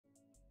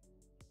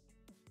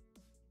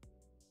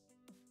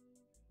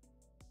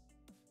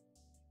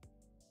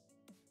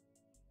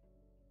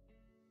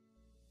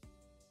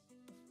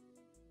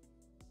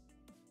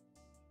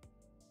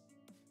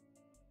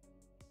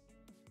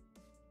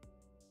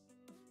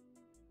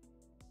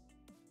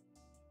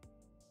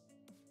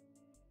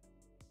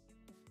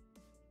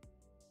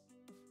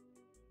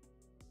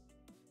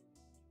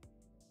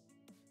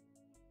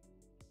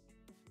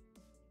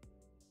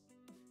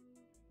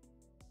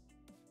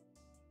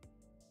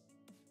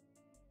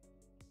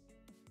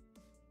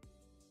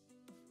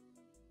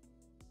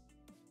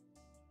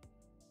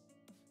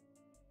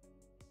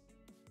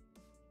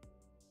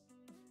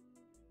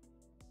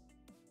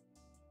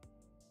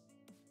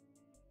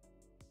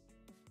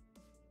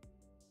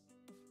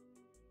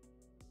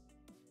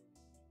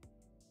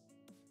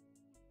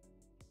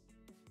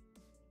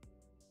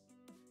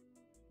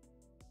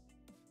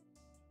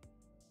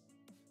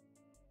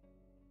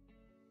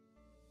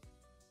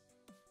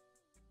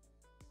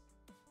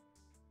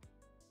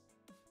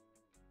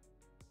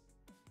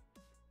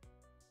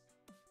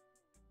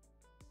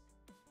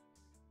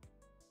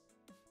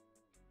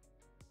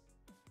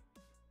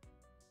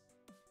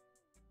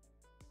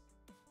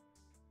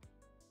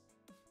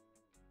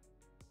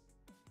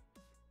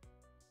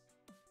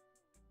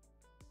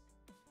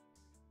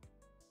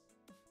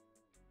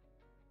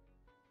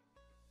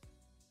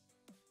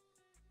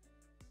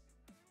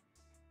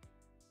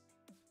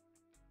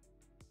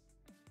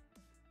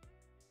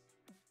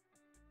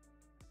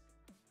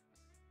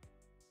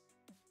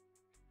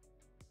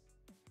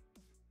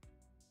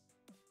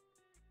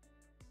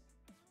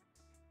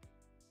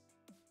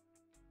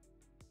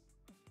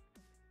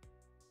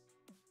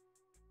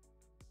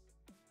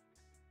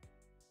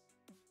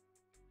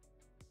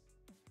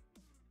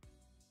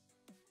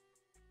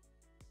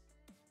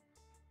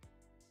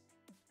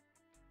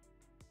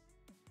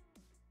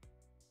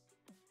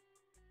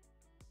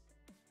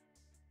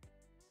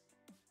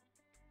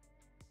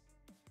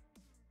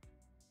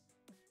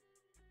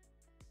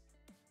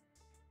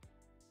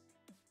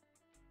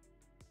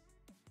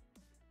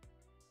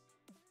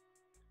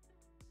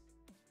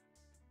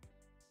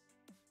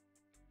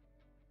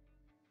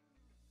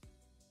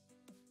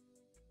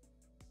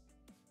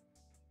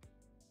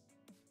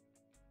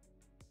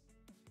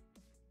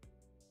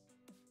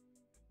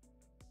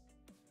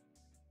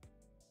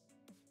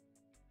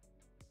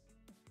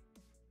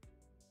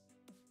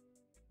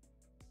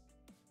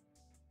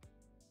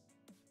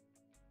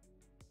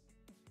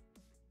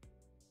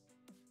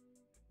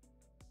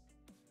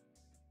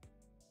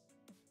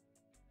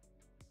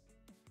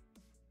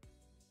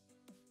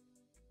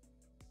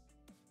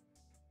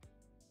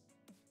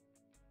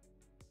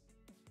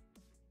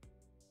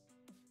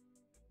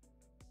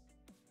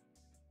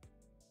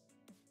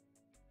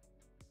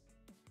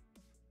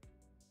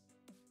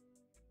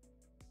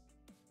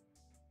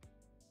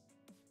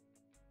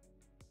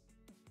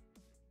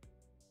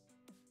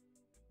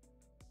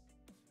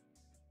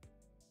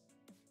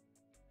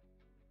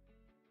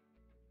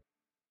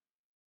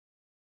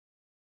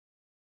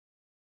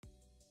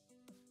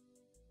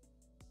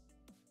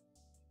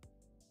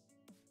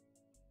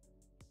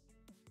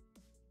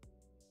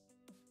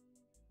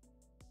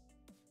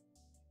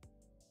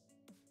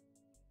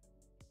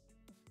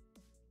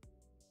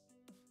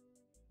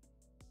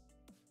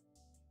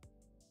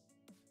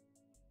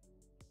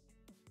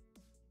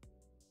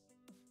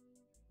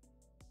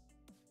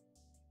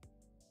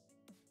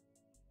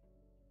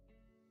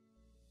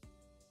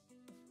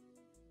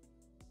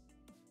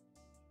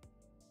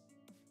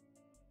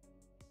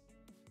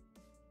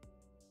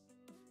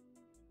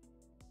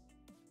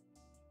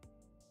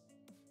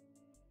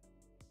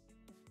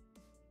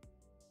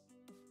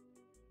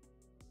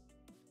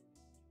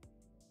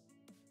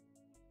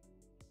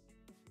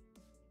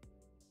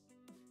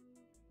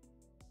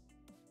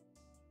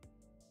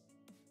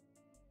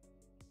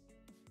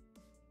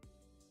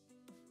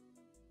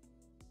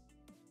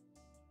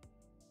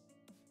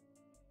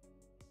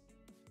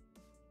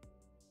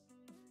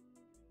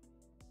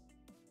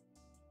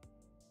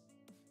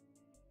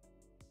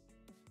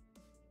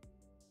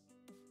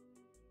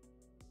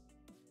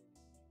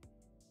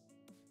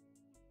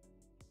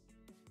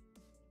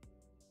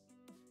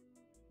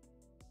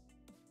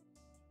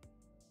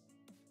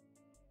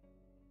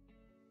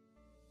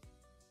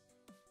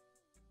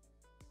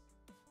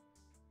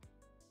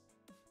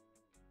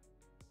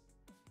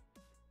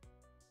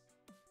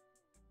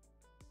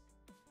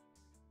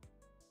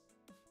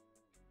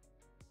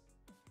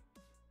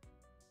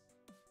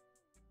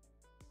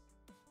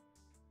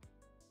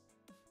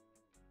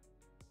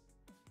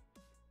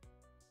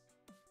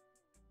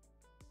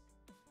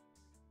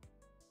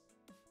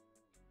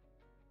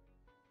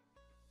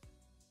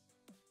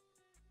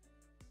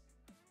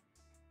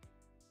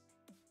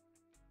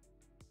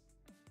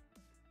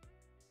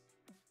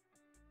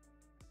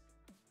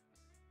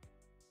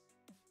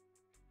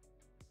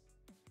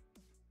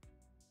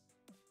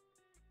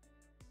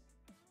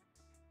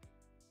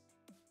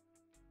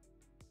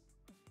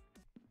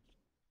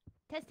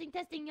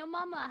Testing. Your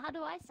mama. How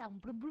do I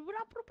sound?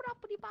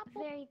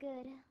 Very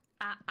good.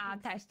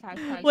 Test.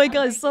 Wait,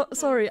 guys,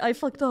 sorry, I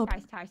fucked up.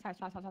 Test. Not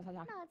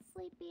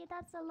sleepy.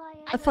 That's a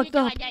liar. I fucked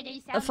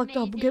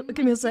up.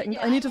 Give me a second.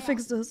 I need to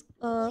fix this.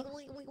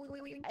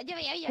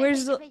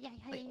 Where's the?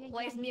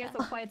 Why is Miya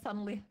so quiet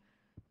suddenly?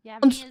 Yeah,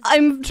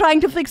 I'm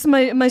trying to fix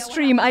my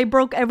stream. I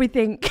broke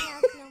everything.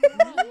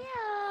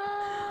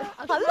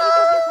 Hello.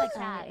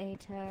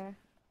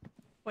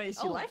 Wait, is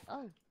she live?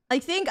 I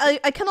think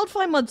I cannot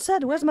find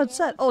Mudset. Where's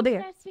Mudset? Oh,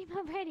 there.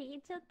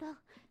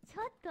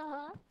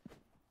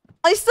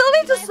 I still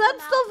need to set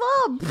stuff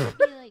up.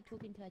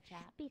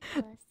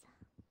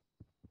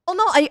 Oh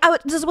no, I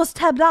this was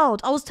tabbed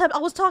out. I was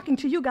talking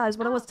to you guys,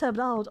 but I was tabbed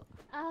out.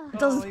 Oh,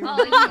 Doesn't. you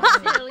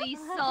silly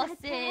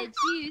sausage!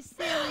 You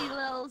silly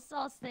little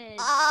sausage!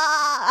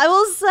 I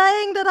was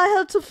saying that I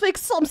had to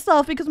fix some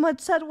stuff because my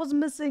set was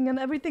missing and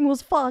everything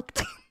was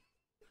fucked.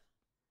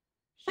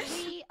 Should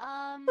we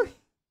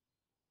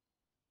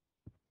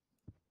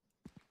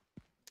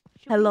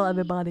Hello,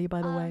 everybody.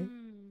 By the way,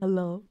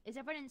 hello. Is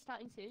everyone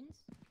starting soon?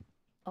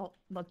 Oh,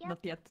 not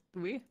yet.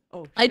 Do we?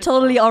 Oh. I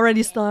totally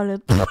already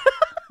started.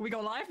 We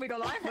go live. Wait. We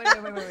go!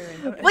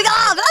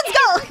 Let's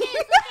go!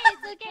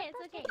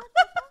 It's okay.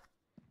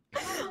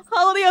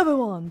 Howdy,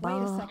 everyone.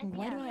 Wait a second.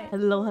 Why do I?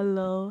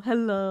 Hello.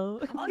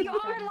 Oh, you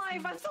are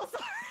live. I'm so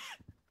sorry.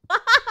 I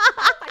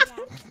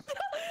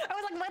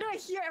was like, why do I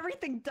hear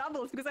everything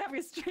doubles? Because I have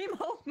your stream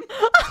open.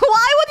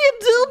 Why would you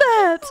do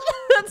that?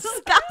 That's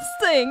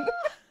disgusting.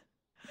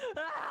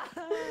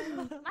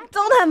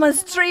 Don't have my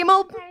stream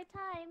open.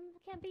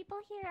 Can people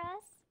hear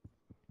us?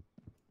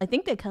 I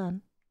think they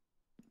can.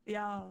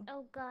 Yeah.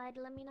 Oh God,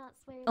 let me not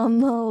swear. Oh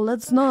no,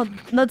 let's not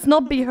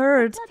be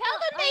heard. Tell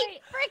them they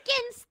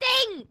freaking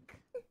stink!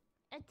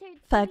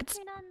 Facts.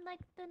 Turn on like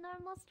the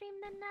normal stream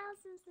then now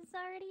since it's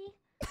already.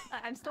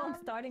 I'm still on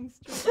starting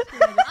stream.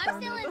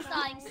 I'm still in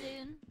starting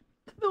soon.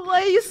 The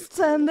way you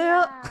stand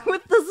there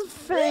with this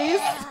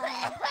face.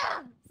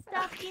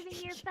 Stop giving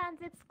your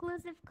fans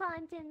exclusive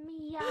content,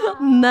 Miya.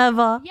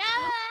 Never. Yeah,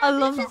 I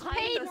love this is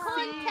paid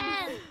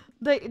content.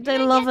 They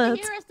love it.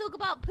 You hear us talk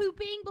about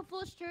pooping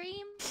before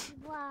stream?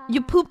 Wow.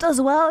 You pooped as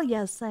well?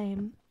 Yes,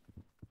 same.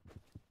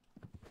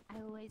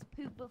 I always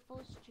poop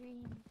before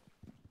stream.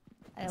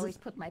 I always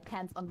put my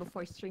pants on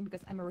before stream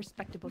because I'm a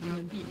respectable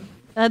human being.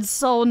 That's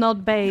so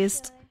not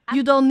based.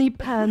 You don't need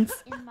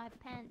pants. In my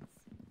pants.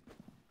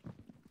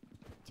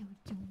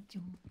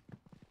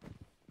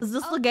 Is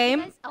this the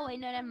game? Oh wait,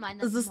 no, never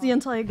mind. Is this the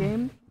entire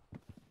game?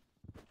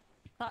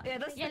 Yeah,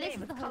 that's the game.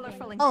 It's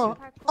colorful and oh,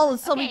 cute. oh,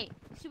 so okay,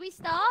 should we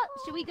start?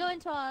 Should we go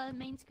into our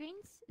main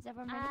screens? Is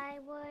everyone ready? I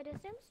would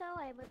assume so.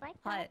 I would like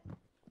that.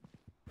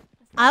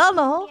 I don't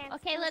know.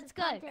 Okay, let's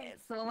go.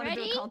 So I want to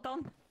do a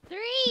countdown. 3,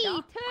 Yeah.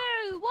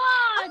 2,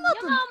 1.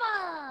 Your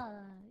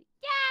mama!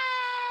 Yay!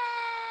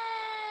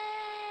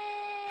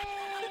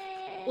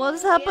 What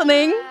is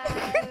happening? I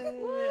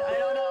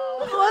don't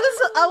know. What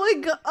is?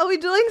 Are we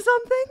doing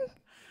something?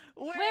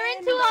 We're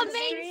into our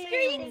main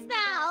screens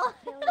now.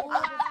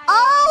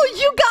 Oh,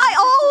 you guys!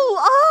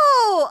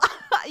 Oh!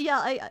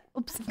 Yeah,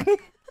 oops.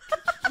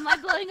 Am I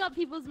blowing up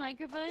people's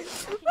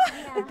microphones?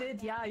 I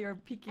did, yeah. You're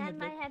peeking And a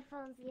my bit.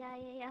 headphones.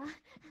 Yeah.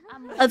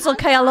 It's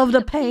okay. I love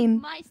the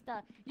pain.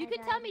 You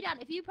can turn me down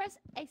if you press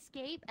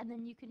escape, and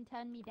then you can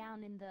turn me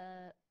down in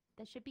the.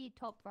 There should be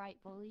top right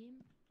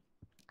volume.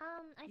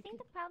 I think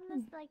the problem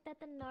is like that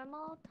the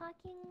normal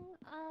talking,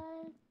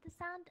 the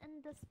sound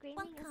and the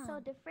screaming is so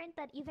different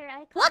that either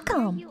I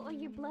can't hear you or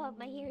you blow up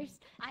my ears.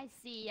 I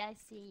see, yes.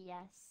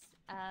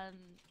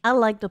 I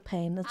like the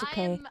pain. It's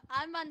okay.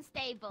 I'm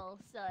unstable,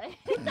 so.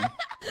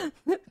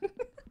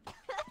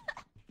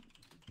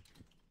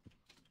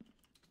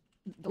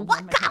 Don't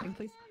mind my talking,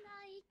 please.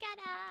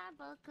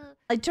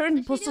 I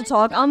turned push to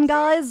talk on,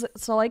 guys,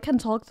 so I can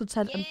talk to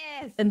Ted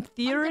Yes. in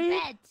theory.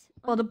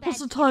 But the push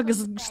to talk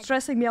is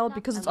stressing me out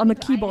because it's on a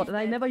keyboard, and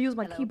I never use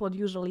my keyboard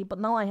usually, but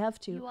now I have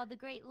to. You are the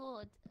great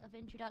lord of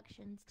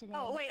introductions today.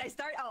 Oh wait, I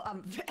start.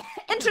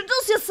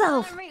 Introduce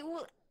yourself. Wait,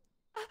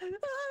 I'm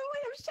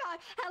shy.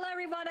 Hello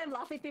everyone, I'm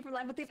Laffy from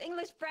Live with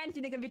English friends,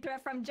 unique and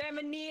vtuber from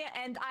Germany,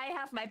 and I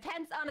have my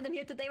pants on and I'm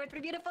here today with 3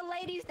 beautiful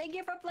ladies. Thank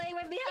you for playing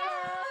with me.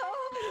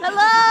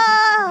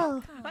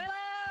 Hello. Hello.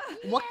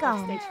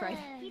 Welcome. Stage fright.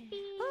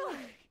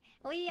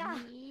 Miya?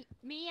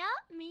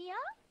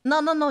 No,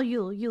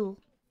 you.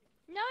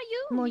 No,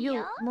 you. No, Miya?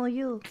 you. No,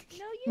 you.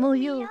 No, No,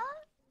 you. you.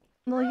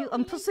 No, you.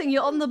 I'm pushing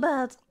you on the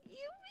bed.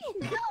 You.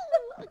 No.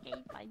 Okay,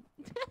 fine.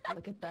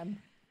 Look at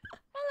them.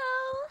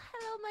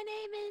 Hello, my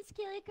name is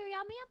Kaylee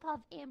Kuriyami. I'm part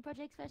of AM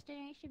Project's First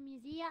Generation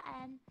Miya,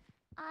 and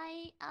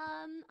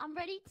I'm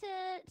ready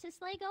to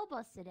slay Girl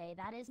Boss today.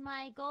 That is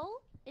my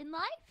goal in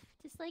life,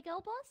 to slay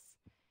Girl Boss.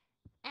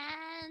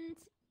 And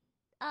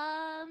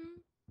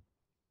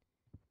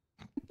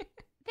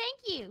thank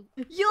you.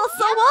 You're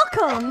so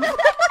welcome.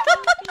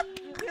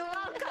 You're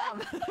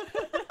welcome.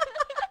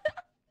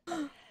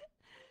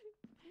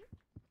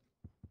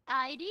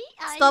 ID.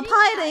 Stop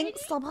hiding.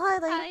 Stop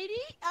hiding. ID.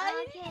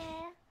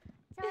 Okay.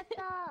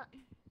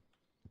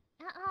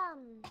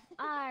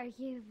 Are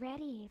you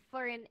ready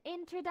for an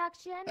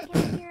introduction?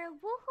 Can you hear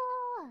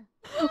woohoo?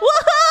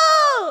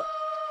 Woohoo!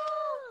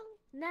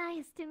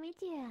 Nice to meet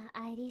you.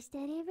 ID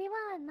steady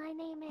everyone. My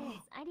name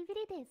is ID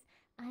Viritis.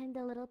 I'm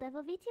the little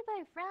devil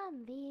VTuber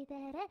from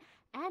vtuber,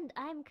 and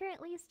I'm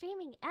currently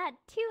streaming at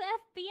 2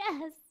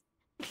 FPS.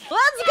 Let's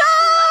go!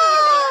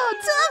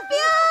 2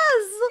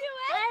 FPS!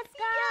 Let's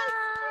go!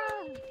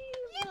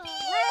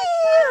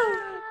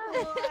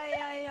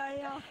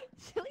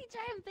 Should we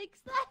try and fix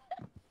that?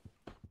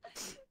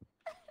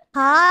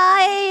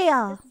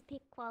 Hi! This is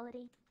peak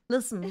quality.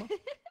 Listen,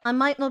 I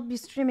might not be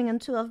streaming in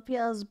 2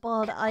 FPS,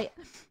 but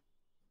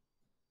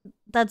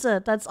That's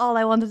it. That's all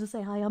I wanted to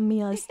say. Hi, I'm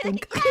Miya, I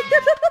stink.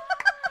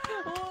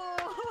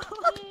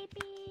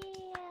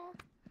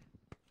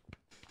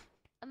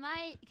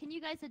 Can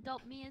you guys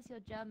adopt me as your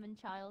German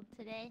child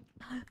today?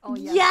 Oh,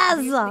 yeah. Yes!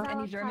 Do you speak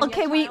any German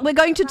Okay, yet, we're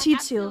going to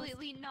teach you.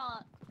 Absolutely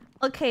not.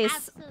 Okay,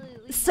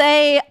 Absolutely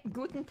say...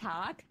 Guten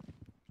Tag.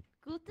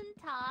 Guten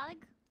Tag.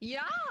 Yeah.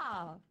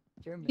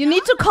 German. You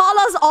need to call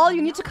us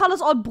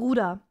all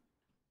Bruder.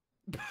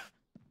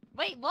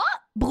 Wait, what?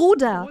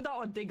 Bruder. Bruder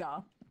or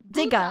Digger?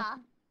 Digger.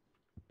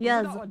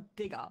 Yes. Bruder or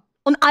Digger?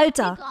 Und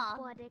Alter.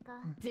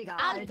 Digger,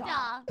 Alter.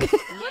 Alter. What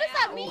does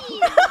that mean?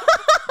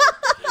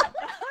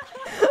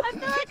 I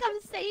feel like I'm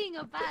saying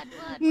a bad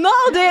word. No,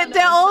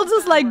 they're all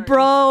just like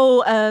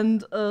bro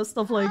and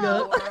stuff like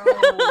that.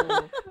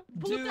 Oh,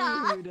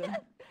 Buddha. dude.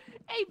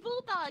 Hey,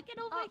 Buddha, get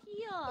over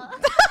here.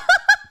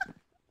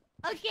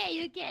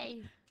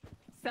 Okay.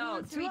 So,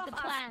 Let's two read of the us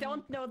plan.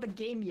 don't know the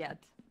game yet.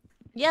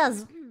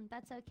 Yes.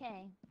 That's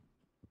okay.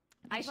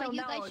 I shall But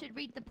you know. guys should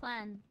read the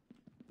plan.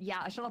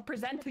 Yeah, I shall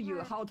present to you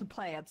how to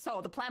play it.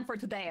 So, the plan for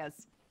today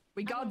is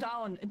we go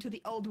down into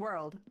the old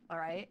world,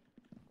 alright?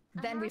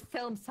 Then we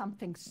film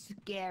something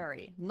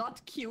scary. Not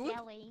cute.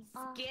 Scary.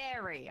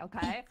 Scary,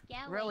 okay?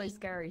 Scary. Really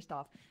scary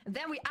stuff. And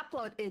then we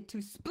upload it to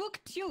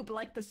SpookTube,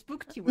 like the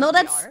SpookTube. No,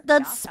 that's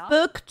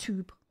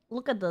SpookTube.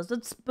 Look at this.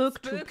 It's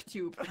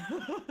SpookTube.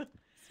 SpookTube.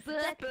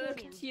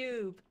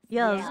 SpookTube.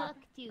 Yes.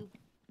 SpookTube.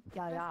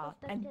 Yeah.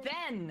 And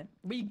then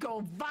we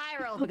go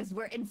viral because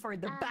we're in for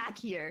the back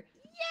here.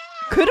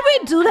 Could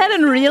we do that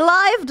in real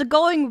life? The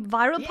going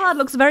viral part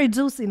looks very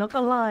juicy, not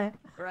gonna lie.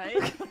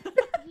 Right?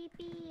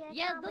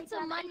 Yeah, lots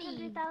of money.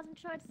 800,000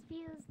 shorts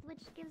views, which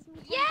gives me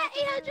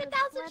 800,000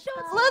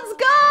 shorts. Let's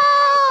go!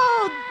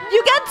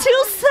 You get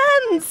 2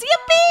 cents!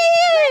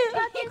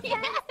 Yippee!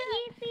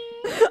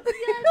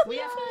 We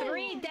have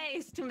 3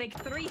 days to make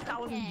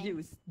 3,000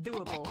 views.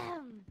 Doable.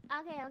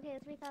 Okay,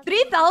 3,000.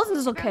 3,000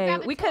 is okay.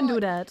 Grab a We can do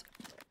torch. that.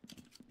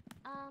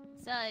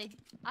 So,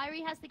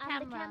 Irie has the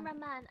camera.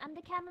 I'm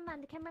the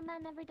cameraman. The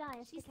cameraman never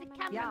dies. She's the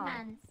cameraman.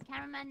 cameraman.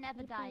 Cameraman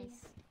never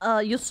dies.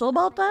 You saw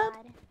about that?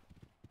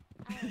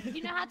 Do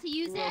you know how to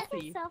use it?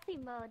 Selfie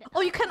mode.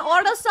 Oh, you can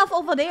order stuff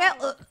over there?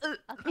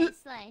 Okay,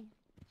 Slay.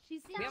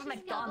 She's We have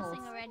McDonald's.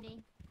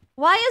 already.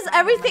 Why is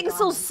everything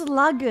so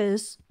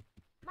sluggish?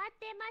 Mate,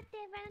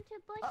 ran into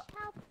a bush.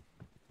 Help.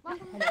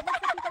 Welcome, what's up,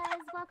 you guys?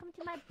 Welcome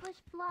to my bush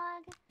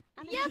vlog.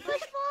 Yeah,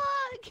 bush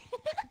vlog!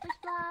 Bush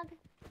vlog.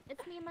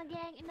 It's me and my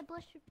gang in the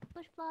bush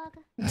vlog.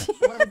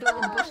 What are we doing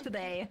in the bush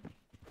today?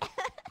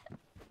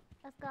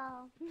 Let's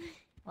go.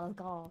 Let's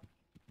go.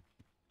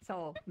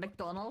 So,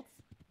 McDonald's,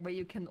 where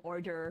you can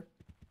order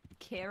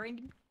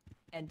caring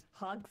and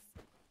hugs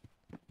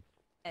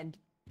and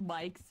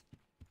mics.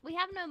 We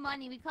have no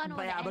money. We can't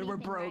order But we're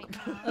anything broke.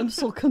 right now. I'm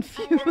so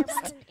confused.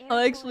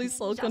 I'm actually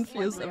so Just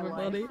confused, like real life.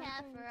 everybody.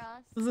 Care for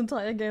us. This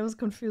entire game is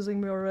confusing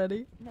me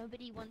already.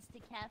 Nobody wants to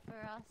care for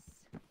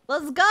us.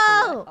 Let's go!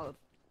 Oh,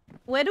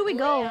 Where do we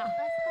go? Let's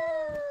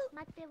go.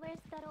 Mate, where's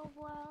that old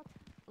world?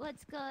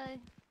 Let's go.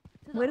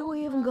 to the Where do we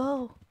old even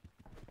world. go?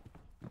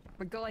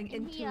 we're going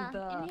In into here,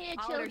 the in here,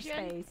 outer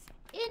children. space.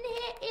 In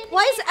here,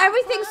 Why is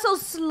everything so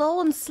slow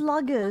and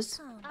sluggish?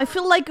 I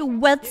feel like a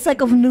wet sack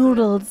of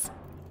noodles.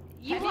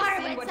 You Have you are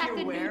seen a what sack you're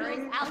of wearing?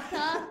 noodles,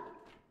 Alta.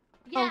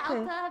 Yeah, Okay.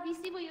 Alta, have you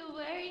seen what you're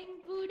wearing,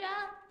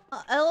 Buddha?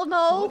 I don't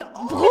know.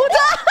 Oh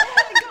Bruder!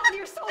 my god,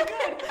 you're so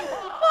good!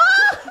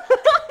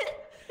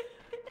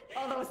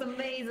 Oh, that was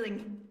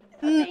amazing.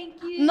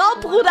 Thank you. No,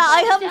 Bruder,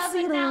 I haven't German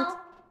seen it. now.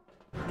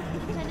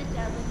 Turn it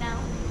German now.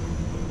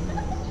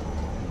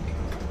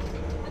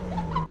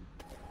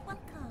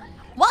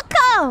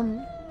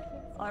 Welcome!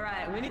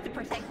 Alright, we need to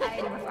protect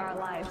Aida with our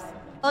lives.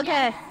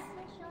 Okay,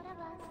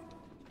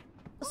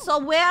 so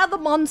where are the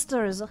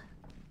monsters?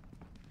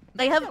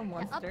 I have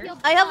Up your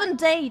I have a butt.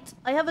 date.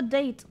 I have a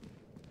date.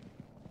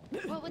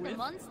 What, with the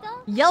monster?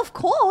 Yeah, of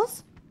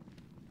course.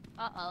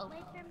 Uh-oh.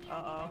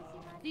 Uh-oh.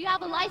 Do you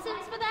have a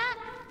license for that?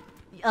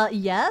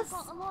 Yes.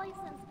 A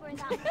license for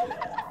that.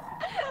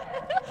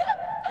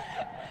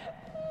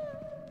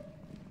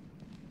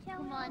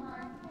 Come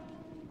on.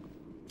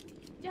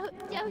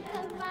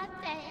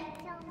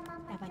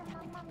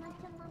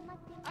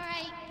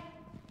 Alright.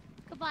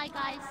 Goodbye,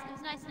 guys. It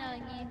was nice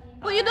knowing you.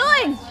 What are you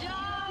doing?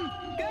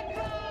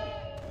 Goodbye!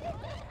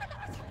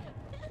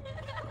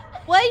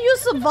 Wait, you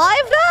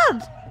survived that?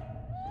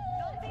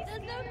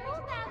 There's no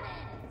fall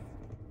damage.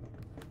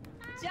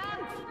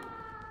 Jump!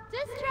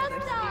 Just trust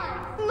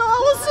us. No, I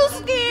was so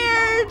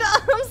scared.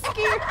 I'm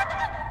scared.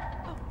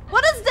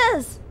 What is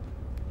this?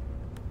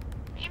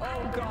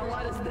 Oh god,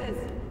 what is this?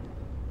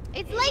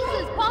 It's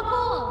lasers,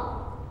 parkour.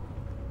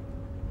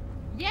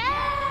 Yeah.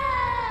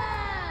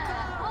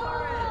 Oh,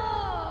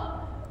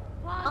 sorry.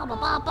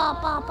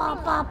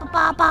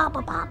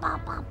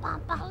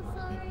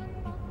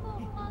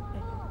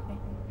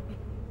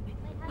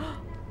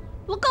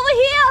 Look over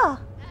here.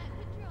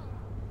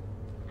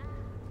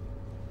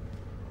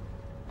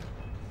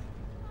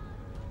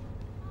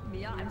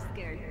 Miya, I'm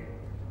scared.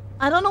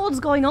 I don't know what's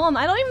going on.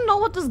 I don't even know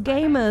what this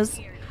game is.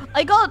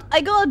 I got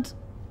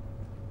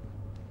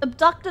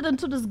abducted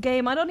into this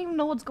game. I don't even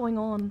know what's going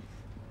on.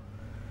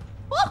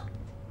 Oh!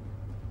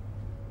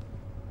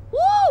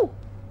 Woo!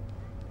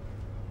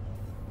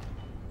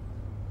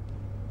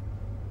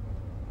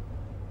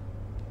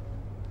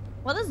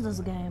 What is this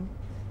game?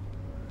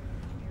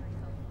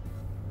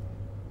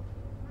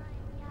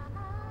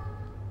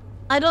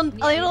 I don't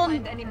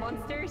Find any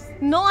monsters?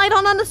 No, I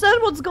don't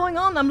understand what's going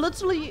on. I'm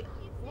literally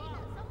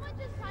Someone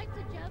just typed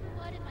a German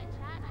word in my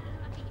chat. I don't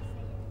know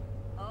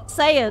how you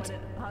say it.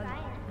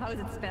 How is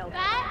it spelled?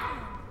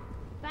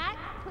 back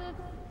to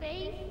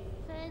face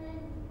and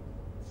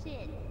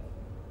shit.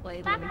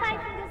 Wait, let me check.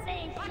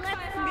 Backseating,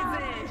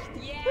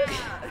 yeah!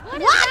 What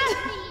does that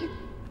mean?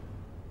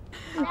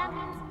 That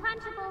means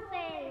punchable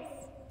face.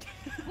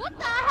 What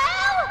the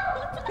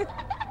hell?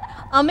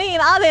 I mean,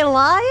 are they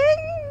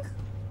lying?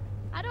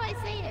 How do I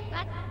say it?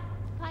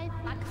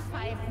 Backpfeifen.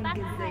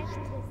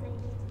 Backpfeifengesicht.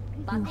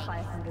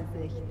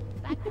 Backpfeifengesicht.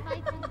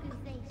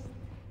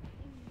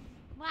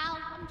 Wow,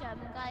 I'm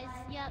German, guys.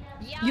 Yep.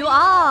 Yeah, You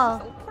are.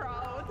 so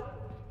proud.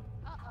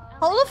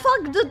 How the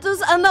fuck did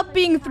this end up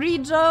being 3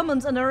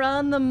 Germans and a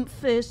random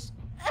fish?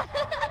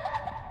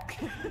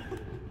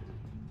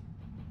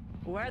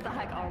 Where the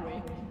heck are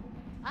we?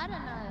 I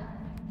don't know.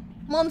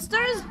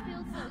 Monsters? It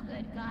feels so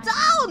good, guys.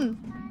 Down!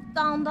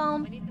 Down,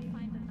 down. We need to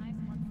find a nice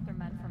monster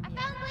man from I here.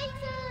 found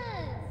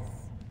lasers!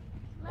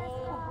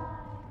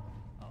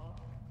 Oh.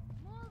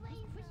 More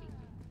lasers.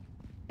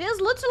 There's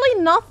literally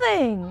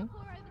nothing. Parkour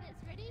over this.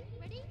 Ready?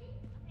 Ready?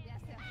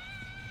 Yes, yes.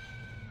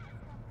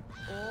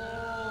 Oh.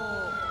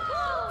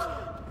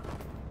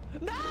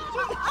 Whoa! No!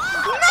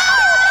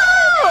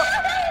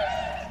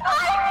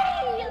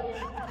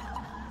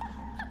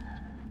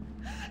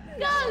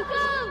 Go,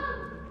 go!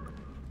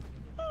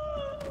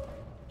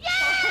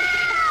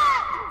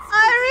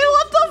 Irie,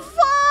 what the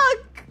fuck?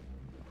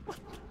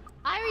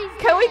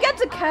 Irie's Can we dead. get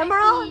the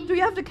camera? R.I.P. Do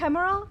you have the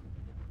camera?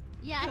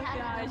 Yeah, I have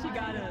Yeah, it. she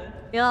got it.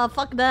 Yeah,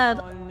 fuck that.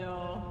 Oh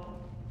no.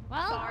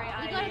 Well, Sorry,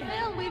 we gotta Irie.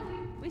 film.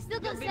 We still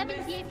got You've been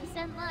missed.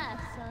 78%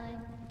 left, so.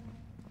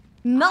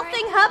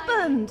 Nothing Alright,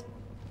 happened.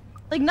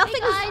 Like Hey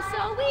nothing is. guys, so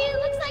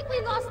looks like we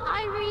lost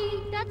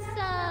Irie. That's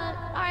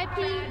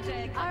R.I.P.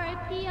 Tragic.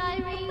 R.I.P.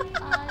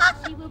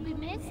 Irie. She will be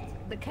missed.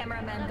 The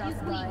cameraman Love you,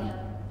 does queen. die.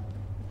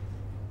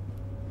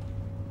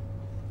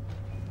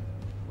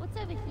 What's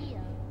over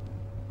here?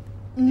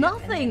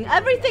 Nothing.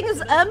 Everything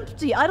is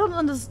empty. I don't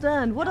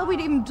understand. What are we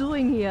even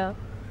doing here?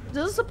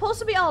 This is supposed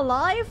to be our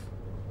life?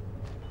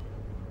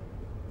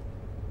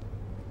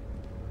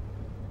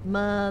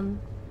 Man.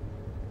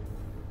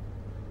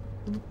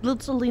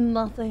 Literally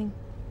nothing.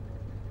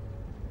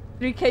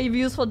 3K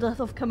views for Death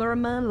of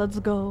Cameraman. Let's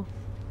go.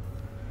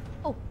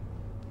 Oh.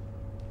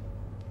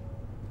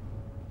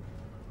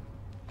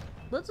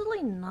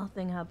 Literally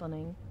nothing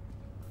happening.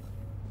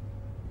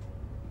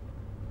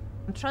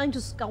 I'm trying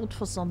to scout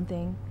for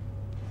something.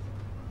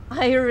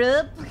 I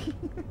rip.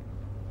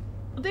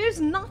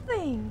 There's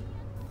nothing.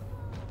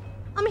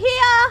 I'm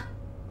here.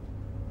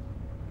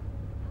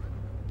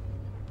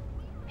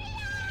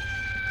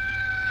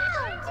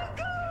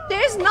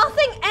 There's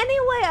nothing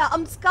anywhere.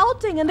 I'm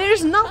scouting and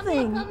there's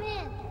nothing. Come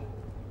in.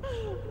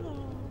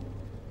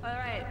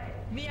 Alright,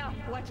 Miya,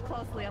 watch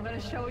closely. I'm gonna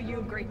show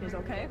you greatness,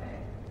 okay?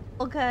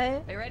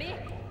 Okay. Are you ready?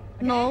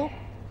 No.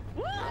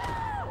 Woo!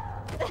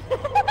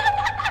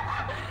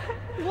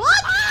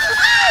 What?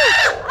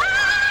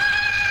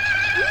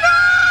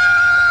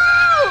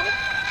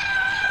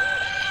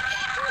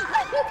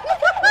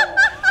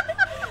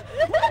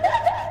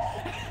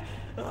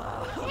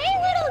 Hey,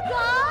 little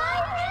guy.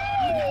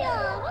 Hey,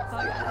 what's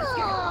up?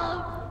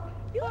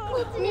 You look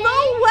cool today. No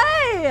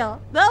way!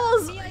 That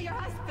was. Miya, your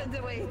husband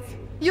awaits.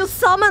 You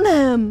summon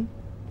him.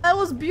 That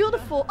was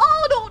beautiful.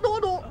 Oh no, no,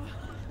 no.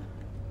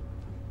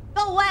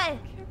 No way.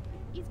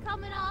 He's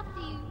coming after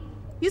you.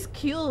 He's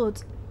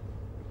cute.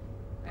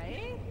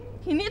 Right?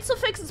 He needs to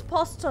fix his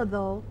posture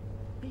though.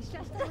 He's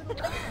just a little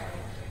guy.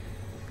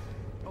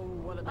 Oh,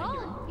 what am I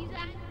doing? Oh, he's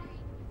angry.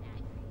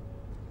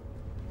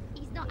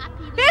 He's not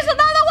happy with There's you.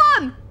 another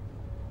one!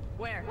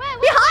 Where? Where?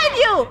 Behind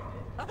you!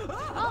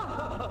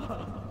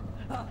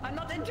 I'm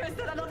not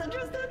interested, I'm not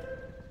interested.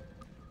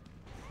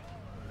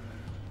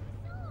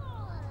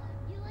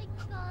 You like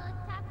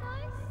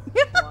tacos?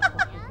 Yeah?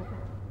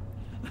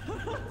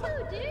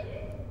 Too,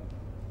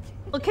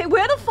 dude. Okay,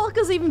 where the fuck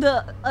is even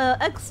the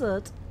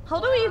exit? How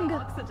do we even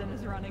get? Oxygen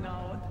is running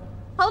out.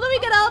 How do we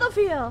get out of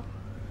here?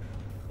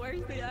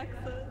 Where's the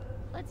exit?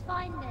 Let's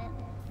find it.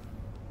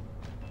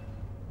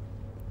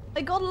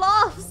 I got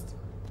lost.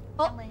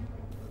 Oh,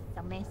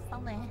 Maybe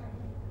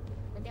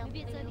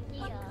it's over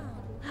here.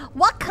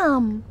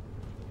 welcome.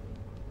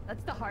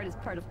 That's the hardest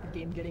part of the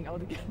game, getting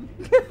out again.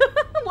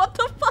 What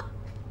the fuck?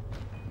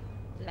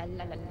 La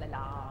la la la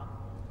la.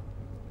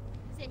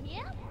 Is it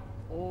here?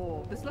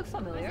 Oh, this looks Is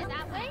familiar. it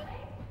that way?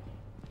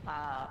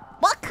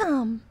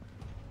 Welcome.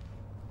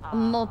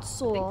 I'm not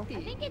sure. I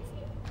think it's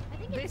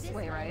This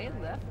way, right?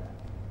 Left?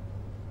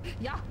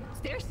 Yeah,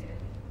 stairs?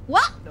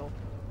 What? No.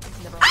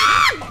 Never mind.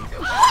 Ah!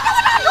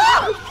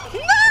 No!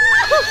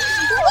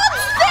 What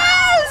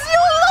stairs?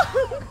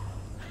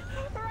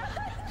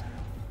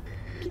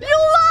 You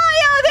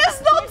liar! There's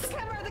not. The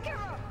camera, the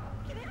camera!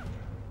 Get out!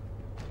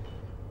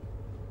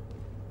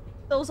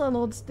 Those are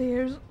not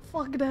stairs.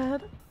 Fuck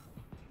that.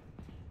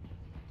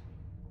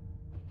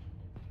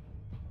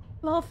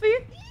 Luffy?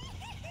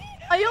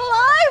 Are you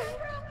alive?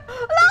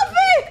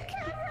 Luffy!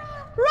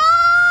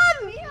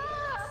 Run!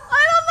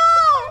 I don't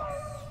know!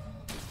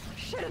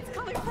 Shit, it's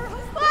coming for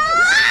us!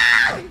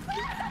 Ah!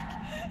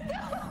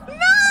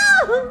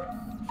 No!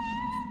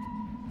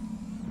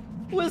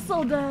 We're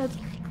so dead.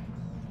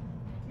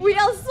 We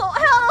are so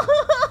help!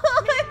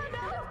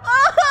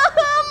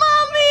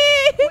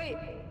 Mommy!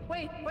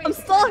 Wait. I'm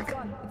stuck.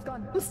 It's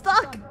gone. I'm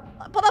stuck.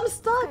 But I'm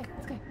stuck.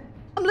 Okay.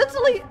 I'm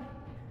literally.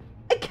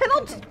 I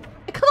cannot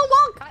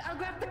walk. I'll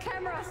grab the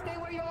camera. Stay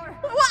where you are.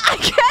 I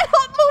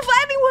cannot move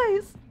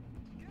anyways.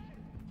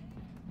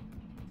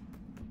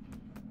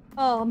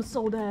 Oh, I'm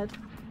so dead.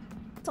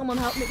 Someone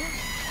help me.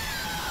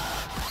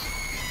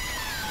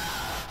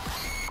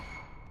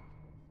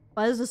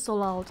 Why is this so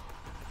loud?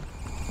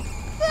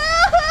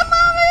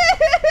 Mommy!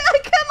 I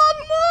cannot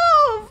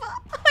move!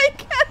 I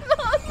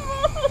cannot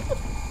move!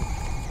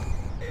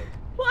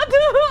 What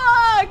the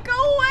fuck? Go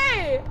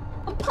away!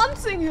 I'm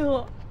punching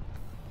you!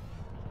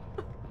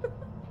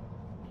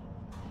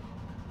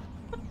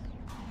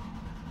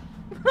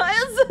 Why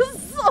is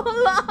this so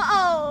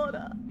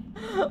loud?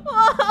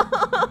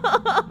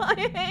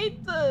 I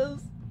hate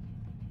this.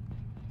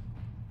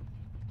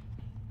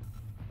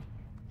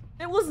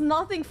 It was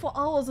nothing for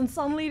hours and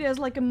suddenly there's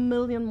like a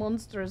million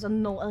monsters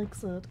and no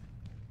exit.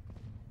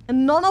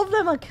 And none of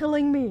them are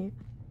killing me.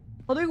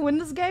 How do you win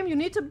this game? You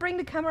need to bring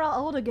the camera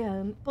out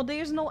again. But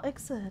there's no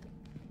exit.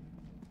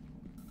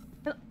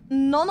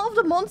 And none of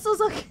the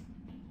monsters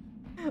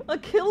are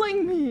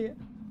killing me.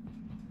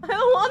 I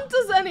don't want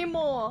this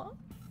anymore.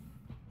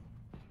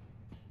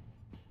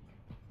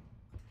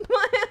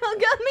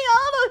 Get me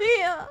out of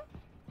here!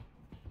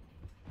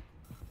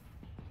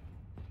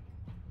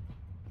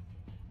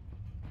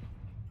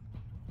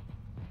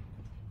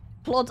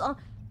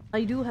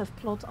 I do have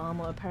plot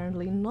armor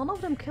apparently. None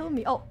of them kill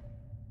me. Oh,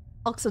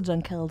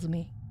 oxygen kills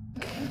me.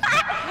 The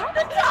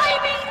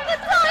timing!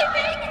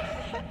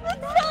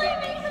 She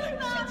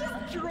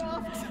just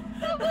dropped.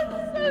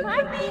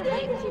 Where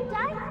did you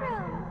die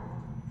from?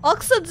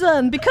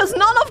 Oxygen! Because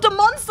none of the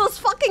monsters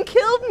fucking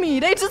killed me!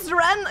 They just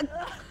ran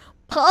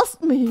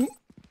past me.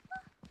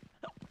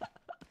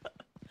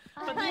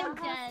 But I'm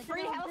dead.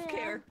 Free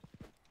healthcare.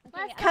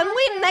 Can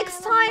we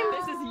next time?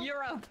 This is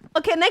Europe.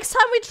 Okay, next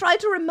time we try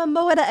to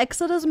remember where the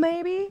exit is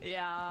maybe?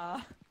 Yeah.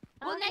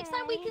 Well, next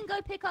time we can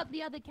go pick up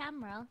the other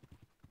camera.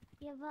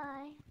 Yeah,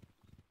 bye.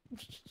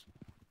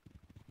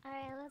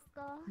 Alright, let's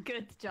go.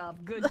 Good job.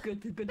 Good for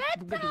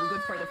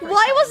the first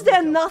Why was time.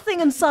 there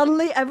nothing and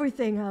suddenly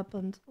everything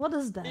happened? What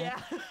is that? Yeah.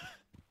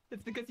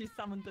 It's because you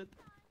summoned it.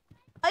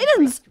 I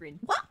didn't... Screen.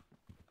 What?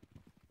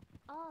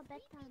 Oh,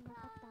 bedtime.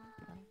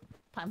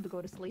 Time to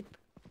go to sleep.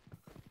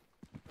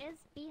 Is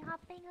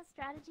bee-hopping a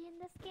strategy in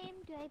this game?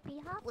 Do I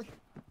bee-hop?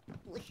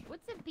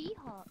 What's a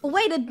bee-hop? Oh,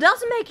 wait, it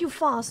does make you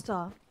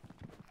faster.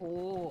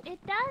 Oh, It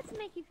does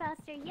make you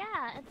faster,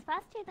 yeah. It's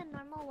faster than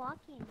normal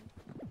walking.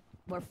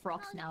 we're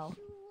frogs now.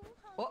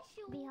 Oh.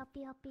 Bee-hop,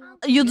 bee-hop, bee-hop.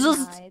 You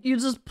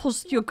just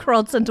pushed your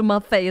crotch into my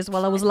face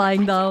while I was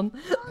lying down.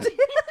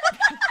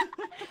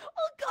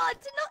 Oh god,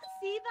 to not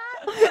see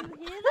that and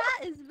hear that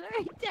is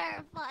very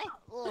terrifying.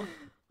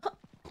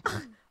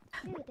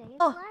 Two days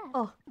Oh, left.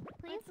 oh.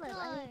 Please Let's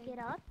let me go. get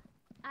up.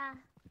 Ah.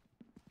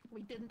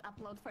 We didn't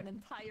upload for an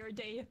entire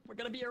day. We're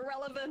gonna be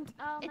irrelevant.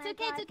 Oh It's my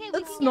okay, God. it's okay. We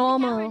It's can get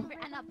normal. the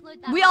camera and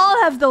upload that. We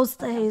all have those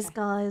days,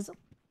 guys.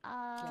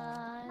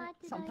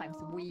 Sometimes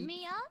Matayo. we.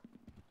 Miya,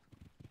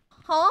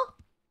 Huh?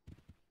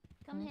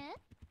 come here.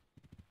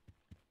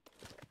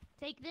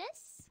 Take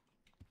this.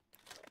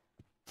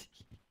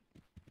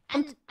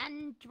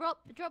 And drop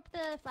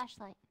the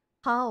flashlight.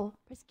 How?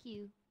 Press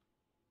Q.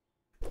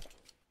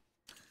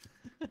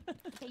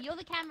 Okay, you're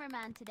the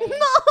cameraman today. No!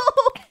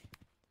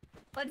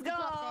 Let's You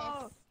got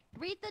go. this.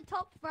 Read the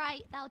top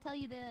right. That'll tell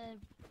you the.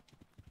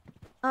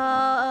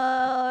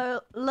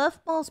 Left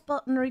mouse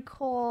button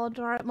record,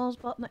 right mouse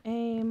button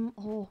aim.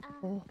 Oh.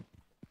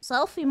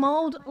 Selfie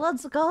mode.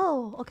 Let's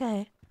go.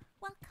 Okay.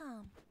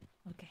 Welcome.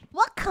 Okay.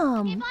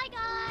 Welcome. Okay, bye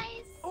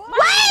guys.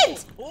 Wait!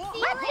 See you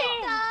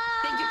later.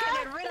 Think you can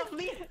get rid of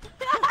me?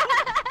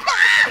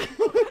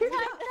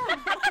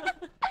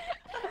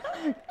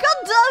 God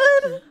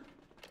damn it!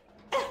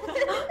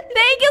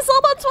 Thank you so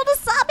much for the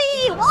subby!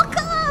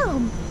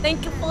 welcome!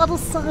 Thank you for the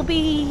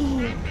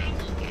subby!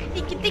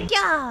 Thank you, thank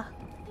you!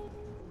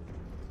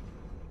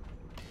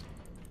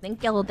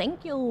 Thank you,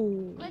 thank you!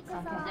 Wait, does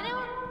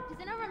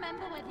anyone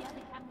remember where the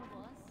other camera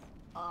was?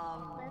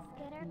 Let's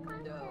get our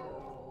content. No.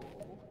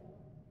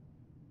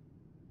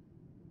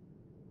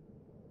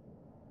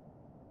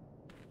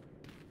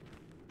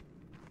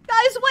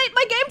 Guys, wait,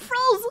 my game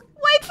froze!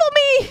 Wait for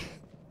me!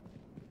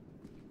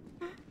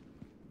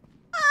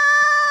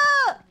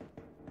 Ah!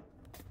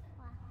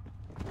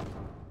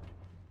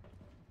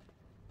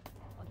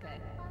 Okay.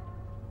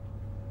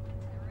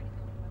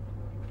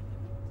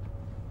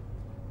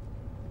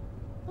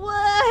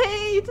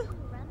 Wait!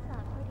 Runs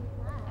up pretty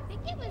I fast.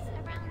 think it was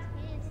around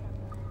here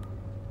somewhere.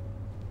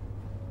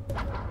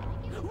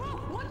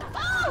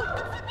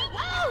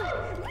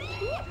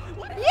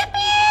 What the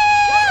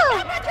Yippee!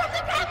 Drop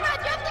the camera!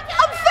 Drop the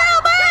camera! I'm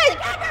filming!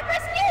 Camera!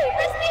 Press Q!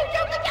 Press Q!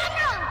 Drop the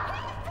camera!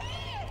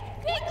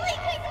 Quickly!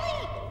 Quickly!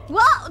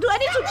 What? Do I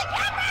need Drop to... the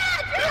camera!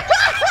 Drop the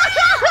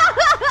camera!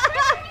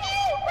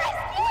 Press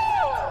Q!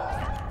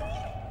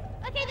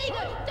 Okay, there you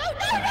go. Don't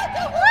walk under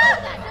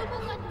that! Don't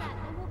walk under that!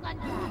 Don't walk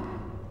under that!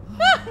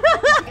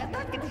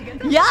 Did you get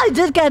that? Yeah, I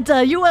did get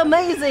that. You were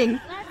amazing.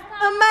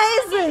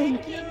 Amazing.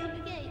 Okay.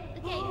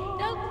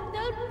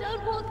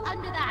 Don't walk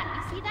under that.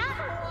 You see that?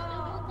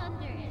 Don't walk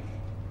under it.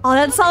 Oh,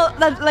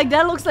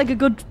 that looks like a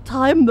good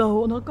time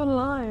though. Not gonna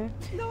lie.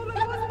 No,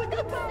 that wasn't a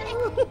good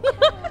time.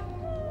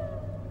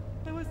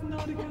 That was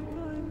not a good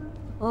time.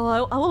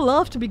 Oh, I would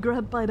love to be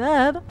grabbed by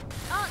that. Oh,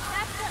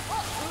 that's the.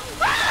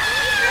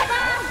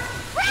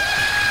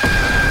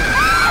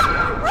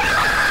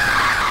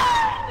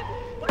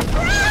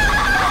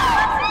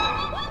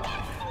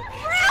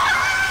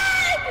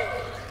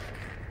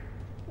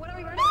 What are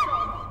we running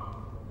from?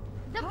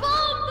 The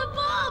bomb! The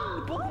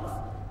bomb! Bombs?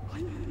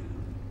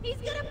 He's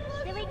gonna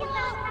blow Did we the get that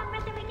bomb! on camera?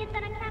 Did we get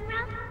that on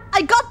camera?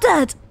 I got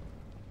that.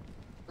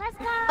 Let's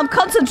go! I'm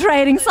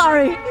concentrating.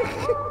 Sorry. I'm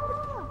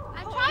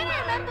trying to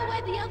remember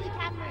where the other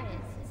camera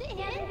is. Is it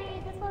here?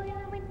 That's what we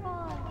were waiting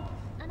for.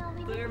 And all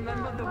we Do need you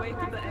remember to the go way to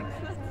past the the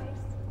exit? monsters.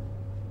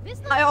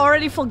 This I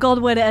already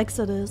forgot where the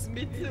exit is.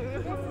 Me too. This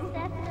is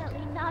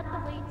definitely not the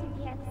way to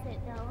the exit,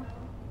 though.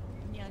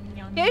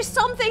 There's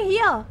something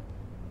here.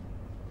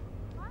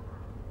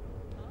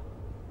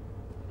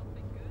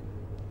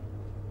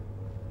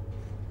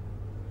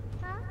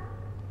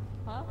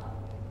 Huh?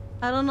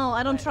 I don't know.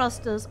 I don't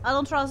trust this. I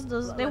don't trust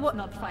this. They Let's were.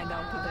 not find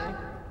out today.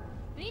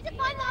 We need to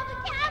find the other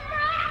camera!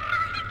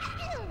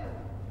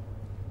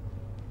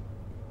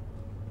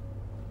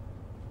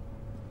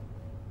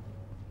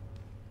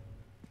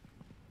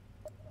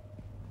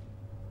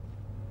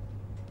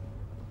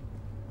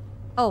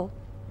 Oh,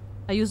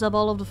 I used up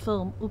all of the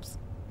film. Oops.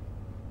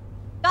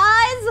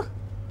 Guys!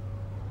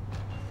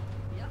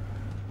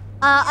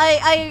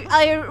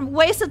 I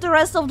wasted the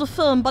rest of the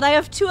film, but I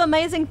have two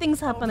amazing things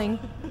happening.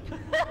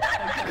 Oh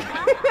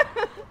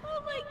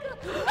my god!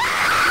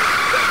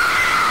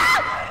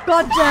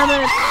 God damn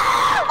it!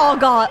 Oh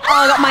god!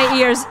 Oh god! My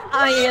ears!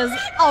 My ears!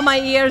 Oh my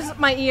ears!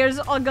 My ears!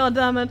 Oh god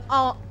damn it!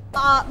 Oh,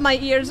 my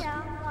ears!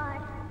 Yeah, oh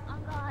god. Oh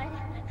god.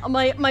 Oh,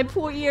 my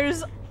poor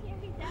ears! Here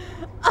we go.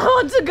 I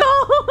want to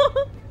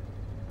go!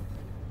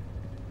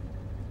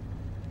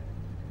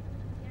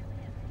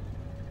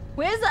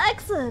 Where's the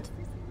exit? Is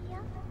this Mia?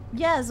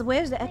 Yes,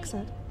 where's the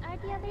exit? Are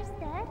the others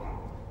dead?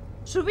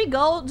 Should we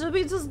go? Should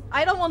we just...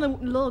 I don't want to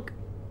look.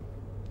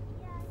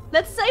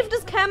 Let's save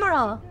this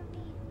camera.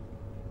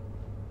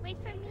 Wait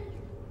for me.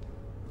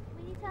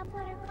 We need to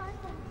upload our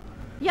content.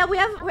 Yeah, we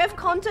have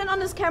content on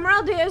this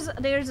camera. There's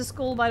a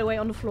skull, by the way,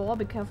 on the floor.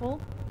 Be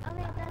careful.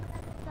 Okay,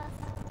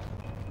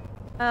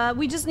 that's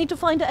We just need to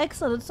find the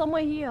exit. It's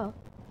somewhere here.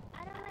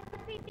 I don't like the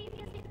creepy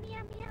music.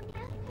 Mia.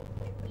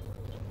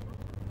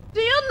 Do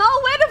you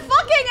know where the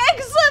fucking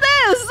exit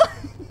is?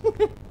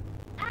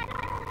 I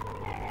don't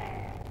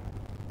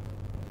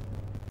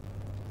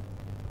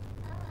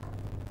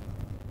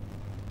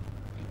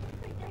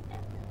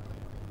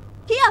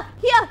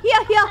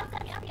Here.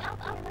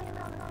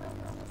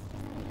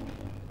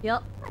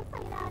 Yep.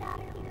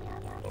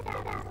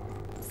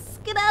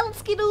 Skedaddle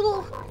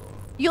skedoodle.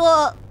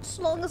 Your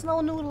slong is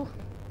no noodle.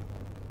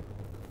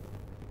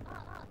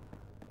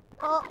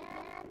 Oh.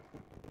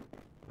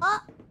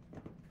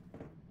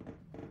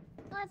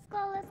 Let's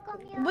go,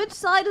 Mia. Which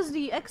side is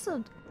the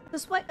exit?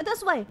 This way?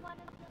 This way.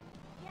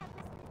 Yeah,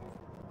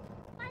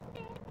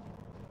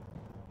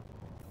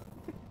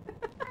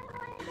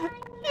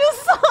 You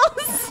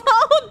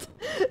sound.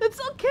 It's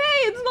okay.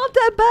 It's not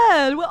that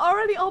bad. We're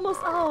already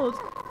almost out.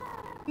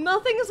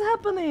 Nothing is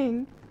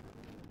happening.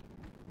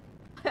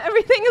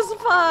 Everything is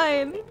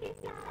fine.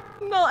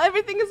 No,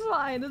 everything is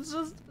fine. It's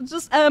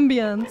just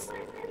ambience.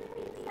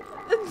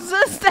 It's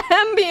just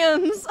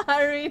ambience,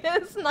 Irene.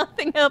 There's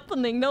nothing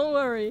happening. Don't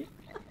worry.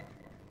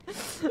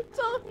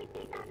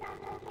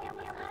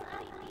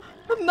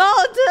 No,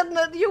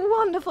 Tidnut, you're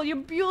wonderful. You're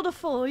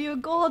beautiful. You're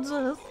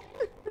gorgeous.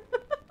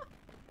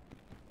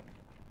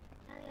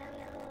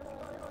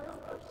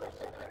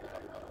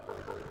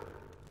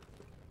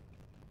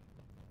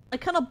 I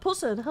cannot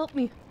push it. Help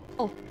me.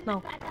 Oh,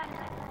 no.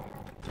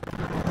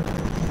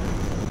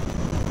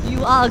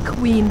 You are a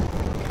queen.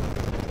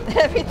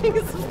 Everything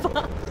is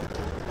fine.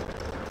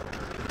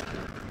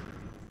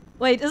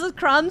 Wait, is it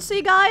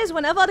crunchy, guys?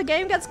 Whenever the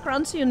game gets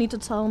crunchy, you need to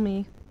tell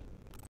me.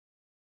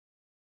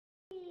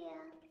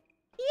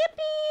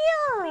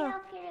 Yippee!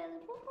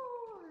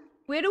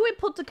 Where do we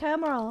put the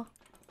camera?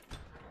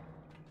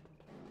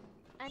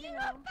 I don't know.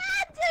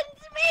 Abandoned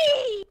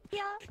me!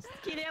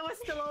 Kitty, I was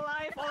still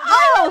alive.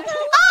 Oh!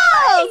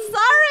 Oh!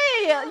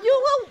 Sorry! You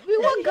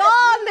were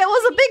gone! There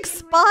was a big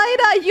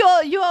spider! We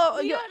don't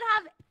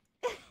have...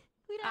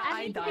 we don't I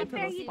have... died to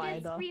Fair, the you did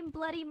spider. scream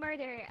bloody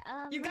murder.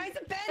 You guys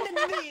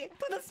abandoned me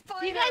to the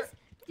spider.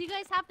 Do you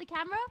guys have the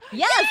camera?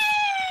 Yes!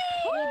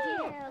 We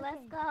do.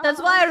 Let's go. That's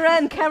why I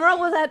ran. Camera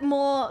was that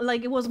more,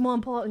 like, it was more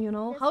important, you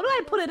know? How do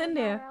I put it in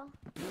there?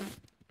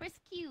 Press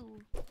Q.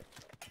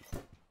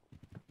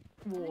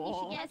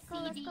 Whoa. Yes,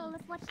 Let's CD. go.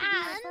 Let's watch the And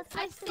videos. Let's I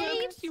watch the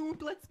saved-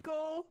 Cube, let's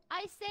go.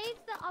 I saved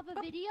the other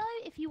video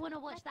if you want to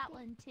watch that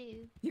one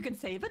too. You can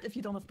save it if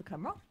you don't have the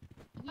camera.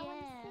 Yeah.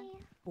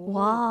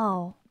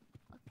 Wow.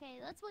 Okay,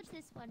 let's watch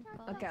this one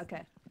first. Okay,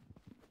 okay.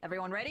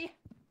 Everyone ready?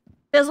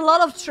 There's a lot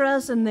of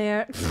stress in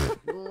there.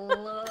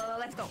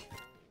 Let's go.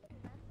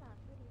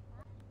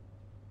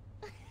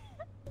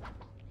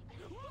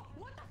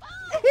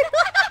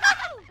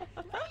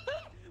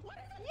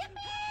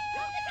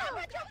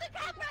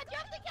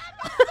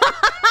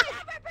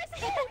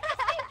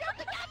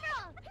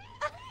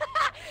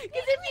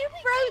 Because if you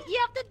throw, you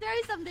have to throw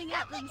something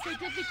at them. So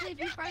typically, if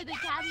you throw the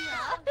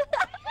camera.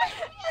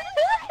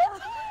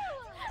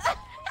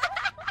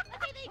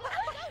 Okay, there you go.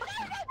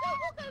 Don't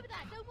walk over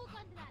that. Don't walk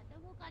under that.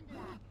 Don't walk under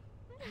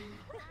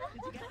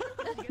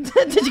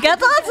that. Did you get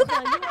that? Did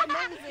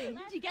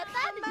you get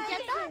that? Did you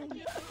get that?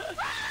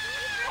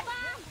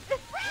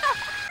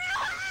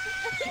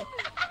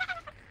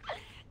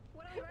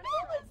 What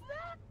was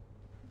that?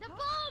 The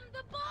bomb!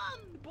 The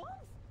bomb!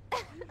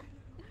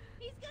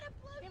 He's gonna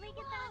blow you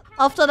up!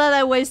 After that,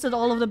 I wasted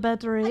all of the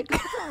battery.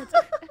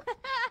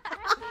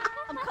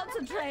 I'm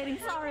concentrating,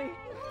 sorry.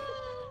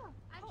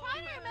 I'm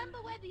trying to remember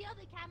where the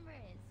other camera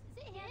is.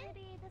 Is it here?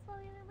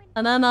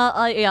 And then,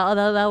 yeah,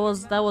 that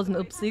was an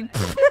oopsie.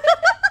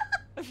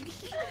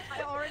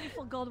 I already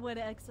forgot where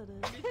the exit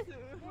is.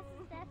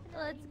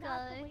 Let's go.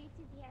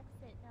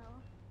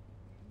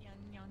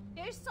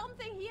 There's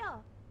something here.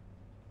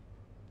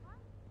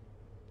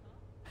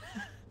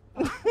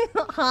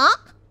 Huh?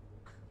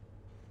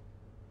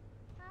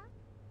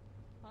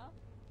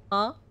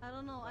 Huh? I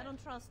don't know. I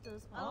don't trust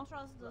this. I don't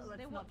trust this.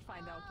 Let's not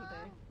find out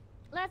today.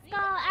 Let's go.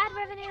 Ad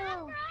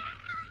revenue.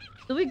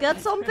 Do we get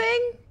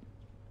something?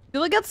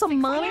 Do we get some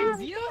money? Yeah,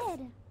 we Views?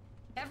 did.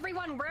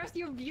 Everyone, where's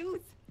your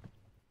views?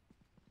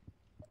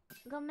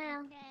 Go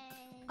Mel.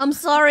 I'm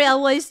sorry, I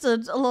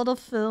wasted a lot of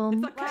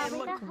film. It's okay, Wow, we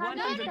look, got $100 $100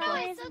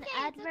 it's in okay,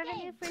 ad it's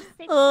revenue okay. for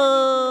 600 Uh.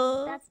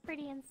 views. That's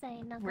pretty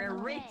insane. Not We're gonna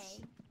lie.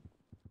 rich.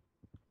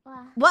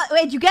 Wow. What?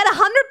 Wait, you get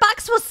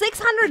 $100 for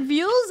 600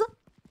 views?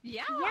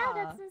 Yeah. Yeah,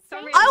 that's insane.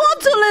 Sorry, I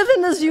want to live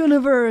in this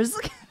universe.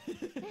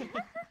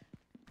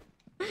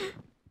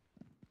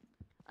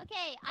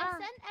 Okay, I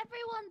sent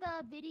everyone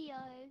the video.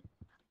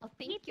 Oh,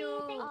 thank Yippee, you.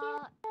 thank you.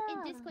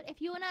 In Discord.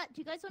 If you wanna,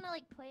 do you guys wanna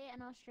like play it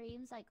in our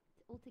streams like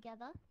all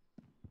together?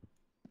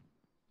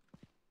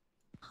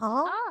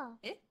 Huh? Oh.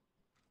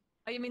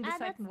 Oh, you mean the That's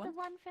second the one?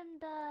 one from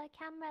the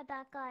camera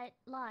that got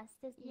lost,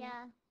 isn't it?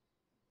 Yeah.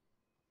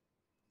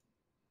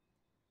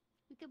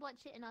 We could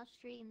watch it in our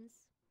streams.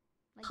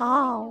 Like the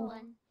How? second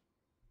one.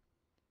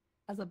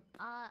 As a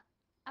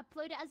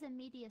Upload it as a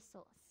media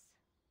source,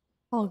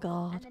 Oh and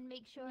god. then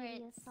make sure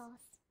Media it's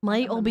sauce.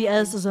 My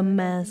OBS is a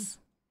mess.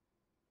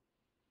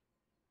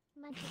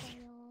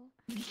 Material.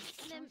 then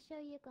I'll show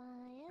you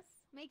guys.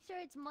 make sure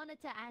it's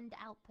monitor and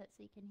output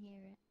so you can hear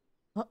it.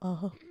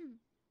 Uh-oh.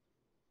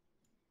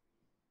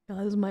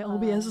 Guys, my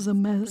OBS is a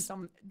time for mess.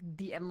 some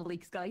DM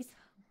leaks, guys.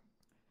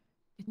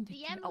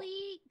 DM Oh,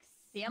 leaks.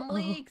 DM Uh-oh.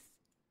 leaks.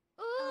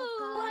 Ooh,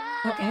 Oh,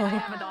 God. Okay, I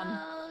have it on.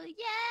 wow,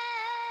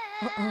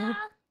 yeah. Uh-oh.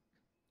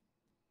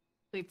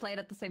 We play it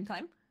at the same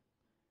time?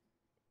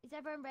 Is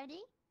everyone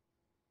ready?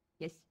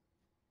 Yes.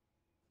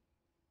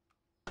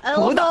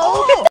 Oh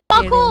no!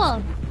 Oh,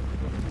 cool.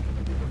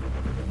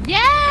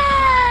 Yeah.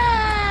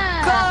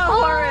 Go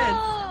for it.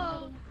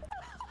 Oh.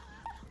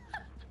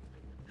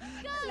 Go,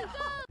 go.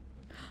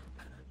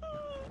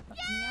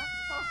 Yeah.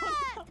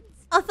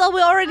 I thought we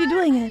were already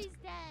doing it. He's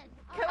dead.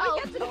 Can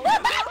Oh. we get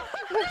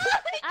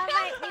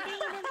Alright, we're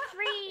doing it in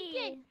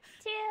 3,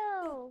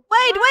 2.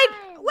 Wait, wait,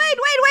 one. wait,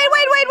 wait. Wait,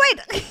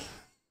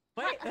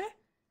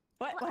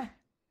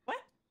 what?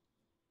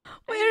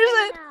 Where is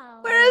it? Now.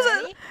 Where is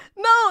it?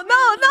 No,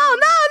 no, no,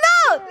 no, no,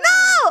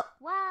 no!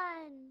 1,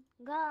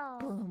 go.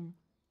 Boom.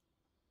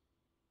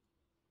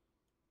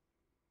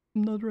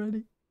 I'm not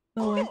ready.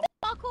 No way.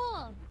 Oh,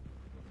 cool.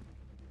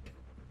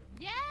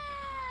 Yeah.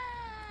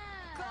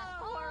 Go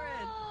for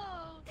it.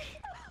 Oh.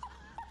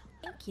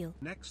 Thank you.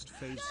 Next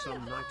phase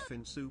some night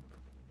fin soup.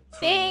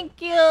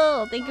 Thank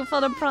you. Thank you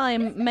for the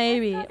prime.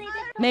 Maybe.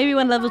 Maybe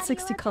when level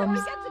 60 comes.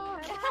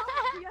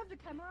 you have the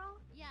camera?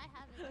 Yeah, I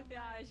have it.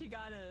 Yeah, she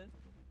got it.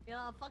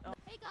 Yeah, fuck.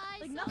 Hey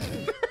guys, Like, so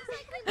nothing. looks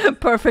like we lost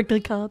Perfectly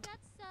Irie. cut.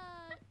 That's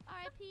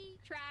R.I.P.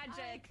 Tragic.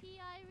 R.I.P.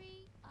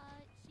 Irie.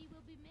 She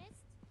will be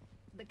missed.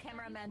 The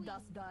cameraman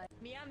does die.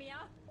 Mia, Mia.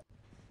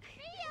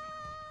 Miya!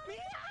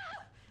 Mia!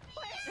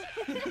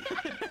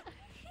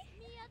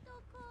 Miya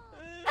doko?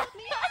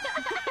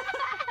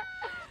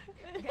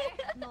 Okay.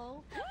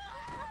 No.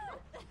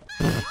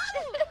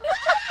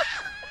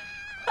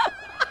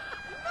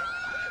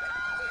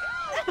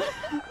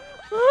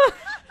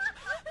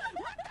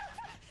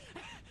 Hey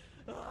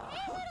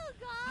little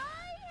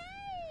guy!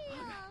 Hey!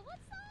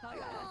 What's up? Oh,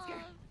 yeah, that's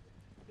good.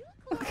 You look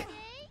cool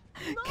today.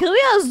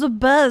 Kilia is the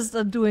best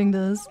at doing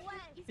this.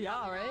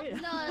 Yeah, right?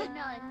 No,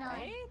 no, no.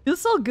 Hey? You're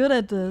so good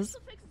at this.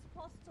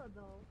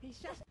 He's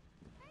just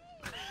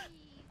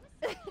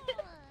Hey,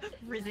 what's up?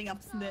 freezing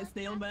up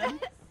snail man.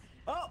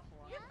 Oh!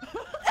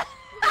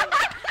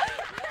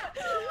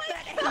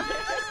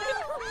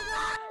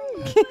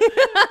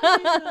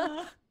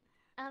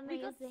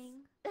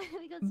 Amazing.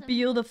 We got some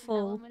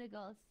Beautiful. now. I'm gonna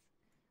go.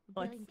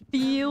 Like,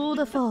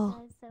 Beautiful.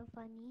 That is so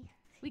funny.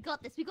 We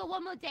got this. We got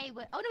one more day.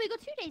 Oh no, we got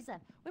 2 days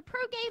left. We're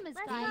pro gamers,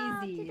 Let's guys.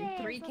 go. easy. today,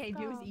 3K let's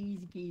views, go.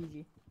 easy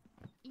peasy.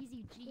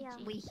 Easy GG. Yeah.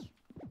 We.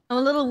 I'm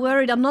a little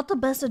worried. I'm not the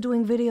best at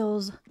doing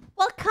videos.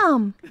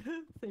 Welcome.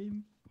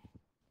 Same.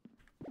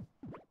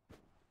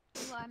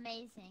 You are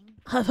amazing.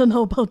 I don't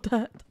know about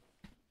that.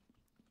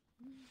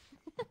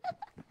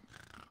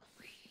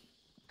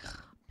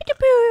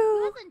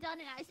 Who hasn't done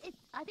it?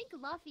 I think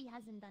Luffy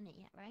hasn't done it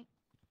yet, right?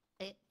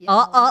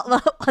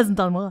 Hasn't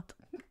done what?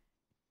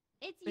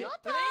 It's Yeah. your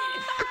turn.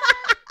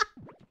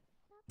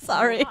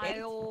 Sorry.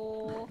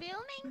 Hello.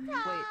 Filming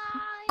time.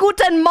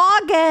 Guten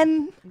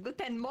Morgen.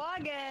 Guten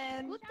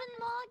Morgen. Guten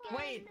Morgen.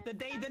 Wait, the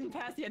day didn't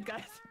pass yet,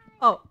 guys.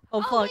 Oh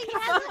Oh, fuck. wait, he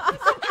hasn't.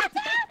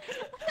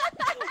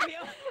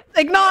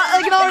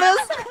 Ignore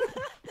this.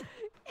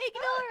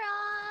 Ignore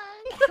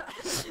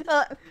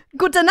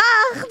Gute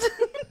Nacht.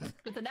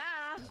 Guten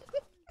Nacht.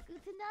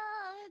 Guten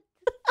Nacht.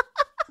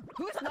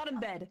 Who's not in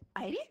bed?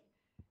 Heidi?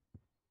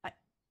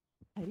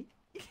 Heidi?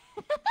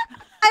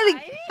 Heidi,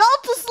 go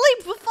to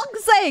sleep for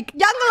fuck's sake,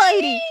 young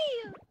lady.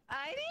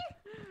 Heidi?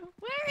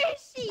 Where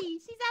is she?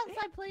 She's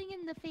outside playing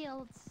in the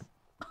fields.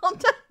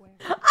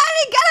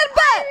 Heidi, get in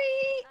bed.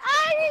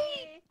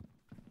 Irie!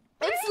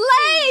 It's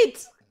late.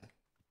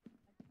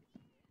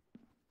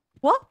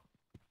 What?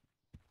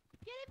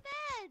 Get in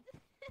bed.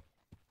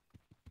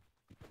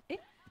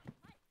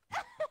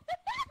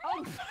 Oh,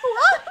 What?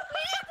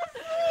 We need to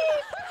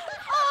sleep.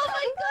 Oh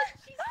my god,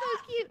 she's so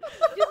cute.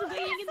 Just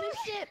waiting in the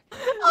ship.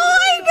 Oh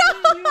my god.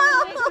 Oh my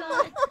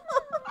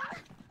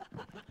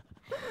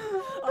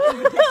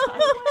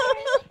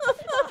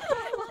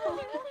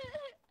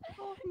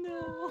oh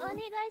no.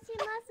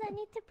 Onegaishimasu, I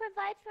need to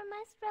provide for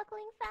my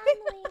struggling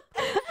family.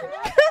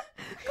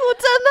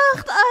 Gute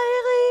Nacht,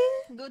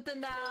 Irie. Guten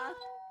Nacht.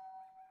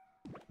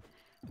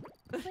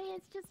 Please,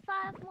 it's just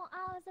 5 more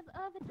hours of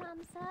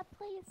overtime, sir.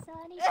 Please, sir,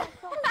 I need to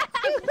go.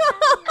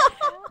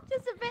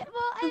 Just a bit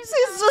more. She's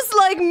just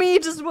like me,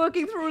 just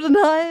working through the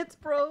night,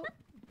 bro.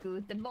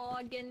 Guten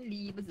Morgen,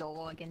 liebe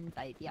Sorgen.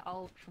 Seid ihr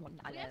auch schon We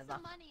alle have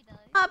some wach? money though.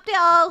 Habt ihr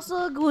auch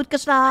so gut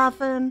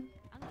geschlafen?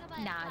 I'm gonna buy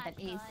a Na, dann ist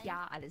flashlight.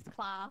 ja alles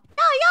klar.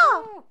 Ja,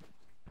 ja.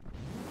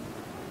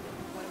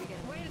 What are we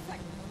getting? Wait a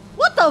second.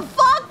 What the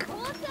fuck?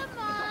 Water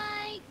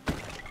mic.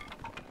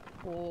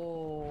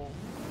 Oh.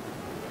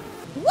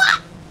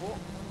 What?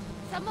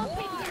 Someone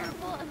pick the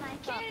water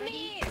mic up. Kill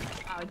me!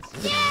 Ouch.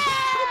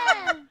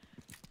 Yeah.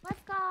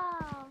 Let's go.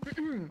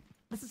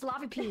 This is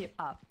Lavi P.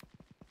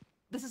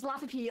 This is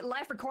Lavi P.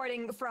 live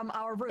recording from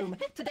our room.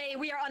 Today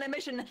we are on a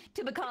mission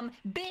to become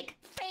big,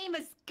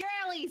 famous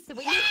girlies. We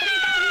need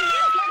 3,000 views.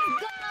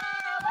 Let's go!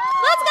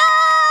 Let's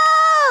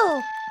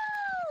go!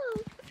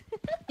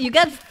 You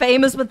get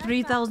famous with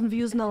 3,000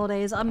 views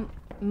nowadays.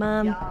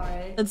 Man, Yeah,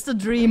 alright. it's the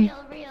dream.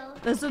 Real.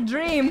 That's the As soon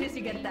dream. as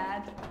you get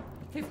that,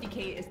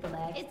 50k is the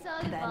lag. It's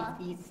Then over.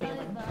 he's It's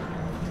sailing. over.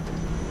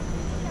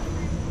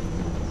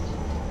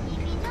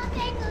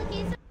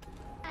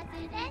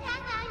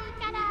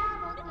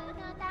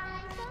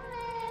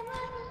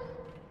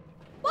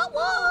 Whoop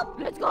whoop!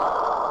 Let's go!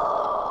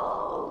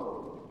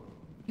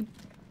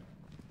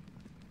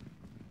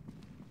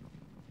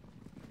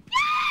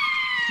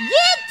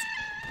 Yeet!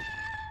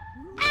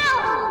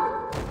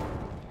 Ow!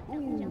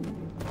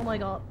 Oh my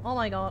god, oh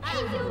my god. I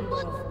do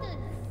monsters!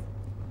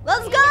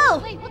 Let's go!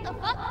 Wait, what the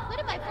fuck? Where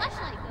did my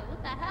flashlight go?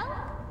 What the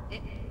hell?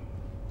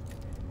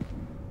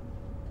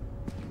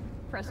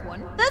 Press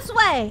 1. This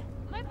way!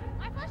 My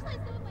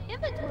flashlight's still in my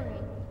inventory.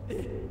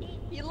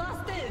 You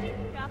lost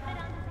it! Drop it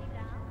on the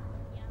playground.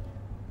 Yeah.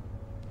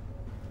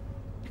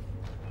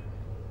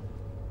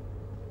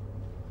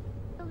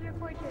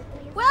 Report to it,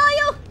 please. Where are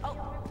you?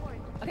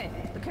 Okay,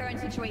 the current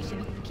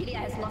situation. Kilia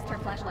has lost her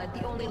flashlight,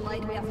 the only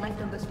light we have left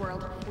in this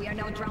world. We are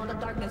now drowned in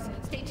darkness.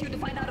 Stay tuned to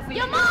find out if we—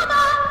 Your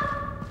mama!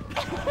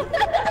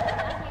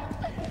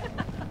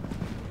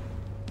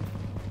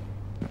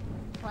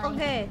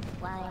 Okay.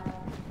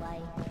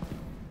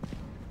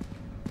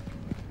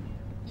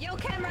 Yo,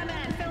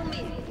 cameraman, film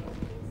me!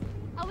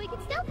 we can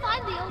still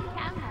find the old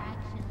camera,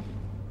 actually.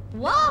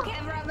 What?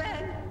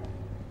 Cameraman!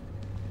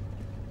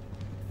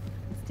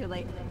 It's too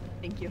late.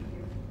 Thank you.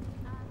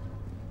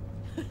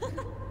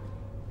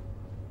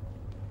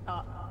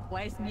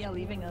 Why is Miya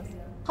leaving us?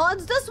 Oh,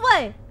 it's this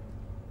way.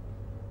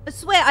 I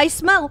swear, I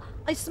smell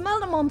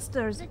the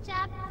monsters. The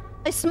chap.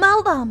 I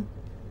smell them.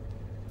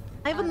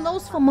 I have a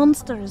nose for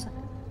monsters.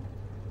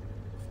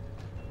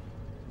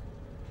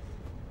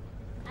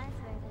 I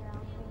swear they're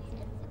all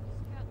crazy.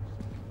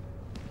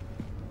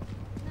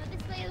 No,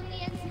 this way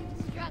only ends in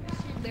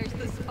destruction. There's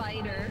the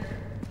spider.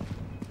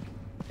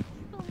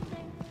 Boom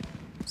there.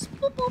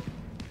 Spoop, boop.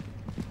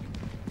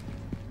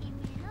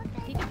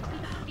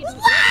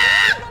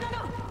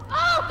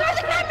 Oh, throw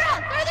the camera!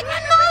 Throw the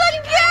camera! Not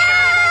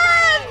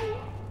again!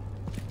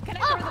 Can I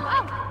throw the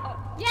mic?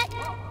 Yeah.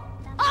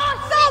 Oh,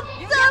 stop!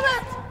 Damn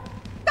it!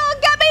 Don't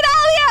get me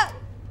down here!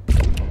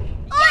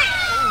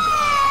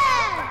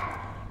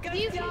 Good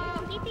You job!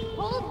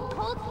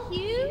 hold Q,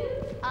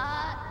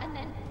 and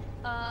then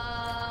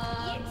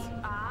Yes.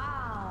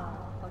 Ah.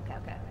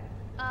 Okay.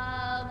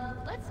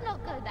 let's not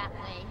go that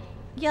way.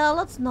 Yeah,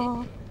 let's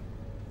not.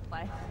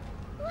 Why?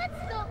 Let's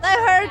not. That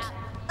go hurt. that-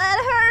 That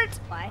hurt.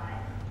 Why?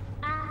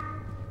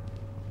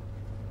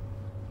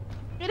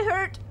 It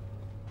hurt.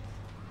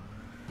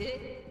 Did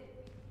it?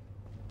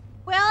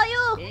 Where are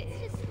you? Did it?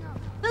 Let's just not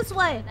This go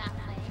way. that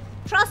way.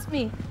 Trust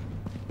me.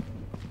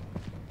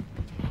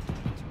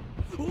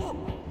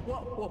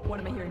 Whoa! What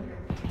am I hearing?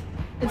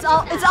 It's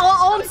our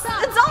own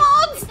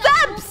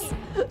steps.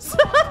 It's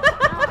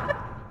us.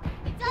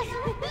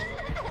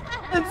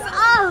 It's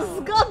us.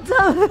 God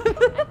damn it.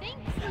 I think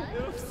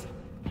so. Oops.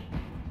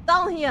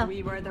 Down here.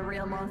 We were the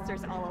real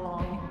monsters all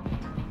along.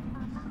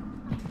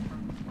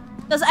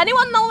 Does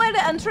anyone know where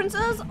the entrance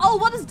is? Oh,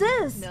 what is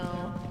this? No.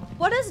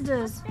 What is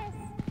this?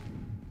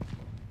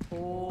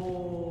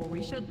 Oh,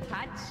 we should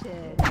touch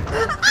it.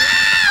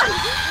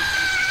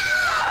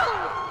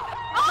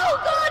 Oh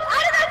God! I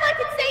don't know if I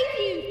can save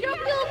you. Drop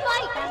your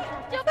mic.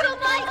 Drop your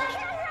mic.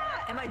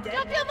 Am I dead?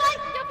 Drop your mic.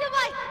 Drop your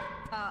mic.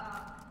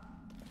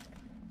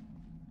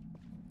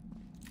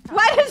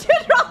 Why did you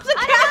drop the I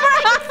don't know if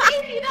I camera? can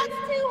save you. That's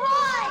too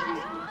high.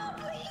 No,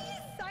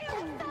 please! I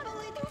have that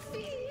little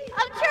feet!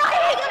 I'm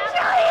trying. I'm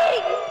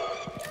trying.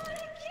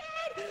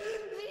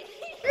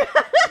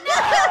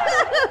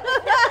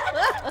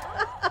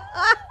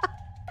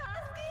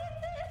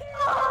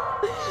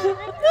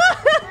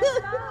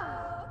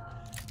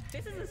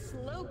 This is a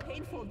slow,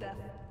 painful death.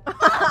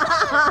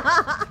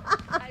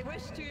 I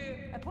wish to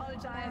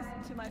apologize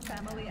to my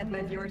family and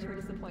my viewers for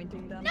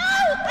disappointing them. No!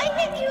 I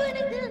hit you in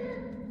a good.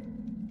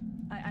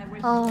 I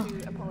wish Oh.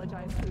 to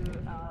apologize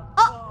to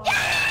Oh.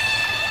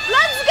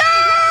 Let's go!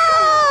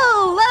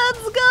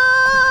 Let's go!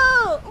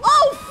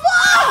 Oh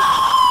fuck!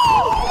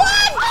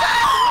 What?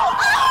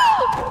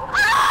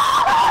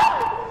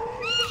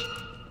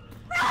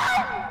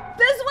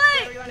 This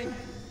way! running.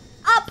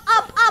 Up,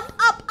 up, up,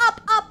 up,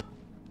 up, up!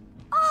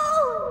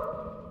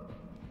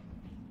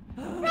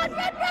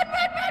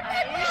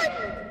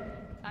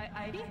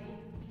 Heidi?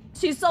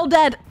 She's so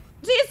dead.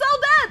 She's so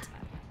dead.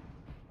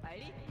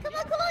 Heidi? Come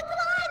on, come on, come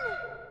on!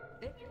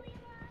 Eh?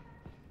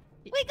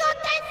 We got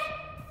this!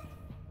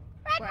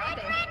 Run, Where are run,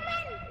 they? run,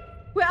 run!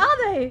 Where are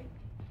they?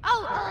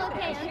 Oh, I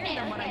okay, hear okay,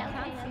 them, but I okay,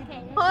 can't okay, see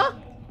okay. Huh?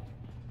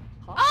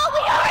 Oh, we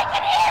already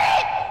can hear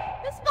it!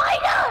 The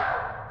spider!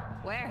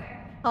 Where?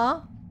 Huh?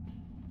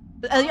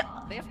 They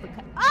have to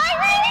cut.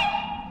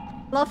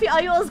 Irene! Luffy,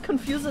 are you as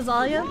confused as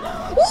I am?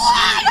 What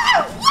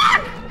the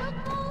fuck?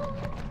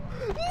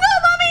 No,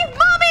 mommy,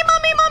 mommy,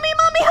 mommy, mommy,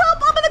 mommy, help!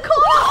 I'm in the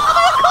corner!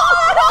 I'm in the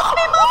corner! Help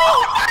me, mommy!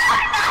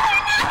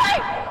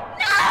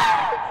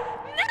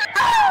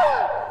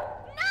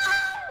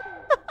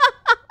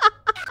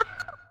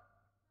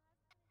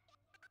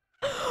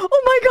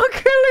 Oh my god,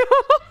 kill you!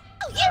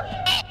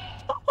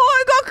 Oh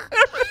my god,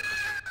 kill you!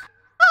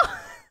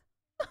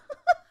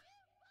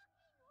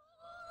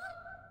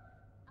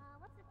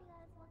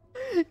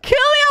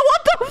 Killia,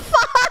 what the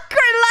fuck?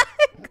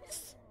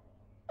 Relax!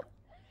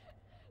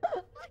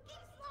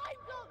 Fucking slime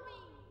got me!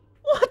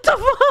 What the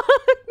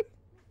fuck?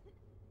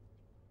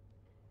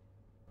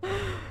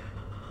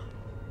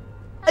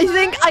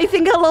 I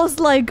think I lost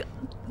like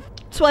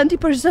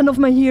 20% of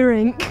my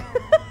hearing.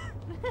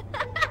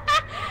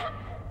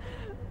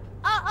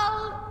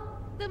 Uh-oh!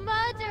 The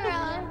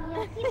murderer!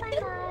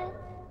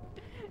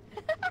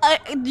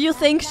 Do you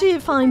think she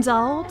finds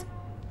out?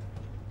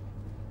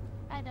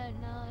 I don't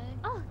know.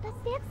 Oh, that's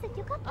the exit.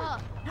 You got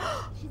that.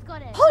 Oh, she's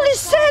got it. Holy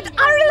Let's go, shit! Irene.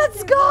 Ari,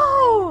 let's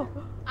go!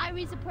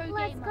 Irie's a pro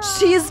Let's gamer. go.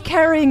 She is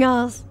carrying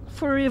us.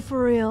 For real,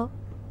 for real.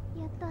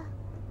 Yatta.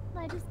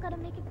 I just gotta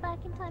make it back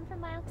in time for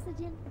my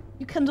oxygen.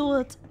 You can do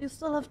it. You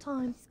still have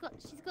time. She's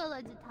got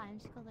loads of time.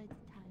 She's got loads of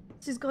time.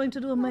 She's going to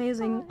do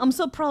amazing. I'm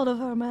so proud of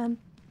her, man.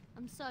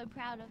 I'm so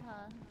proud of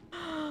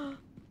her.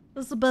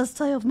 That's the best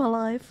day of my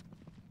life.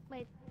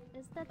 Wait,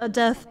 is that A the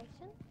death. direction?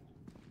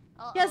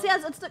 Uh-oh. Yes,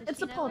 yes, it's Does the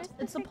she know pot. it?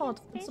 It's the freaking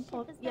pot. It's the spaceship,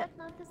 pot. Is Yeah. that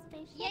not the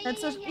spaceship? Yeah,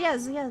 That's yeah, just, yeah.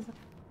 yes, yes.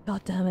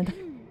 God damn it.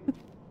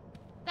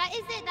 That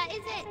is it. That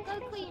is it. Go,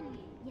 Queen.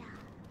 Yeah.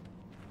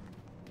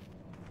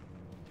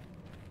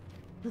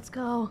 Let's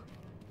go.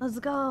 Let's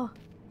go.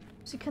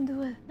 She can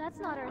do it. That's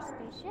not our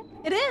spaceship.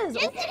 It is!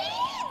 Yes, it is!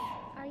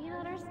 Are you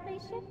not our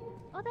spaceship?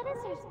 Oh, that is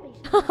our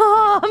spaceship.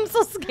 I'm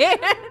so scared.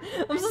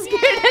 I'm so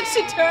scared that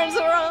she turns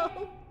around.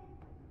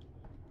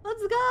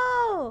 Let's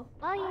go.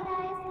 Well, you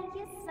guys, thank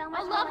you so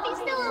much. Oh, Luffy's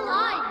still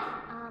alive.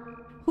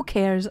 Who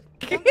cares?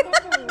 Don't forget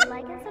to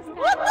like and subscribe.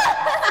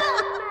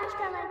 Smash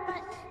that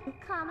like button,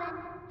 comment,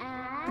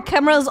 and The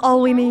camera is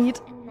all we need.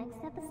 in the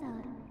next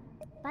episode.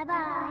 Bye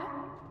bye.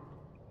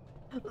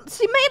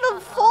 She made a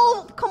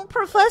full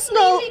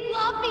professional. Leaving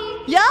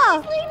Luffy. Yeah.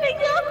 Leaving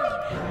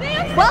Luffy. They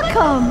have so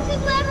Welcome.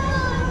 much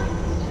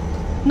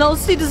left. No,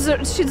 she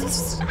deserves. She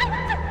just.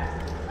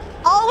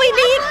 All we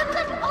need.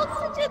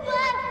 Oxygen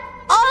left.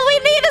 All we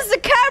need is the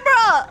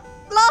camera.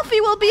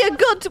 Luffy will be a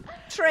good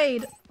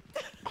trade.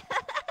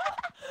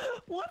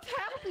 What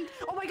happened?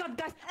 Oh my god,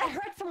 guys, I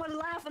heard someone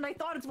laugh and I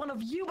thought it's one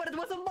of you, but it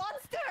was a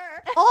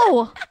monster!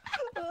 Oh,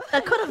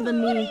 that could have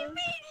been What do me. you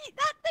mean?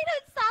 That they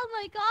don't sound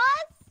like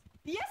us.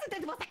 Yes, it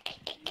did. It was like...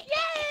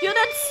 Yay! You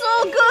did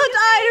so good,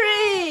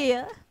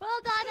 Irie.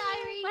 Well done,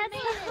 Irie. You made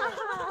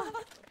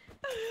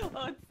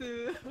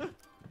it.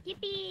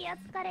 Yippee,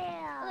 let's go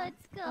there.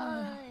 Let's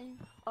go.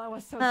 Oh, it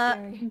was so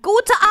scary.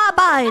 Gute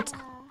Arbeit.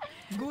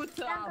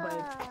 Gute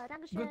Arbeit.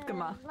 Dankeschön. Gut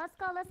gemacht. Let's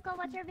go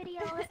watch your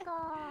video. Let's go.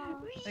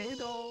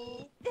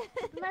 Hello.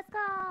 Let's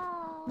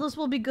go. This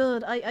will be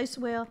good. I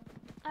swear.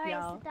 Alright,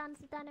 Yeah.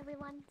 sit down,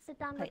 everyone. Sit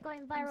down. We're Hey.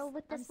 going viral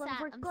with this one. sad,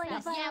 We're I'm going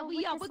sad. viral. Yeah, we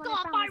with are. this We're one,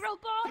 I going promise. viral,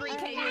 boys.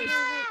 3K views.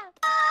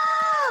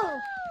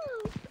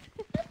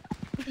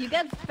 You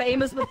get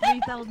famous with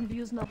 3,000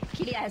 views now.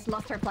 Kilia has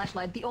lost her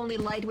flashlight, the only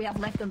light we have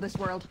left in this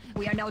world.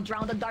 We are now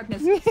drowned in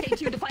darkness. Stay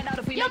tuned to find out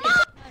if we make it.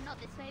 Oh, not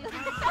this way.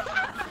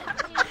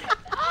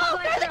 Oh,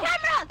 throw the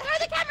camera! Throw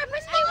the camera!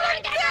 Push me! Throw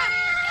the camera!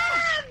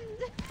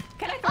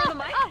 Can I throw the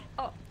mic?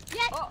 Oh.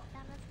 Yes! Oh.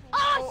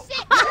 Oh,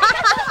 shit!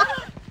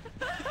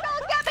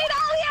 Don't get me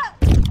down here!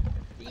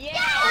 Yeah!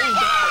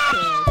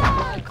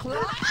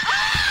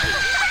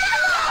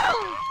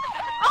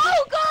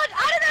 Oh, God!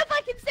 I don't know if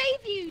I can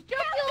save you!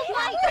 Drop your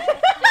mic!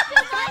 Drop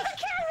your mic!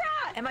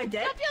 Am I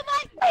dead? Drop your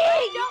mic!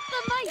 Hey, drop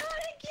the mic!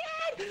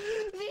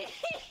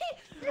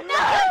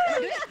 No!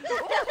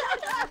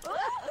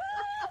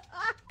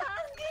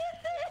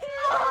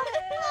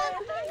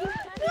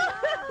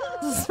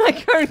 This is my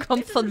current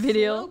comfort Slow,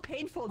 video.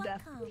 painful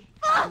death.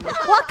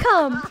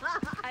 Welcome.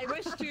 I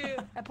wish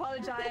to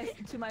apologize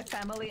to my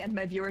family and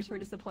my viewers for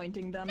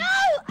disappointing them. No!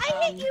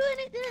 I hit you and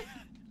it didn't...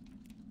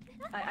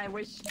 I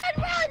wish.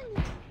 And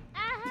run!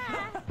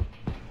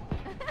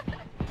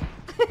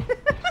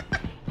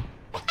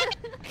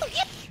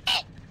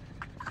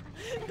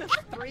 The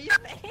three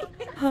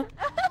things.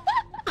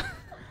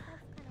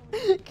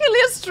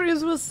 Kilia's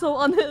streams were so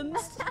unhinged.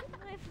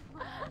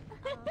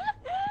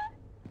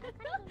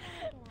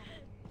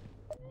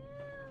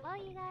 Well,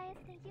 you guys,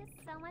 thank you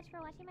so much for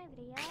watching my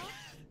video.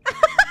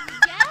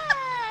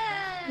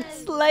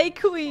 Yes! Slay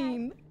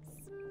Queen.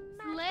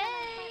 Smash Slay!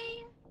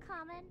 that like,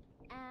 comment,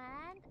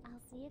 and I'll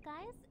see you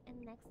guys in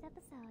the next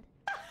episode.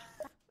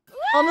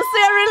 Honestly,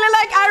 I really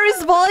like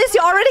Irie's voice.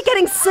 You're already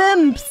getting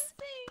simps.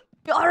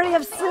 You already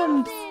have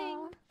simps.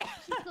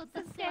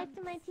 Subscribe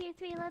to my tier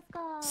 3, let's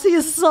go. She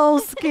is so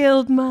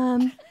skilled,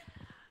 man.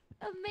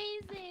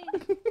 Amazing!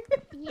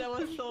 That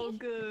was so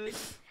good.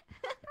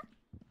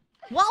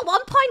 Well,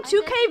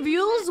 1.2k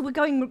views. We're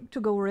going to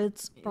go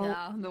Ritz, bro.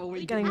 Yeah, no,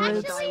 we Getting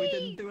didn't. rid. We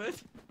didn't do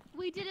it.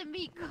 We didn't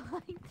meet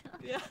quite.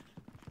 Yeah.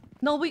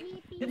 No, we.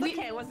 It's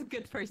okay. It was a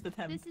good first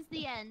attempt. This is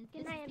the end.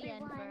 Good This night, is the end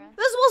for everyone. us.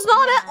 This was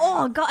not it.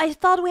 Oh god, I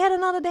thought we had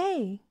another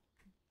day.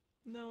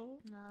 No.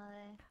 No.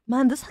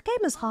 Man, this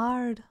game is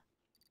hard.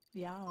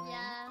 Yeah.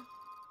 Yeah.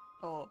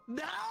 Oh.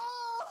 No.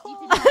 You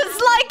did not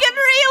It's like in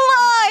real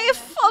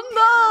life. Oh None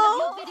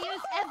no. of your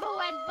videos ever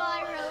went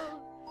viral.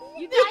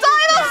 You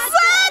died of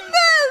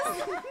sadness.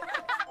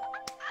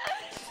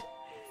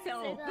 So.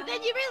 But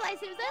then you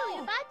realize it was only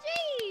a bad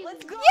dream.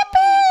 Let's go.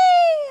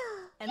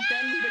 Yippee! And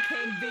then we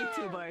became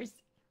VTubers.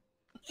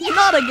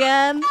 Not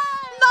again.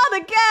 Not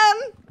again.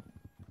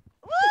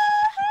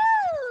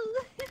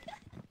 Woohoo!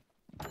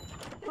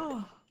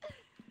 Oh.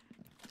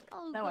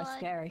 Oh, That was God.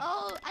 scary.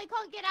 Oh, I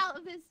can't get out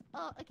of this.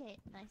 Oh, okay,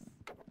 nice.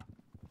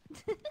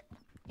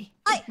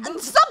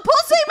 Stop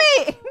pushing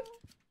me.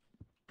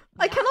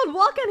 I cannot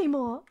walk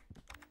anymore.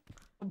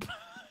 It's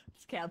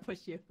okay, I'll push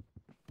you.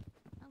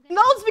 Okay.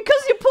 No, it's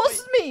because you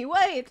pushed me.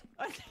 Wait.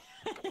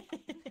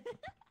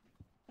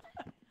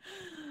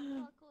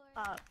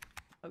 Parkour.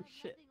 Oh There's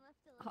shit. nothing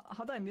left to learn.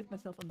 How do I mute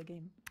myself on the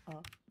game?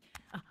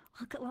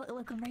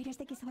 Welcome Raiders,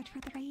 thank you so much for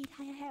the raid.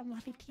 Hi, I'm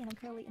Laffy P and I'm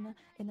currently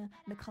in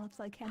a collapse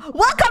so I can't.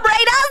 Welcome,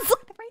 Raiders.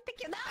 Right,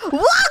 thank you. No!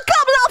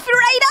 Welcome, Luffy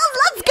Raiders.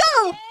 Let's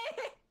go.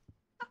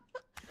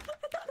 I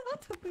don't know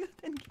what to mute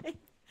in game.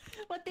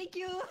 Well, thank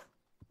you.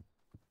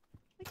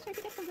 Make sure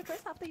to get from the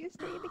first half of your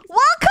stream. Thank you so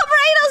Welcome,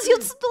 Raiders. You're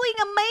doing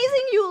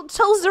amazing. You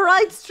chose the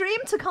right stream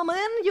to come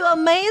in. You're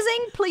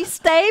amazing. Please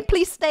stay.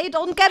 Please stay.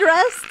 Don't get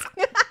rest.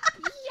 Yeah!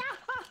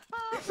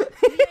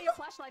 Mia, your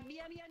flashlight.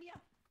 Mia.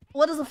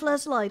 What is a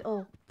flashlight?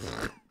 Oh.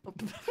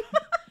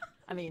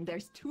 I mean,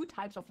 there's 2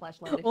 types of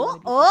flashlight. If you Oh, wanna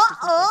be oh,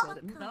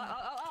 specific with it.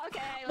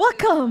 Okay.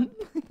 Welcome.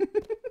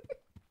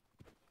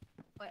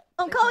 Wait,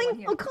 I'm there's no one coming.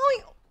 here. I'm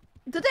coming.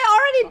 Did they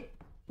already?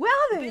 Where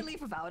are Did they? they leave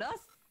without us?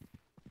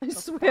 I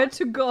swear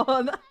to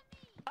God.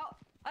 Oh,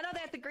 no,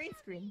 they're at the green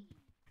screen.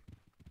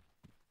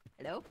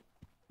 Hello?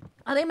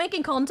 Are they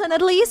making content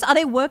at least? Are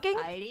they working?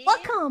 Heidi?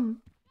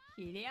 Welcome.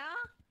 Kilia?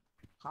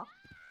 Huh?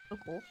 So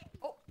cool.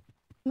 Oh,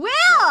 Where?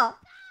 oh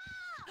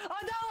no!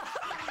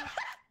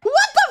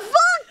 What the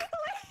fuck?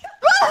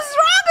 What is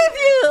wrong with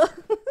you?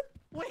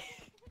 Wait.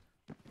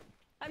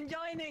 I'm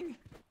joining.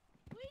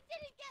 We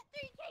didn't get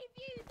 3K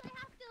views. I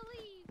have to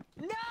leave.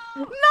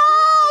 No! No!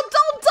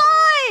 Don't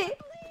die!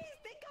 Please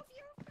think of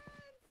your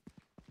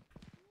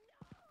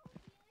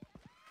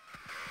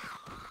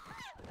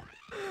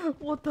friends.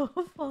 What the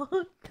fuck?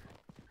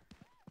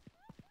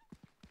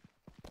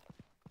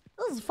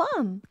 This is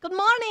fun. Good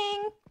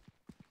morning.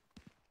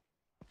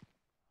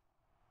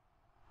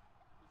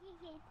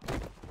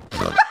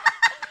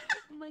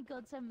 Oh my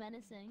god, so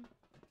menacing.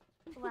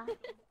 Wow.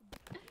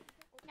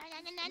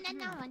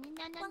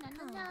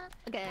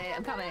 Okay,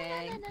 I'm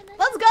coming.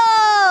 Let's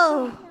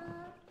go!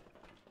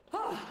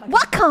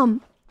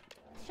 Welcome!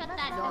 Shut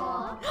that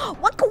door.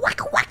 Waka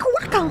waka waka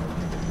waka!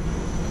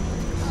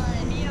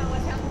 Mia,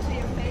 what happened to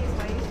your face?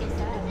 Why are you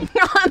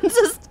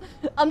so sad?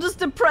 I'm just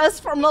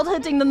depressed from not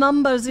hitting the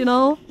numbers, you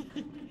know?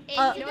 Is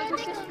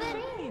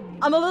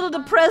I'm a little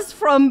depressed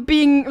from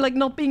being, like,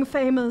 not being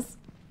famous.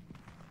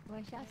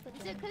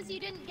 it because you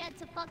didn't get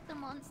to fuck the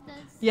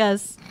monsters?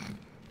 Yes.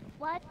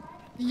 What?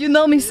 You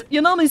know me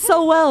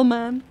so well,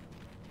 man.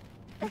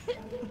 Oh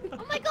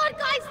my god,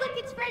 guys, look,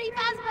 it's Freddy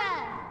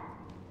Fazbear!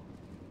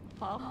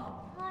 Huh?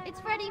 It's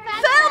Freddy Film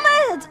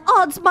Fazbear! it!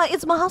 Oh, it's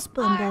my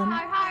husband then.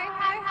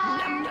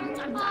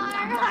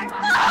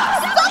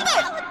 Stop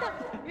it!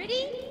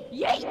 Ready?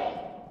 Yay!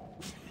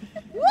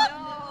 What? No.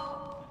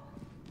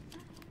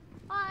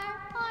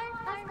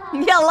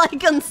 Yeah,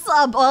 like and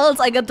sub, or else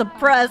I get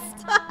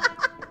depressed.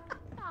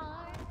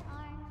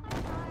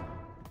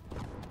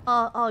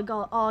 Oh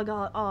god, oh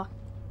god, oh.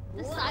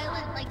 The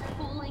silent, like,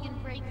 pulling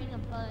and breaking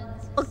of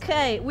bones.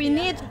 Okay, we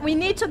need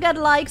to get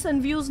likes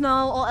and views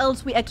now, or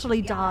else we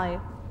actually die.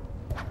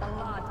 A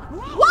lot.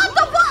 What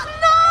the fuck?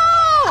 No!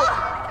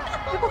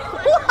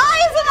 Why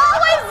is it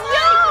always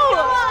you?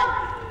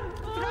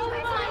 Throw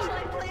my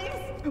flashlight,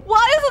 please.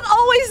 Why is it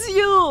always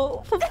you?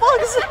 For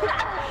fuck's sake.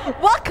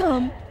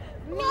 Welcome.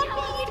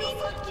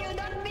 Fuck you,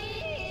 not me.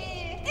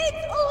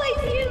 It's always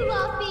you,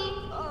 Luffy!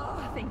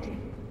 Oh, thank you.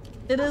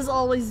 It is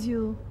always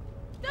you.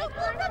 Don't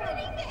look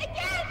underneath it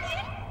again!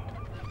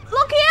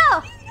 Look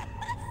here!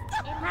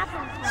 It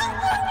happens,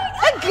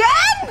 guys.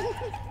 Again?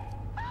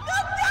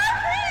 God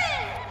damn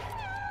it!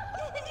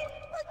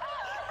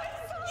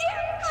 You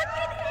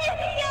fucking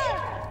idiot!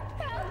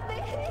 Help me!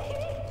 Help me!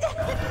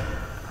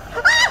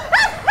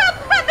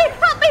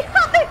 Help me! Help me!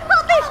 Help me!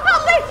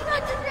 Help me!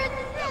 Run, just run,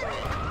 just run!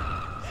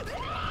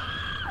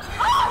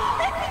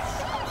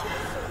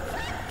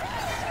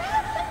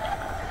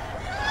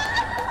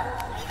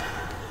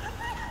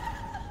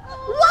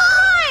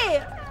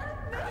 Why?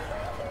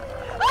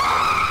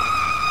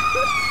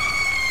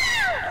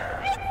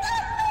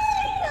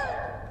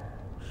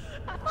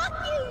 Fuck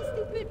you,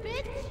 stupid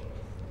bitch!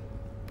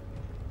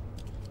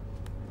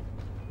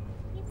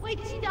 Wait,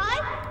 did she die?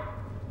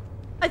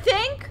 I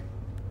think.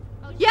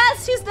 Oh,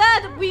 Yes, she's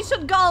dead. We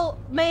should go,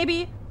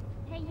 maybe.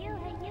 Hey you, how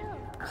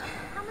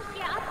much do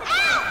you up to?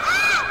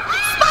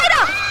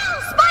 Spider!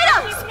 Spider!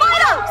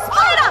 Spider!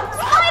 Spider!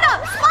 Spider!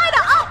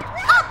 Spider! Up!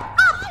 Up!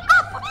 Up!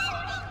 Up!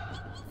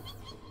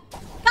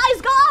 Guys,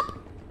 go up!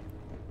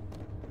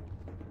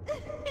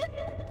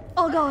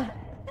 Oh god.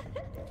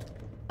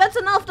 That's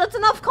enough. That's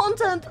enough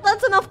content.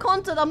 That's enough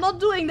content. I'm not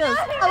doing this.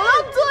 I'm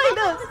not doing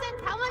this.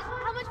 How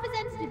much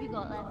percentage have you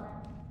got left?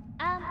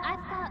 I've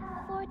got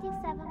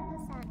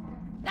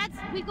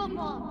 47%. We got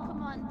more.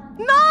 Come on.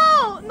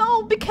 No!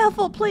 No, be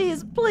careful,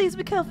 please. Please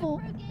be careful.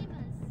 Pro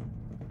gamers.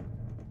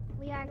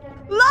 We are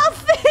good.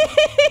 Luffy!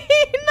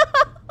 No!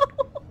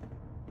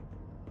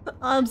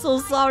 I'm so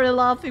sorry,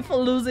 Luffy, for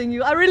losing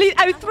you.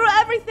 I threw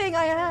everything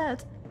I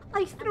had.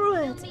 I threw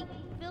it.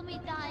 Feel me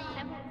dying.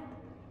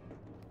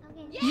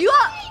 Okay. You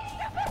are...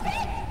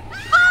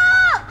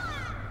 Ah!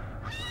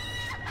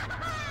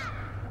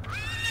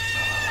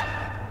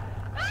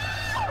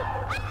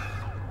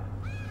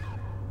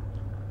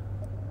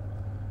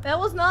 That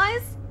was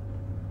nice.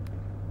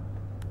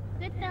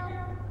 Good film.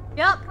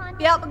 Yep,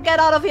 yep, get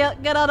out of here,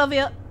 get out of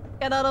here,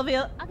 get out of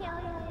here. Okay.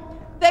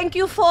 Thank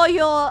you for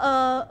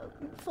your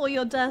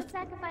death.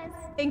 Sacrifice.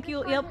 Thank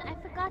you, yep. I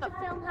forgot to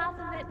film half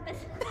of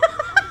it.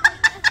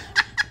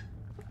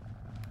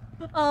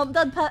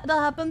 That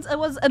happens. It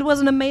was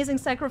an amazing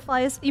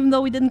sacrifice. Even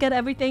though we didn't get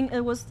everything,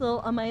 it was still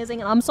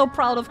amazing, and I'm so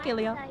proud of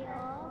Kilia. But I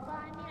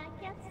mean, I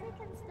guess we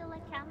can still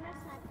like camera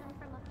snipe them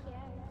from up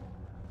here.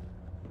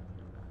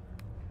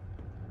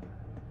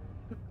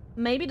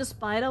 Maybe the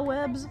spider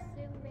webs, Zoom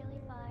really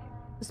far.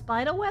 the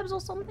spider webs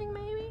or something.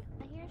 Maybe.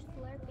 I hear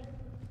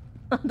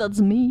slurping. That's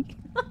me.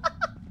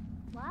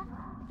 What?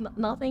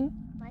 Nothing.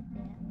 What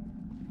the?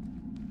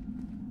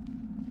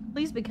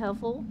 Please be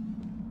careful.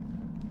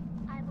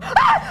 I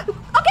will.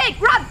 Okay,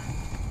 run!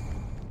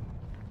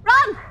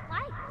 Run!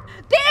 Why?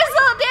 There's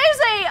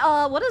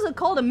a what is it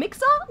called? A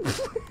mixer?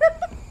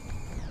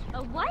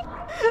 A what?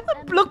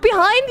 Look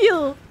behind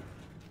you.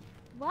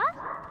 What?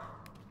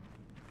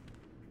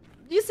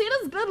 Do you see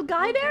this little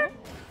guy there?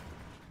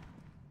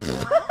 It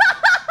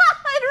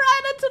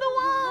ran into the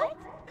wall. What?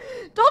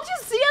 Don't you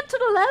see it to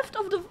the left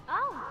of the?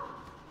 Oh.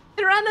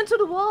 It ran into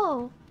the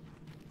wall.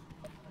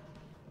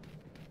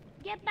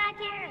 Get back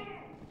here.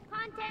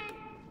 Content.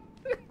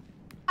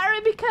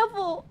 Ari, be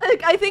careful.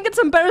 I think it's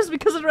embarrassed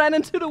because it ran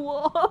into the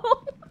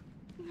wall.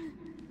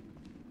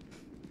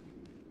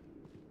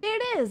 There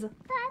it is.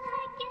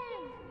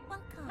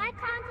 Welcome. My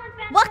content.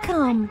 Friend.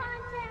 Welcome. My content.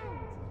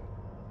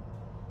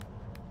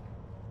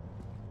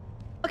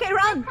 Okay,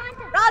 run,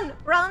 run,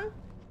 run.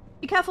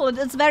 Be careful.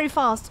 It's very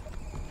fast.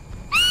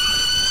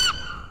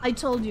 I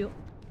told you.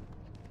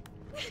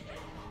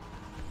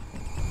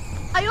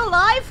 Are you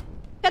alive?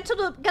 Get to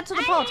the pod. I am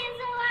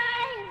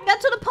alive.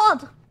 Get to the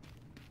pod.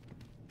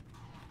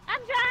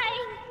 I'm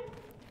trying.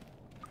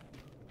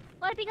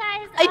 Well, if you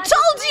guys. I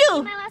told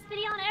you. My last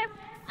video on Earth.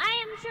 I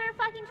am sure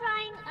fucking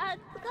trying.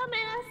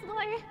 Comment us or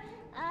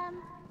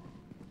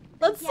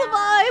Let's yeah,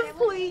 survive, there was a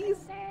please.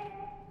 sister.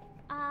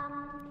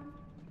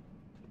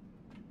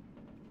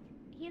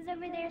 He's over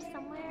there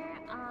somewhere.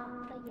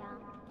 But yeah.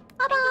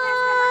 Bye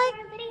bye.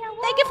 Thank you guys for watching our video.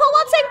 Thank you for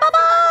watching. Bye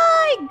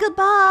bye.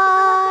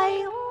 Goodbye.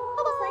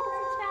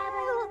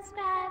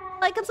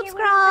 Like and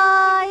subscribe.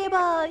 Like and subscribe.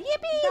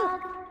 Yippee.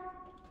 Dog.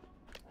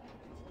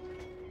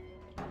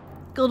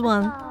 Good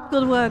one.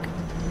 Good work.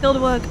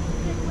 Good work.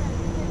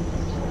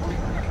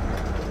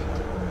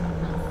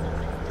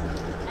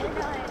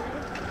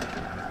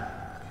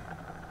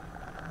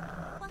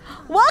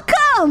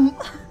 Welcome.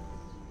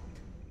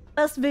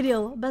 Best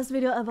video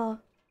ever.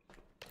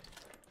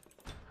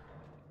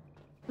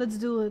 Let's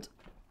do it.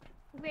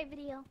 Great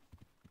video.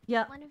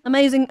 Yeah,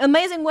 Wonderful.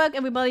 amazing work,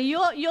 everybody.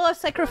 Your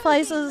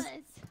sacrifices,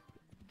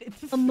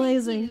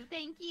 amazing.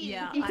 Thank you.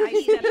 Yeah, Thank I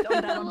you. stepped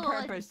on that on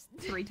Lord. purpose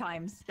 3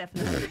 times,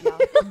 definitely. Yeah.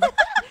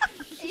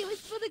 It was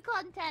for the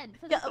content.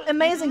 For the Yeah, content.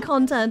 amazing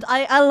content.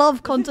 I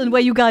love content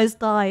where you guys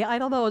die. I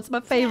don't know, it's my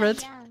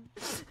favorite. Yeah,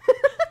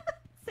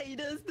 Say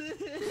this.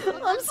 yeah.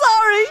 I'm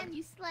sorry. And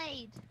you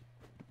slayed.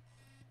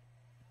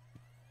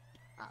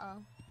 Uh-oh.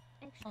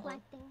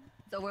 Extracting.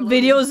 So we're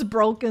Video is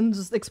broken,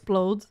 just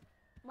explodes.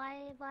 Why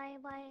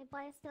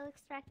is still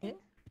extracting?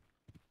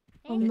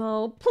 Oh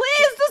no.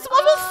 Please, this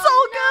one was so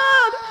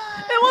good!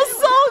 It was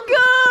so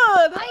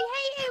good! I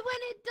hate it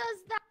when it does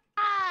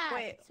that.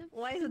 Wait, So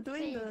why is it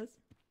doing stupid. this?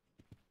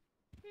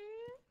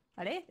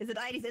 Are Is it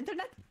Iris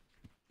internet?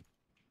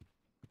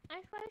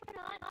 I swear to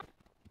God.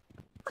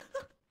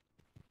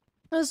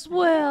 I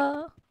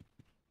swear.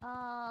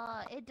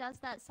 It does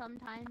that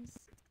sometimes.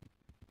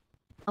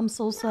 I'm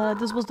so sad.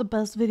 This was the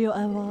best video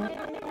ever.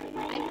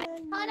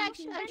 I can't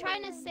actually. I'm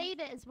trying to save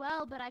it as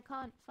well, but I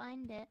can't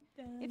find it.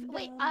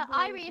 Wait,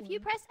 Irie, if you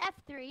press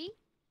F3,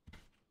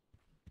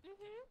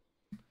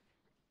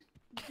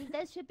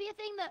 there should be a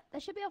thing there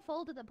should be a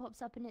folder that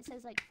pops up and it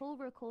says like full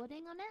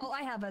recording on it. Oh,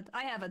 I have it.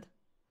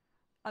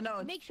 Oh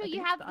no, Make sure I you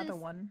think have it's the other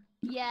this- one.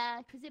 Yeah,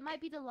 because it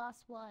might be the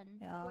last one.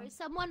 Yeah. Or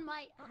someone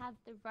might have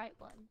the right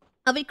one.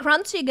 Are we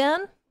crunchy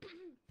again?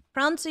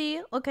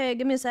 Crunchy? Okay,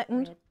 give me a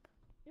second.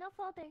 No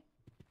folder.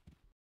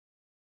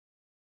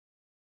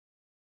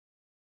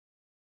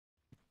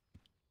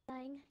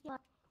 Dying. Yeah.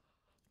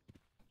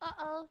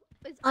 Uh-oh.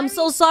 I'm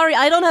so sorry,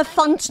 I don't have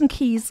function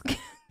keys.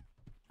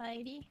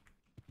 Irie.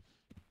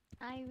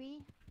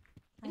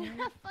 You don't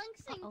have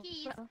function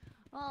keys.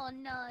 Oh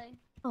no.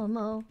 Oh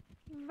no.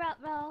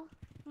 Ruh-roh.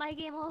 My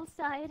game almost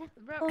died.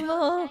 Oh,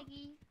 no.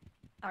 Shaggy.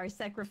 Our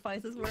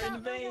sacrifices were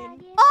in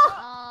vain.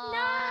 Oh!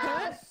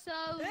 Oh,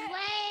 so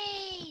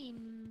lame.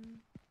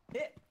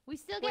 We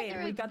still get Wait,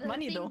 the we got the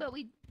money, thing, though. but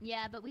we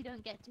but we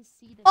don't get to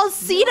see the. Oh,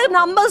 see the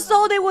numbers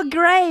though? They were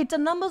great. The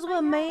numbers were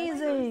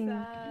amazing. All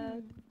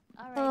right.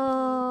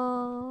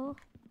 Oh.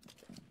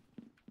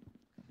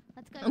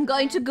 Let's go. I'm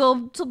going to bed.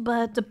 go to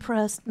bed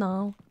depressed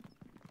now.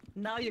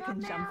 Now you can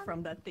Well, jump now-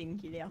 from that thing,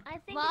 Kilia. I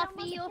think Fluffy, it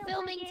almost you're killed my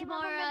filming game.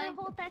 tomorrow. I'll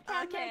never hold that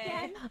camera Okay.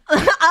 again.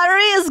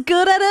 Ari is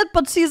good at it,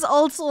 but she's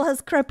also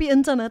has crappy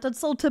internet. That's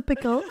so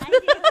typical. I do.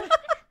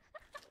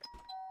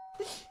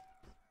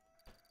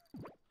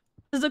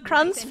 Is the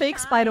crunch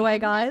fixed, by the way,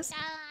 guys?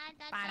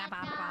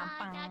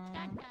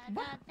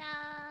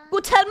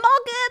 Guten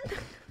Morgen!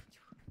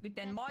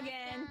 Guten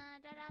Morgen,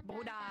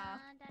 Bruder.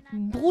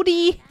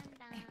 Brudi.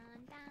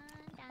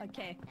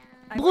 Okay.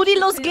 Brudi,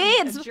 los A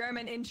geht's!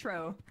 German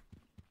intro.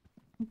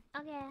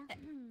 Okay.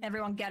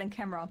 Everyone get in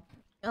camera.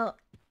 Oh,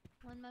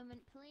 One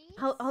moment, please.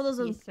 how does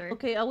it? Yes, sir.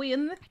 Okay, are we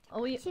in?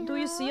 Are we? Do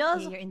you see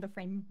us? Yeah, you're in the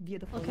frame.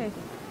 Beautiful. Okay.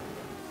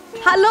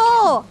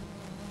 Hello!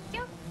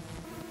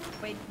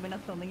 Wait, we're not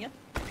filming yet.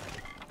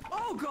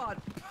 Oh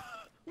god!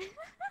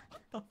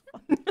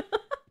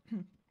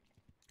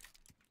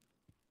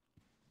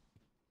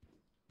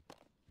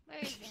 Where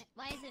is it?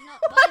 Why is it not?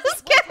 What Why is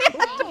is it?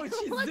 Oh, What's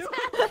she's happening?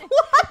 doing-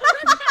 What's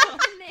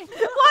happening?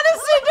 What is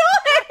she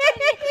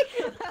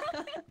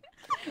doing?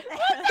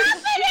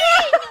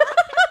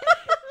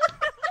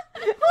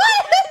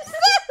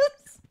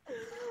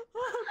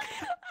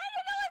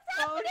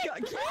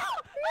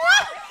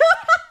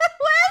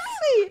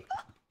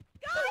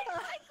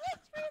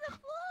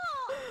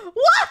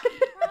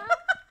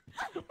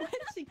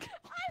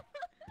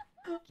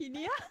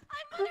 Mia?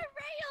 I'm on a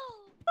rail.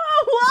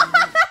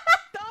 What?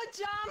 Don't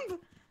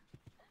jump!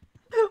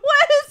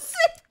 Where is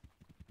it?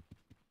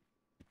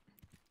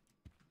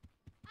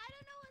 I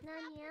don't know what's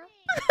Nanya.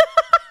 happening.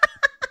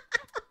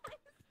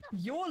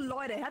 Jo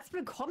Leute, herzlich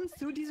willkommen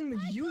zu diesem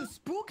You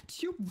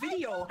Spooktube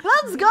Video. Let's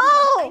Wir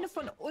haben go! eine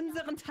von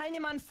unseren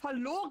Teilnehmern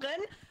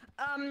verloren.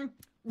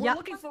 We're Ja.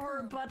 looking for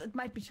her, but it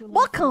might be too late.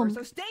 Welcome. For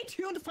her. So stay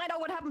tuned to find out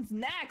what happens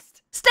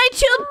next. Stay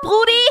tuned,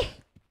 Brudi!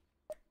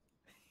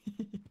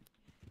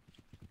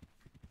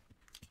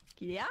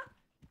 Yeah?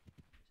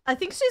 I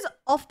think she's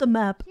off the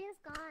map. She is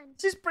gone.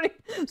 She's pretty.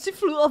 She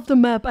flew off the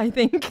map, I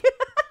think.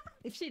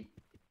 If she...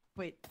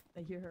 Wait, I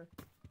hear her.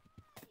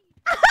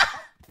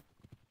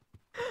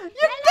 You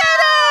did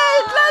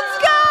it! Let's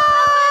go!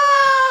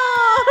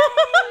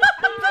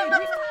 Hey,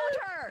 we found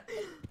her!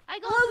 I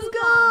got Let's food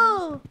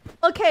go!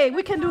 Okay,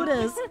 we can do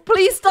this.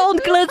 Please don't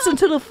glitch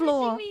into the bombs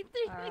floor. pushing me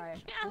through the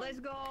Alright, ground. let's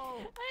go.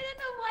 I don't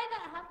know why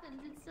that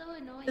happens. It's so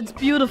annoying. It's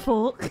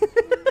beautiful.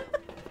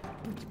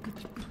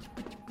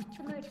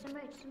 Submerge,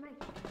 submerge, submerge.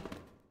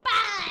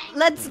 Bang!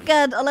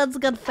 let's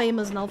get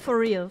famous now, for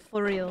real,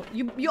 for real.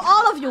 You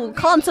all of you,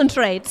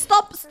 concentrate.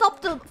 Stop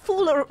the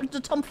Oh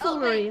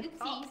tomfoolery. wait,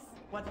 oopsies.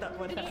 What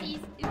happened? Oopsies,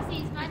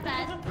 oopsies, my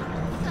bad.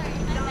 Sorry,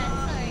 my bad,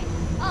 sorry.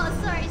 Oh,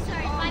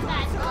 sorry, my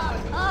bad.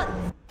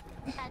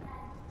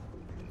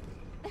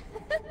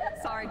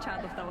 Sorry,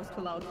 chat, if that was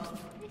too loud.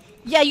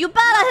 Yeah, you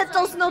better hit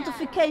Sorry, those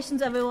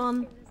notifications,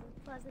 everyone.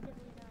 Positively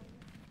dying.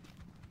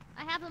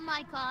 I have a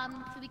mic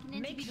on, so we can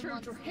interview Make the sure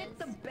to monsters. hit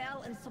the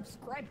bell and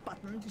subscribe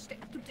button to stay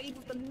up to date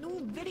with the new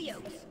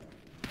videos.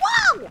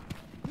 Wow!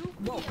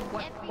 Whoa, Video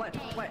what, every what, day.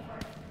 what?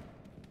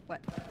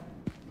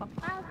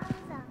 Wow,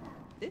 pizza.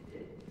 Eh?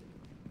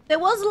 There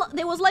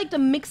was like the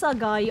mixer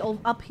guy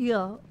up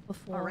here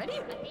before. Already? I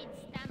hate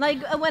stamina.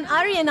 Like when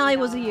Ari and I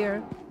was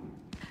here.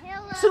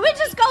 Hello, Should we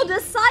just go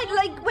this side?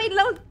 Like, wait,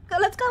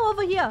 let's go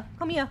over here.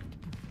 Come here.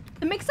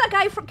 The mixer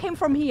guy came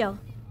from here.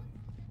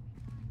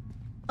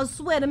 I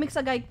swear, the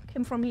mixer guy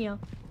came from here.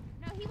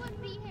 No, he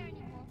won't be here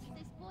anymore.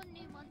 They spawn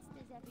new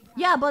monsters every time.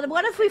 Yeah, but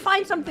what if we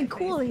find something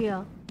cool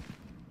here?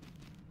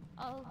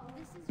 Oh,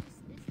 this is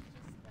just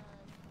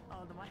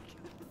Oh, the mic.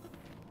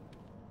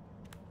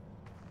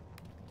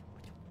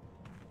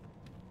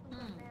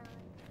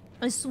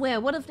 I swear,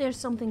 what if there's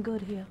something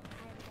good here?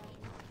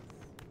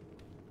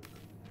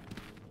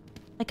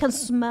 I can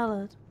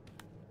smell it.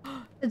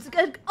 It's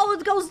good. Oh,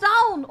 it goes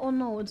down. Oh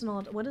no, it's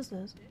not. What is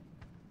this?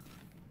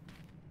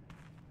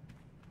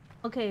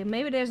 Okay,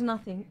 maybe there's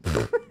nothing.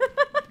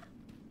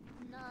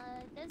 No,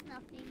 there's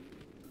nothing.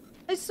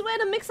 I swear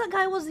the mixer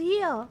guy was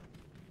here.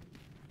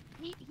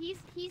 He's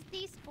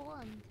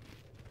despawned.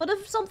 What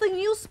if something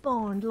new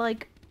spawned?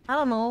 Like, I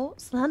don't know,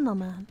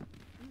 Slenderman.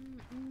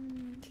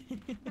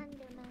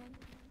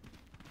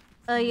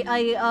 Slenderman. I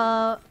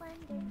Slender.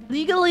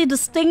 legally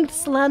distinct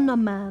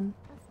Slenderman.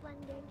 A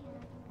slender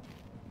cat.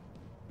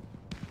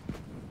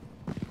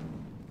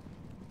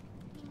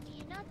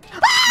 You're not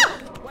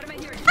What am I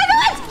hearing? I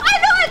knew it! I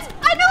knew it!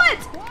 I knew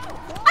it!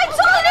 I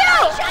told you!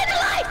 Shine the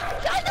light!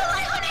 Shine the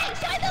light on it!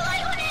 Shine the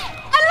light on it!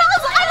 I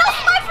lost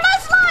my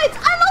flashlight!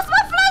 I lost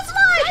my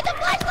flashlight! Shine the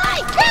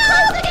flashlight! Get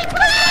closer! Get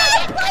closer!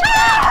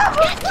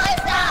 Get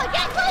closer!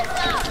 Get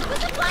closer!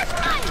 With the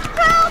flashlight!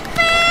 Help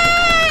me!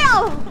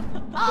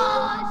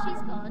 Oh,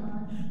 she's gone.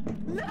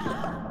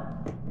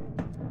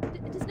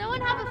 Does no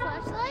one have a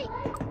flashlight?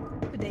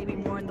 Today we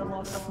mourn the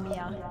loss of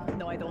Mia.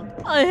 No, I don't.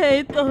 I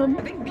hate them.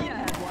 I think Mia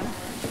had one.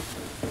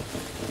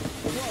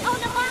 Oh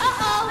no!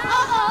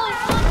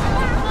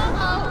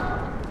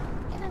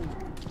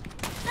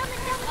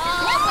 Oh,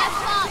 we're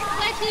fucked.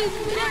 We're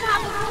doomed. We don't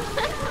have a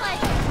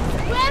flashlight.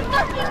 We're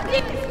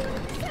fucking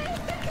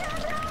doomed.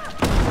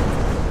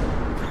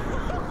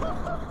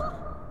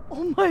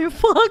 Oh my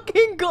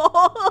fucking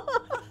god!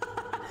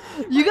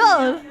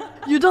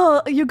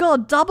 You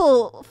got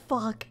double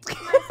fucked.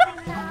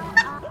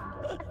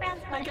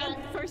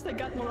 I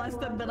got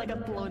molested, then I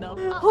got blown up.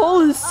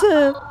 Holy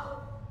shit!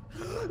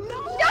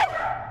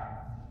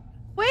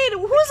 Wait,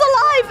 who's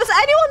alive? Is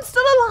anyone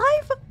still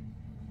alive?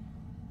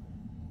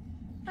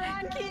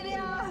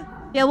 Kiria!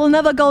 Yeah, we'll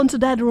never go into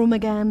that room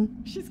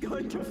again. She's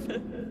going to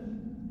fit.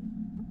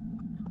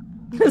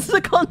 This is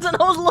the content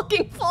I was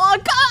looking for.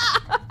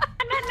 God!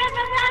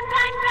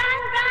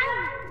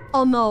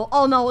 Oh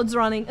no, it's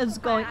running. It's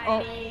going.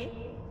 Oh.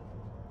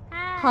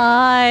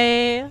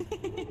 Hi.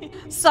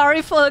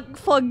 Sorry for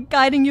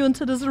guiding you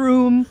into this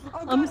room. Oh,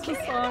 I'm God, so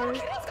Kiria, sorry.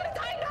 No, Kiria's gonna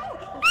die now!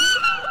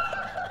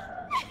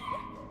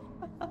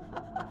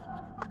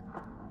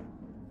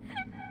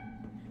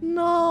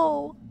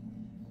 No.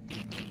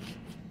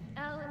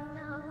 Oh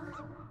no.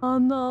 Oh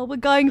no, we're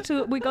going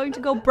to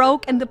go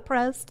broke and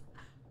depressed.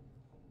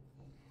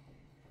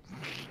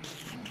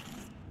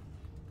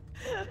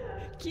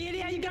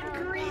 Kiria, you got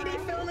greedy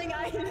filming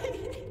Ivy.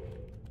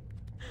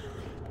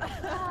 Oh,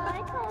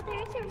 I told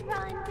her to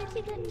run, but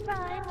she didn't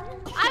run.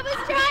 I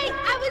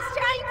was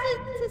trying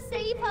to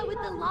save her with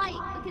the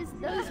light because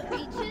those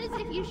creatures,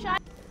 if you shine.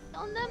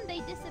 on them, they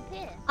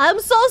disappear. I'm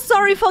so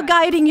sorry for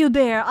guiding you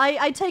there.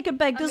 I take it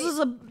back. This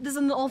is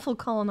an awful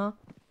corner.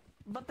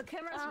 But the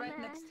camera's Oh, right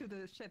man. next to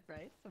the ship,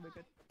 right? So we're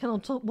good.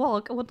 Cannot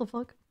walk. What the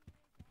fuck?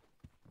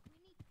 We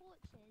need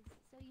torches,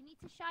 so you need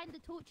to shine the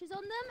torches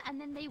on them,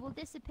 and then they will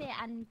disappear,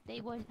 and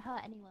they won't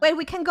hurt anyone. Wait,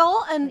 we can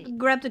go and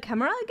grab the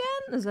camera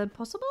again? Is that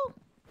possible?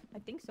 I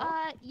think so.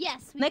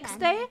 Yes, we Next can.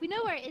 day? We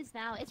know where it is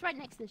now. It's right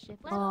next to the ship.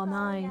 Let's Oh, go.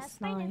 nice, yes,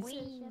 right nice. next to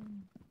the ship.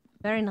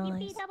 Very Yippee,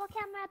 nice. double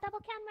camera, double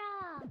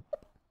camera.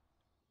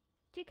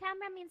 2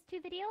 camera means 2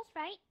 videos,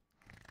 right?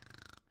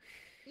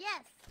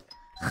 Yes.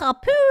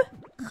 Hapu!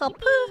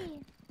 Hapu!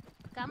 Yippee.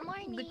 Good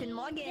morning. Guten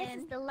Morgen.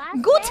 This is the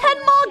last Guten day.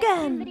 Let's get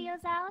Morgen. 2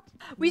 videos out.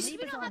 We We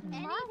don't have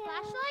any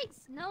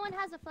flashlights. No one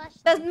has a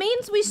flashlight. that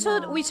means we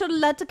should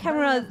let the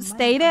camera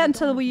stay there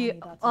until we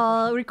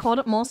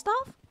recorded more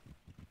stuff?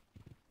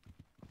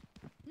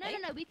 No.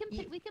 We can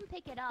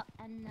pick it up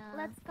and.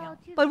 Let's go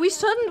to. But we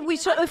should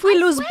if we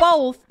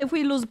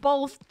lose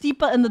both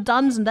deeper in the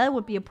dungeon, that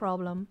would be a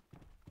problem.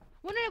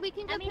 Well, no, we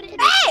can go I mean, put it in to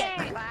the be ship.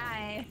 fair-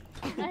 Bye.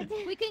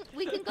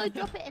 We can go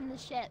drop it in the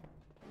ship.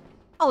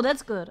 Oh,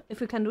 that's good. If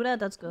we can do that,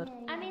 that's good.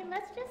 I mean,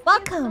 let's just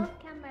Welcome. use both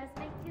cameras,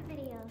 make 2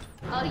 videos.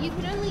 Oh, you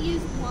can only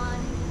use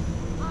one.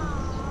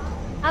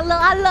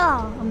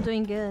 Hello. I'm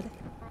doing good.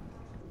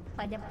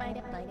 Alright.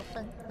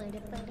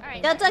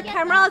 Get the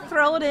camera,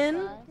 throw it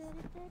in.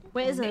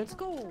 Where is it? Let's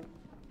go.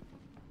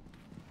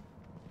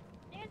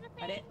 There's a Got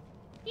thing. it.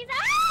 He's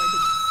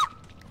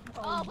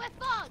Oh, we're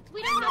fucked.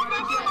 We don't have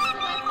flashlights, so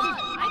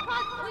we're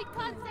fucked. We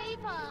can't save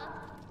her.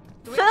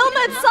 Film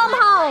it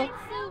somehow.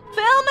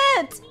 Film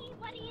it.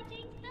 What are you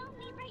doing? Film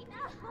me right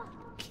now.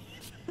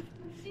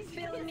 She's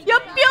filming me. You're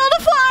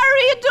beautiful,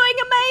 Ari. You're doing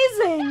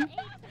amazing.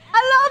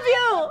 I love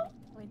you.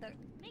 Wait,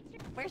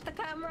 where's the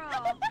camera? Oh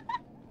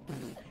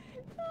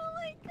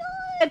my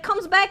god. It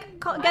comes back.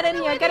 Get in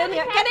here. Get in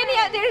here. Get in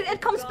here. There,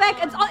 it comes back.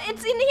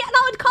 It's in here.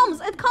 No, it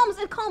comes. It comes.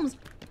 It comes.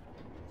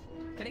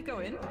 Can it go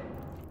in?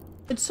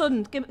 It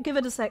shouldn't. Give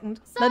it a second.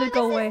 So Let it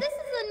go away. This is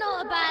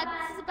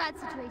a bad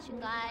situation,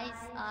 guys.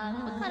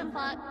 We're kind of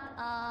fucked.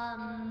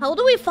 How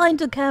do we find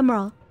the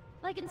camera?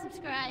 Like and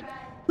subscribe.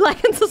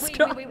 Like and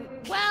subscribe. Wait.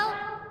 Well,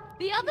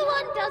 the other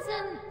one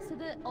doesn't. So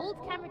the old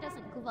camera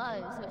doesn't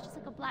glow, so it's just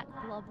like a black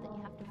blob that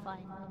you have to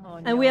find. Oh,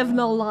 And we have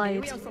no Maybe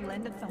light. we also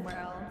landed somewhere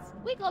else.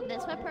 We got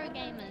this. We're pro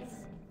gamers.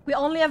 We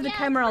only have the Yeah,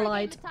 camera pro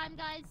light. gamer time,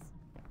 guys.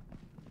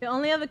 We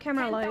only have the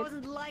camera light.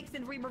 10,000 likes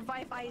and we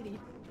revive Heidi.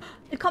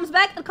 It comes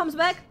back. It comes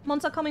back.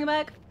 Monster coming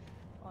back.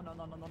 Oh no.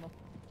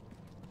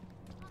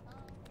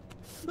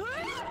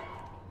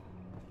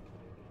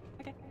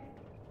 Okay.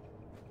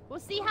 We'll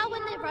see how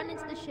when they run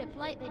into the ship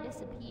light, they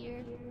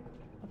disappear.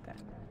 Okay.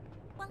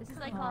 This is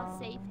like our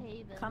safe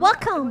haven. Come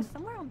Welcome. It was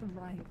somewhere on the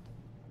right.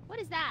 What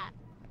is that?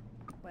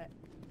 What?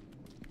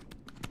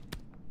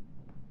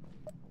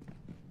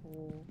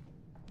 Oh.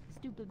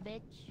 Stupid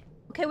bitch.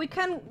 Okay, we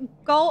can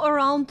go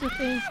around the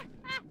thing.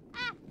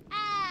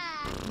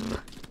 Ah!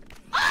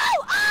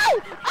 Oh!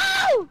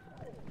 Oh!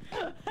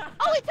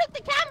 Oh, we took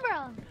the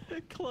camera!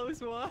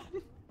 Close one.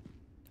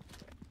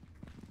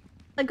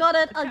 I got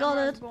it. I got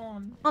Camera's it.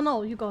 gone. Oh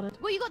no, you got it.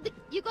 Well, you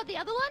got the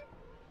other one?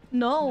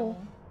 No.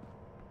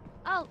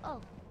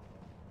 Oh.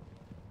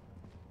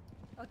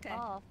 Okay.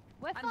 Oh.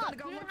 We're I'm gonna fucked.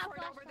 go We don't look have for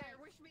it over flashlights. there.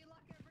 Wish me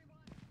luck,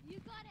 everyone. You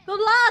got it. Good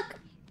luck.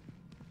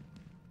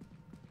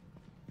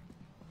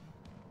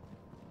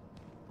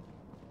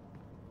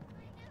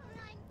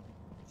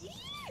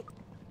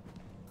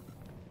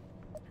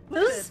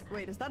 This,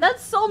 Wait, is that?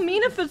 that's so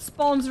mean if it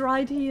spawns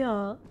right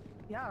here.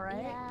 Yeah, right.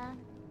 Yeah.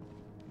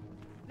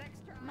 Next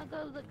try. I'm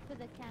gonna go look for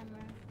the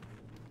camera.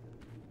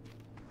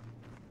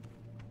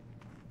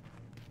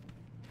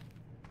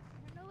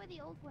 I don't know where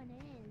the old one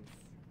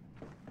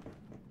is.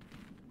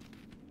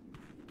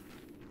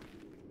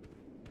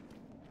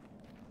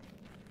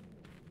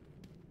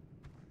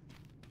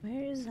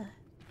 Where is it?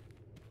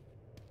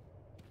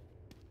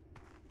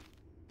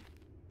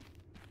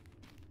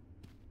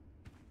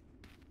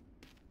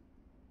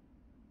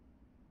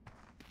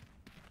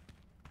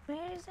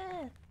 Where is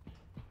it?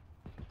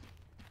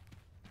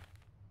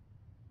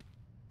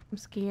 I'm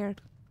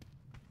scared.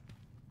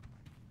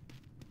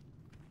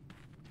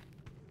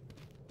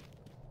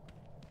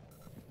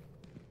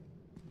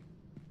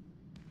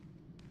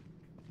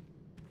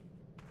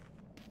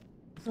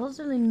 There's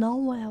literally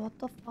nowhere. What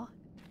the fuck?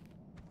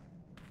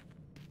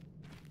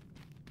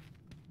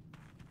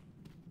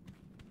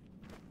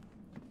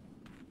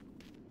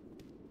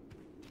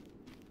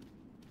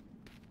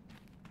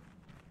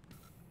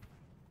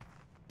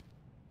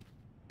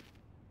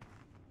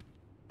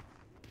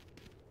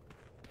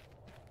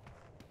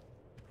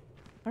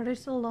 Are they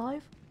still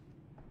alive?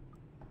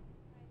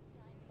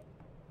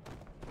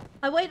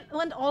 I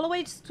went all the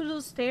way to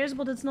the stairs,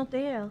 but it's not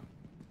there.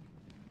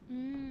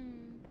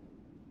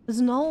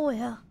 There's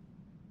nowhere.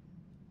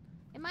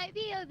 It might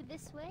be over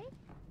this way.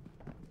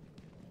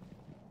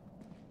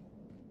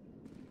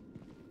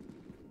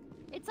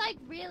 It's like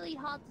really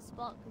hard to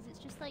spot because it's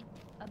just like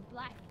a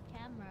black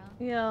camera.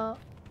 Yeah.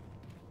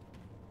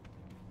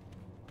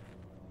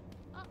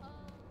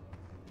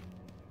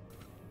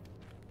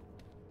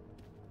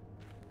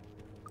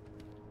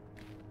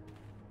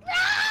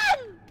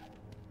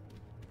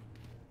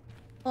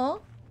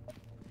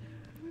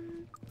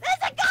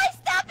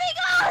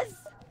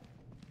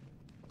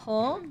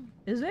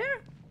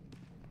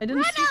 I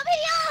didn't Run see. up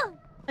here!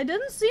 I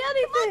didn't see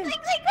anything.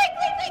 Quickly,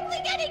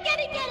 get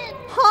it!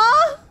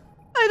 Huh?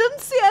 I didn't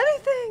see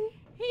anything.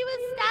 He was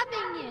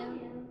stabbing you.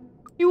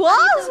 He What do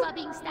you was? feel about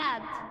being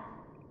stabbed?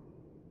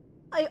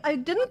 I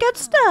didn't get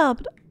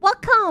stabbed.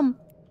 Welcome.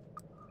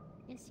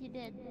 Yes, you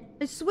did.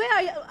 I swear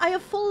I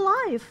have full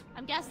life.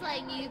 I'm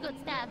gaslighting you. You got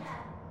stabbed.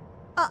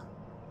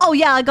 Oh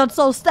yeah, I got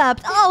so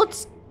stabbed.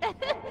 Ouch.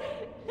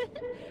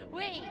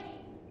 Wait.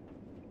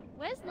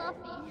 Where's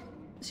Luffy?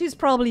 She's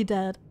probably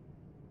dead.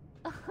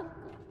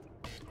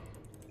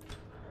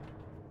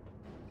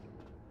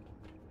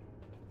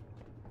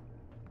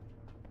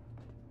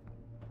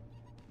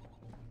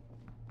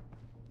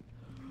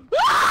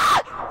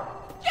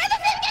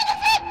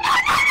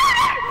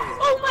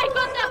 Oh my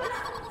god, that was...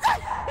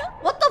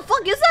 What the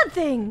fuck is that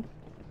thing?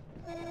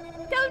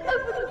 Don't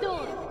open the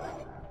door.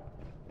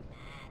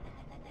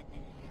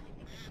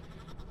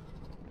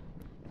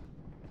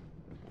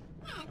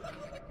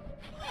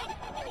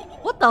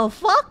 What the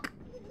fuck?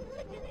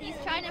 He's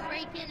trying to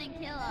break in and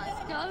kill us.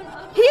 Don't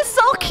open He's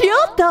the so door.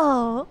 cute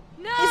though.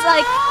 No!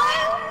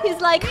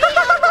 He's like Don't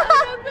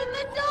open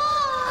the door!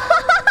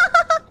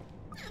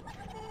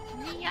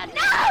 Miya, no!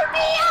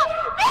 Miya!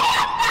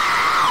 Miya, no!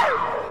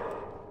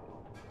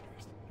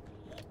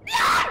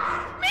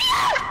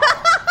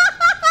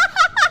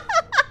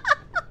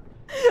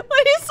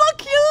 Why he's so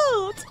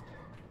cute.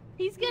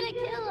 He's gonna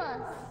kill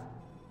us.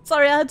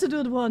 Sorry, I had to do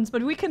it once,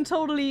 but we can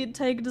totally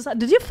take this.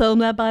 Did you film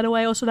that, by the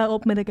way, or should I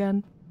open it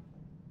again?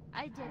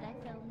 I did, I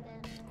filmed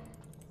him.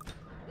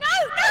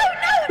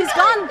 He's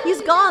gone.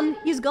 He's gone.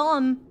 He's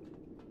gone.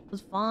 It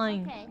was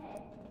fine. Okay.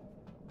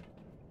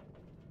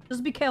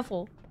 Just be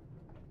careful.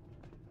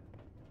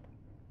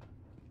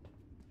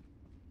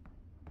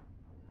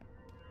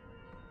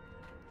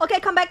 Okay,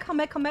 come back.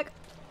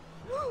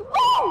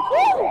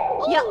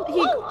 Yeah,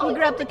 he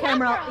grabbed the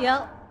camera.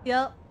 Yeah.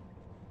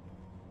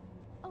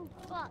 Oh,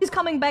 fuck. He's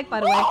coming back,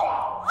 by the way.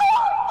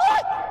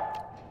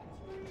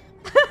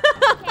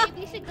 Okay,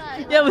 we should go.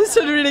 Yeah, we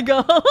should really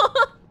go.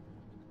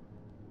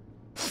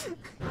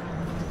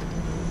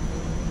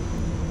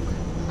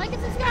 Like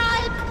and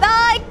subscribe!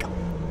 Like!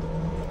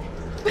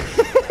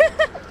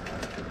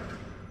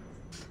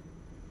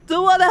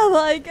 Do whatever,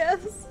 I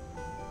guess.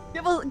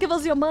 Give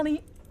us your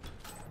money.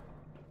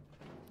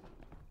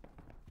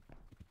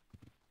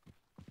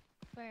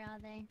 Where are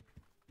they?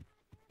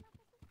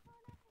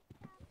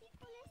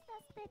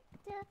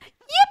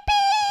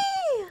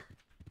 Yippee!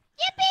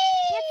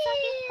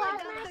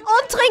 Yippee!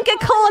 Und trinke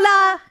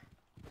Cola!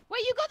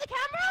 Wait, you got the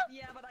camera?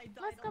 Yeah, but I died.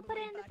 Let's go on put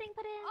way it in the back. thing,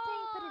 put it in the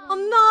Oh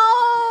thing,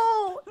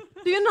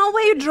 no! Do you know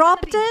where you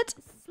dropped it?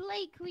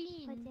 Slay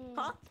Queen.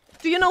 Huh?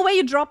 Do you know where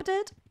you dropped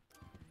it?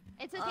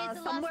 It's okay, it's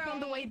the Somewhere last on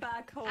the day. way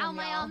back home. Ow,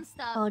 my yeah. arm's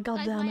stuck. Oh, God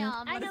Guys, damn my it.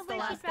 arm. I But know it's the where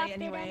she last day dropped it.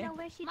 anyway. I know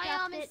where she My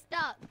dropped arm it. is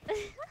stuck.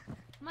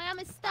 My arm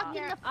is stuck in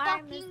Your the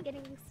arm is fucking...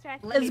 getting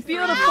distracted. Let me It's see.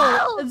 beautiful.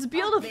 Ow! It's There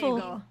you beautiful.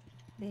 go.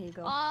 There you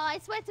go. Oh, I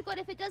swear to God,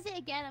 if it does it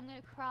again, I'm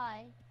gonna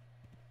cry.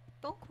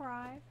 Don't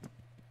cry.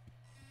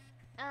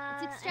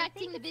 It's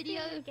extracting I the think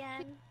video it's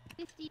again.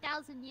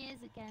 50,000 years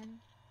again.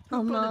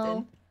 Oh Who put it no.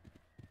 in?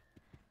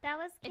 That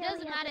was. It doesn't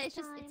Kelly at matter, the it's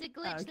just, it's a time.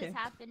 glitch okay. that's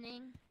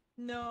happening.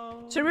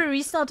 No. Should we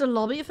restart the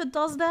lobby if it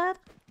does that?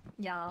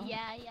 Yeah.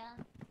 Yeah.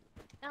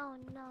 Oh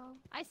no.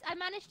 I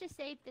managed to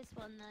save this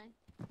one though.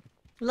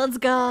 Let's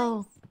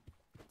go.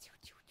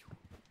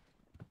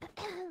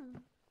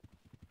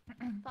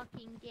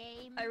 Fucking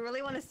game. I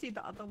really want to see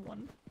the other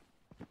one.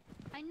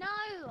 I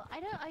know.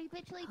 I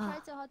literally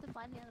tried so hard to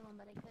find the other one,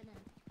 but I couldn't.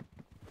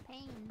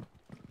 Pain.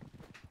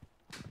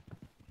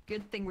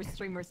 Good thing we're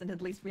streamers and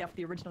at least we have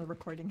the original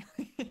recording.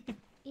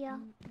 Yeah.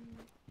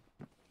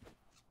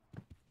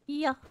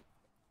 Yeah.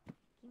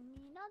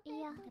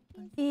 Yeah.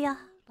 Yeah.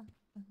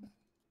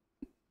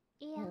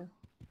 Yeah.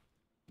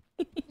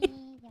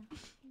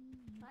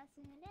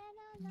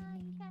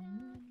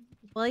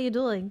 What are you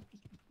doing?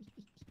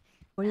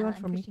 What do you want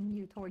I'm from me? pushing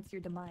you towards your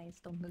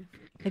demise. Don't move.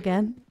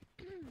 Again?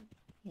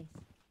 Yes.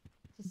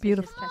 Just-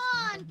 Beautiful. just Come trust me,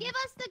 on, don't give move.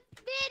 us the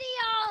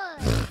video.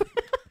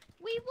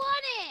 We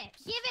want it.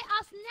 Give it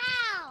us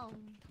now.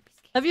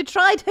 Have you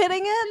tried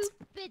hitting it?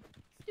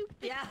 Stupid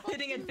Yeah,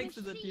 hitting it fucking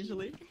fixes it machine.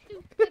 usually.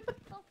 Stupid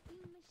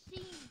fucking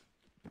machine.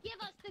 Give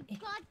us the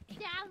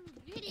goddamn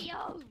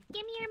video.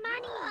 Give me your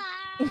money.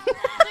 Give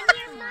Give me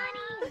your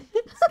money.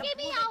 Give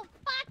me your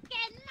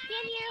fucking money.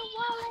 Give me your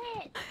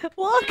wallet.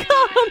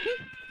 Welcome!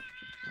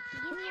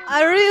 Give me your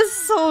Ari is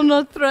so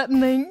not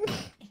threatening.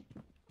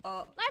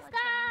 Let's go.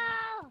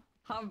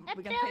 How $1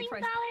 we gotta pay billion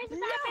price? of Yeah.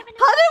 revenue.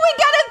 How did we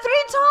get it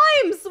 3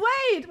 times?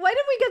 Wait, why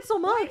did we get so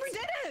much? We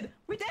did it!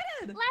 We did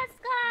it! Let's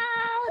go.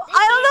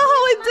 I don't know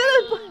how we did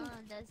it. Oh,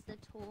 there's the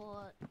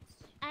torch.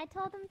 I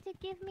told him to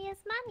give me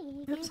his money.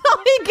 He gave So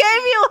me he his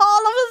gave you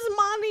all of his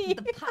money.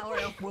 The power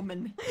of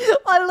woman.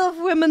 I love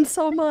women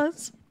so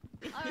much.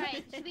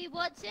 Alright, should we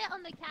watch it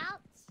on the couch?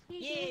 He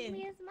Yeah. gave me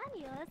his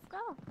money. Let's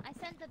go. I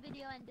sent the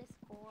video in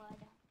Discord.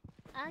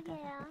 Oh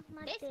yeah,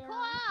 my Discord! dear.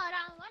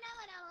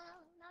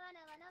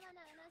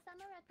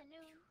 Summer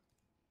afternoon.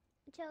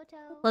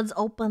 Jojo. Let's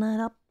open it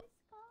up.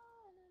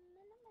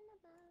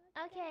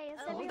 Okay, is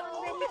everyone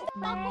ready to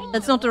play?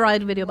 That's not the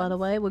right video, by the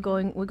way. We're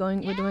going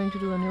to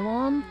do a new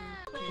one.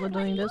 We're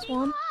doing this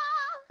one.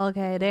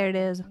 Okay, there it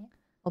is.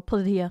 I'll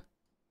put it here.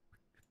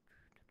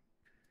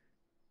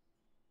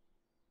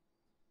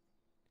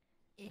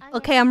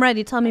 Okay, I'm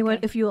ready. Tell me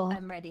if you are.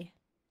 I'm ready.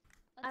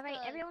 Alright,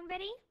 everyone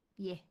ready?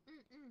 Yeah.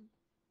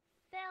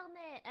 Film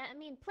it. I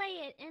mean,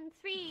 play it in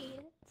 3,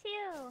 2,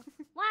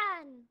 1,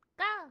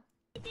 go!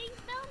 Being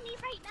film me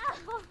right now!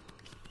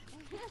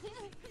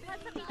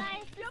 What's up, you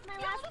guys? This is my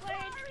last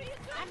word.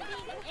 I'm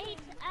being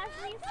ate as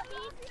we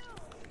speak.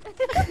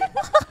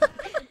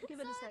 Give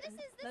it a second.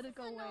 Let it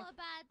go away.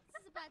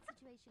 This is a bad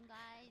situation,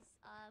 guys.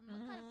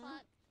 What kind of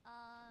fuck?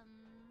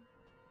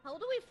 How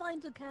do we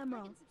find the camera?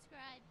 Freaking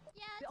subscribe.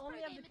 Yeah, We it's only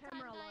pro have the gamer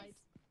camera time, light.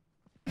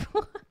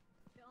 guys.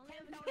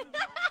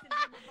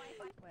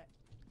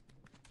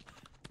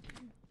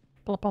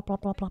 Blah blah blah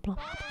blah blah blah.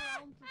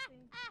 Oh!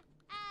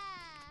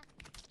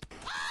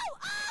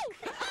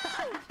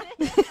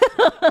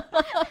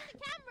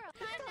 Camera!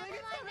 Never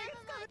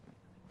mind.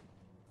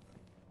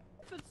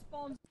 If it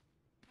spawns.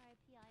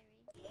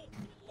 R.I.P.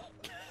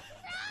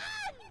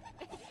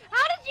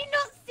 How did you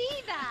not see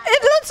that?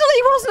 It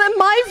literally wasn't in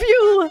my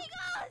view.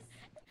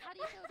 How do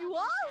you feel about You being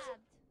what? stabbed?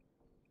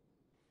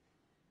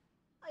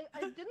 I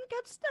didn't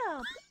get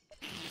stabbed.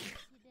 Yes,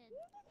 you did.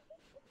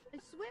 I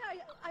swear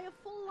I have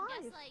full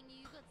I'm life. gaslighting you.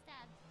 You got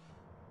stabbed.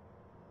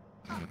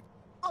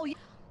 Oh yeah.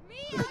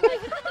 Miya! Miya!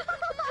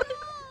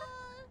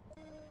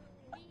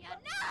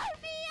 No!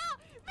 Miya!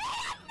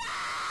 Miya! No!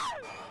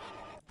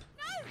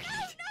 No!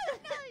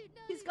 No!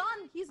 He's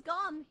gone. He's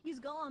gone. He's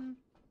gone.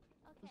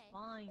 Okay. It's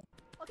fine.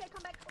 Okay,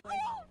 come back. Oh,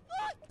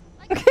 fuck!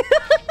 Like,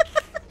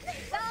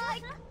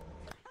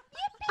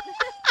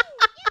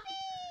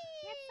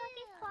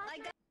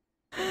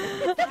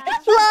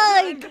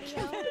 Fly!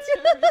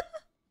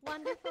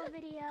 Wonderful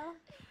video.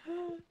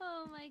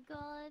 oh my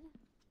god.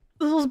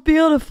 This was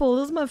beautiful.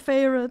 This is my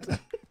favorite.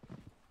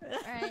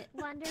 Alright.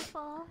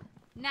 Wonderful.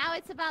 Now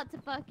it's about to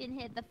fucking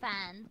hit the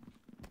fan.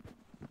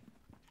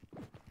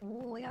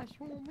 Oh, yeah,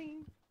 show me.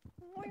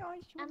 Oh, yeah,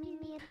 show I mean,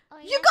 me.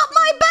 You got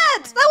my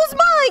bed. That was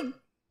mine.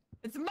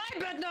 It's my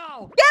bed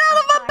now! Get out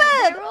of my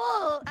bed. They're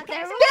all Okay,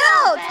 they're so all get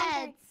out!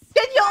 beds.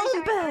 Get your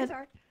own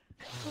bed.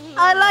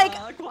 I like.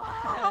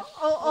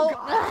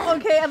 Oh,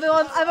 okay,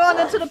 everyone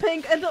into the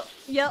pink.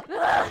 Yep.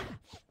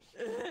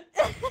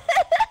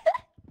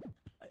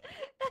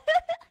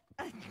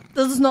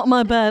 This is not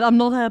my bed. I'm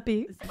not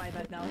happy. It's my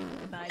bed now.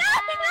 Nice.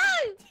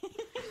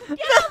 No!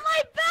 Get out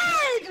my What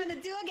are bed! you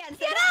gonna do again?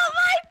 Get out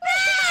my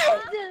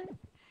bed!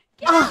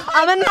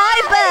 I'm in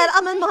my bed.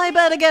 I'm in my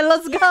bed again.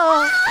 Let's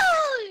go.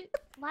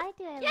 Why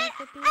do I Get live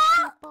with these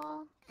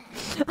people?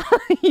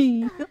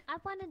 I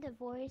want a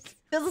divorce.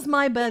 This is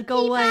my bed.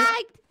 Go away.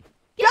 Teabagged!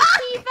 Get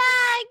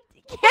teabagged!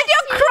 Get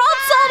your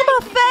crops out of my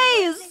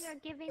face. Or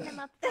giving them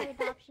up for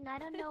adoption. I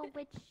don't know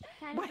which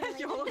kind Why of are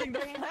you holding the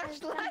relationship you're in, so it's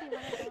flashlight?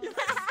 gonna be one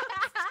of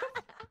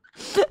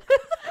those.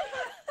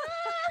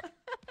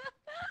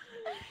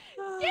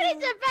 Get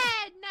into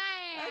bed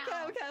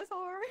now! Okay,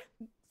 sorry.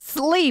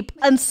 Sleep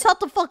and shut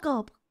the fuck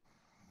up.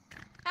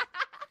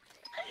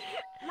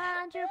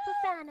 Mind your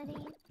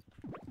profanity.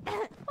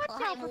 What's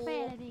your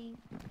profanity?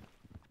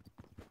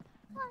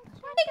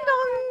 Ding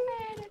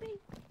dong.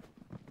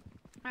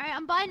 Alright,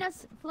 I'm buying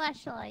us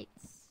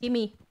flashlights.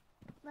 Gimme.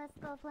 Let's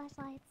go,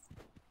 flashlights.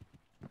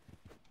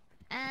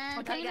 And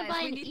Okay, I'm gonna guys, buy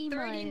we an need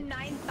emote.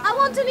 39,000. I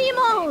want an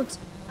emote.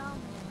 Oh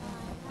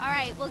my god.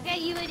 Alright, we'll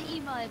get you an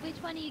emote. Which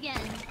one are you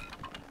getting?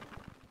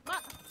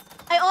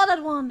 I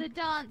ordered one. The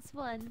dance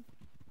one.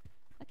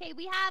 Okay,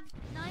 we have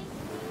 9.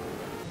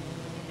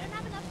 We don't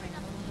have enough for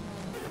enough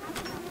emotes. We have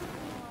enough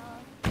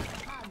for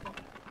a hug.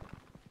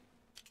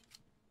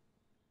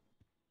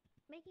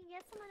 Making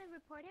get someone a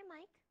reporter,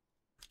 Mike.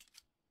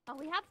 Oh,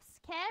 we have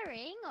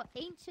scaring or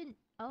ancient.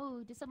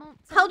 Oh, does someone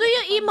How do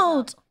get you the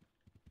thumbs emote? up?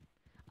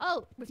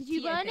 Oh, With did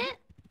you T, I learn think. it?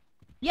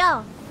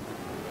 Yeah.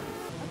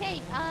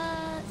 Okay,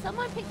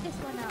 someone pick this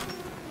one up.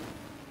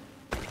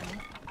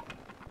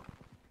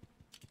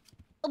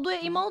 I'll do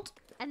an emote.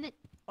 And then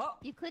Oh.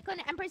 you click on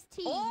it and press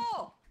T.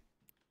 Oh!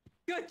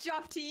 Good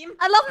job, team.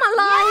 I love my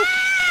life.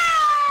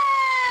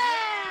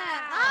 Yeah!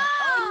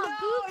 Oh, no,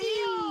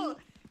 Boogie!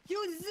 you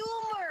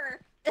zoomer!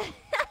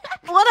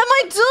 What am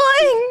I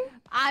doing?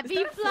 I be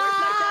Is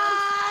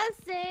that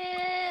a Fortnite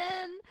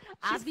flossing.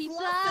 I She's be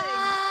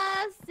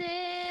flossing.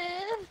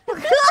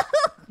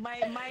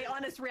 flossing. My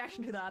honest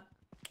reaction to that.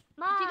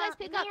 Ma, Did you guys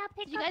pick up? Mia,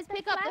 Did you guys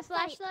pick up the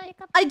flashlight?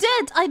 Pick up I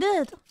did. I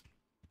did.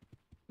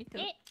 Me too.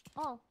 it.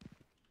 Oh,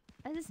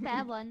 There's a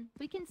spare one.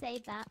 We can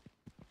save that.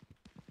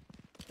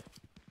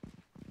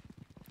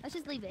 Let's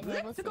just leave it here.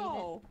 We'll Let's save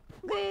go.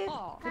 Okay.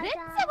 Oh. it.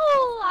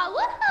 ta-da.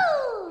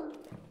 Woohoo!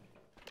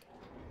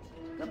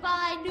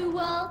 Goodbye, new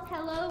world.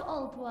 Hello,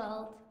 old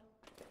world.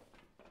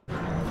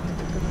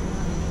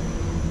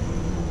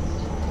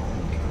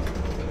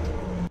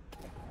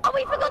 Oh,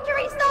 we forgot to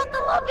restart the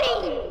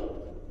lobby!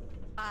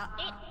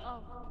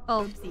 Oh.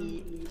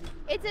 Oopsie.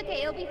 It's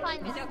okay, it'll be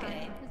fine this It's okay.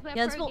 time. Because we're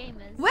Yeah, it's pro cool.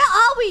 gamers. Where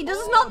are we? This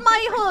is not my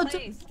different hood.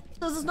 place.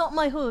 This is not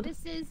my hood.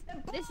 This is a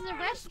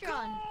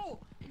restaurant. Go!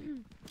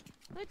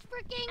 Let's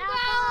freaking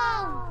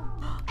Alcohol.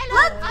 go!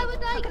 Hello, I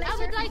would How can I like,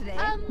 serve you today?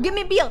 Give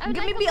me beer. I would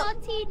Give me like beer. a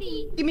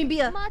martini. Give me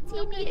beer.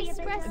 Martini It's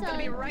gonna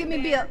be espresso. right Give me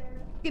there.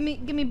 beer.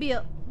 Give me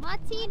beer.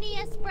 Martini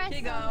espresso. Here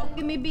you go.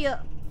 Give me beer.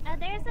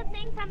 There's a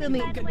thing coming, Give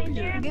me- by the way.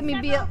 There are give me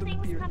several beer.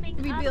 things coming.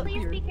 Give me beer.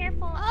 Please be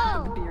careful.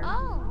 Oh, beer.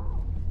 oh.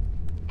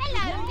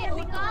 Hello, There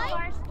we little go. guy.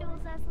 Bar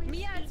stools as we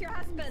Mia, speak. it's your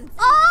husband.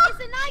 Oh! It's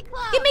a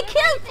nightclub. Give me We're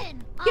kiss.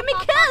 raving. Give me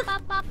kiss.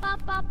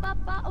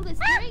 Oh, there's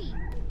three.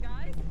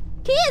 Guys,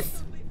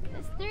 Kiss!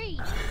 There's three.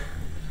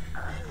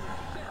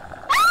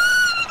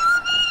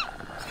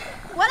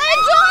 What are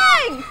you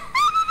doing?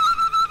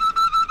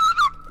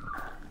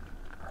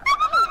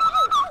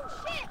 Oh,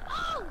 shit.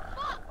 Oh,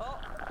 fuck. oh,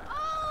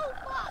 Oh,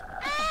 fuck.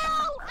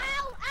 Ow,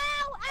 ow,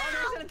 ow, there's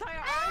an ow. entire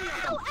army of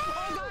them. Ow, Oh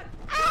god.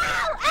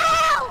 ow,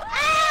 ow,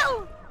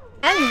 ow.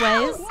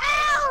 Anyways,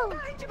 Ow.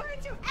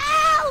 Behind you.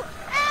 Ow,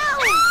 ow.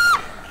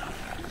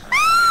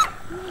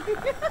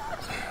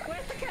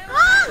 Where's the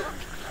camera?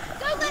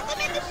 Don't let them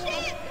in the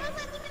ship. Don't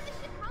let them in the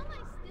ship. How am I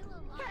still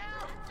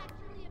alive? That's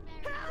actually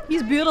embarrassing.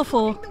 he's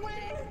beautiful. The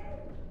way.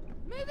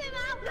 Move him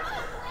out. No,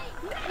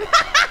 wait.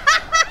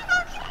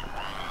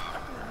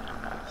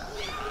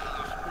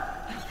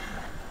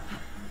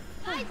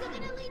 Guys, I'm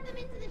gonna lead them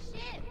into the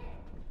ship.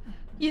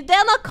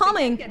 They're not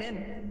coming. Get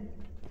in.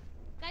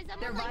 Guys, I'm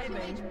They're on like 2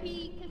 vibing.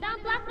 HP. 'cause Don't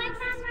I'm block my gonna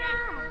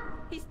camera.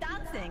 He's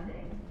dancing.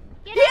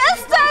 Get He out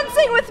is of the way.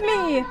 dancing with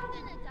me. I'm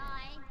gonna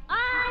die. Oi,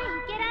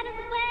 get out of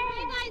the Can way.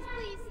 you guys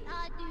please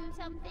do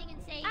something and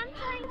say I'm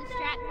trying to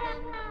distract them?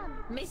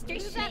 Mr.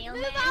 Move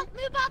Snailman. out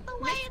the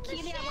way Miss of the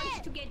Keely, I want you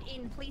ship. to get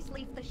in. Please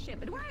leave the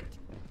ship. It worked.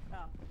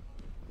 Oh.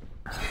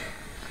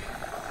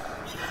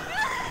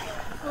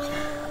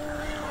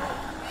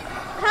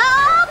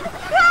 Help!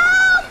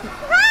 Help!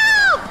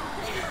 Help!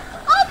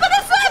 Open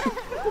the ship!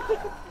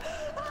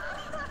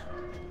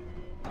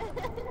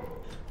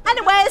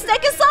 Anyways,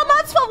 thank you so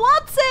much for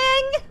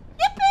watching.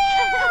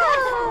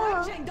 Yippee!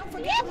 Watching. Don't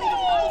forget to leave a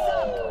thumbs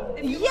up.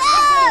 If you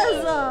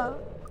Yes!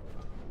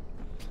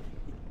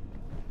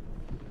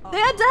 They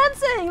are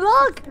dancing.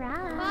 Look,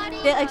 Right.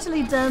 they're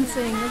actually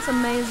dancing. It's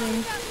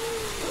amazing.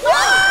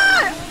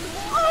 What?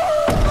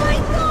 Oh my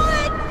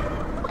god!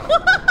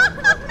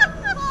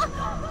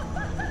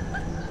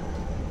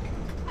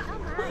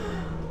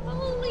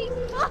 Holy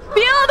fuck.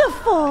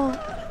 Beautiful!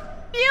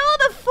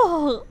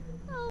 Beautiful!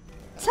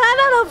 10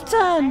 out of I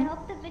 10!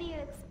 hope the video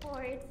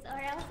exports, or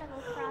else I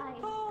will cry.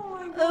 Oh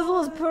my god. This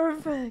was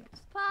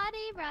perfect. Party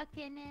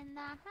rocking in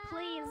the house.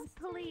 Please,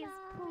 please,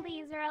 tonight.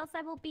 please, or else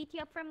I will beat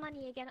you up for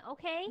money again,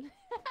 okay?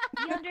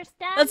 You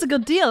understand? That's a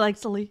good deal,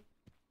 actually.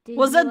 Did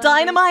Was you it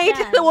dynamite?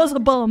 understand? It was a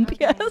bump,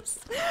 Okay. yes.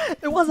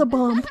 It was a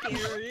bump.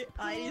 Scary.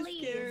 I is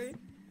scary.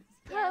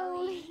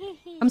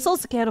 Please. I'm so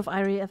scared of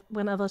Irie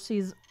whenever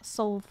she's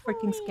so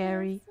freaking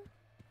scary.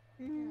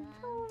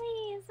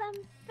 Please, I'm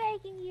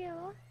begging you.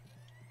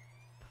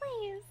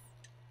 Please.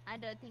 I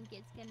don't think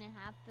it's gonna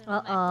happen.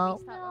 Uh-oh.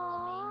 No.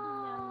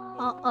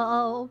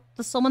 Uh-oh.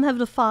 Does someone have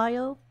the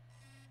file?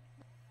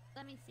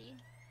 Let me see.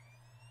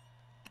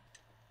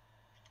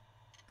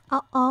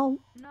 Uh-oh.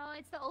 No,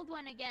 it's the old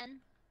one again.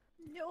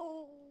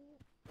 No.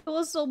 It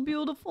was so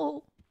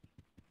beautiful.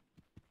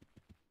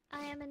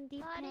 I am in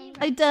deep Party pain.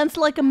 I danced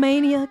like a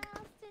maniac.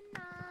 House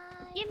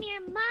tonight. Give me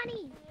your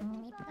money.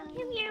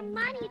 Give me your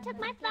money. You took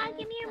my phone.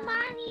 Give me your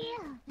money.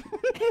 We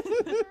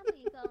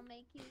gon'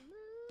 make you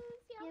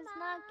lose your He's mind.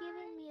 not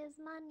giving me his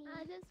money.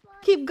 I just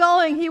want Keep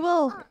going, he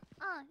will.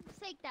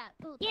 shake that.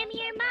 Ooh, Give me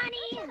your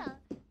money.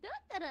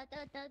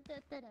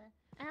 Da-da-da-da-da-da-da.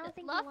 I don't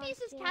think he Luffy's wants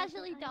just to.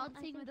 casually I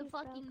dancing think with a he's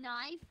fucking broke.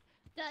 knife.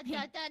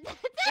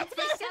 It's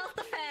for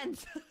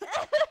self-defense.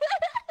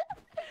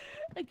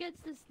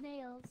 Against the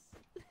snails.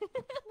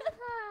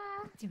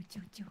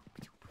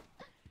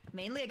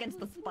 Mainly against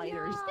the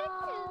spiders.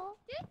 No.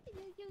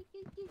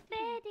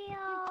 Video.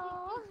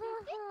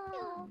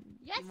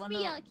 Yes, You wanna-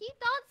 Mia, keep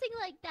dancing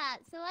like that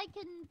so I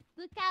can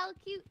look how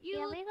cute you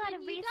Yeah, look we gotta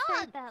when you restart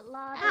dance. that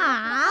lobby.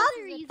 Ah,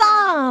 Another reason.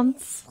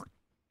 dance!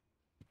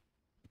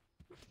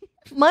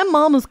 My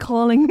mom is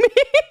calling me.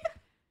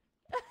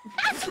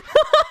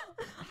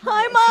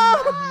 Hi,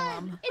 Mom!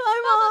 Mom. It's Hi,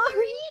 Mama Mom!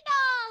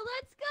 Marina!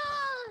 Let's go!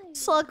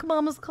 Suck,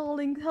 Mom is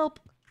calling. Help.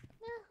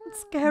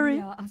 It's scary.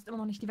 Ja, hast immer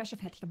noch nicht die Wäsche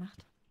fertig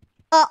gemacht.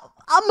 I'm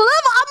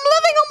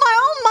living on my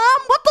own,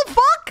 Mom! What the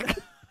fuck?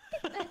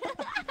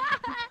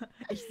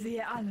 Ich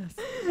sehe alles.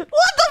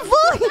 What the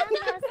fuck?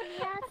 Cameras,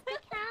 yes, the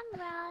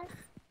cameras.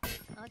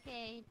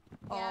 Okay.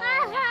 Oh.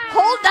 Yeah.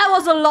 Hold, that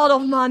was a lot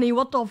of money.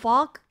 What the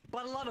fuck?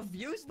 But a lot of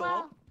views though.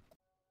 Well-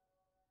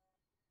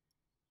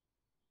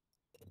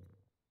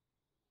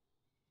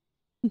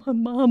 My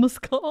mom is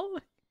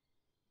calling.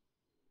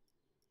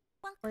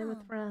 Play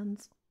with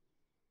friends.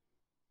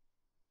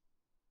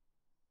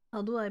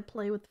 How do I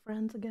play with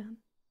friends again?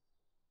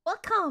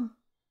 Welcome!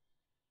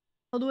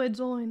 How do I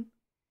join?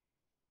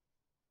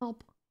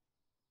 Help.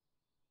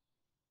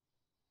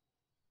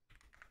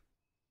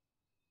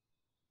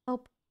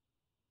 Help.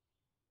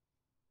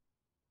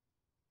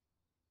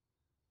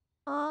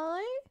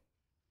 Hi?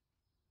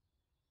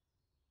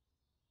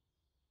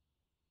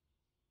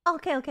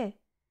 Okay, okay.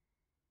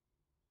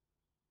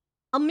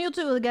 I'll mute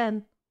you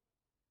again.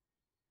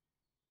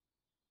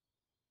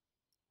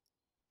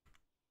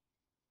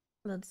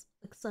 Let's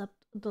accept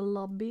the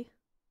lobby.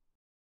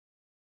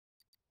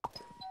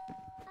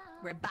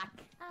 We're back.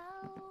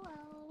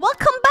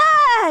 Welcome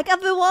back,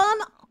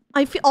 everyone!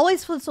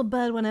 Always feel so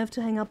bad when I have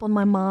to hang up on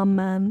my mom,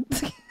 man.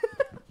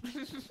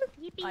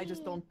 I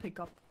just don't pick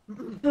up.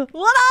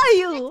 What are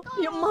you?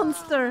 You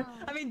monster.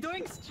 I mean,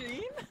 doing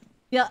stream?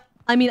 Yeah,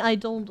 I mean, I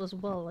don't as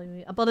well. I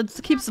mean, but it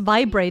keeps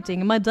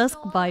vibrating. My desk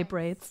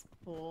vibrates.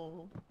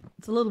 Oh.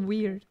 It's a little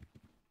weird.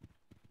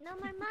 No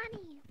more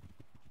money.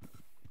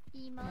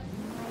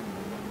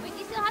 Emotes. Wait,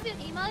 you still have your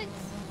emotes?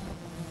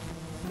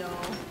 No.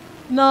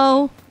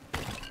 No.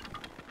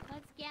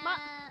 Let's get...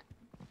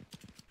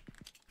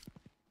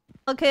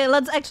 Okay,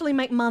 let's actually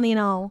make money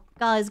now.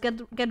 Guys,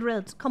 get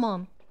rid. Come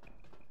on.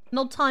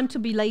 No time to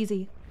be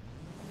lazy.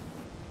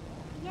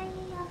 Yeah.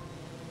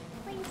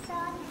 Please, sir,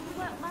 I need to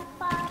work my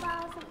 5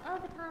 hours of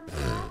overtime,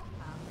 sir.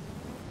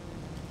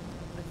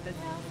 What's this?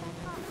 Or else I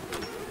can't do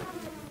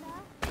something,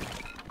 sir.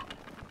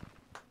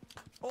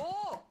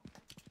 Oh!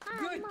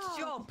 Good Mom.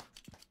 job!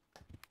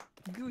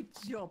 Good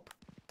job.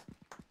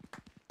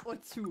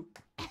 Otsu.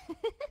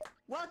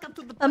 Welcome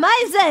to the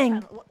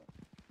Amazing! channel.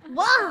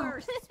 Wow!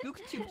 Our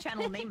SpookTube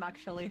channel name,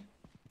 actually.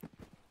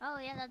 Oh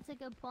yeah, that's a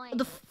good point.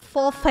 The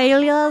 4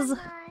 failures. No,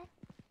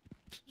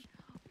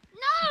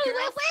 we're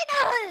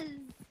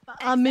winners!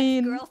 I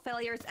mean... Girl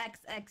failures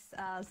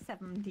XX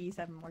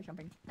 77 or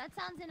something. That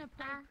sounds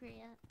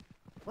inappropriate.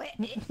 Wait,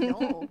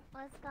 no.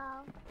 Let's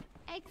go.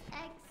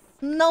 XX.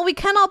 No, we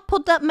cannot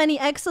put that many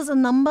X's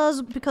in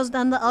numbers because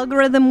then the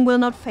algorithm will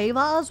not favor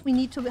us. We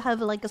need to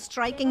have like a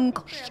striking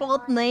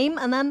short name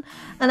and then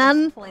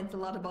Explains a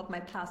lot about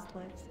my past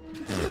lives.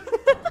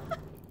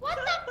 What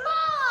the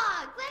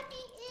fuck? Let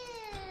me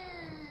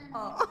in!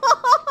 Oh.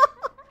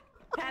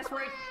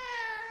 Password.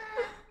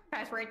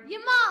 Password.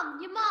 Your mom!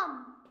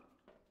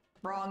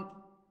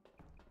 Wrong.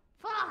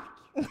 Fuck!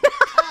 Yes,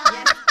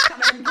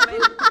 come in.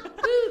 Buddha!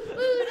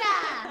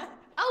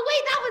 Oh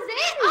wait, that was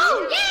it? Oh,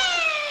 yay!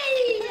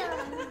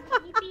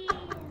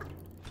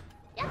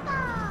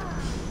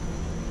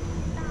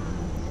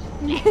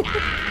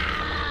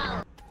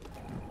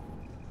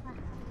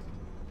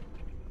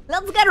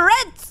 let's get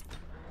rich!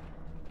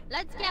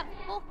 Let's get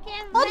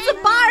fucking What's a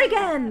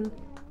bargain?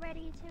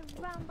 Ready to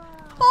rumble.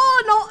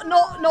 Oh no!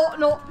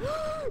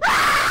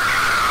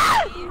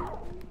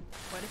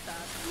 What is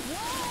that?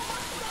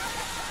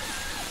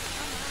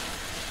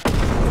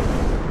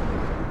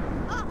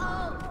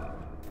 Uh-oh!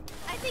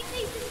 I think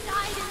they just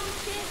died in this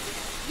shit.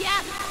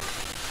 Yeah.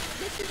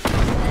 This is not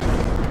good.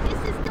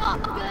 This is not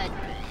good.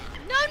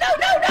 No!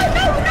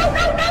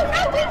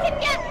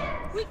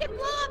 We can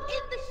blow up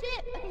in the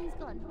ship. Okay, he's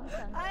gone.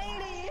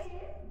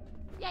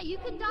 Yeah, you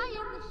can die in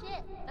the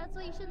ship. That's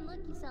why you shouldn't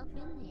look yourself in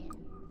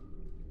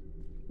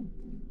there.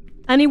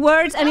 Any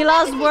words? Any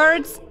last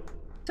words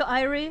to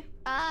Irie?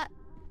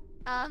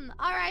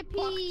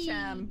 R.I.P.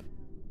 Champ.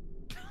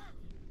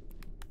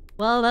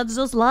 Well, that's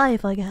just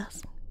life, I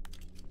guess.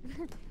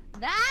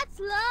 That's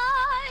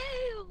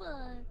live!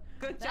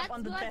 Good job That's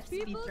on the what best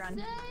people speedrun.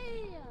 say.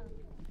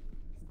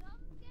 Some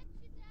get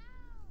you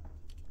down,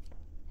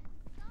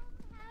 and some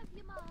have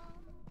your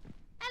mom.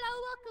 Hello,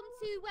 welcome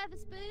to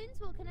Weatherspoons.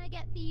 What can I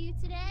get for you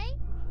today?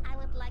 I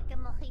would like a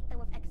mojito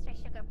with extra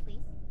sugar,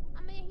 please. A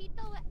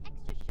mojito with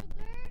extra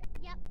sugar.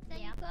 Yep, there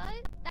you go.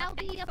 That'll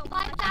be a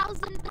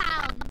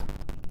 £5,000.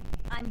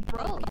 I'm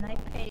broke. Can I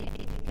pay?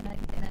 Can I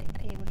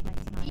pay with my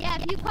smile? Yeah,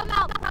 if you come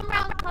out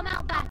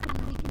back, and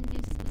we can do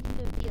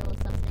a deal or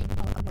something.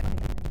 Oh, okay.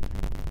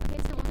 Okay,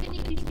 so what we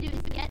need you to do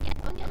is get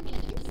on your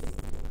knees.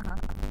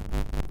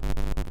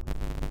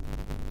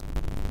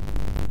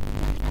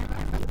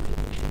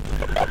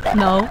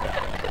 No.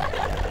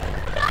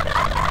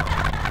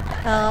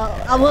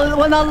 I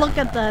will not look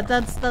at that.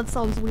 That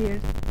sounds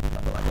weird.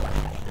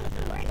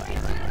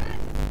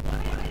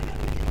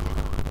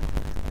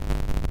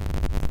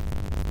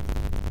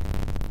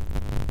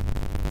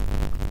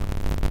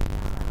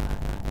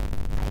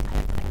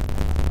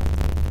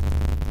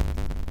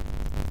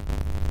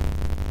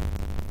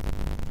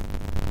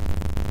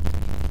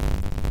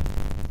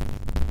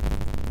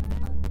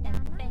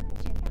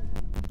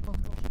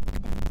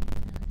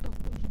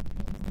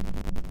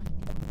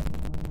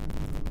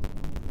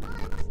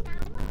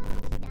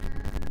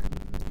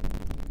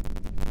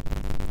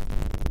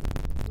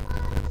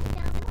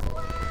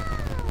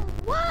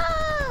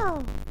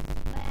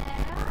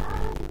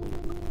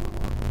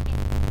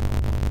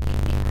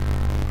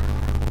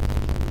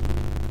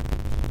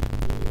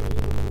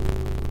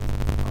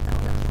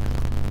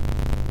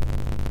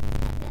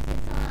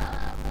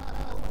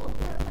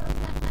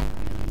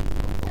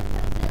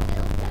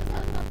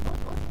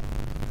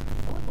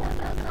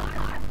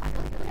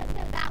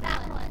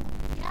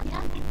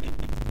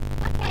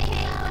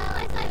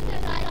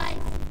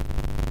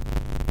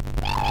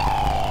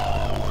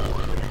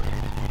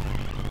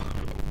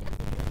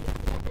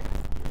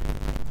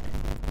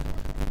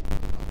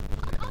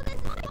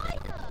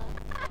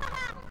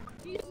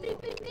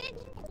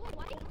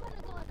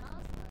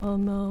 Oh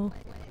no.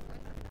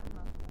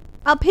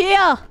 Up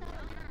here!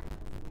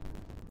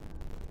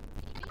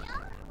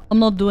 I'm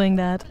not doing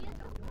that.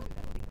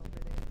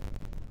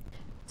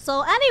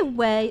 So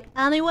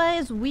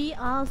anyways, we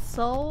are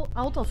so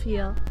out of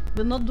here.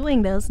 We're not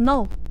doing this.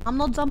 No, I'm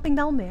not jumping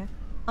down there.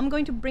 I'm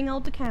going to bring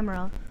out the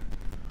camera.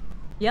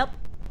 Yep.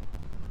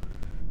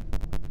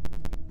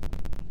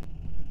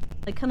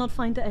 I cannot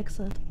find the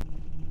exit.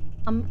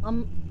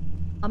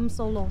 I'm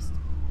so lost.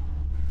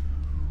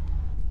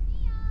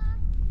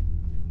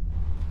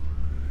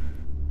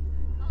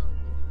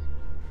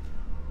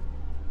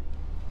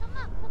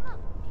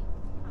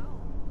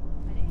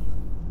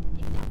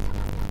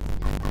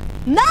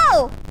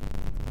 No!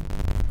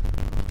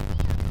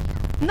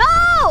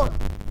 No!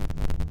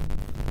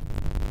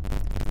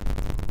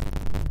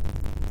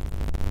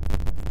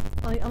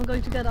 I'm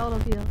going to get out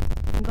of here.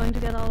 I'm going to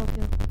get out of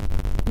here.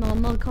 No,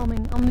 I'm not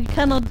coming. You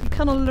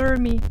cannot lure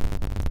me.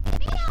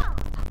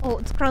 Oh,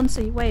 it's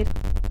crunchy. Wait.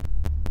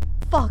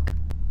 Fuck.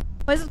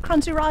 Why is it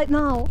crunchy right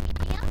now?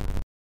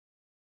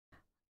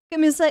 Give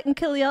me a second,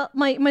 Killia.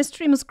 My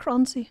stream is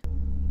crunchy.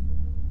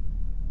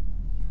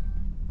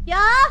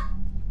 Yeah?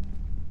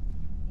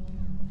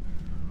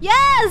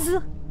 Yes!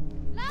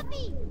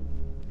 Laffy!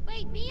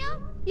 Wait, Miya?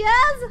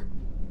 Yes!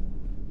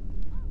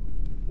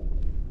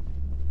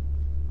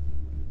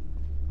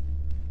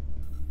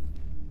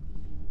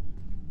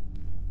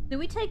 Did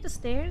we take the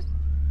stairs?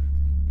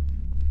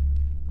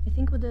 I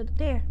think we did.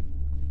 There.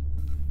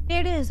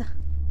 There it is.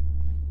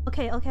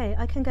 Okay,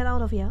 I can get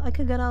out of here. I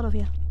can get out of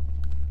here.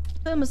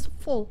 Film is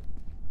full.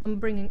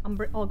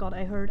 Oh god,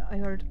 I heard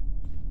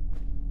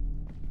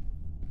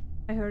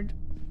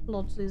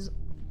lots.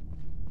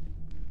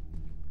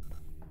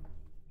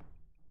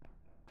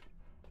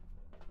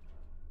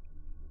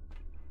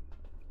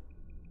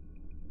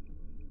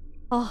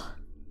 Oh.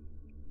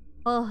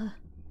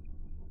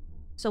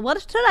 So what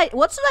should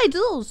I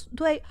do?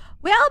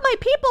 Where are my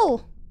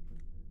people?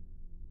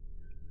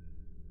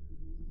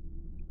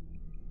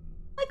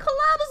 My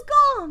collab is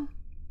gone.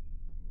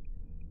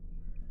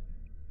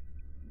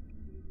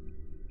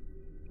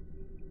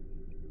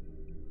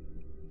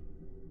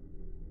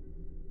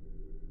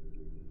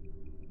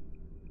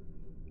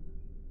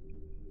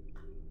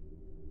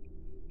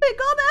 They're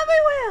gone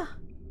everywhere.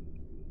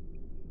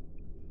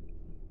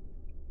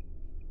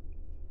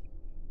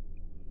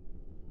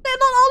 They're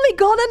not only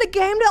gone in the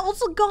game, they're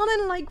also gone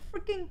in like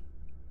freaking.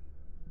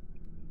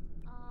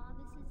 Oh,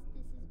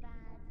 this is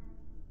bad.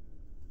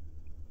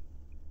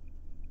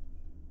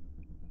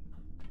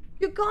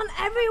 You're gone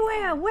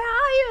everywhere. Where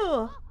are you?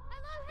 Oh,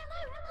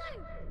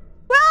 hello.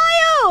 Where are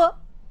you?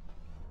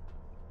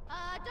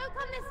 Don't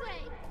come this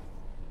way.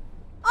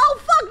 Oh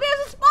fuck!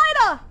 There's a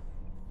spider.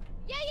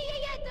 Yeah.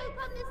 Don't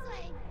come this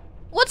way.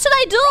 What should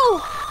I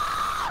do?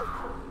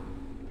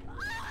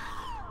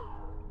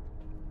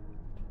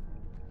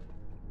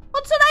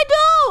 What should I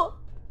do?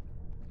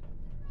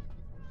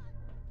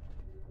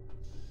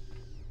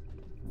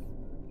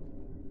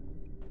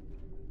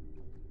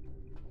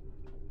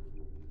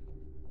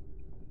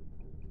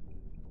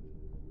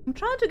 I'm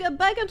trying to get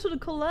back into the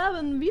collab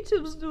and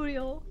VTube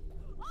studio.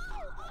 Oh,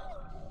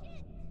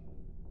 shit.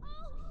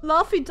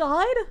 Laffy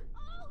died? Oh,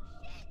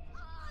 shit. Oh,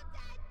 I'm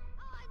dead.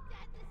 Oh, I'm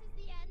dead. This is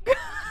the end.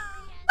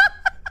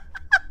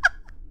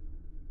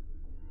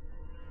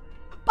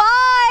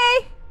 Bye!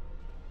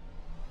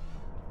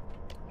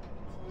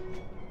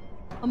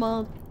 I'm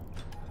out.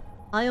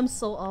 I am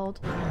so out.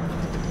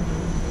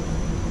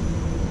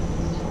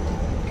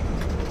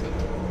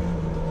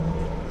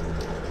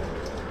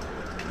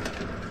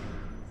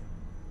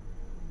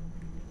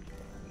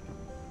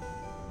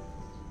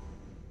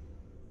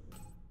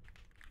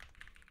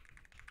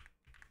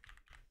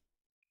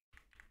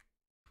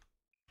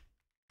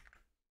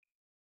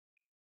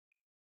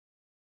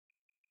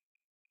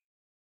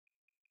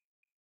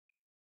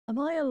 Am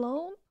I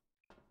alone?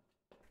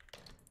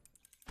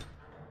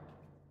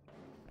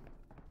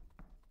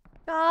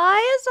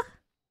 Guys?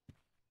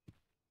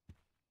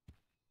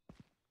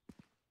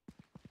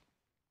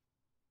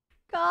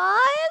 Guys?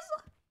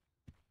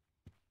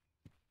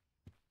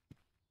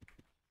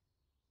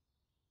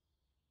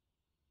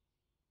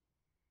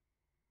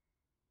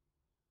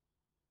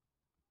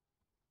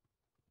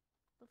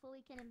 Before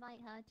we can invite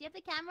her. Do you have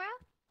the camera?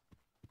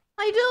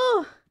 I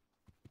do!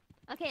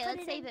 Okay,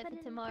 let's save it put for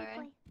in tomorrow.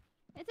 quickly.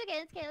 It's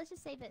okay, let's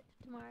just save it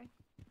for tomorrow.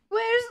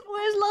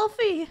 Where's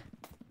Luffy?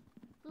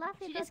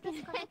 Laffy She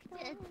disconnected.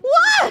 disconnected.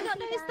 What? You don't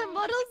notice the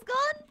model's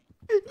gone?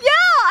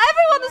 Yeah,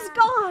 everyone is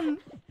gone!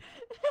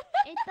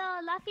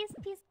 Laffy's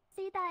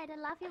PC died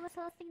and Laffy was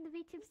hosting the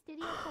VTube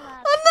studio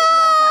collab. Oh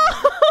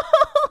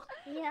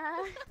no!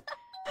 Yeah.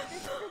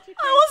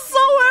 I was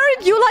so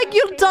worried.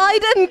 You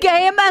died in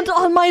game and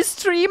on my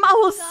stream. I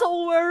was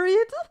so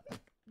worried.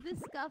 This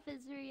scuff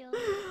is real.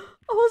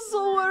 I was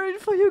so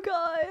worried for you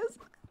guys.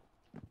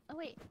 Oh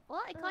wait,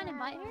 what? I can't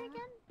invite her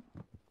again?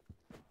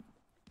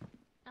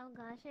 Oh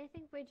gosh, I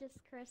think we're just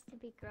cursed to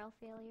be girl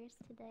failures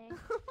today.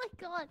 Oh my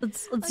god.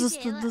 It's Okay,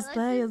 just this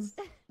day is.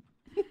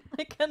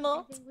 I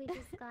cannot. I think we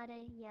just gotta,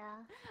 yeah.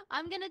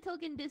 I'm gonna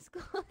talk in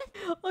Discord.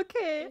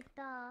 Okay.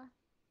 Duh.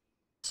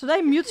 Should I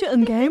mute you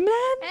in game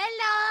then?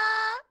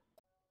 Hello.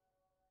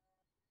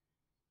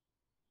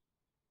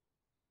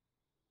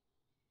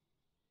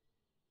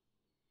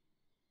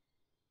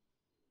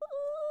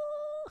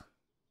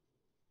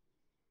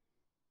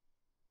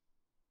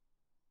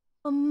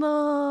 Oh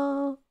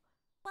no.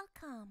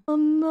 Welcome. Oh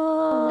no.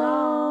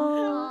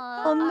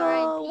 Oh no.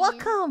 R.I.P.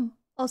 Welcome.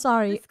 Oh, The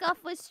sorry.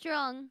 scuff was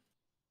strong.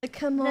 I The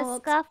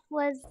cannot. scuff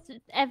was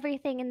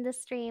everything in the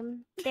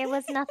stream. There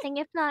was nothing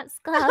if not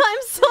scuff.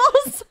 I'm so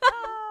sad.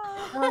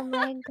 Oh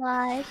my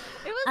god.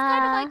 It was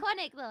kind of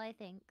iconic though, I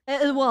think.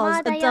 It was.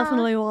 Mada, It yeah.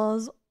 definitely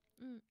was.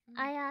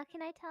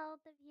 Can I tell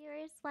the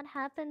viewers what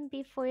happened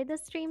before the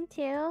stream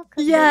too?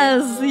 'Cause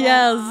Yes, they-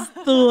 yes.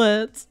 Do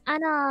it. I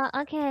know,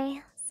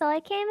 okay. So I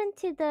came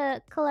into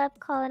the collab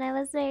call and I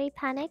was very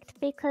panicked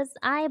because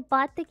I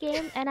bought the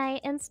game and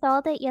I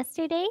installed it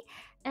yesterday.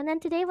 And then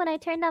today when I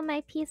turned on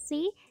my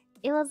PC,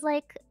 it was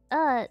like,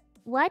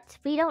 what?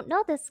 We don't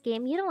know this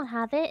game. You don't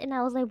have it. And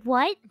I was like,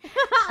 what?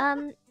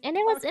 And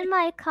it was in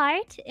my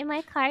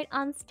cart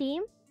on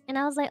Steam. And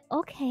I was like,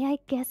 okay, I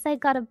guess I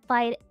gotta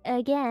buy it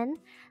again.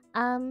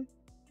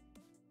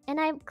 And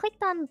I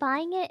clicked on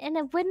buying it and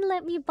it wouldn't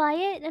let me buy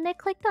it. And I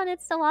clicked on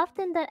it so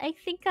often that I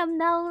think I'm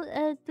now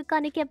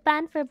gonna get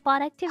banned for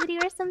bot activity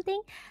or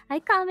something. I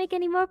can't make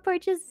any more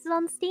purchases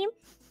on Steam.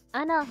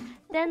 I know.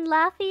 Then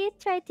Laffy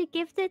tried to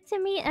gift it to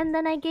me, and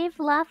then I gave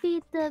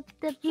Laffy the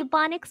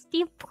bubonic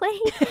Steam Play.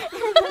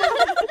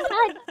 I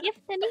can't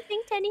gift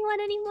anything to anyone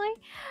anymore.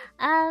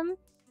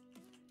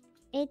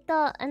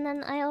 And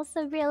then I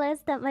also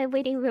realized that my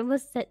waiting room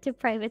was set to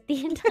private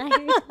the entire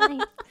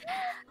time.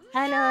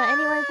 I know.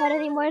 Anyone got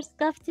any more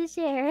stuff to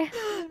share?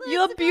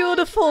 You're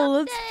beautiful.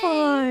 It's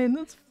fine.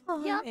 It's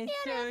fine. You're It's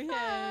beautiful.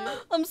 okay.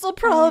 I'm so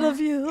proud of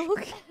you.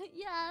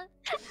 Yeah.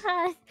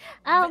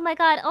 Oh my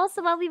god.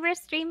 Also, while we were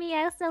streaming,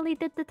 I accidentally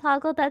did the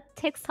toggle that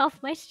takes off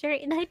my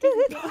shirt, and I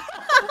didn't do it.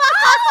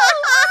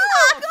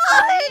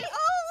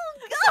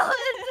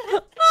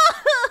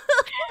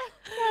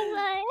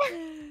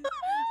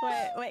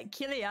 Wait,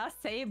 Kilia,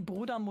 say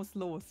Bruder muss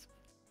los.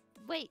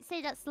 Wait,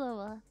 say that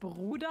slower.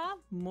 Bruder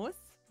muss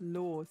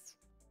los.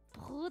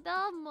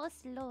 Bruder muss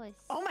los.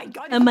 Oh my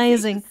god,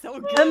 Amazing. this is so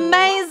good.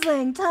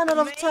 Amazing. 10 out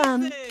of 10.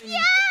 Amazing.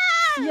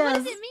 What Yes.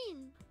 does it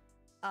mean?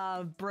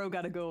 Bro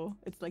gotta go.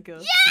 It's like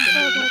a...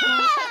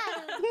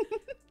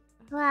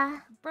 Wow.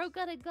 Bro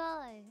gotta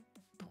go.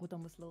 Bruder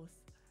muss los.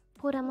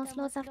 Bruder muss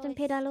los auf den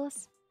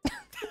Pedalos.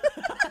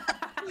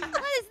 What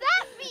does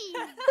that mean?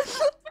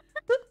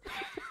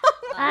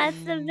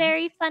 It's a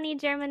very funny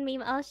German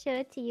meme. I'll show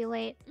it to you.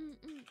 Wait.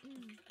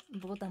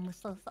 Bruder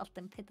muss los auf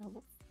den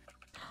Pedalos.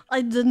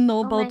 I didn't know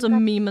Oh my about the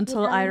God. meme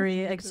until Yeah.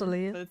 Irie,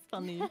 actually. That's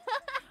funny.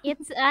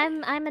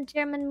 I'm a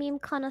German meme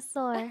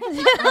connoisseur.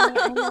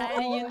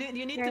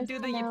 You need to do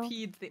the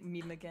Yippee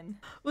meme again.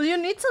 Well, you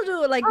need to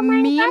do like Oh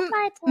mein meme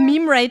Gott, Leute.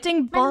 meme rating,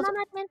 Meine but Mama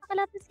hat mir einfach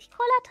erlaubt, dass ich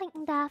Cola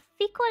trinken darf.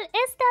 Wie cool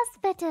ist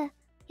das bitte?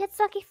 Jetzt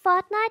zocke ich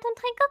Fortnite und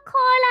trinke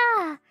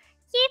Cola.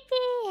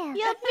 Yippie!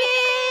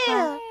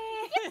 Yippee!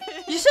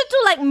 You should do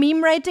like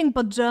meme rating,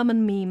 but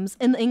German memes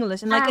in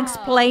English and like Ah.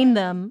 explain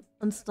them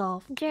and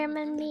stuff.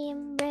 German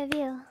meme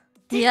review.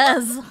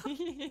 Yes.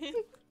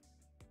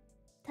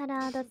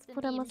 Tada, das The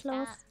Bruder meme muss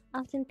los. chat.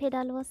 Auf den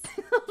Pedalos.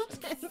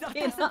 That's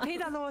the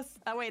Pedalos.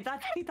 Oh wait,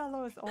 that's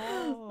Pedalos.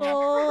 Oh.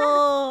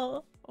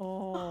 Oh.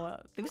 Oh.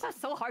 These are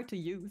so hard to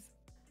use.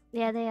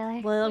 Yeah, they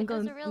are. Well, Wait,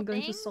 those are real I'm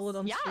going to things? show it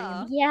on Yeah.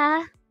 stream.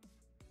 Yeah,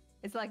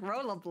 It's like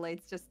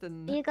rollerblades, just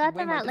in you got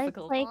way them more at like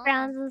difficult.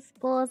 playgrounds and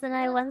schools, and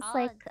I They're once hard.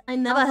 like I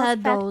never almost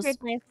had those.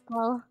 fractured my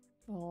skull.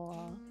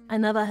 Oh. I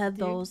never had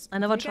Do you- those. I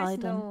never Do you guys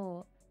tried them.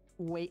 know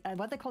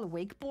what they call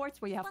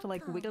wakeboards, where you have to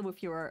like wiggle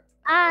with your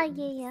Ah,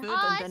 yeah. foot Oh,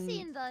 and I've then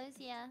seen those,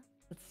 yeah.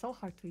 it's so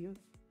hard to use.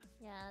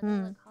 Yeah, they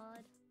Hmm. look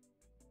hard.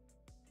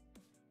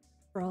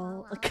 Bro,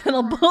 I Wow.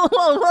 cannot believe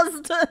what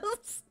was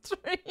this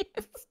stream.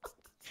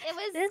 It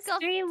was This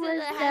scuffed stream to was,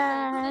 the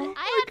heavens.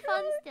 I had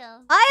fun still.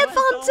 I had That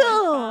fun was so much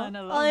too. fun, I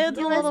I loved had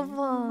it. a lot of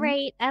fun.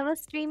 Great. I was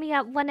streaming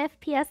at 1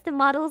 FPS. The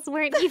models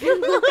weren't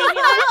even moving. It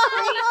was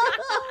great.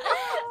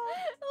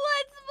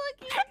 Let's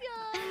fucking go!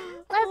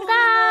 Let's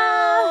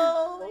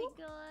Oh go! my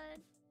god.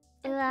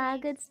 Yeah,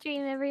 good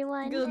stream,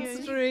 everyone.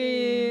 Good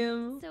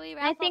stream. So we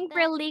wrap I up think then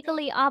we're today?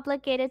 legally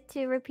obligated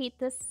to repeat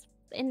this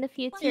in the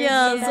future.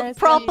 Yes, because-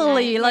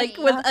 properly, like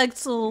with Less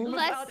Axel.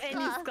 Without any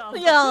stuff. scuff.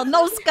 Yeah,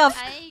 no scuff.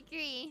 I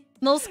agree.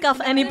 No scuff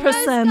any No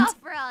percent. scuff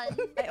run.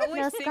 I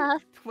always No think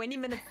scuff.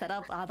 20-minute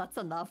setup, that's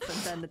enough, and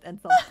then it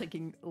ends up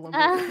taking longer.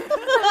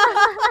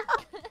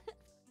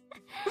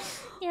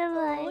 Yeah,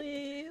 boy.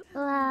 Please.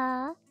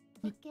 Wow.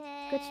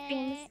 Okay. Good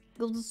streams.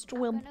 Good I'm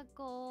stream. gonna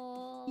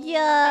go.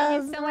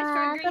 Yes. so much for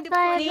Wow, agreeing to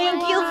goodbye, play.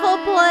 Thank you for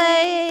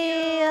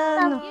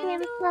playing. Love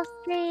stream, love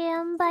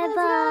stream. Bye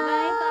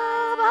bye.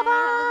 Bye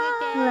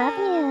bye. Love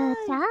you.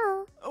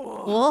 Ciao.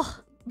 Oh,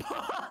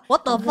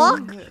 what the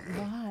fuck?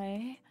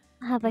 Why?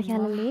 Hab euch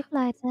alle lieb,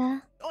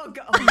 Leute. Oh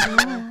Gott.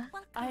 Ja.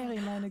 Eiri,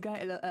 meine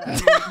geile.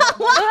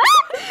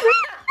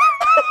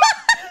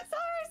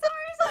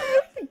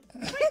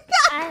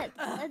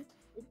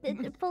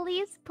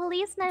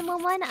 police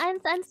 911. I'm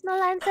Sentinel.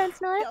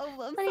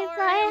 Oh, I'm Please,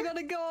 sorry. I'm bye.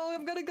 gonna go.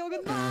 I'm gonna go.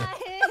 Goodbye.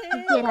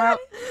 Get out.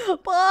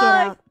 Bye. Get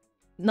out.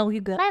 No,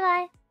 you go. Bye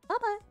bye. Bye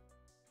bye.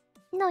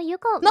 No, you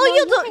go. No,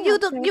 you don't. hang You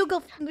up don't. first. You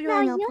go. You No,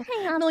 hang up. you first.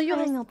 hang up No, you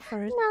first. hang up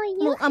first. No, you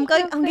No, I'm hang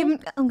going. up I'm first. giving.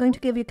 I'm going to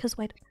give you a kiss.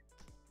 Wait.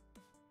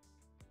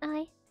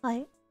 Hi.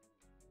 Hi.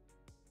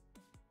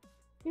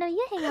 No,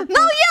 you hang up No,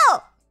 first. you.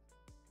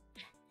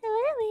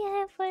 What do we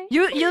have for?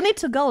 You need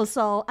to go,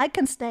 so I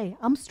can stay.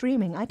 I'm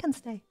streaming. I can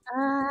stay.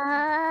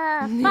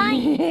 Fine.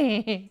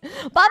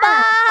 Bye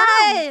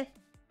bye.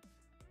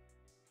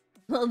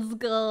 Let's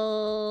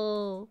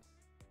go.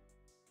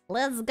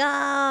 Let's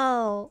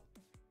go.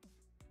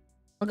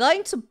 I'm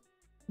going to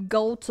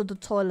go to the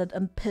toilet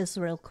and piss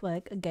real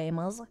quick,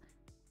 gamers.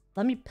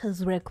 Let me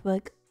piss real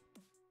quick.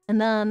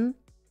 And then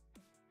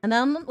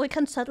we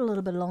can chat a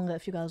little bit longer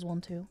if you guys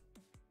want to.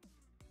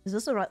 Is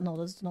this the right? No,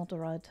 this is not the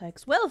right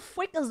text. Where the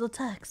frick is the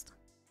text?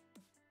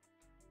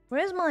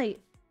 Where's my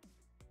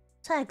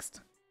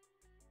text?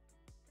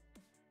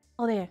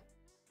 Oh, there.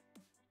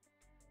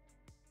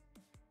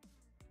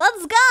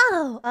 Let's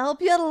go! I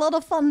hope you had a lot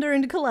of fun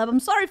during the collab.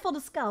 I'm sorry for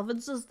the scuff.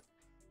 It's just...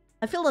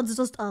 I feel that's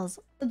just us.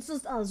 It's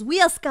just us.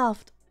 We are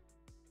scuffed.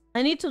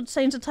 I need to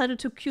change the title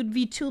to Cute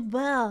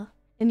VTuber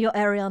in your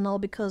area now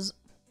because...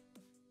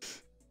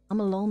 I'm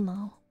alone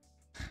now.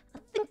 I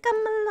think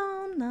I'm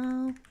alone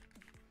now.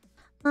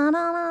 Na,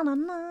 na, na, na,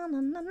 na, na,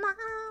 na,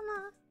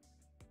 na.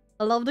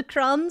 I love the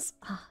crunch.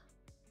 Ah,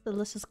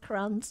 delicious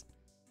crunch.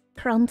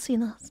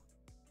 Crunchiness.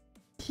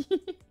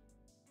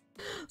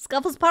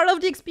 Scuff is part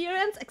of the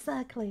experience?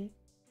 Exactly.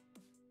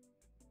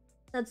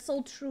 That's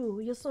so true.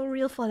 You're so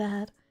real for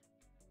that.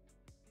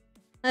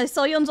 I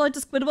saw you enjoyed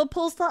the Squidward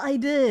poster. I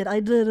did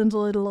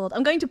enjoy it a lot.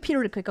 I'm going to pee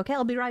real quick, okay?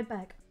 I'll be right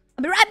back.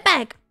 I'll be right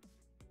back!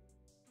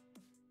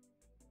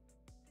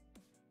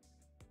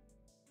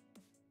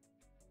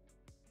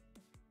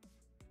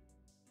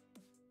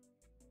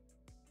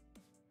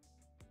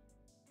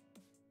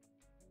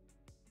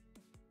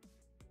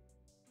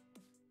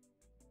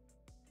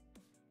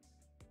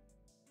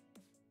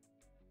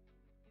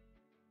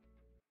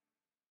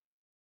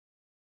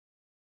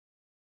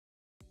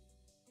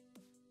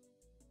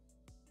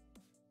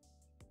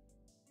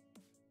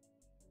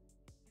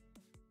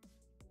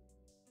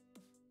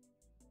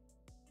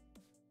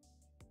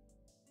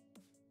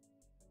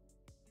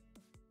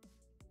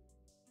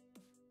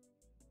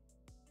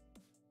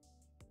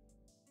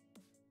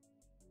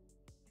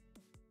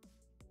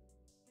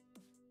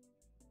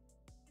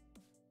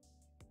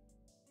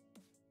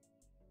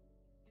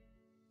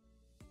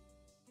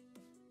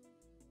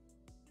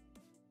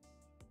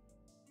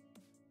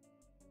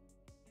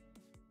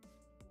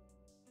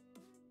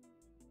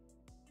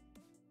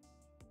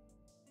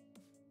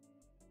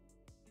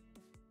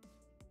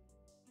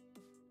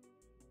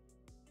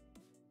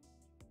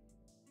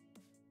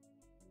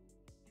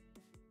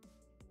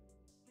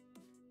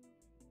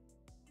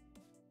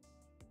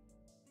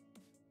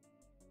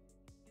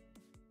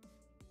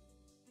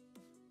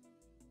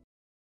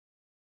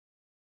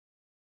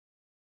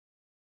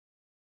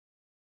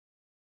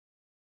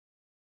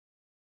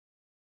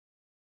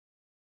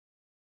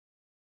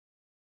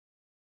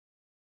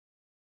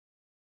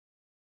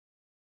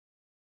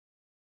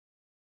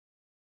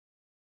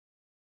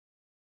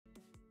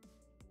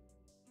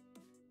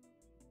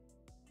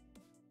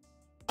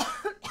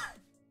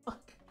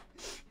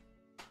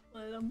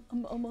 Wait,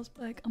 I'm almost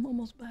back. I'm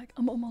almost back.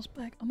 I'm almost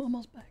back. I'm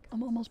almost back.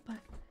 I'm almost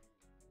back.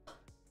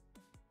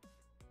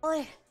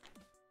 Oi.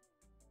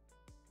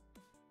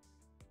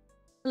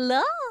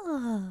 Hello.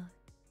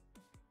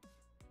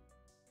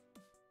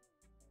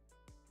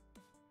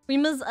 We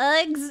miss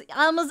eggs.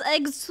 I miss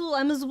eggs too.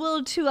 I miss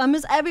Will too. I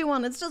miss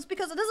everyone. It's just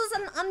because this is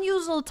an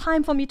unusual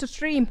time for me to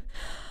stream.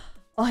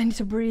 Oh, I need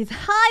to breathe.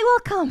 Hi,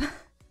 welcome.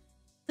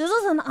 This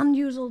is an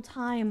unusual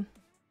time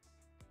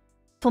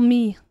for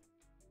me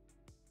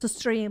to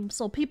stream.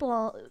 So people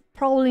are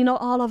probably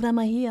not all of them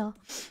are here.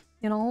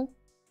 You know?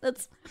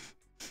 It's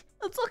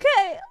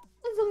okay.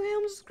 It's okay.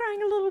 I'm just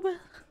crying a little bit.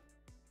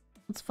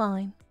 It's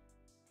fine.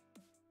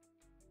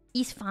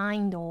 He's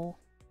fine though.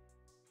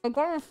 I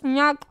got a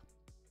snack.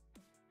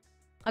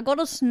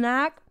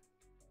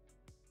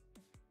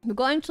 We're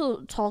going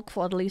to talk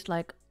for at least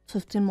like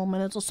 15 more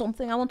minutes or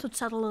something. I want to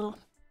chat a little.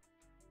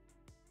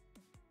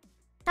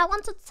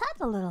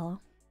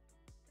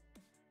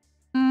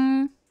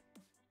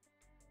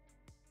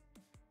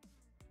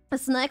 A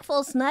snack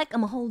for a snack?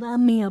 I'ma hold that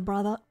Miya,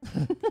 brother.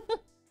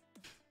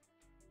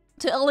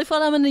 Too early for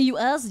them in the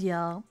US?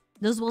 Yeah.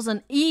 This was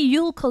an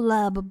EU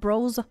collab,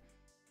 bros.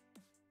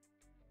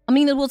 I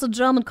mean, it was a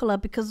German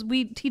collab because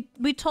we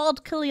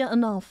taught Killia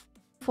enough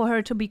for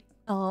her to be,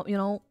 you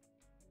know,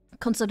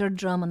 considered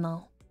German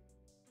now.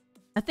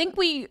 I think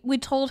we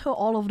told her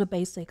all of the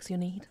basics you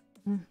need.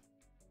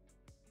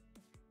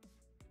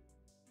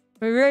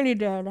 We really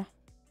did.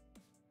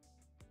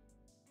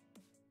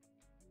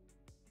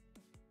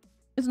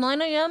 It's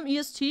 9 AM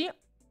EST.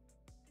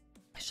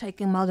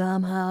 Shaking my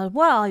damn head.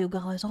 Where are you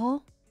guys, huh?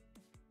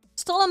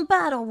 Still in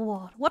bed or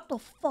what? What the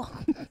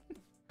fuck?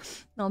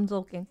 No, I'm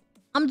joking.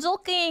 I'm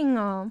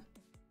joking.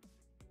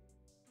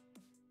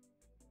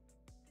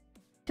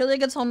 Killy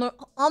gets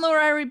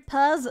honorary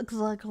pass,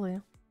 exactly.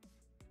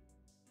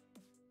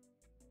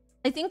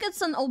 I think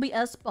it's an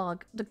OBS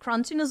bug. The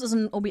crunchiness is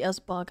an OBS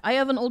bug. I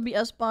have an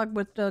OBS bug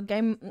with the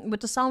game,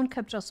 with the sound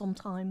capture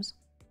sometimes.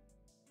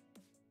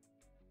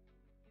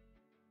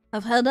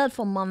 I've had that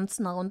for months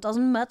now, and it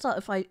doesn't matter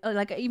if I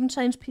even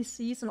change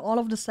PCs and all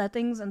of the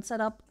settings and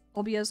set up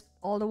OBS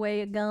all the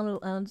way again,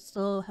 and it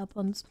still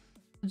happens.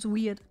 It's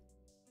weird.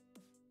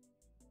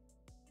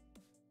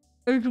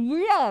 It's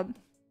weird.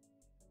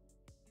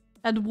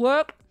 At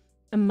work,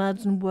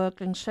 imagine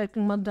working,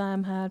 shaking my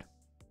damn head.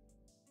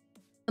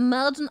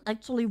 Imagine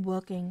actually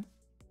working.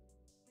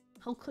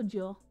 How could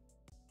you?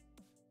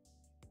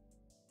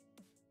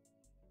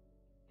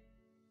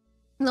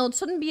 No, it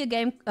shouldn't be a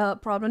game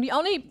problem. The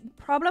only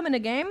problem in a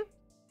game,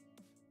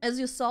 as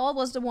you saw,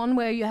 was the one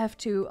where you have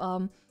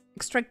to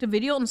extract the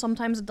video, and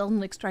sometimes it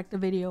doesn't extract the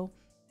video.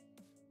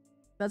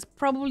 That's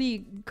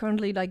probably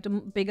currently like the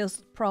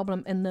biggest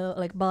problem in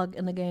the bug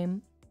in the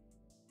game.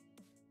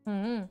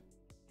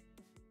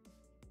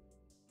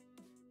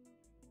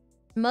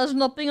 Imagine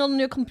not being on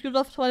your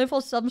computer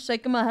 24/7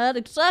 shaking my head.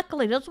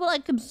 Exactly, that's what I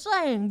keep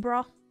saying,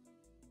 bro.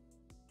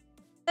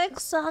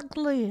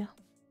 Exactly.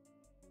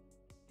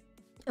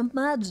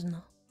 Imagine.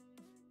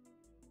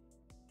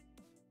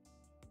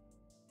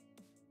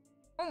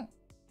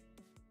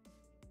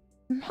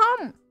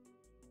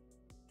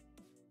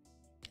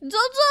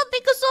 Jojo,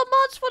 thank you so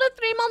much for the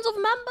 3 months of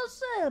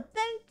membership.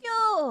 Thank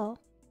you.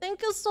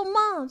 Thank you so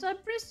much. I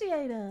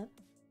appreciate it.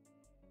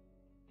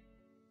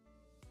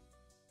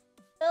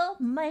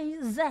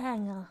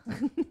 Amazing.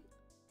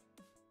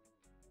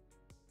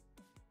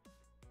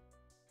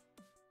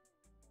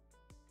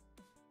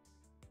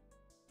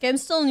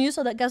 Game's still new,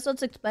 so I guess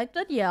that's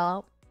expected?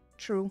 Yeah,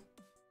 true.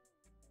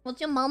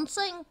 What's your mom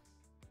saying?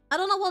 I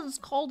don't know what it's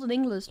called in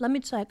English. Let me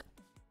check.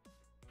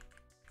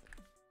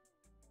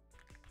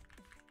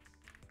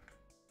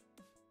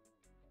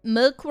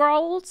 Milk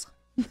rolls?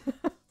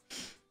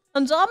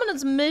 In German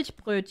it's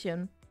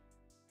Milchbrötchen.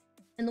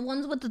 And the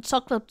ones with the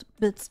chocolate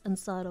bits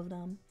inside of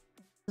them.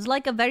 It's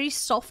like a very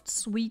soft,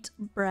 sweet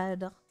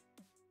bread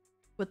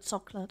with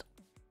chocolate.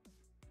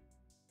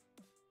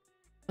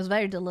 It's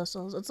very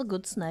delicious. It's a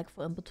good snack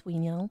for in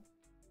between, you know?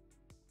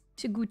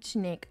 It's a good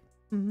snack.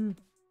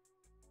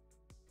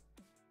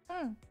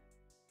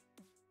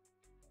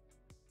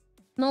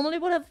 Normally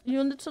would have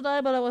unit today,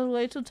 but I was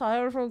way too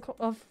tired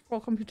for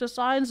computer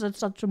science. It's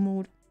such a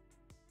mood.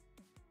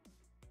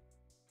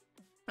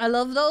 I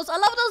love those. I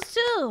love those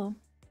too.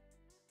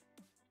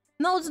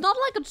 No, it's not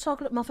like a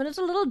chocolate muffin. It's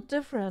a little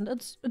different.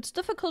 It's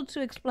difficult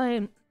to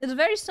explain. It's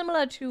very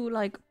similar to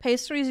like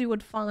pastries you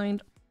would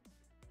find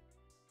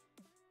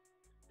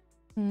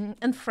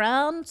in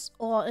France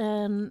or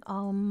in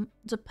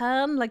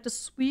Japan, like the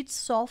sweet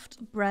soft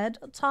bread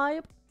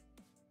type.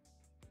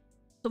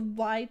 The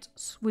white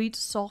sweet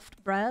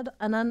soft bread,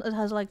 and then it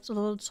has like the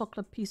little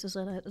chocolate pieces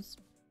in it. It's,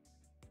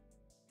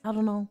 I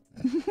don't know.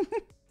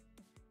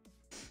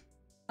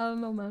 I don't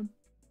know, man.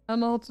 I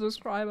don't know how to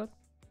describe it.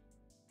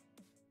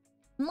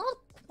 Not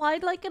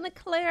quite like an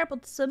eclair,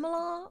 but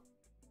similar.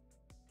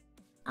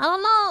 I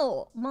don't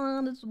know,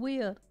 man. It's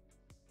weird.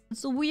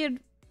 It's a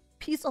weird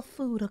piece of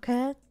food,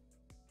 okay?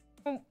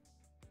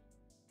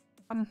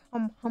 Hum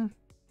hum hum.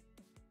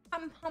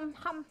 Hum hum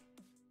hum.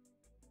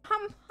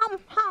 Hum hum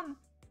hum.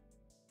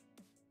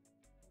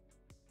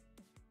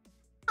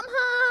 Hum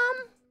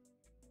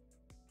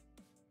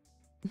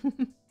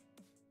hum.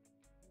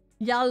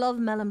 Yeah, I love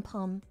melon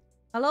pan.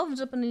 I love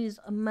Japanese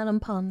melon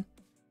pan.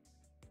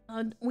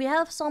 We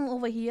have some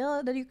over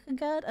here that you can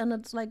get, and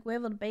it's like we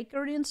have a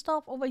bakery and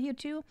stuff over here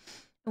too.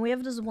 And we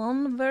have this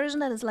one version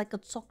that is like a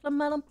chocolate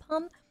melon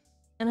pan,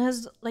 and it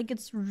has like,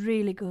 it's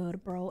really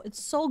good, bro.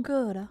 It's so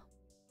good.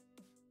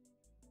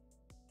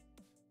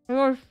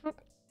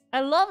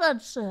 I love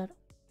that shit.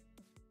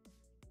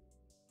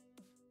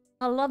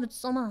 I love it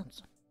so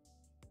much.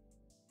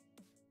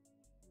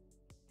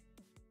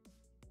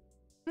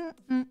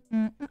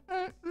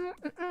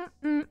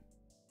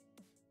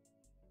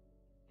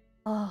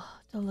 Oh,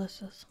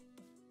 delicious.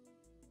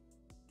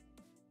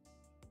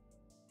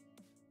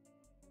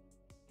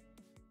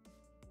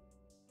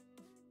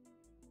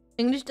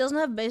 English doesn't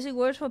have basic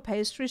words for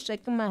pastries,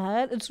 shaking my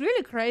head. It's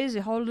really crazy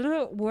how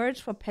little words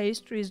for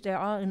pastries there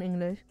are in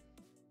English.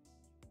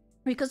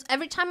 Because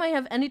every time I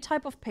have any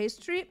type of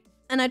pastry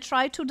and I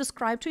try to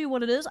describe to you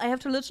what it is, I have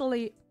to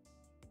literally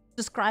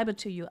describe it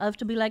to you. I have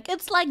to be like,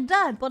 it's like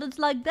that, but it's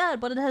like that,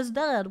 but it has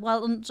that.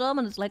 While in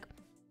German it's like,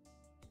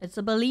 it's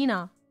a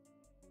Berliner.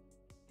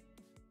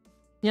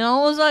 You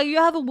know, it's like you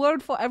have a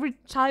word for every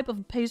type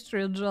of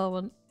pastry in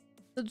German.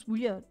 It's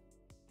weird.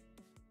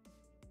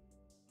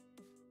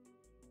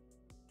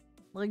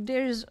 Like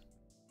there's...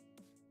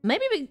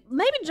 Maybe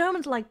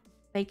Germans like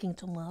baking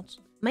too much.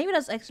 Maybe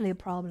that's actually a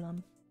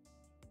problem.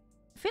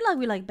 I feel like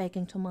we like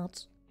baking too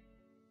much.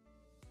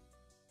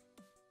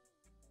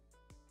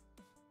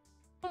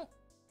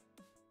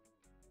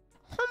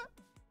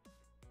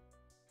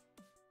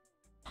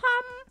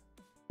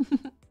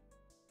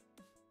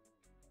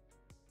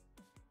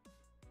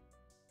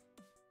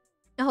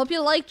 I hope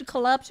you liked the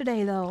collab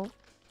today, though.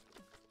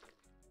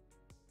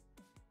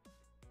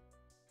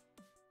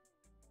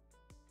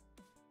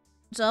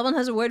 German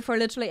has a word for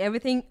literally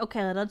everything.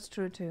 Okay, that's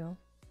true too.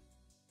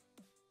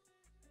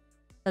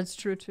 That's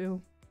true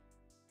too.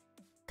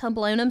 Can't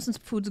blame them since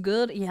food's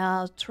good.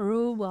 Yeah,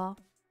 true.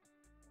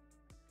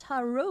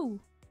 True.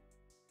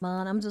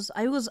 Man,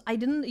 I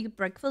didn't eat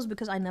breakfast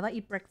because I never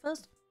eat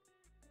breakfast.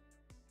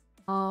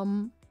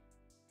 So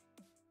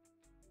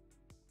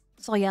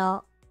yeah,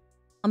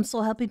 I'm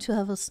so happy to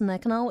have a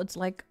snack now. It's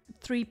like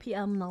 3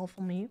 p.m. now for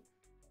me.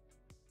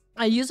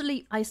 I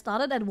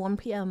started at 1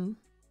 p.m.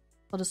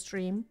 for the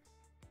stream.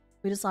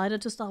 We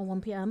decided to start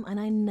 1 p.m. and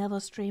I never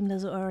stream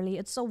this early.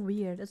 It's so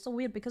weird. It's so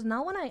weird because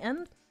now when I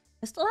end,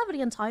 I still have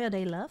the entire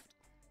day left.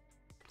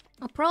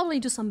 I'll probably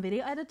do some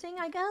video editing,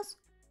 I guess,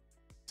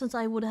 since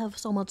I would have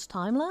so much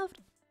time left.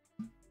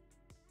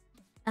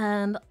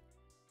 And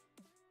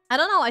I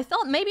don't know, I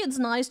thought maybe it's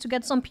nice to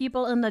get some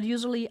people in that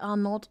usually are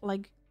not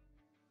like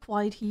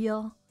quite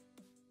here,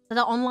 that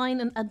are online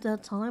and at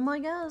that time, I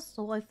guess.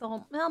 So I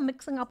thought, yeah,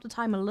 mixing up the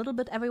time a little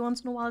bit every once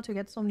in a while to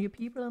get some new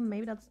people in,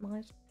 maybe that's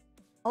nice.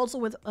 Also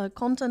with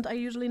content I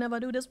usually never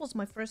do. This was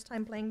my first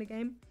time playing the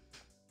game.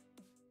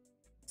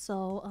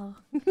 So,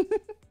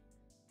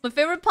 my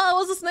favorite part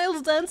was the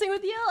snails dancing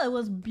with you. It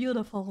was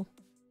beautiful.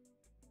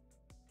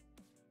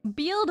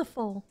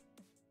 Beautiful.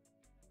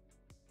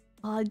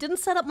 I didn't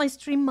set up my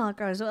stream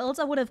markers or else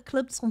I would have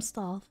clipped some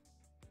stuff.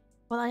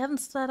 But I haven't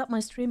set up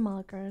my stream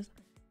markers.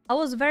 I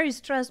was very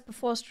stressed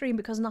before stream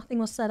because nothing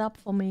was set up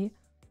for me.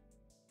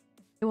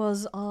 It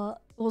was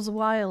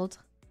wild.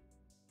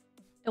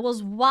 It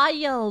was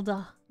wild,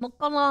 not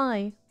gonna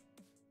lie.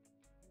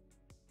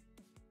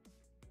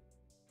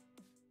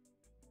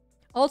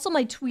 Also,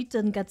 my tweet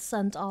didn't get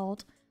sent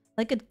out.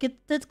 Like, it did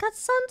get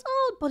sent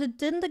out, but it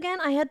didn't again.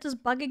 I had this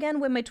bug again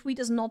where my tweet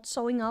is not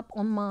showing up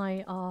on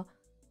my, I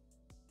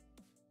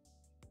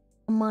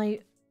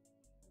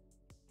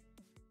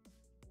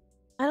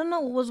don't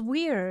know, it was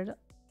weird.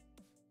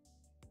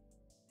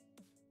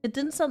 It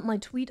didn't send my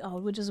tweet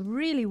out, which is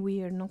really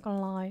weird, not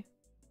gonna lie.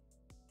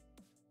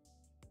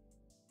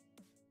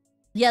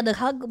 Yeah, the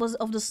hug was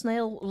of the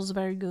snail was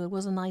very good. It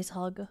was a nice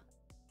hug.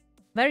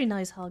 Very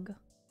nice hug.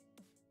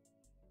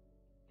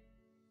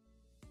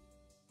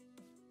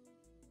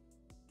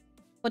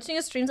 Watching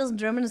your streams as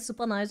German is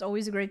super nice.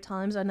 Always great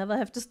times. I never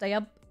have to stay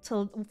up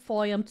till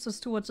 4 AM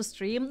just to watch a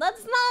stream.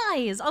 That's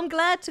nice! I'm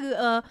glad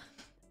to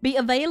be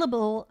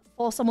available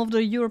for some of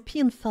the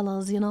European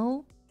fellas, you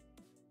know?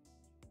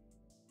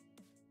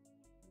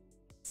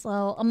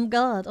 So, I'm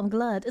glad.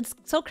 It's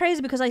so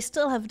crazy because I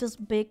still have this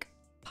big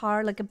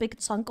part, like a big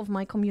chunk of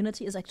my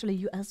community is actually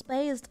US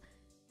based.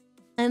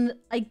 And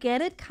I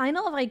get it, kind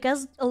of. I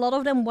guess a lot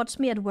of them watch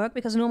me at work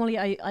because normally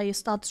I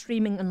start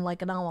streaming in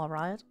like an hour,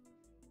 right?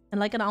 In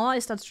like an hour I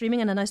start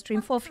streaming and then I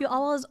stream for a few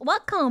hours.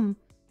 Welcome!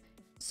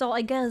 So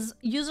I guess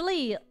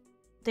usually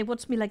they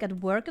watch me like at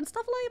work and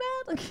stuff like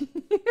that.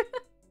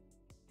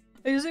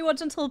 I usually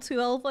watch until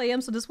 12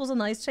 AM, so this was a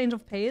nice change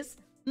of pace.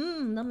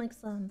 That makes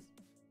sense.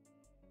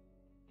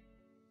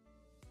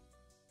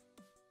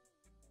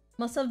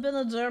 Must have been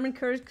a German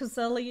curse because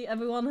sadly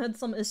everyone had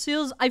some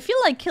issues. I feel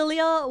like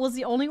Kilia was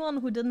the only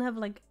one who didn't have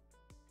like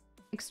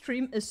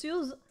extreme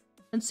issues.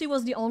 And she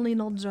was the only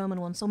not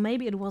German one. So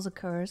maybe it was a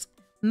curse.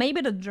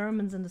 Maybe the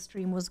Germans in the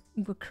stream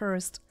were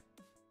cursed.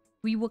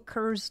 We were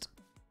cursed.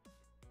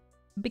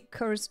 Big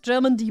curse.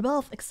 German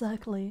debuff,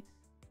 exactly.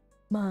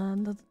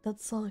 Man, that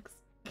sucks.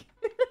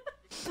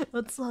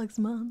 That sucks,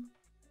 man.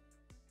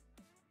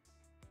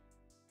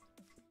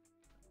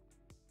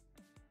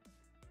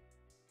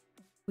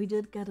 We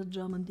did get a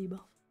German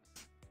debuff.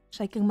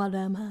 Shaking my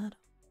damn head.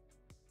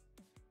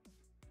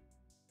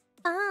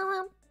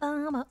 Oh,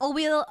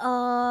 we're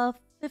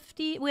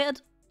 50. We're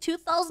at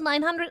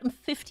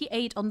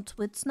 2,958 on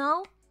Twitch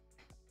now.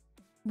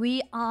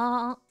 We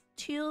are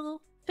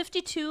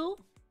 52.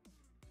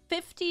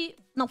 42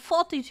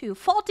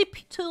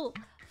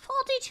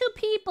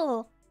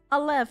 people are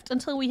left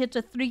until we hit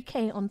the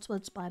 3K on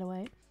Twitch, by the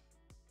way.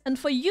 And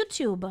for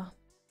YouTube,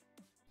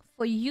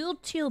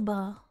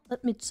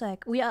 let me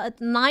check. We are at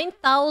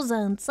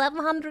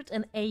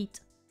 9,708.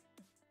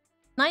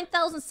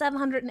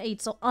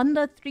 9,708, so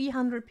under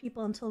 300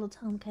 people until the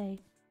 10K.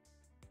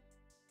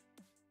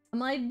 I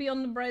might be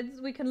on the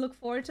brides. We can look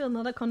forward to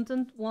another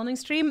content warning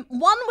stream.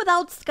 One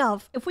without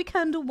scuff. If we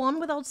can do one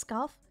without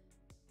scuff,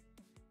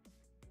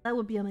 that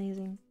would be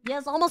amazing.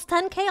 Yes, almost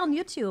 10K on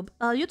YouTube.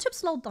 YouTube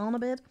slowed down a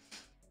bit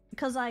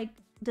because I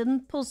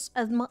didn't post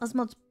as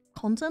much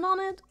content on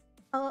it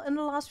in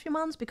the last few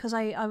months because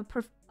I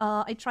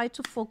tried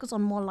to focus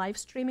on more live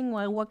streaming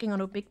while working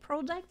on a big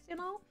project, you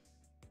know.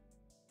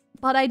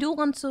 But I do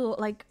want to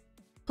like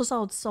push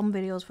out some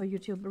videos for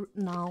YouTube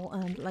now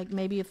and like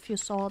maybe a few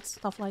shorts,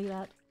 stuff like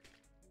that.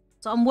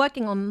 So I'm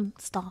working on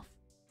stuff.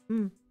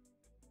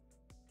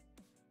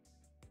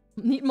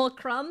 Need more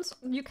crunch?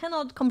 You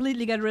cannot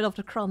completely get rid of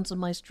the crunch on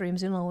my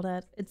streams, you know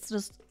that. It's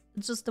just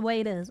the way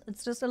it is.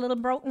 It's just a little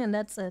broken and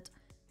that's it.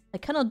 I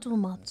cannot do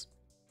much.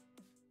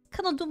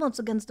 Cannot do much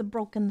against the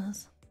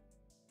brokenness.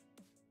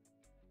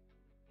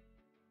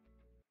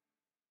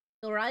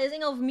 The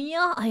rising of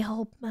Miya? I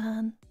hope,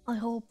 man. I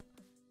hope.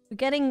 We're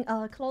getting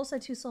closer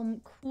to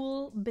some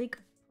cool, big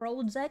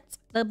projects.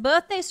 The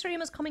birthday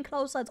stream is coming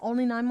closer. It's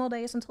only 9 more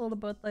days until the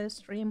birthday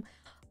stream.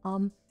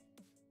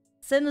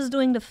 Sin is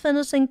doing the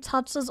finishing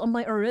touches on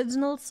my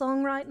original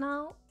song right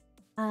now.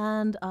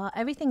 And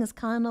everything is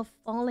kind of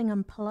falling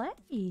in place.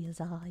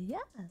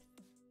 Yes.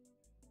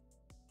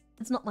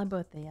 It's not my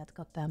birthday yet,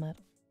 goddammit.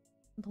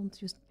 Don't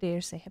you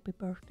dare say happy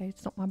birthday.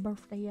 It's not my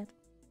birthday yet.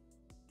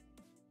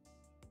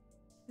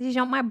 This is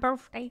not my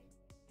birthday.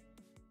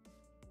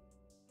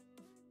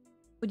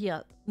 But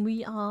yeah,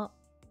 we are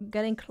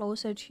getting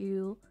closer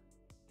to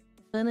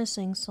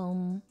finishing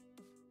some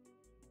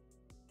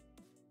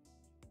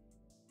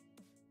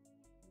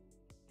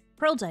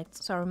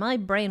projects. Sorry, my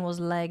brain was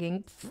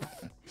lagging.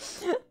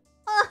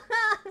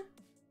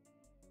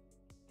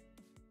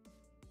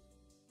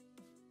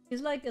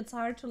 It's like it's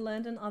hard to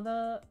land in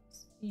other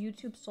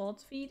YouTube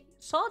Shorts feed.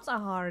 Shorts are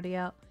hard,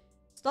 yeah.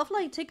 Stuff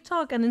like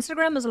TikTok and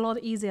Instagram is a lot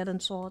easier than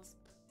Shorts.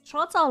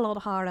 Shorts are a lot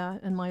harder,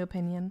 in my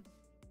opinion.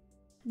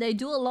 They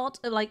do a lot,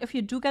 like if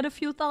you do get a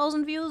few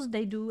thousand views,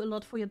 they do a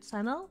lot for your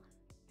channel.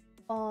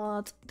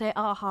 But they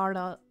are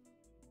harder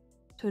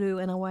to do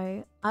in a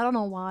way. I don't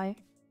know why.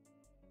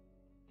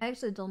 I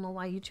actually don't know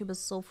why YouTube is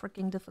so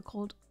freaking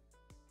difficult.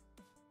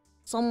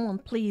 Someone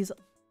please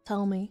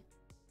tell me.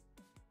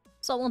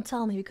 Someone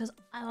tell me, because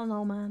I don't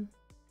know, man.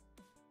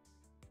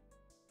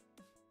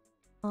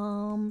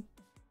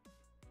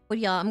 But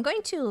yeah, I'm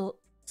going to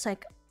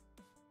check.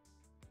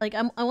 Like,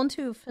 I want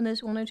to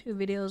finish 1 or 2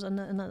 videos in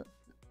the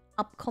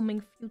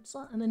upcoming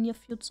future, in the near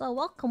future.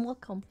 Welcome,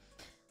 welcome.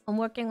 I'm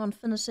working on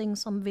finishing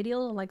some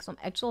videos, like some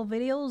actual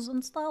videos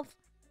and stuff.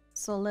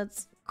 So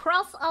let's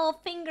cross our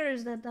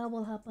fingers that that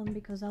will happen,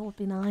 because that would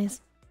be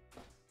nice.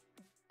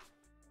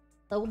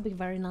 That would be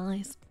very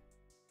nice.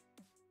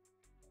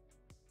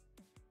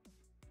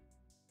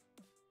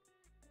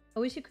 I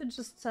wish you could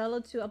just tell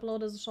it to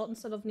upload as a short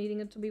instead of needing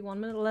it to be 1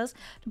 minute or less.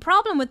 The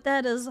problem with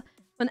that is,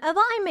 whenever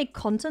I make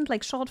content,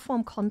 like short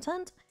form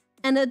content,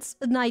 and it's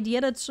an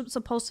idea that's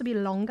supposed to be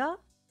longer,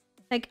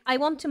 like I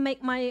want to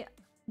make my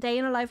day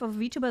in the life of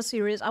VTuber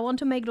series, I want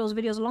to make those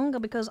videos longer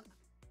because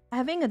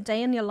having a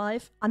day in your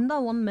life under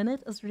 1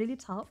 minute is really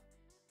tough.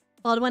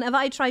 But whenever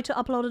I try to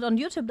upload it on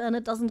YouTube, then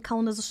it doesn't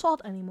count as a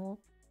short anymore.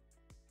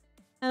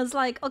 And it's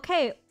like,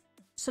 okay,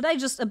 should I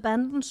just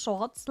abandon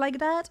shorts like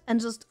that and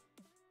just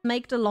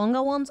make the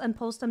longer ones and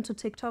post them to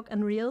TikTok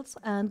and Reels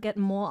and get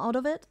more out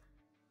of it?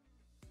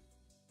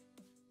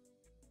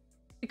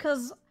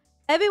 Because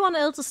everyone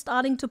else is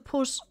starting to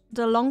push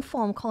the long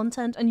form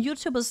content, and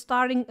YouTube is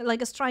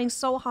trying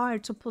so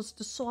hard to push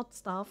the short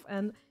stuff,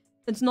 and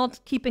it's not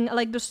keeping,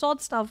 like, the short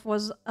stuff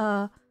was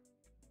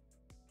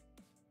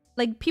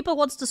like, people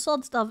watched the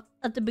short stuff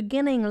at the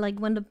beginning, like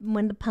when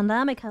the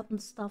pandemic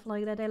happened, stuff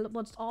like that. They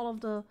watched all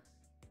of the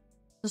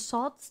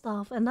short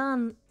stuff, and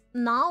then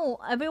now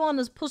everyone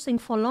is pushing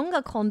for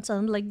longer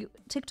content. Like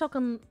TikTok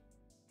and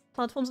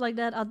platforms like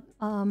that are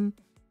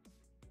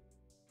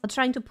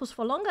trying to push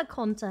for longer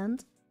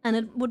content, and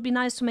it would be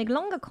nice to make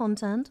longer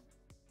content.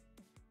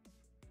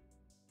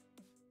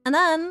 And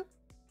then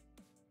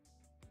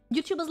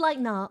YouTube is like,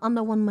 nah,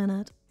 under 1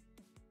 minute.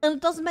 And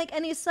it doesn't make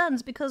any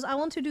sense, because I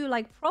want to do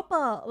like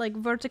proper, like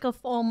vertical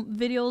form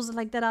videos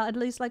like that are at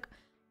least like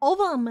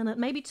over 1 minute,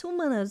 maybe 2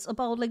 minutes,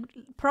 about like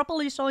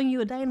properly showing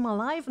you a day in my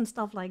life and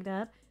stuff like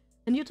that.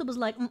 And YouTube is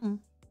like,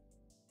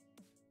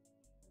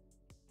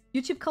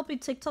 YouTube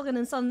copied TikTok, and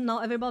then now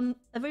everyone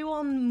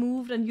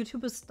moved and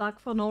YouTube is stuck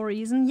for no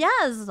reason.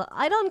 Yes,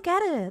 I don't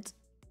get it.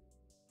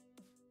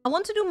 I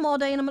want to do more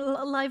day in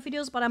my life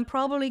videos, but I'm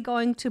probably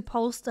going to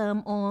post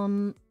them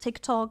on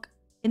TikTok,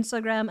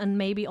 Instagram, and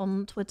maybe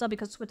on Twitter,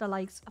 because Twitter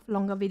likes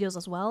longer videos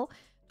as well.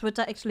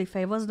 Twitter actually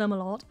favors them a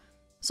lot.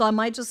 So I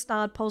might just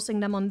start posting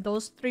them on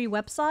those 3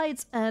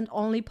 websites and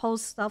only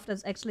post stuff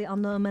that's actually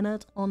under 1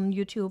 minute on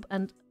YouTube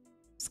and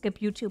skip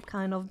YouTube,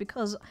 kind of,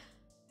 because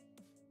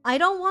I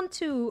don't want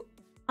to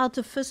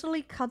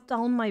artificially cut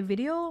down my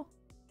video.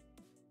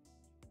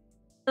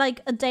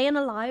 Like, a day in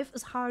a life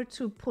is hard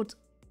to put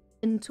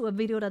into a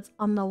video that's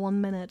under 1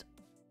 minute.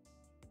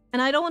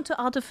 And I don't want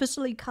to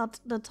artificially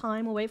cut the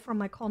time away from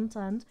my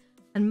content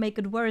and make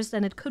it worse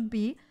than it could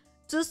be,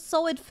 just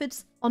so it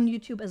fits on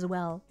YouTube as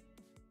well.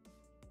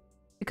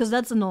 Because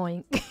that's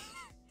annoying.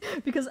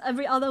 Because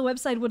every other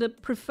website would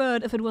have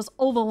preferred if it was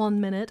over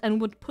 1 minute and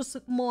would push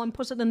it more and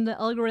push it in the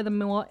algorithm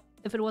more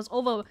if it was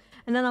over.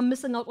 And then I'm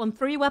missing out on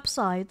 3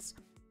 websites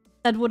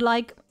that would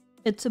like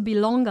it to be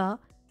longer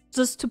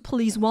just to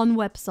please one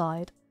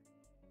website.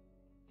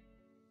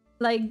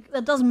 Like,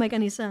 that doesn't make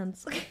any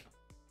sense.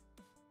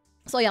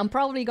 So yeah, I'm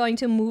probably going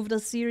to move the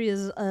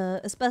series,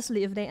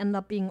 especially if they end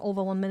up being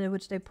over 1 minute,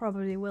 which they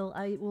probably will.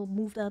 I will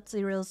move that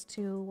series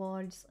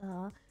towards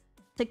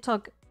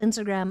TikTok,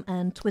 Instagram,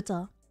 and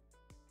Twitter.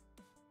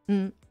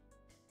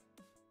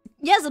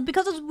 Yes,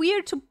 because it's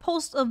weird to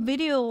post a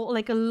video,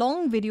 like a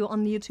long video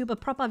on YouTube, a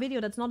proper video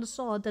that's not a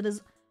short, that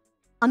is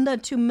under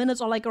 2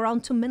 minutes or like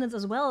around 2 minutes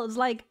as well. It's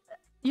like,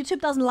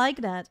 YouTube doesn't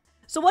like that.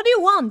 So what do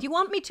you want? You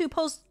want me to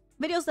post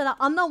videos that are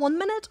under 1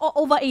 minute or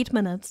over 8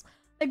 minutes?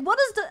 Like, what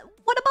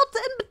about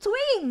the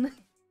in-between?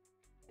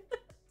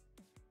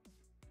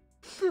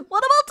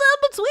 What about the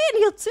in-between,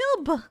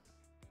 YouTube?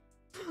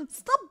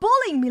 Stop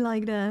bullying me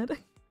like that.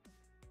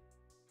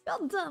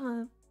 God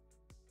damn it.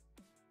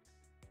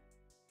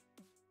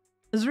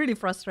 It's really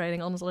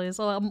frustrating, honestly.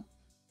 So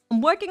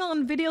I'm working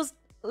on videos,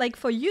 like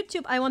for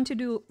YouTube, I want to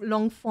do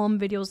long form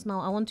videos now.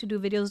 I want to do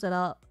videos that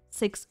are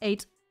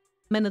 6-8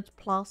 minutes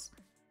plus,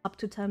 up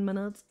to 10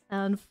 minutes.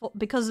 And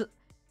because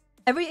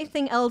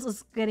everything else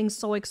is getting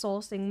so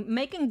exhausting.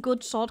 Making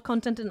good short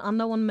content in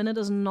under 1 minute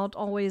is not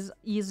always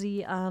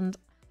easy, and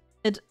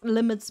it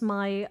limits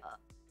my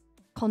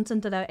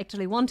content that I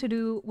actually want to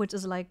do, which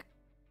is like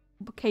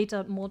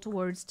catered more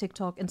towards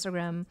TikTok,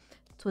 Instagram,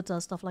 Twitter,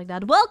 stuff like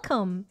that.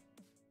 Welcome!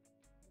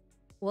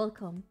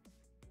 Welcome.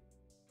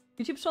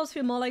 YouTube shows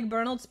feel more like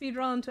burnout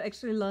speedrun to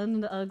actually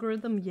learn the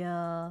algorithm.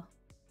 Yeah.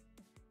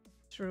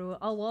 True.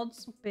 I'll watch,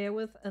 bear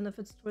with, and if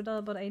it's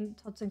Twitter, but I ain't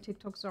touching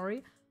TikTok,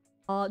 sorry.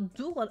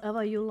 Do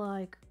whatever you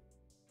like.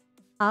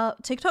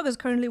 TikTok is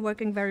currently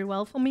working very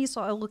well for me,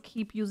 so I will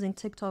keep using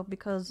TikTok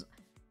because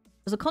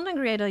as a content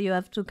creator, you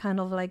have to kind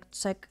of like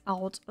check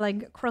out,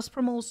 like cross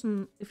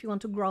promotion if you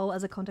want to grow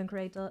as a content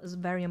creator is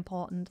very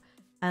important.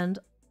 And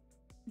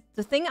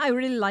the thing I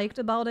really liked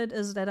about it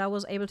is that I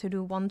was able to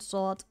do one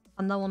short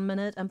under 1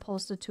 minute and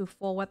post it to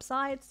 4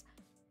 websites.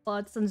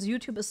 But since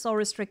YouTube is so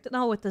restricted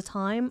now with the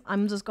time,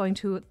 I'm just going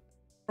to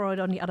throw it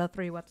on the other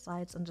 3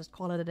 websites and just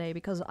call it a day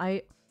because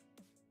I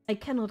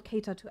cannot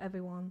cater to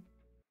everyone.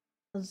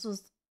 It's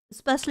just,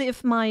 especially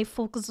if my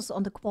focus is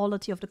on the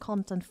quality of the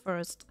content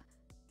first.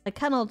 I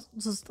cannot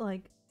just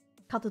like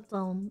cut it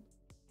down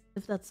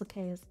if that's the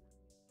case.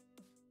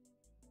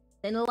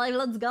 Then like,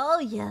 let's go,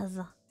 yes.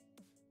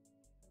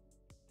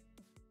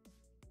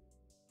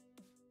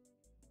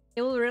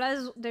 They will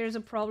realize there's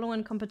a problem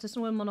when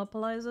competition will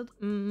monopolize it.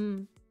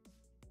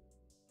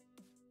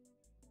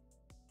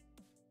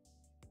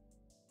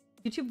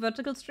 YouTube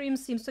vertical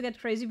streams seems to get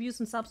crazy views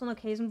and subs on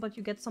occasion, but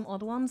you get some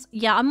odd ones.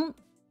 Yeah, I'm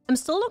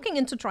still looking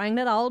into trying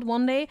that out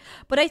one day,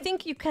 but I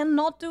think you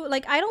cannot do,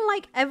 like, I don't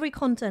like every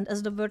content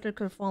as the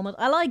vertical format.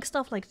 I like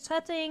stuff like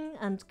chatting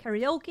and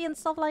karaoke and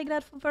stuff like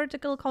that for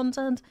vertical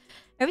content.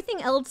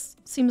 Everything else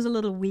seems a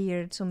little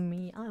weird to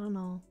me. I don't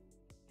know.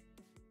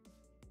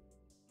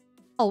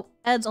 Oh,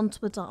 ads on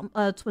Twitter.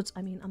 Twitch,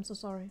 I mean, I'm so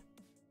sorry.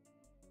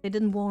 They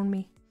didn't warn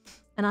me.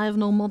 And I have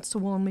no mods to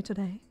warn me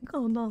today.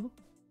 Oh no.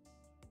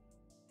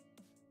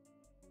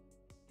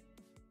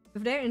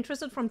 If they're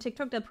interested from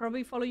TikTok, they'll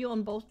probably follow you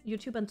on both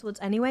YouTube and Twitch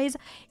anyways.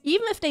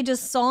 Even if they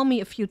just saw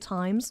me a few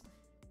times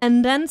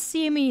and then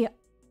see me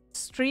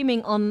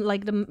streaming on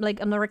like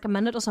on a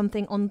recommended or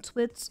something on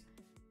Twitch,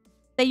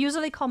 they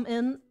usually come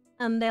in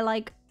and they're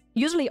like,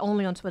 usually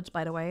only on Twitch,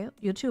 by the way.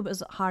 YouTube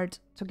is hard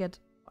to get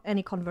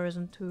any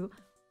conversion to.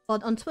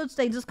 But on Twitch,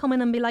 they just come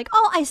in and be like,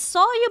 oh, I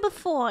saw you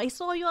before. I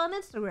saw you on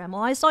Instagram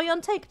or I saw you on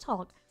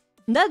TikTok.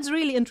 And that's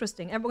really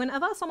interesting.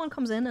 Whenever someone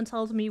comes in and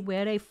tells me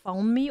where they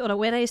found me or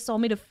where they saw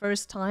me the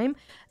first time,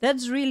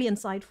 that's really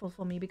insightful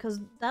for me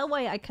because that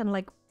way I can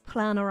like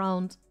plan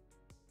around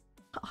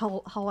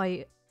how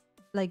I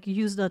like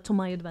use that to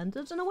my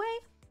advantage in a way.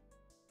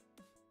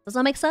 Does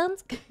that make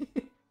sense?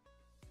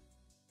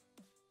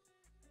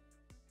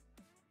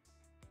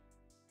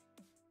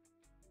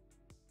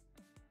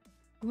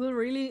 We'll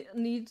really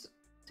need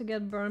to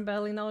get burned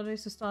badly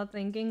nowadays to start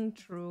thinking.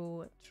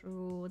 True,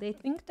 true. They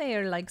think they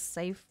are like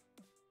safe.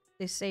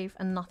 They're safe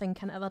and nothing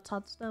can ever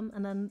touch them,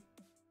 and then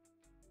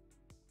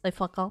they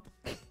fuck up.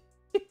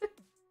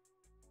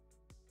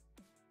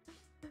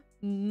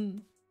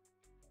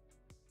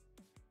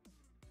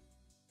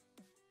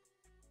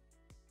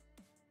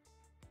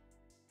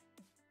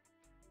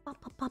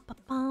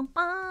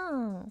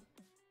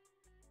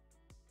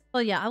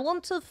 But yeah, I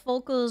want to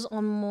focus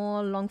on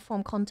more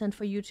long-form content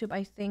for YouTube,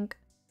 I think.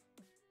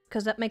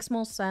 Because that makes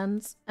more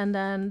sense. And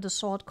then the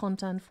short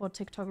content for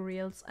TikTok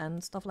Reels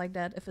and stuff like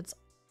that. If it's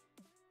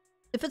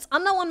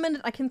under 1 minute,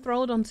 I can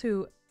throw it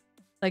onto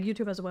like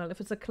YouTube as well. If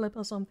it's a clip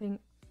or something,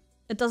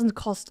 it doesn't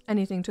cost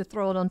anything to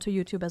throw it onto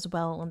YouTube as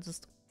well and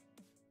just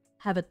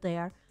have it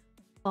there.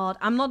 But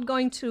I'm not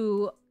going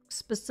to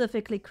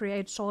specifically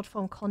create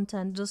short-form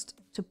content just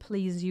to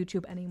please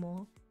YouTube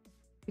anymore.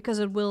 Because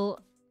it will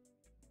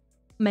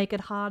make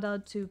it harder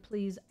to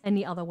please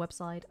any other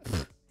website.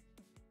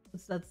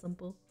 It's that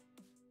simple.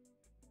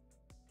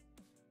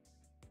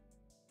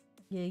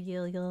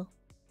 Yeah.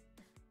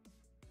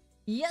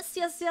 Yes,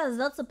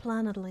 that's a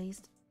plan at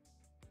least.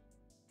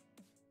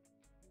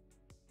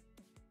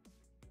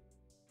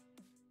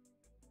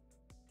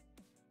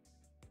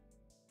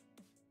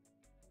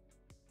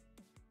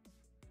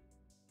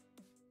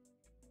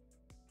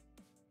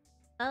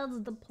 That's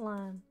the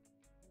plan.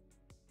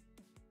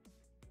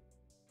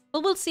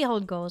 But we'll see how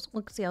it goes.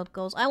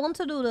 I want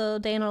to do the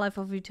Day in the Life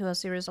of VTuber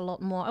series a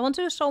lot more. I want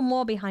to show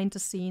more behind the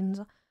scenes.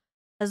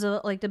 As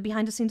a, like, the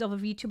behind the scenes of a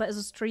VTuber as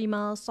a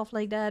streamer, stuff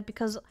like that.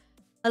 Because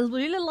I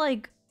really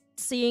like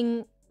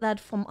seeing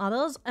that from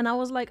others. And I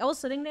was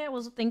sitting there, I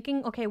was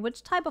thinking, okay,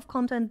 which type of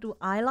content do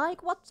I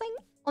like watching?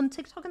 on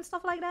TikTok and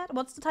stuff like that?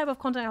 What's the type of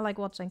content I like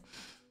watching?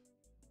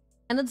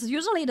 And it's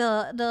usually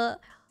the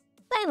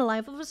day in the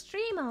life of a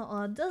streamer,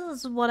 or this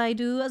is what I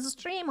do as a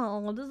streamer,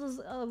 or this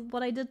is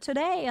what I did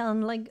today,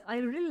 and like I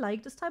really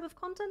like this type of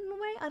content in a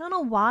way. I don't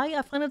know why,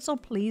 I find it so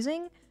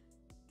pleasing.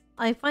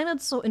 I find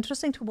it so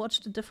interesting to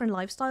watch the different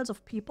lifestyles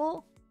of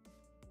people.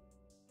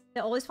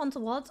 They're always fun to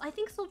watch. I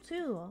think so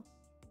too.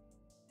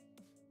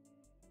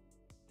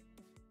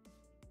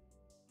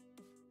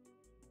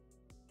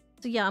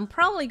 So yeah, I'm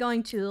probably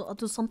going to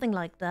do something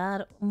like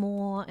that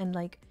more and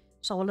like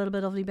show a little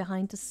bit of the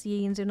behind the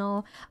scenes, you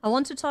know. I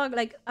want to talk,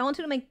 like, I want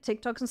to make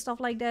TikToks and stuff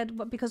like that,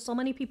 but because so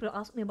many people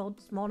ask me about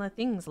smaller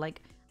things,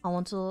 like, I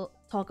want to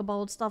talk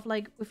about stuff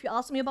like, if you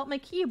ask me about my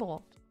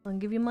keyboard, I'll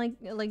give you my,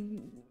 like,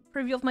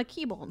 preview of my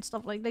keyboard and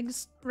stuff like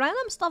just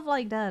random stuff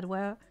like that,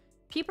 where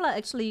people are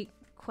actually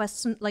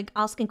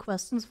asking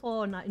questions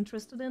for and are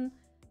interested in.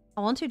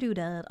 I want to do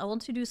that. I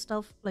want to do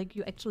stuff like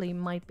you actually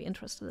might be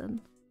interested in.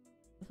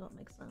 If that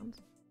makes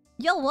sense.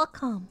 You're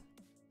welcome.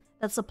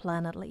 That's the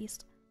plan, at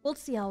least. We'll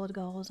see how it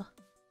goes.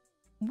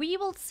 We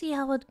will see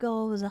how it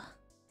goes. I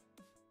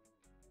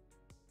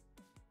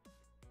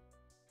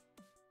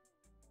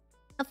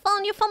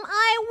found you from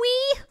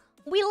iWee.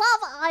 We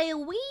love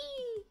iWee.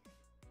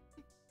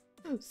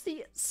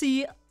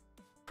 See,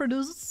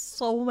 produced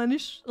so many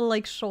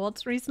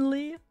shorts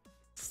recently.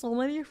 So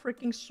many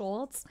freaking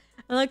shorts,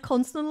 and I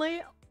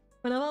constantly,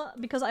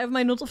 because I have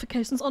my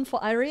notifications on for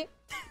Irie.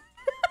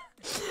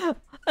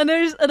 And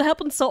it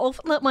happens so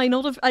often that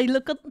I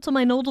look into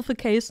my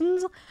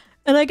notifications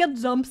and I get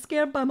jump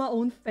scared by my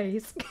own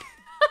face.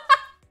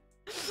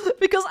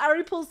 Because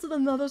Ari posted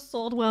another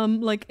short where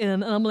I'm like in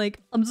and I'm like,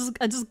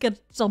 I just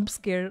get jump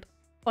scared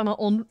by my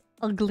own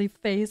ugly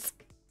face.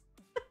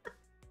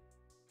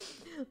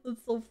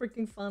 That's so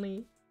freaking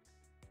funny.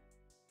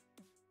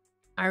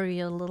 Ari,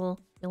 a little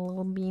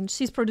mean.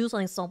 She's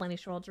producing so many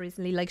shorts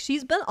recently. Like,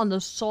 she's been on the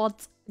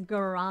shorts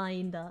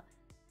grind.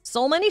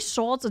 So many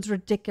shorts, it's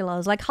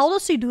ridiculous. Like, how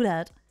does she do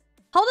that?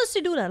 How does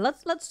she do that?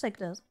 Let's check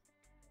this.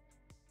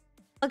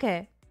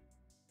 Okay.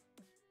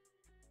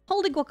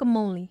 Holy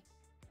guacamole.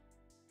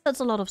 That's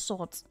a lot of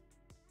shorts.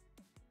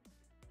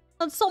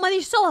 That's so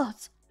many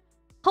shorts.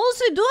 How is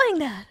she doing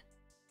that?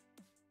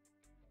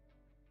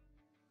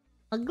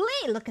 Ugly?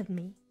 Look at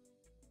me.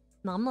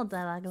 No, I'm not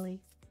that ugly.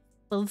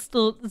 But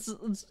still,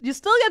 you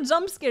still get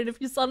jump scared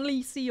if you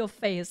suddenly see your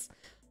face.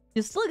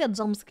 You still get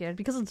jump scared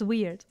because it's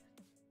weird.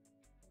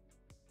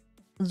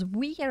 It's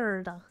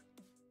weird.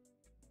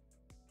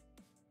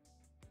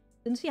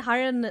 Didn't she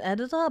hire an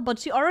editor? But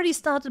she already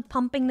started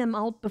pumping them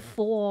out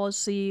before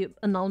she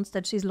announced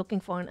that she's looking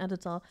for an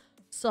editor.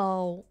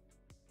 So,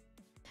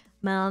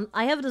 man,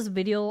 I have this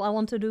video I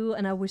want to do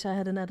and I wish I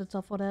had an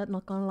editor for that,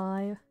 not gonna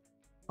lie.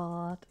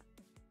 But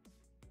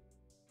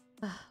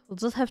we'll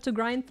just have to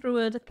grind through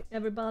it,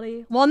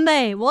 everybody. One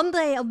day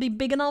I'll be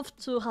big enough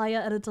to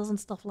hire editors and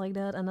stuff like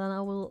that, and then I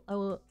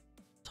will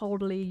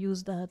totally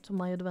use that to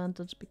my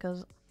advantage,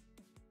 because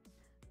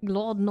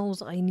Lord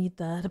knows I need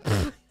that.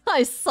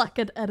 I suck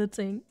at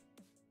editing.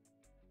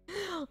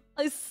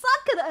 I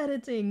suck at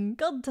editing.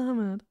 God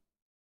damn it.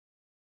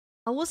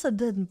 I wish I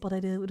didn't, but I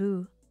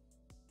do.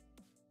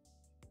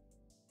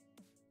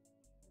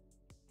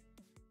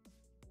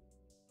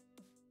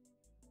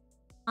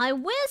 I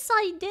wish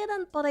I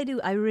didn't, but I do.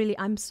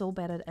 I'm so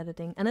bad at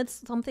editing. And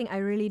it's something I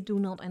really do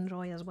not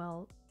enjoy as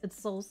well.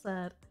 It's so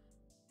sad.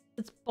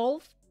 It's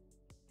both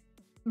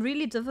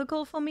really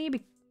difficult for me,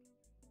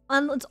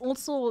 and it's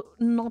also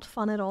not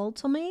fun at all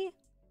to me,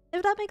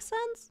 if that makes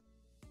sense.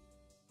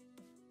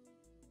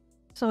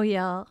 So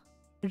yeah,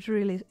 it's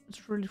really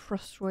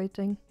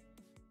frustrating.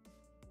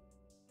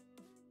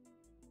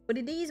 What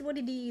it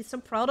is. So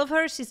proud of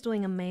her. She's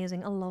doing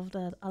amazing. I love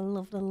that. I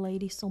love the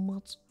lady so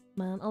much.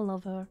 Man, I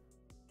love her.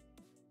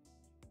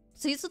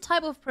 She's the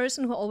type of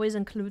person who always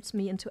includes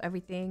me into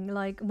everything.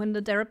 Like, when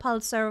the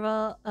Deripal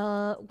server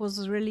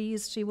was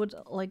released, she would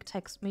like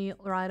text me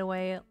right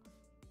away,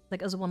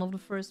 like as one of the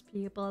first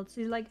people.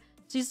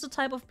 She's the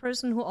type of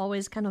person who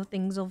always kind of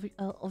thinks of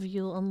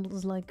you and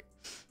is like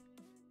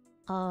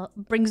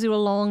brings you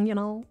along, you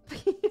know.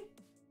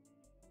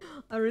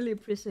 I really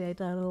appreciate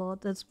that a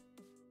lot. That's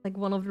like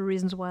one of the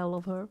reasons why I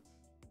love her.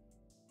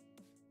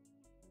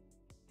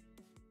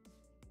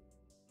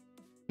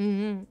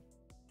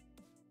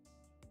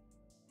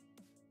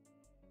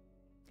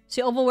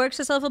 She overworks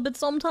herself a bit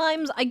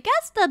sometimes. I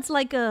guess that's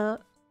like I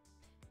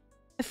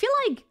feel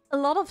like a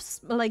lot of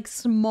like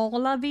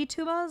smaller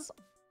VTubers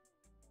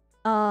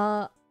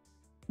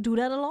do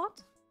that a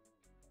lot,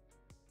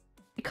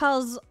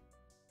 because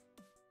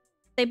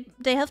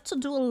they have to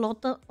do a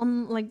lot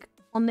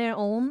on their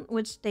own,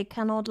 which they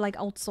cannot like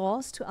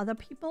outsource to other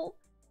people.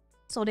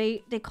 So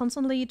they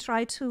constantly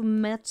try to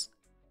match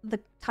the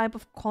type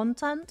of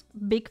content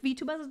big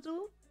VTubers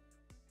do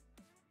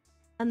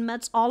and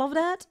match all of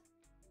that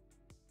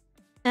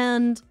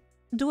and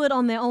do it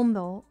on their own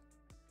though.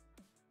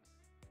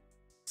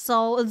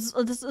 So it's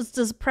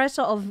this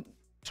pressure of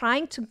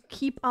trying to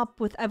keep up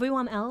with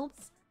everyone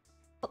else,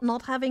 but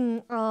not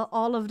having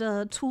all of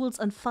the tools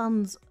and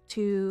funds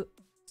to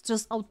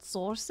just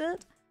outsource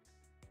it.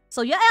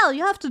 So yeah,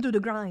 you have to do the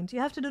grind. You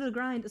have to do the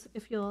grind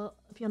if you're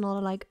not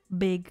like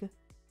big.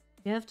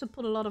 You have to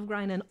put a lot of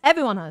grind in.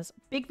 Everyone has.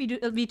 Big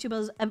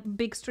VTubers,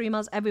 big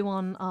streamers,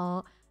 everyone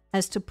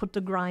has to put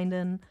the grind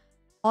in.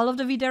 All of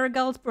the VDera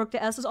girls work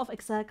their asses off,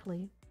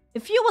 exactly.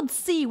 If you would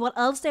see what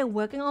else they're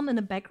working on in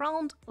the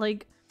background,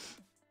 like,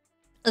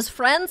 as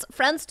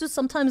friends do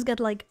sometimes get,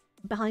 like,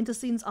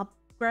 behind-the-scenes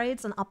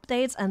upgrades and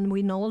updates, and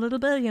we know a little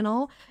bit, you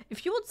know?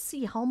 If you would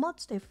see how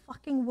much they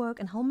fucking work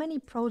and how many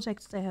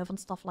projects they have and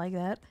stuff like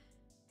that,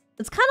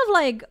 it's kind of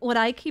like what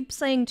I keep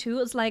saying too,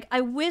 is like,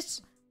 I wish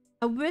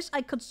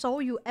I could show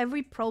you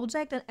every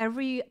project and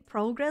every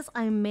progress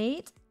I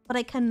made, but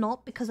I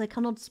cannot because I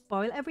cannot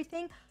spoil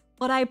everything.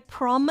 But I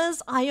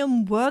promise I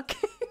am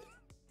working.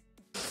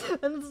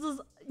 And this is,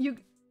 you,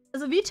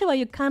 as a VTuber,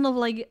 you kind of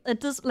like, it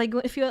just, like,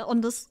 if you're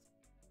on this,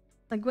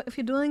 like, if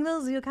you're doing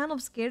this, you're kind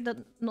of scared that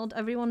not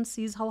everyone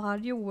sees how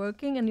hard you're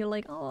working, and you're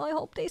like, oh, I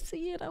hope they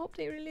see it, I hope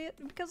they really,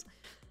 because,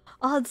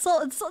 it's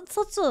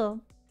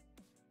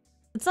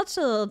such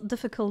a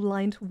difficult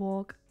line to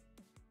walk,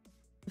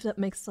 if that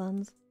makes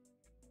sense.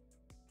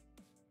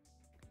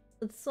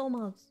 It's so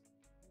much.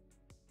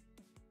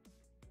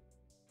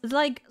 It's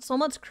like so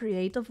much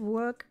creative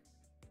work.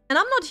 And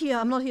I'm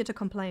not here to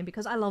complain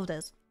because I love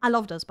this. I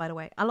love this, by the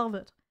way. I love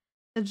it.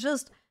 It's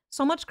just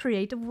so much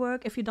creative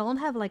work. If you don't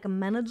have like a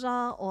manager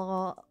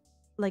or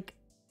like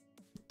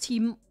a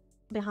team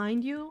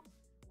behind you,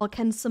 or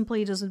can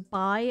simply just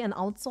buy and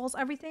outsource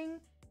everything,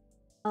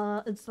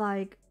 it's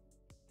like,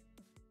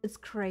 it's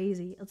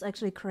crazy. It's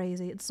actually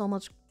crazy. It's so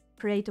much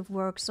creative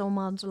work, so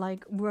much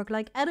like work,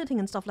 like editing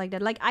and stuff like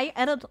that. Like I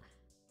edit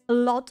a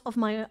lot of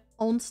my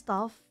own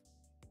stuff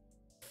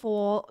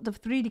for the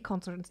 3D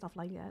concert and stuff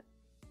like that.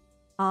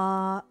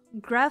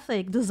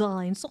 Graphic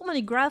design, so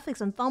many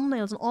graphics and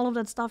thumbnails and all of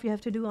that stuff you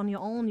have to do on your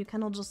own. You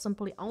cannot just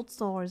simply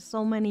outsource.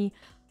 So many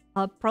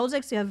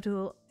projects you have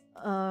to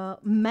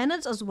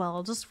manage as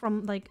well, just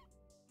from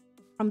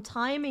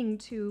timing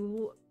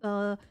to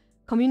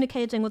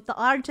communicating with the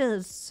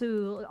artists,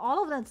 to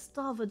all of that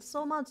stuff. It's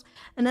so much.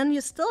 And then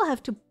you still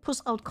have to push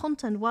out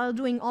content while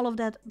doing all of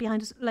that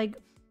behind, like,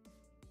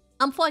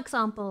 for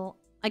example,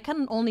 I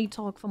can only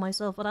talk for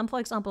myself, but I'm, for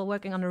example,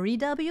 working on a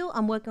re-debut,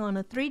 I'm working on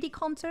a 3D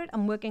concert,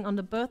 I'm working on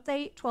the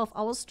birthday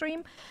 12-hour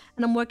stream,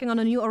 and I'm working on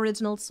a new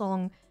original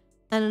song.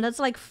 And that's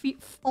like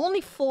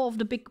only 4 of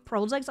the big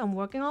projects I'm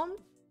working on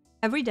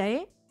every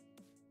day.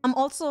 I'm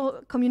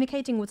also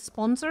communicating with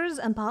sponsors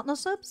and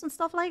partnerships and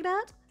stuff like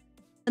that,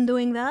 and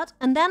doing that.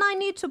 And then I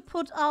need to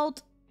put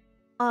out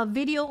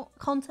video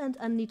content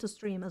and need to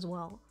stream as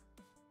well.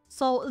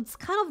 So it's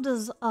kind of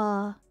this,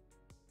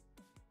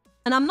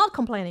 and I'm not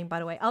complaining, by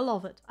the way. I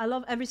love it. I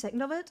love every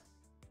second of it.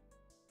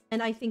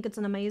 And I think it's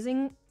an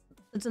amazing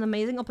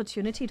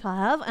opportunity to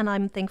have, and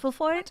I'm thankful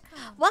for it.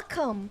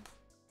 Welcome!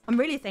 I'm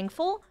really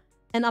thankful,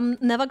 and I'm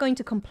never going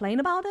to complain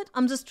about it.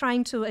 I'm just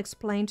trying to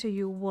explain to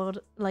you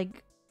what,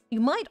 like, you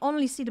might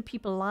only see the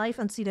people live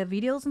and see their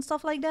videos and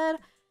stuff like that,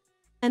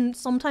 and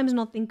sometimes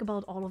not think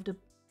about all of the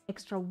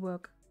extra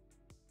work.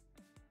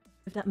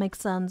 If that makes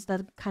sense,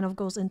 that kind of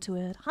goes into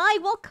it. Hi,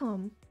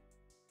 welcome!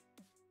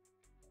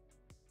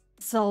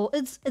 So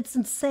it's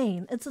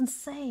insane. It's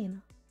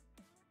insane.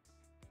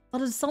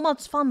 But it's so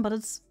much fun, but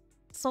it's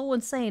so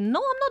insane. No,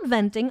 I'm not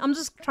venting. I'm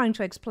just trying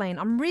to explain.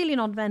 I'm really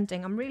not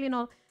venting. I'm really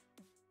not...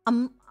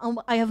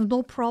 I have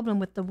no problem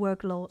with the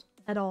workload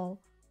at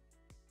all.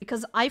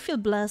 Because I feel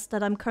blessed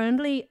that I'm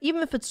currently,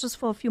 even if it's just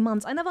for a few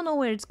months, I never know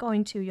where it's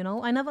going to, you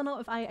know? I never know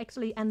if I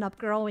actually end up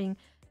growing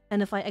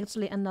and if I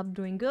actually end up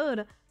doing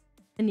good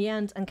in the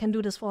end and can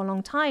do this for a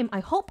long time. I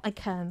hope I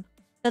can.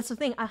 That's the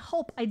thing. I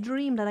hope, I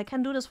dream that I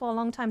can do this for a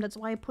long time. That's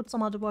why I put so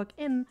much work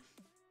in.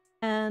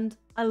 And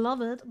I love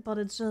it, but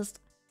it's just,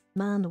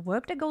 man, the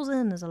work that goes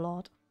in is a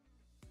lot.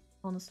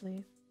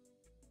 Honestly.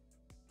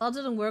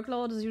 Budget and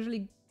workload is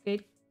usually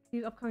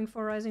gatekeep upcoming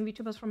for rising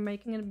VTubers from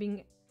making it and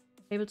being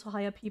able to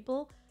hire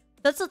people.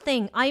 That's the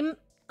thing. I'm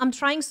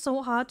trying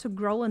so hard to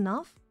grow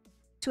enough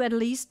to at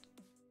least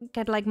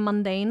get like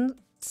mundane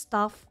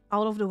stuff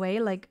out of the way,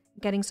 like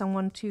getting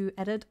someone to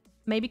edit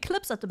maybe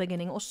clips at the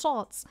beginning or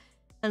shorts.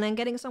 And then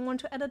getting someone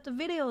to edit the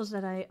videos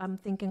that I'm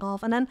thinking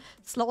of. And then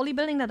slowly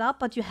building that up,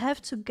 but you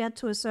have to get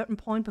to a certain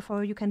point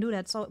before you can do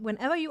that. So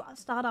whenever you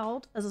start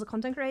out as a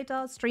content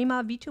creator,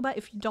 streamer, VTuber,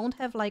 if you don't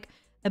have like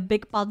a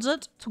big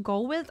budget to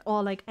go with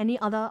or like any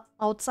other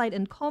outside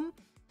income,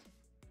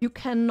 you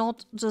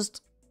cannot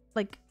just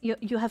like,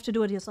 you have to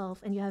do it yourself,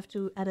 and you have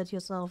to edit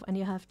yourself, and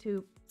you have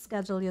to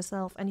schedule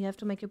yourself, and you have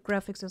to make your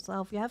graphics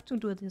yourself. You have to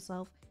do it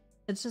yourself.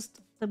 It's just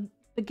the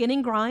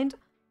beginning grind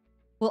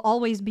will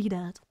always be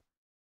that.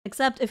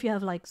 Except if you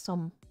have like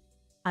some,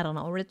 I don't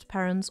know, rich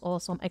parents or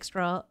some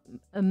extra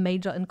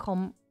major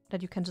income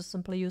that you can just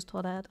simply use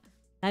for that.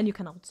 And you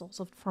can outsource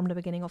it from the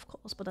beginning, of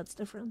course, but that's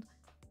different.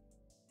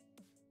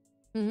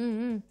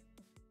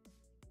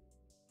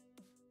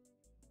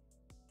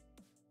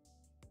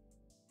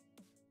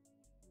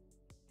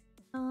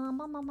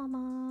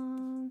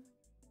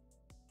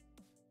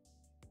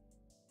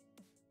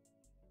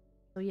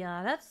 So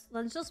yeah,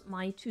 that's just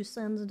my 2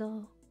 cents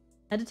though.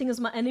 Editing is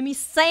my enemy.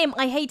 Same!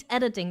 I hate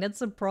editing,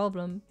 that's a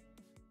problem.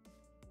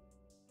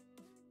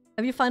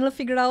 Have you finally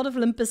figured out if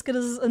Limp Bizkit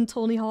is in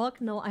Tony Hawk?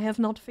 No, I have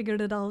not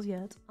figured it out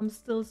yet. I'm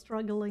still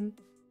struggling.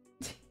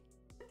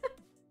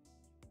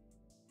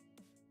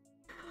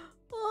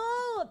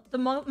 Oh, the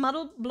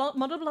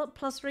model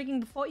plus rigging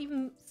before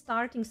even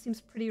starting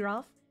seems pretty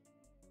rough.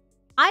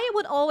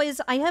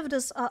 I have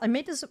this, I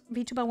made this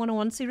VTuber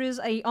 101 series.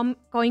 I am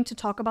going to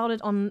talk about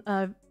it on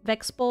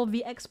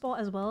VExpo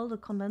as well, the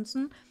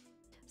convention.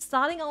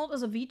 Starting out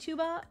as a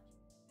VTuber,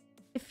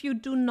 if you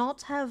do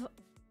not have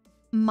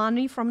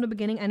money from the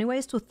beginning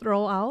anyways to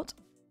throw out,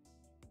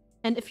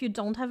 and if you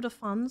don't have the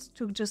funds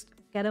to just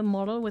get a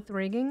model with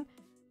rigging,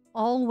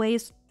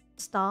 always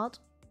start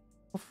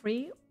for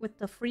free with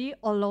the free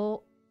or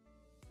low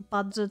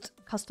budget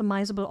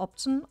customizable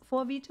option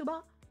for a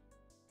VTuber,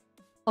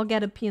 or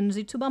get a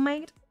PNG tuber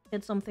made,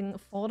 get something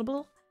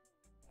affordable,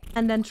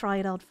 and then try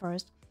it out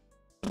first.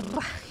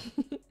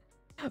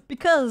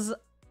 Because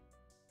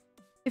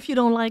if you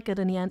don't like it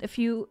in the end, if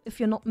you're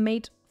not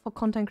made for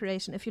content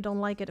creation, if you don't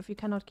like it, if you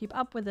cannot keep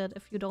up with it,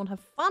 if you don't have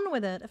fun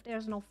with it, if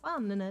there's no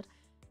fun in it,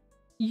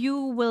 you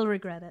will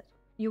regret it.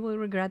 You will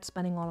regret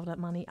spending all of that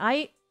money.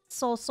 I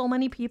saw so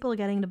many people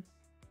getting the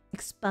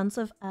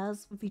expensive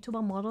as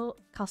VTuber model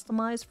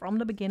customized from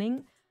the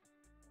beginning,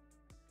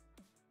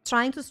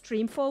 trying to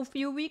stream for a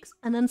few weeks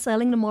and then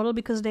selling the model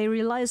because they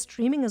realize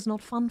streaming is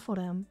not fun for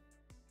them.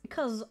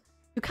 Because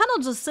you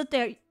cannot just sit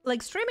there,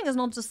 like, streaming is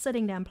not just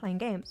sitting there and playing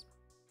games.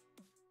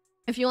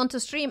 If you want to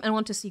stream and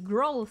want to see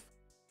growth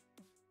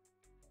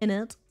in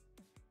it,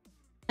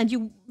 and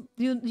you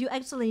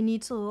actually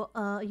need to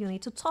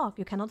talk.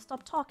 You cannot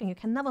stop talking. You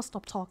can never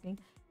stop talking.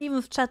 Even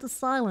if chat is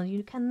silent,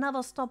 you can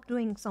never stop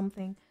doing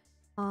something.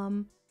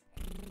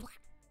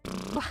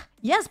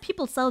 Yes,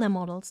 people sell their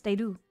models. They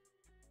do.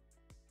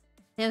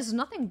 There's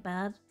nothing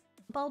bad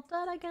about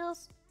that, I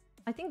guess.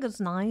 I think it's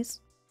nice.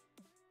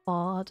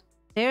 But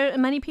there are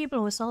many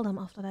people who sell them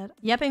after that.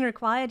 Yapping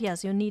required?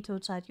 Yes, you need to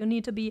chat. You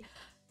need to be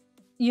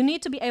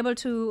able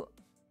to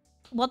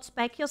watch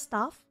back your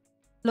stuff,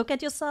 look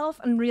at yourself,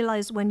 and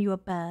realize when you are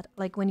bad.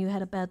 Like when you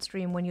had a bad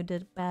stream, when you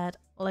did bad,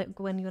 like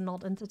when you're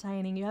not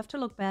entertaining. You have to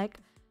look back.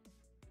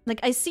 Like,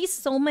 I see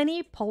so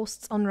many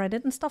posts on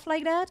Reddit and stuff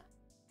like that,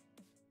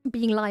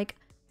 being like,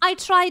 I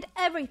tried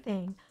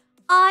everything.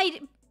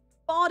 I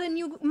bought a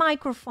new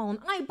microphone.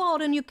 I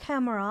bought a new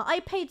camera.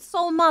 I paid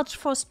so much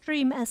for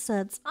stream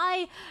assets.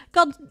 I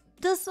got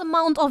this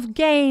amount of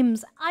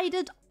games. I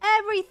did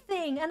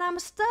everything and I'm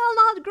still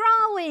not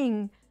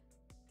growing.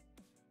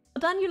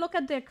 But then you look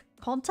at their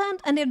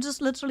content and they're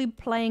just literally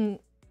playing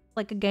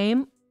like a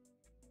game,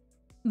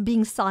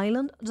 being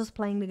silent, just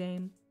playing the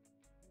game.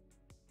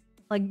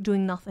 Like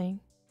doing nothing.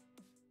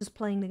 Just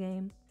playing the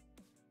game.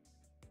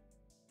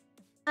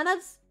 And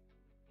that's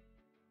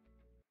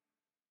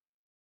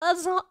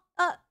not,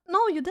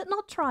 no, you did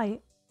not try. You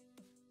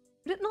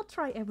did not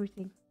try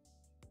everything.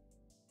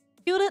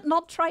 You did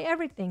not try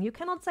everything. You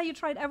cannot say you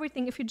tried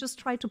everything if you just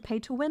try to pay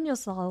to win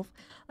yourself.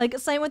 Like,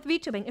 same with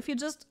VTubing. If you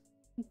just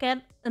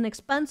get an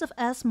expensive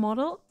ass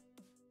model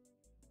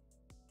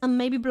and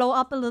maybe blow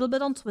up a little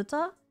bit on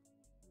Twitter,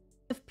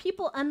 if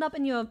people end up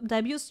in your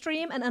debut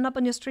stream and end up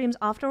in your streams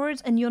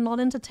afterwards and you're not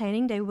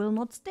entertaining, they will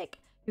not stick.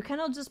 You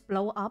cannot just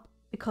blow up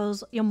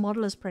because your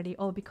model is pretty,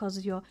 or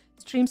because your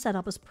stream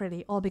setup is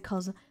pretty, or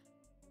because,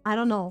 I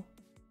don't know,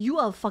 you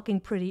are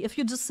fucking pretty. If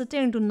you just sit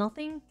there and do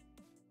nothing,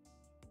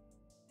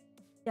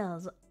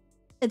 yes,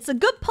 it's a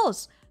good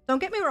push. Don't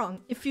get me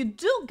wrong. If you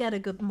do get a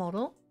good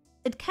model,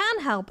 it can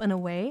help in a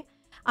way.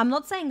 I'm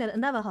not saying that it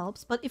never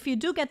helps, but if you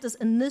do get this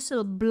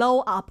initial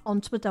blow up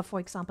on Twitter, for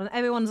example, and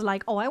everyone's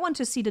like, oh, I want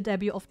to see the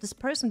debut of this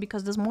person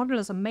because this model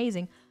is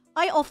amazing.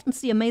 I often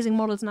see amazing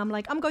models and I'm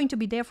like, I'm going to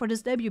be there for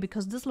this debut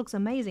because this looks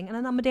amazing, and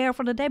then I'm there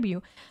for the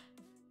debut.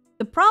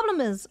 The problem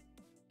is,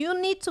 you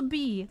need to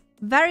be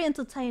very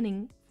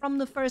entertaining from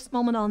the first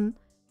moment on,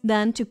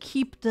 then to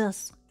keep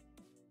this.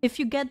 If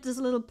you get this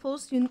little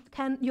push,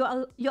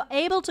 you're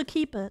able to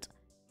keep it.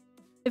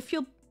 If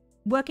you're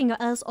working your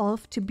ass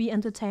off to be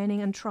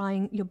entertaining and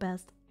trying your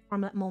best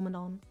from that moment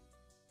on.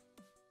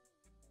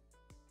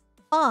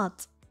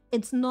 But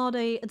it's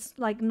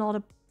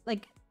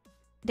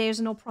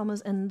there's no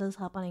promise in this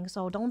happening.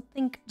 So don't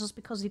think just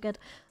because you get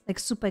like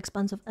super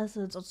expensive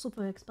assets or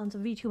super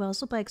expensive VTuber,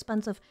 super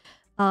expensive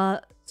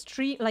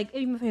stream, like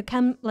even if you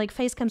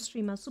face cam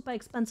streamer, super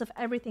expensive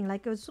everything,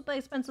 like a super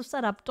expensive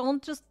setup,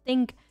 don't just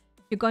think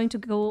you're going to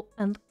go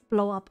and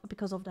blow up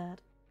because of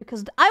that.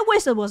 Because I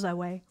wish it was that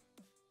way.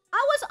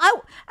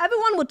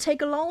 Everyone would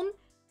take a loan,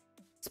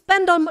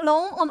 spend a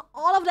loan on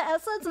all of the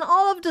assets and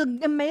all of the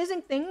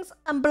amazing things,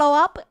 and blow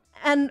up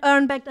and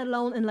earn back that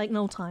loan in like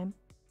no time.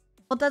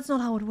 But that's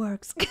not how it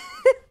works.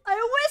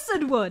 I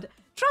wish it would.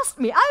 Trust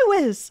me, I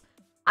wish.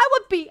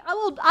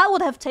 I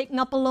would have taken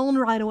up a loan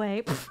right away.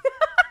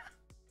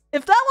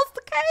 If that was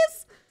the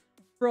case,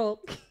 bro.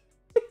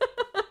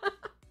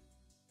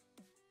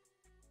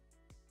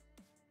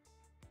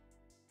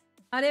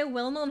 Are there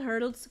well-known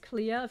hurdles to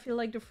clear? I feel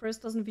like the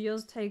first dozen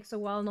viewers takes a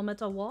while no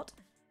matter what.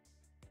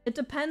 It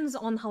depends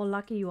on how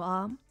lucky you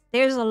are.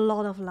 There's a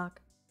lot of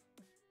luck.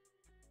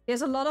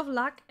 There's a lot of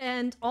luck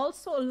and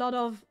also a lot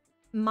of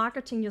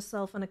marketing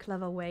yourself in a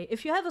clever way.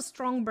 If you have a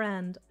strong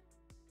brand...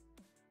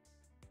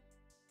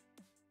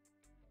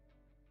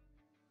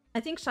 I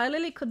think Shy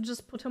Lily could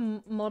just put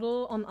a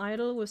model on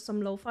idle with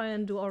some lo-fi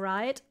and do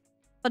alright.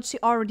 But she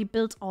already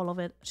built all of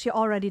it. She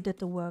already did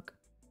the work.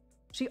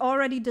 She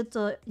already did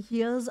the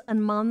years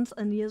and months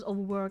and years of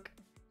work.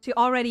 She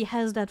already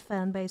has that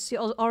fan base. She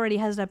already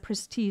has that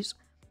prestige.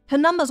 Her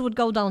numbers would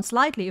go down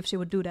slightly if she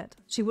would do that.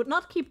 She would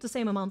not keep the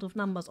same amount of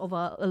numbers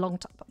over a long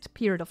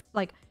period of...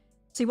 Like,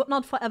 she would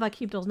not forever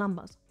keep those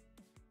numbers.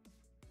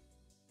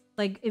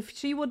 Like, if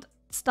she would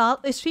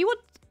start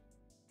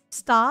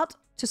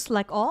to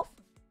slack off,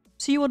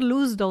 she would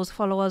lose those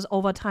followers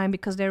over time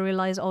because they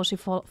realize, oh, she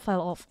fell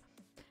off.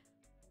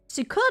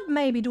 She could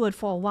maybe do it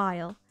for a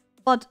while,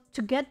 but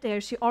to get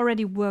there, she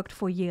already worked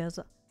for years.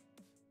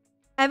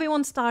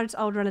 Everyone starts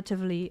out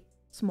relatively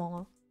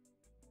small.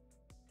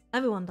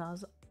 Everyone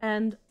does.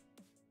 And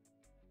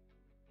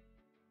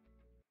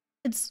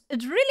it's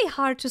really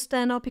hard to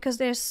stand out because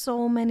there's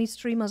so many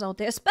streamers out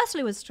there,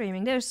 especially with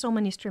streaming. There's so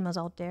many streamers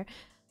out there.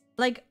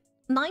 Like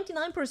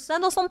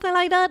 99% or something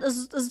like that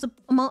is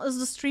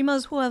the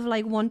streamers who have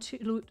like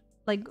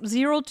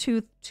 0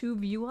 to 2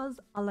 viewers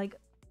are like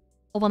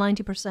over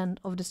 90%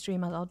 of the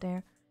streamers out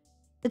there.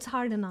 It's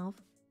hard enough.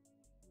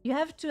 You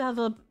have to have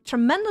a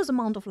tremendous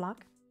amount of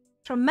luck,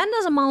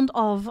 tremendous amount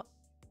of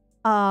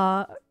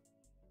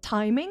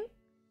timing.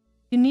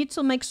 You need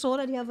to make sure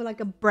that you have like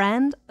a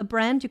brand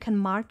you can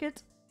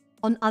market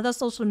on other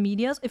social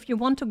medias if you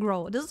want to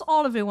grow. This is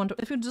all if you want to.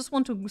 If you just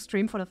want to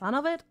stream for the fun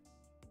of it,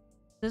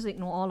 just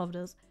ignore all of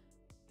this.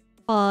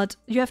 But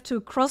you have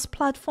to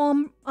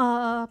cross-platform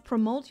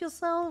promote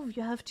yourself.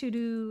 You have to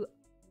do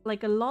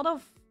like a lot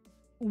of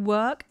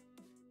work,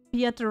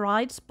 be at the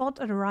right spot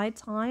at the right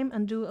time,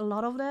 and do a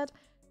lot of that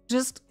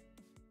just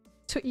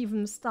to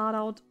even start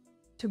out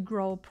to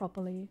grow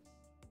properly.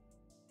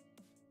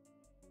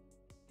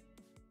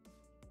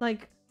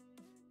 Like,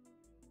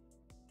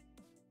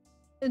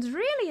 it's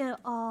really a,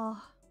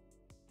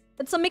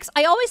 it's a mix.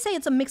 I always say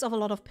it's a mix of a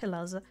lot of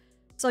pillars.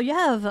 So you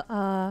have,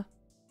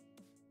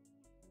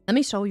 let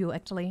me show you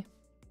actually.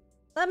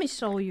 Let me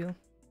show you.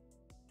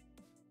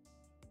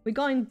 We're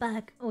going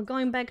back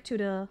to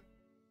the...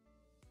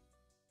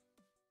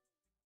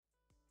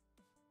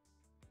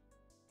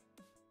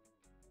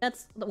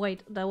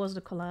 Wait, that was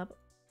the collab.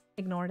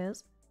 Ignore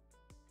this.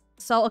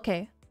 So,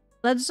 okay.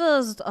 Let's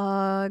just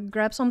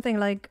grab something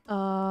like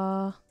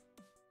I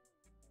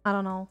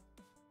don't know.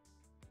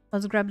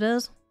 Let's grab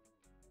this.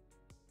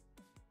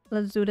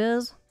 Let's do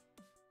this.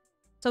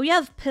 So we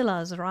have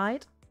pillars,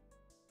 right?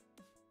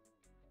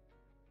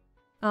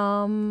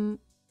 So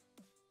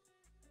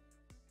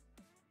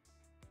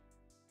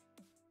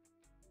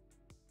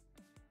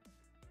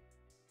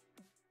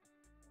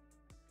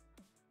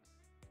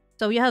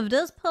you have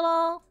this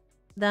pillar,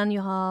 then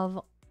you have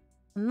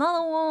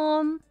another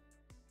one.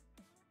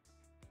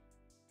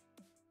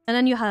 And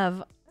then you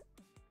have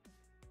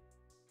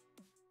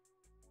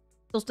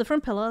those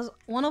different pillars.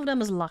 One of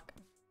them is luck.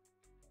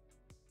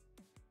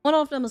 One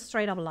of them is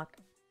straight up luck.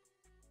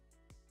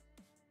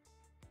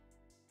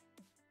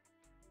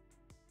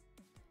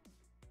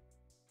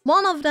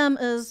 One of them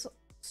is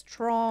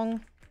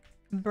strong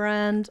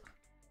brand,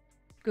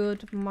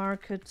 good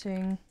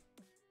marketing.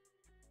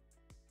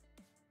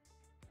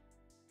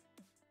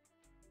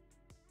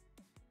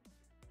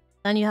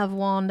 Then you have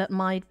one that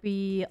might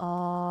be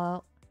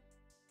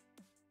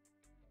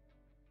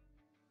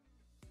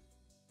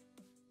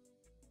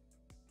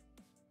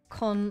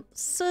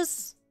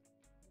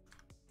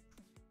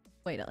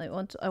wait, I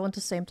want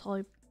the same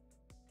type.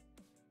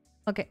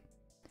 Okay.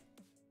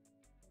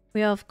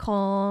 We have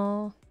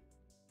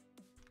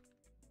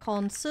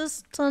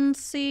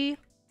consistency.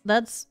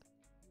 That's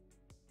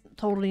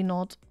totally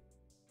not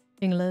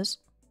English.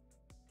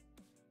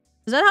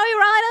 Is that how you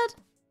write it?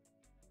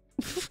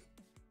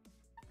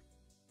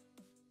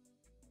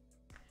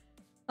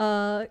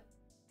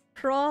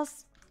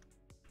 Cross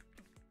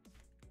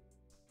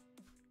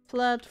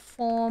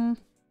platform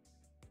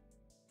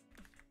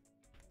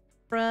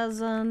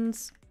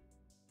presence,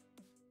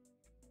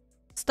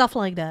 stuff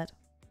like that.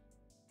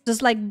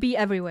 Just like be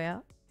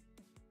everywhere.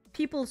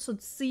 People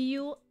should see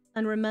you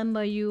and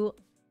remember you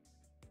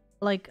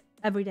like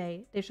every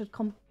day. They should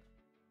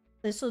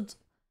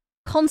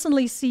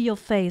constantly see your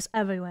face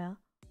everywhere.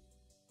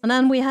 And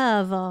then we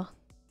have one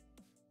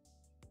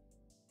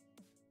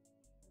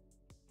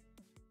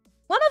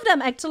of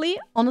them actually,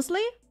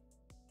 honestly,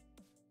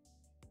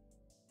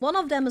 one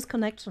of them is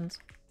connections.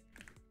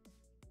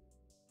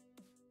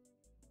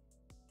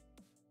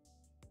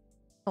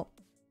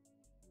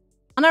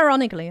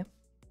 Unironically,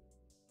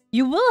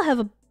 you will have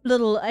a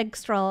little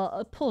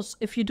extra push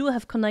if you do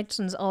have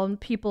connections on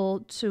people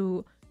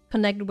to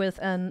connect with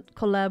and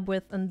collab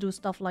with and do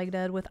stuff like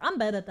that with. I'm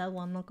bad at that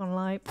one, not gonna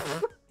lie.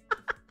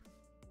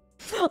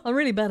 I'm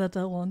really bad at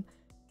that one.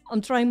 I'm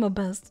trying my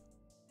best.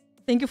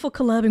 Thank you for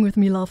collabing with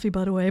me, Laffy,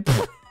 by the way.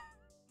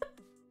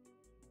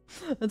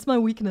 That's my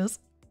weakness.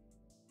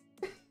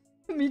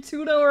 Me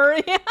too, don't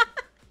worry.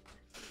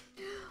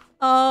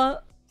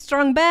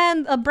 Strong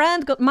brand,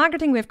 good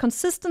marketing, we have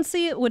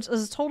consistency, which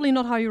is totally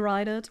not how you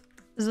write it.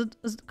 Is it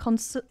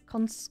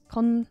consistency?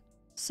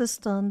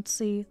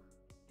 Consistency.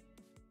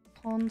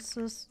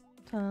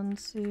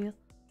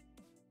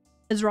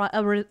 It's right.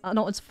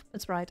 No, it's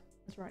right.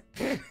 It's right.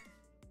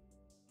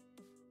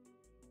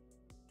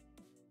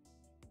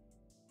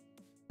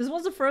 This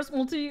was the first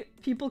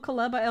multi-people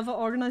collab I ever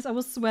organized. I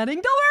was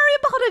sweating. Don't worry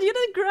about it. You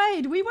did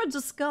great. We were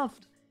just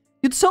scuffed.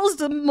 You chose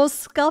the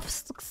most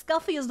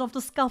scuffiest of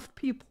the scuffed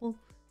people.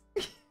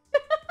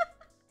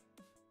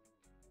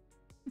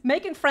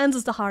 Making friends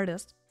is the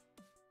hardest.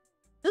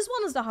 This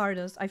one is the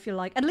hardest, I feel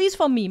like. At least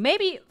for me.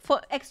 Maybe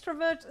for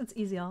extroverts, it's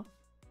easier.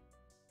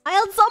 I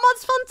had so much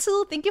fun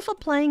too. Thank you for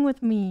playing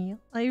with me.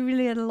 I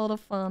really had a lot of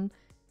fun.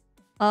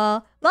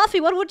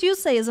 Laffy, what would you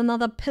say is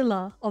another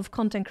pillar of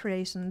content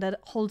creation that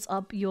holds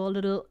up your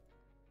little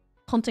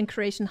content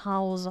creation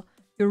house,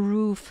 your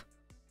roof?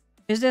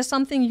 Is there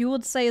something you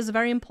would say is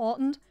very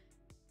important?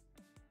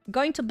 I'm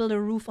going to build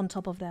a roof on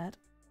top of that.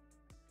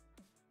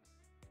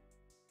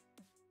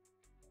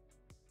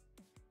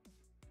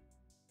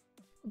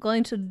 I'm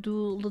going to do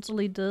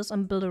literally this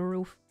and build a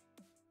roof.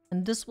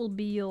 And this will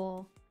be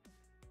your...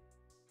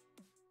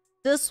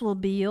 This will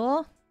be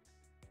your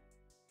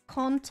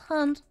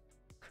content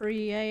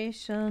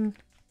creation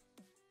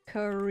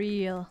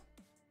career.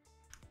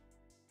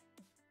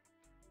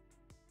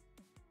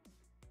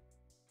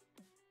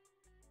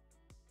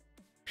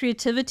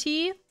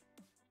 Creativity.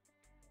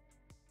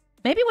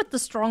 Maybe with the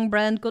strong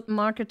brand, good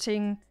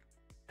marketing,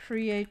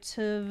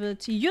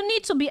 creativity. You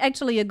need to be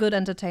actually a good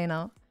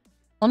entertainer.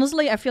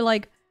 Honestly, I feel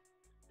like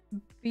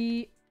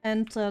be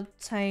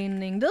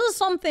entertaining. This is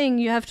something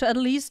you have to at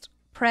least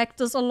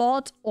practice a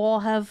lot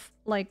or have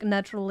like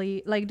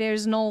naturally, like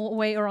there's no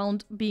way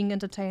around being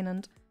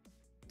entertaining.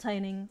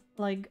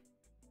 Like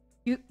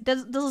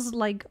this is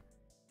like,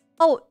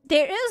 oh,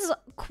 there is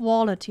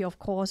quality, of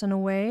course, in a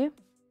way.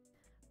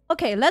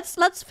 Okay,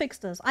 let's fix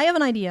this. I have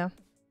an idea.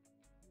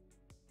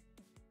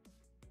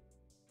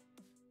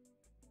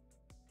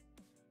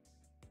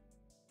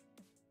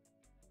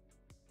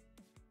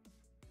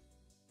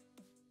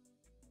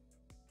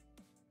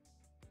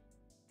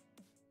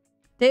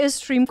 There is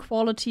stream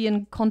quality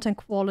and content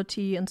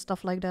quality and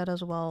stuff like that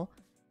as well.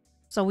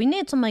 So we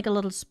need to make a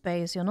little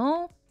space, you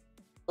know?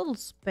 Little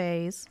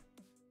space.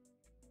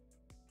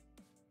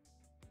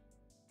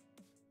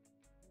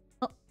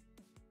 Oh.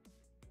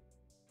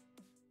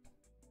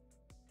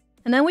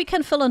 And then we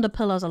can fill in the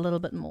pillars a little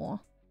bit more.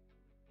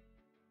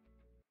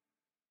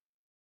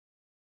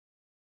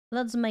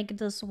 Let's make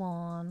this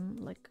one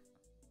like...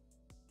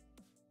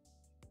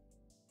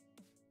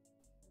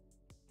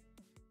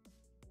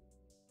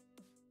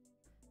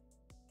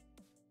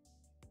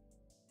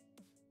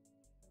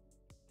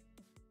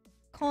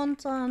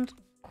 Content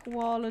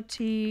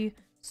quality,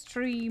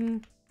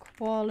 stream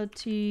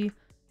quality,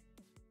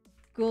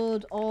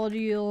 good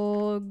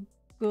audio,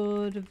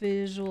 good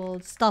visual,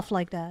 stuff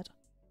like that.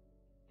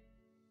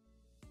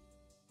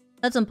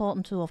 That's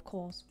important too, of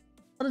course.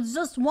 But it's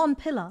just one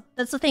pillar.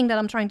 That's the thing that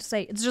I'm trying to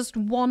say. It's just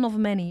one of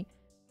many.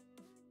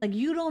 Like,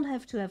 you don't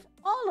have to have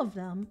all of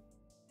them.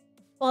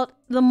 But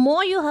the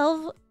more you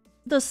have,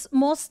 the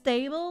more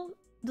stable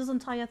this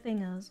entire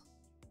thing is.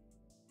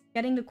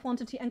 Getting the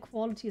quantity and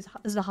quality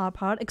is the hard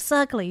part.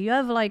 Exactly. You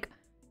have like...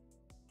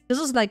 This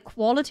is like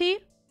quality.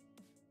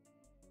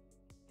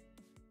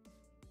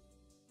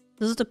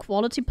 This is the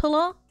quality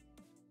pillar.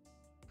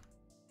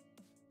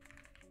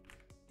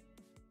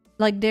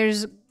 Like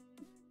there's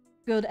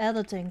good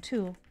editing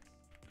too.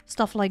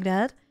 Stuff like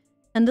that.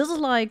 And this is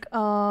like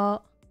the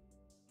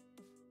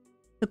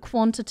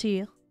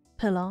quantity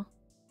pillar.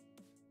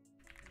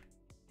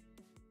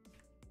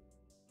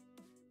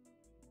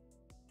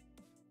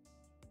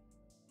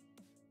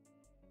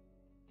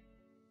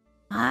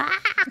 Ah!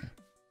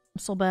 I'm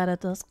so bad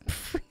at this.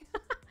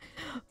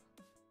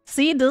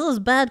 See, this is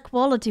bad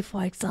quality,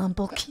 for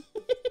example.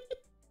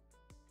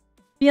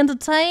 Be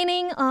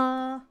entertaining,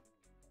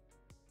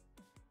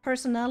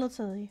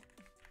 personality.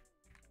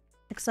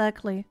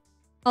 Exactly.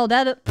 Oh,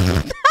 that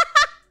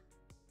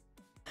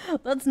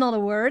that's not a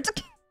word.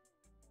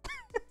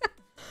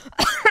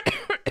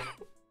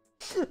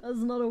 That's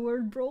not a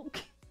word, bro.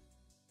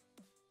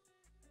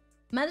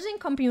 Managing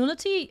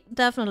community,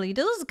 definitely.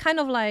 This is kind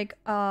of like,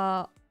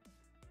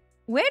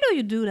 where do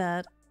you do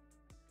that?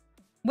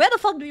 Where the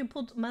fuck do you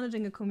put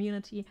managing a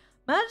community?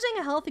 Managing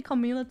a healthy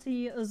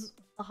community is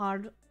a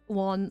hard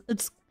one.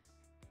 It's...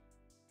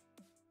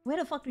 Where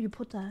the fuck do you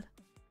put that?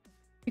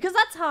 Because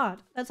that's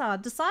hard. That's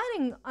hard.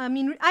 Deciding... I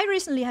mean, I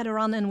recently had a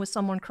run-in with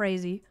someone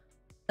crazy.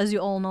 As you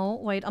all know.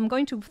 Wait, I'm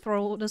going to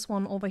throw this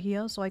one over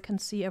here so I can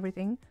see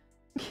everything.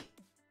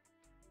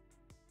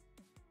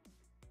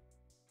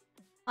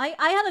 I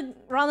had a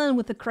run-in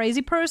with a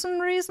crazy person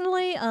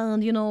recently,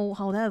 and you know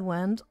how that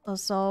went.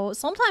 So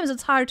sometimes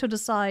it's hard to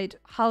decide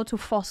how to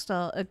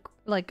foster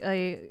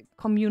a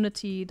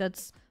community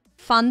that's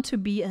fun to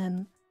be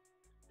in.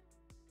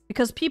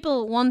 Because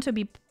people want to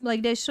be,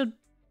 like, they should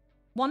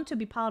want to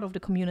be part of the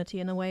community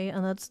in a way,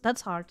 and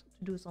that's hard to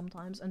do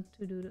sometimes, and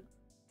to do the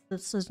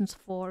decisions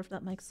for, if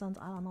that makes sense.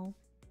 I don't know.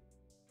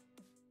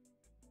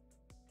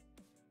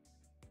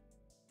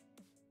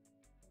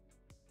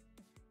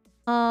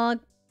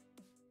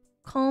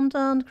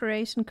 Content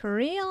creation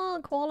career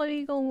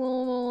quality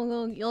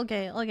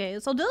okay,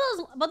 so this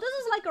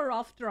is like a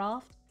rough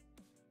draft,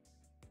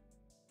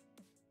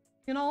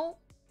 you know.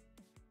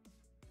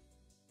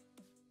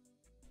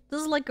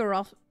 This is like a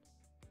rough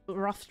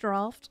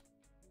draft.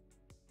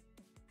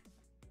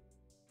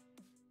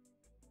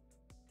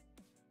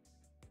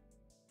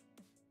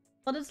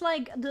 But it's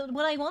like,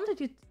 what I wanted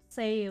to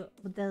say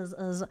with this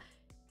is,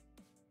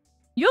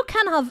 you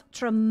can have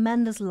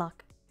tremendous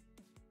luck,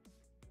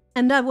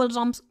 and that will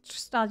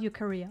jumpstart your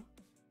career.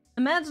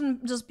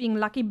 Imagine just being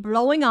lucky,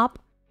 blowing up,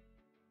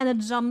 and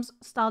it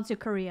starts your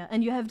career,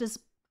 and you have this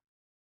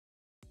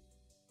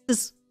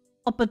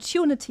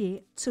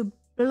opportunity to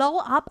blow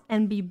up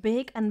and be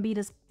big and be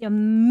this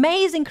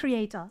amazing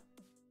creator.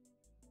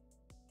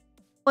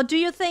 But do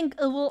you think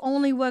it will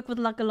only work with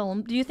luck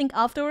alone? Do you think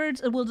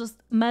afterwards it will just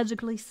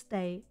magically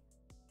stay?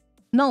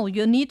 No,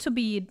 you need to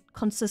be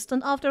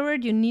consistent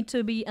afterward. You need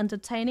to be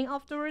entertaining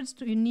afterwards.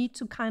 You need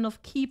to kind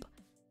of keep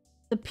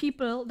the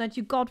people that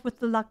you got with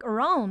the luck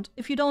around.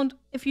 If you don't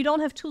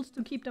have tools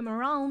to keep them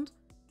around,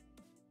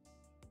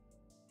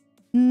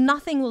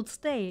 nothing will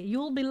stay. You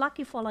will be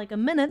lucky for like a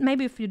minute,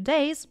 maybe a few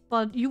days,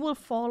 but you will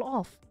fall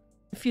off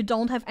if you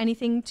don't have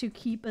anything to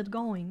keep it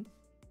going.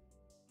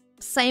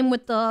 Same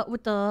with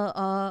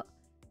the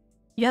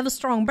you have a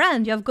strong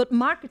brand, you have good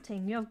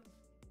marketing, you have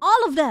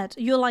all of that.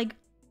 You're like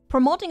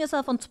promoting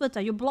yourself on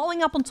Twitter, you're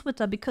blowing up on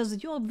Twitter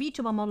because your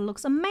VTuber model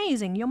looks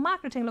amazing, your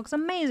marketing looks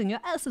amazing, your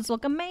assets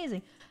look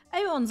amazing.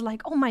 Everyone's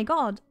like, oh my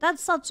god,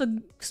 that's such a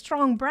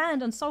strong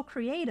brand and so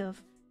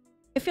creative.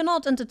 If you're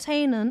not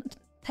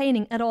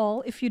entertaining at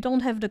all, if you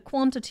don't have the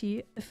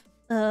quantity, if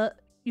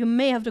you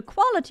may have the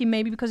quality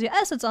maybe because your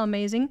assets are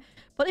amazing,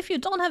 but if you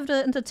don't have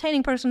the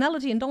entertaining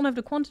personality and don't have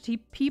the quantity,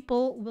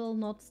 people will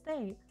not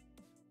stay.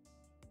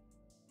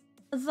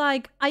 It's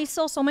like, I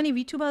saw so many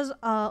VTubers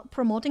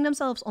promoting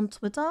themselves on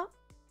Twitter,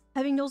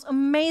 having those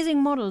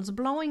amazing models,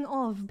 blowing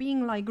off,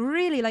 being like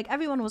really, like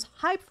everyone was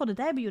hyped for the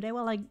debut. They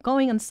were like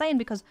going insane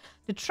because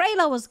the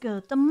trailer was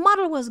good, the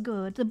model was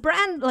good, the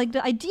brand, like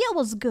the idea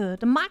was good,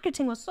 the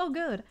marketing was so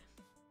good.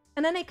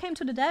 And then they came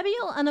to the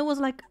debut and it was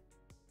like,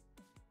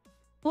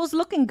 it was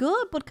looking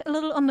good, but a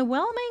little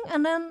underwhelming.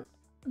 And then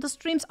the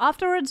streams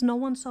afterwards, no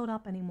one showed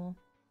up anymore.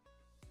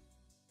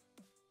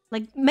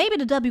 Like, maybe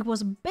the debut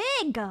was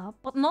bigger,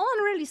 but no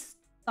one really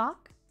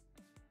stuck.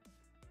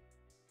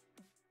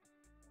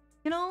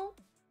 You know?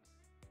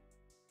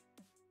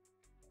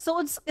 So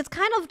it's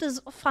kind of this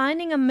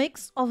finding a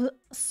mix of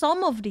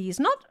some of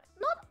these. Not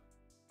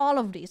all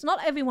of these.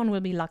 Not everyone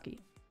will be lucky.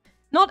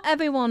 Not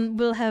everyone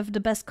will have the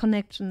best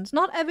connections.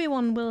 Not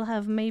everyone will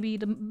have maybe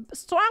the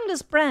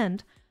strongest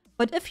brand.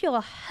 But if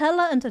you're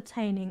hella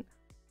entertaining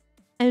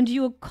and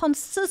you're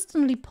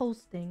consistently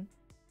posting,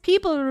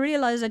 people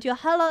realize that you're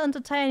hella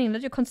entertaining,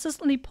 that you're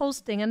consistently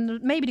posting,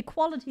 and maybe the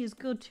quality is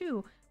good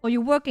too, or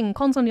you're working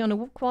constantly on the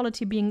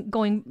quality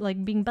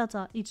being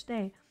better each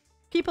day.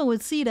 People will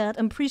see that,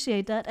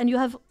 appreciate that, and you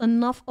have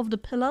enough of the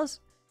pillars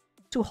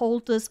to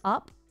hold this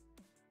up.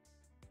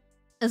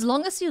 As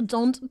long as you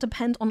don't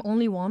depend on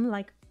only one,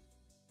 like,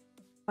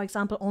 for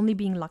example, only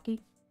being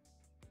lucky,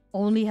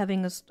 only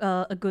having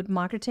a good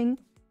marketing,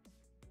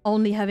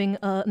 only having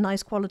a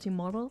nice quality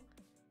model.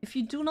 If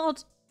you do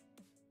not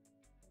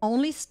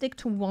only stick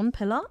to one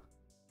pillar,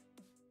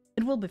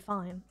 it will be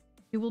fine.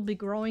 You will be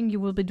growing, you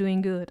will be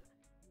doing good.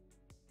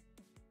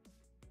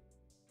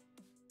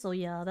 So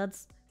yeah,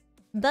 that's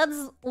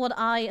what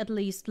I at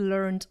least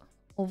learned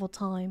over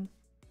time.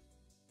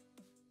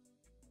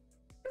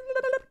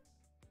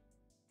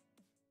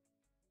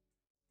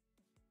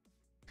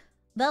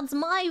 That's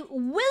my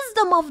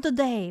wisdom of the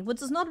day,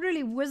 which is not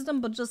really wisdom,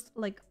 but just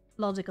like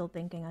logical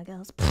thinking, I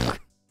guess.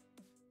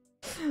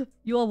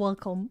 You are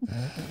welcome.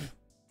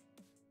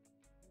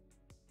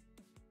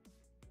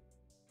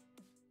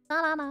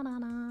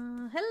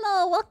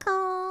 Hello,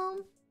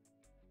 welcome.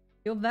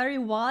 You're very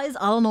wise.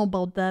 I don't know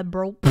about that,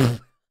 bro.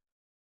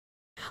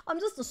 I'm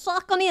just a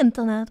sock on the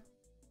internet,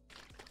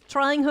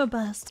 trying her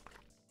best.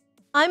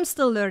 I'm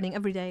still learning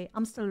every day.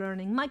 I'm still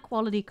learning. My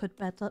quality could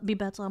be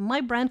better.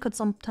 My brand could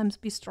sometimes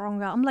be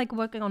stronger. I'm like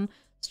working on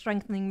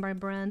strengthening my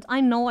brand.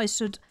 I know I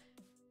should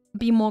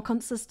be more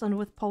consistent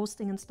with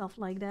posting and stuff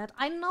like that.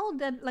 I know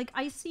that, like,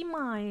 I see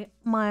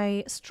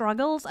my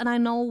struggles and I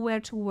know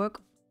where to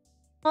work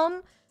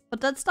on,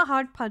 but that's the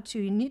hard part too.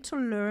 You need to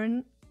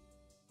learn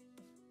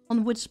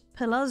on which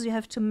pillars you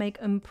have to make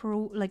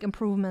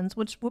improvements,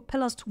 which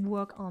pillars to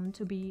work on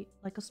to be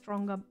like a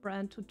stronger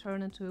brand, to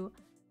turn into,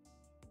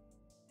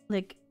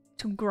 like,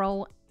 to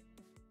grow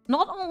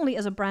not only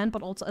as a brand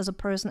but also as a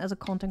person, as a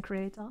content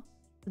creator.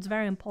 It's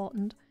very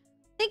important.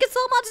 Thank you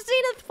so much,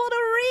 Zenith, for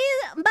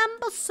the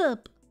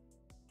membership.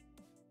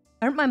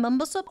 Earned my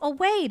membership? Oh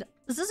wait,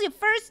 This is your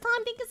first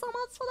time. Thank you so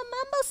much for the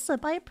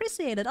membership. I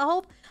appreciate it.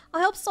 I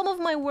hope some of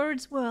my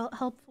words were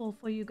helpful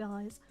for you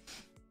guys.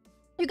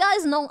 You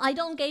guys know I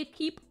don't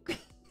gatekeep.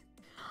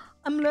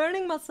 I'm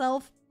learning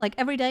myself. Like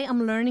every day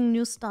I'm learning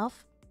new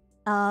stuff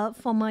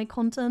for my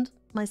content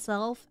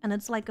myself, and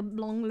it's like a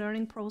long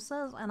learning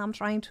process, and I'm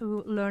trying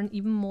to learn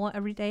even more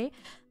every day,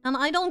 and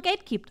I don't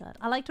gatekeep that.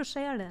 I like to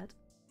share that.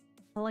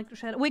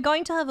 We're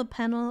going to have a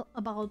panel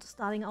about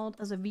starting out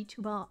as a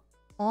VTuber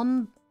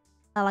on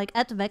like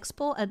at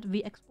Vexpo, at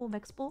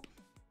Vexpo,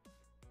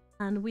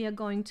 and we are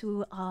going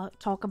to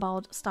talk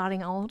about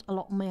starting out a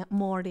lot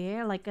more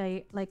there, like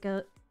a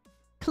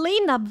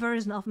cleaned up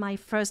version of my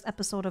first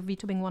episode of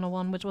VTubing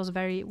 101, which was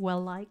very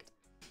well liked.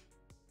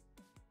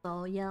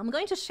 So yeah, I'm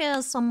going to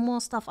share some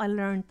more stuff I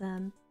learned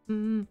then.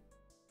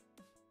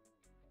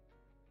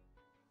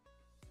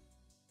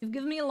 You've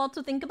given me a lot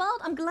to think about.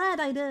 I'm glad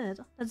I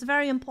did. That's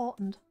very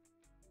important.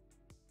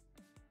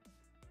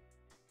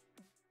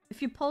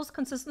 If you post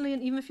consistently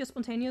and even if you're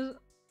spontaneous,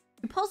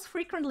 you post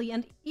frequently,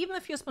 and even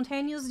if you're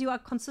spontaneous, you are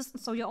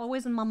consistent, so you're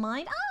always in my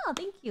mind. Ah,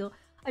 thank you.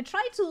 I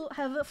try to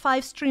have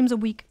 5 streams a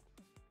week.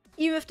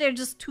 Even if they're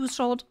just too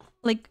short,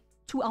 like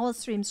 2-hour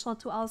streams, short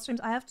 2-hour streams.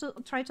 I have to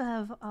try to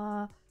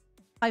have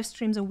 5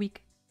 streams a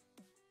week.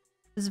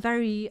 It's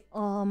very,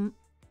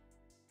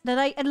 that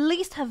I at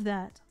least have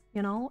that,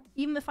 you know?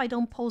 Even if I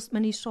don't post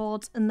many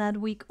shorts in that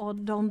week or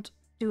don't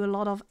do a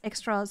lot of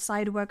extra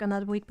side work in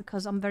that week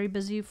because I'm very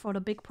busy for the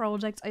big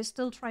projects, I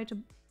still try to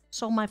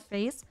show my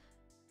face.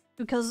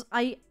 Because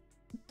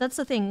that's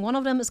the thing, one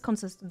of them is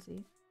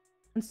consistency.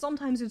 And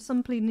sometimes you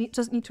simply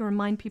just need to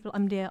remind people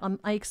I'm there,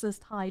 I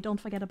exist, hi,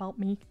 don't forget about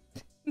me.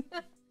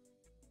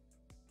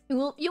 You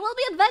will be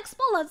at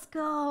Vexpo, let's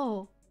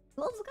go!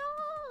 Let's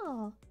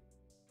go!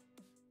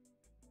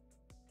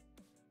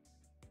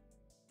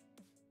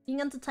 Being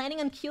entertaining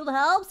and cute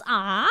helps?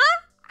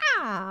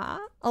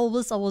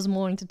 Always I was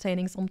more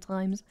entertaining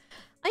sometimes.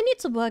 I need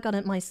to work on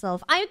it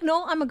myself. I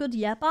know I'm a good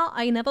yapper,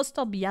 I never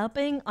stop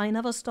yapping, I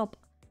never stop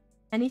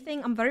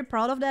anything. I'm very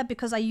proud of that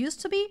because I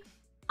used to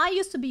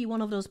be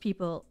one of those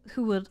people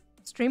who would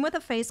stream with a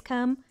face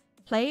cam,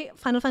 play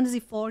Final Fantasy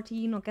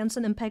XIV or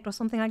Genshin Impact or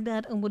something like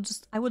that, and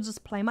I would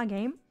just play my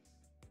game.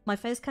 My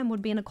face cam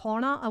would be in a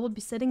corner, I would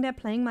be sitting there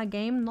playing my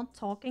game, not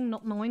talking,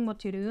 not knowing what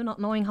to do, not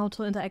knowing how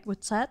to interact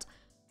with chat.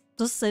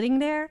 Just sitting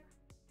there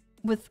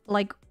with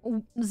like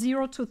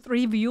 0 to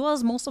 3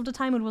 viewers. Most of the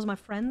time it was my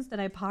friends that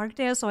I parked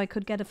there so I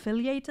could get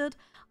affiliated.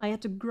 I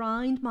had to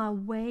grind my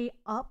way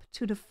up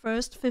to the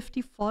first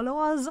 50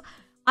 followers.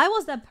 I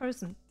was that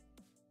person.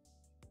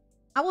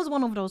 I was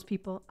one of those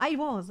people. I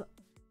was.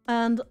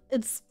 And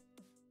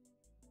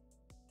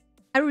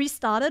I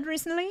restarted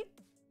recently.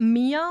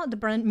 Miya, the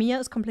brand Miya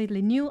is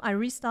completely new. I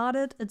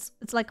restarted. It's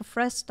like a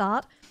fresh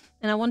start.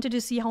 And I wanted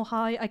to see how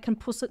high I can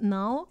push it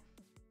now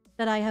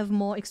that I have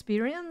more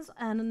experience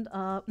and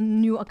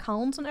new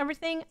accounts and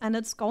everything. And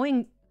it's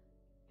going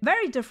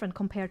very different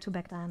compared to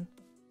back then.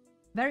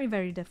 Very,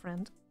 very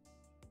different.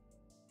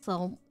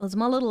 So, it's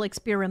my little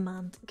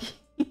experiment.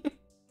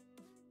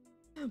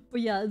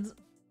 But yeah,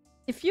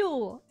 if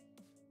you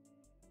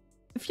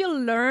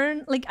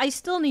learn, like, I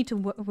still need to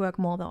work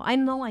more though. I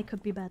know I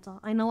could be better.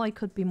 I know I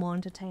could be more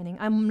entertaining.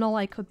 I know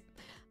I could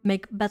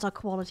make better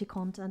quality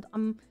content.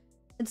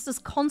 It's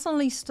just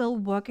constantly still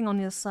working on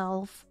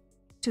yourself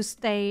to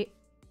stay,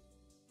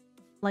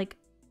 like,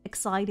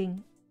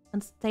 exciting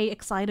and stay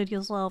excited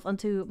yourself and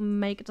to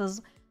make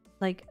this,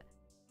 like,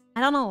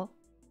 I don't know.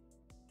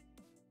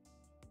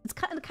 It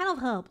kind of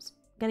helps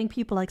getting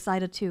people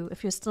excited too,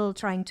 if you're still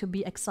trying to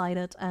be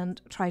excited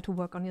and try to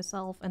work on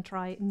yourself and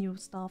try new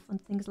stuff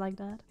and things like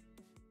that.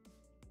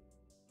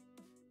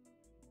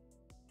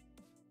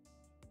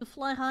 To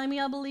fly high, me,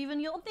 I believe in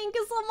you. Oh, thank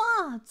you so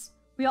much!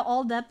 We are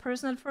all that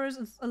person at first.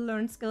 It's a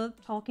learned skill,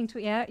 talking to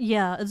air.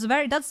 Yeah, that's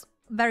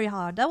very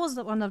hard. That was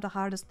one of the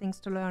hardest things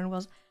to learn,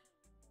 was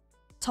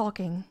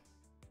talking.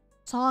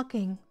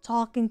 Talking.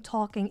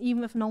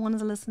 Even if no one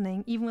is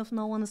listening, even if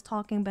no one is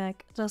talking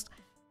back.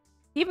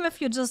 Even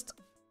if you just,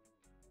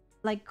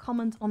 like,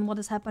 comment on what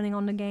is happening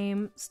on the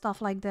game,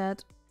 stuff like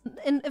that.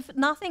 And if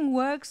nothing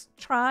works,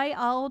 try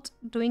out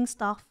doing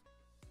stuff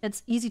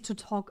that's easy to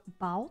talk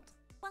about.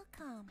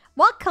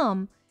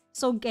 Welcome!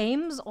 So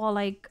games or,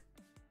 like,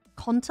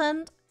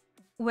 content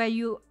where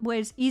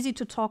it's easy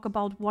to talk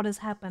about what is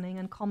happening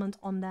and comment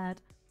on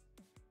that.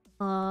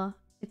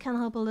 It can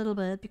help a little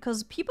bit,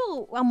 because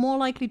people are more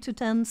likely to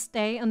then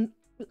stay to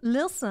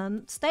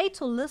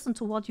listen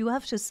to what you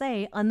have to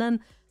say, and then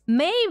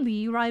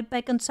maybe write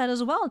back in chat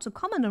as well to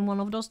comment on one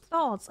of those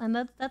thoughts, and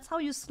that's how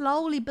you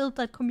slowly build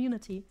that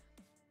community.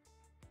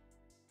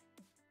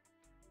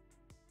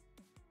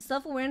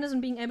 Self-awareness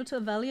and being able to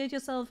evaluate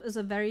yourself is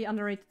a very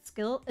underrated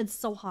skill. It's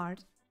so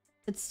hard.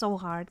 It's so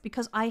hard,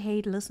 because I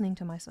hate listening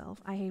to myself.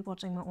 I hate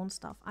watching my own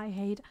stuff. I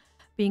hate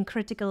being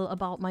critical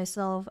about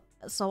myself.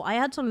 So I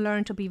had to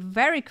learn to be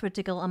very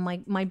critical on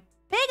my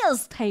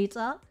biggest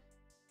hater,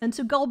 and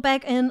to go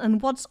back in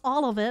and watch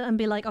all of it and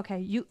be like, okay,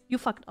 you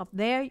fucked up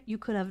there, you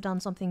could have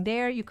done something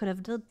there, you could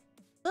have done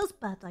this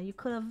better, you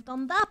could have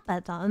done that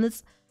better. And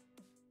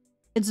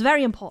It's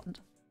very important.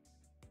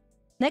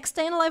 Next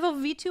day in the life of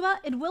VTuber,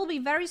 it will be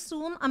very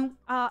soon.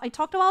 I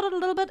talked about it a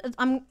little bit.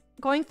 I'm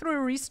going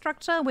through a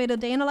restructure where the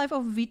day in the life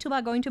of VTuber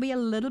are going to be a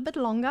little bit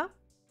longer.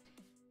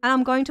 And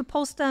I'm going to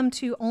post them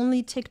to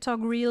only TikTok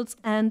Reels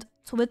and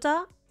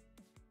Twitter.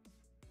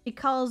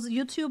 Because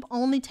YouTube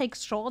only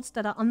takes shorts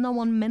that are under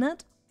 1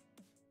 minute.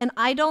 And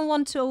I don't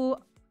want to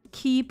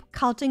keep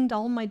cutting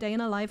down my day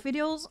in a life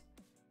videos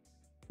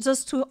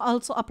just to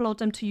also upload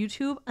them to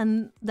YouTube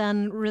and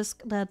then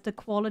risk that the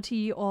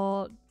quality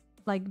or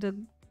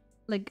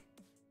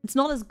it's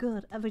not as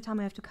good every time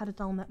I have to cut it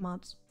down that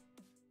much.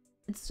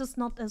 It's just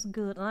not as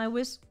good, and I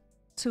wish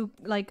to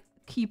like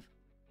keep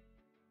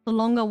the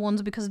longer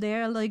ones because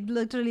they're like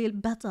literally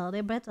better.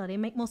 They're better. They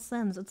make more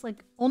sense. It's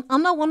like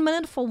under 1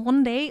 minute for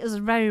one day is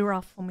very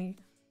rough for me.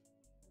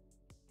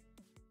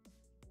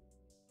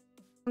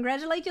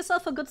 Congratulate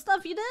yourself for good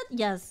stuff you did?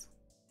 Yes.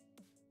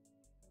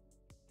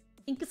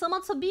 Thank you so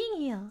much for being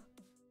here.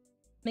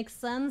 Makes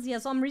sense. Yeah,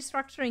 so I'm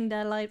restructuring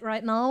that like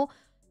right now.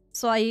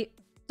 So I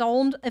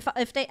don't,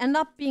 if they end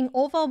up being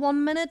over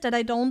 1 minute, that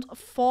I don't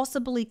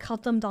forcibly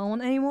cut them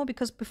down anymore.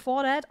 Because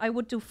before that, I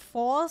would do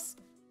force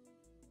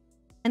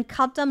and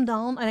cut them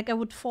down. Like I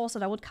would force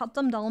it. I would cut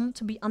them down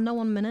to be under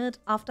 1 minute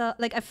after,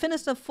 like I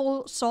finished a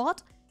full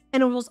shot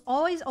and it was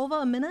always over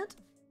a minute.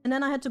 And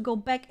then I had to go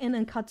back in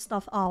and cut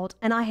stuff out.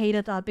 And I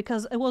hated that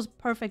because it was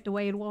perfect the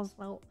way it was.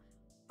 Well,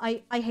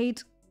 I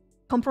hate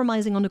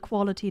compromising on the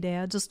quality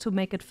there just to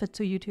make it fit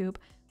to YouTube.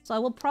 So I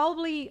will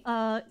probably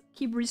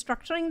keep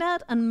restructuring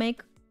that and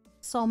make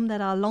some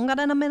that are longer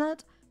than a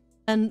minute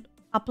and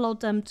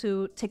upload them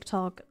to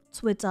TikTok,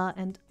 Twitter,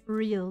 and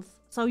Reels.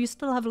 So you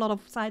still have a lot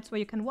of sites where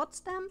you can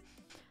watch them,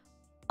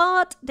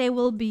 but they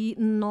will be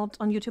not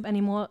on YouTube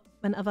anymore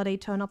whenever they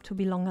turn up to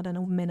be longer than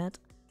a minute.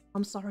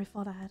 I'm sorry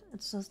for that.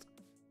 It's just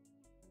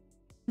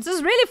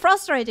really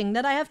frustrating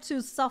that I have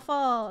to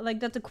suffer, like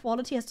that the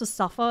quality has to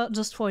suffer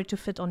just for it to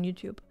fit on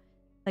YouTube.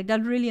 Like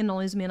that really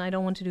annoys me and I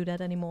don't want to do that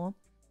anymore.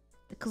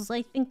 Because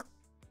I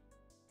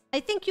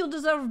think you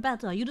deserve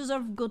better. You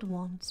deserve good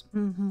ones.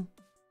 You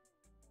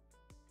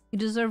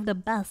deserve the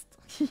best.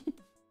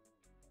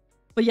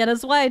 But yeah,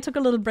 that's why I took a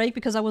little break,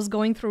 because I was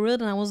going through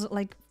it and I was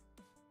like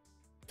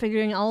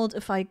figuring out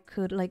if I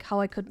could, like how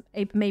I could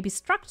maybe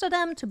structure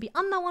them to be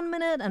under 1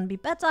 minute and be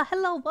better.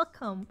 Hello,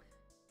 welcome.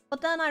 But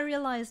then I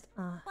realized,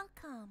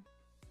 welcome.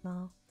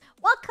 No.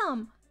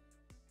 Welcome!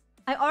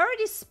 I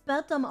already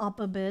sped them up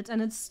a bit and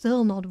it's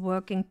still not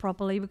working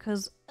properly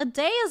because a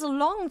day is a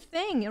long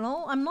thing, you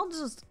know? I'm not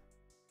just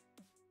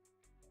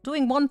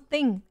doing one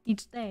thing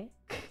each day.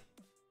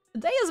 A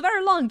day is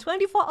very long,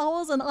 24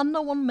 hours and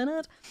under 1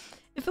 minute.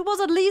 If it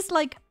was at least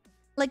like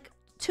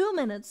 2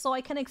 minutes so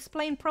I can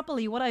explain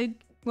properly what I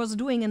was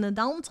doing in the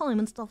downtime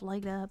and stuff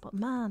like that, but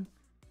man.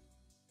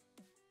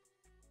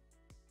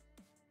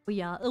 But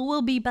yeah, it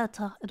will be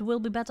better. It will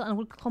be better and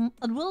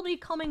it will be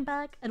coming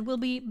back. It will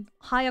be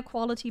higher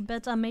quality,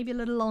 better, maybe a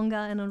little longer,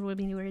 and it will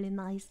be really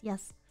nice.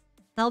 Yes.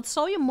 And I'll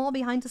show you more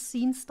behind the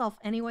scenes stuff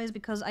anyways,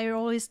 because I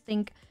always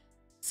think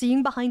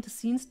seeing behind the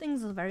scenes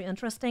things is very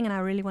interesting and I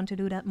really want to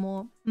do that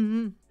more.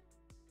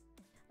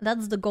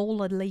 That's the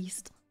goal at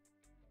least.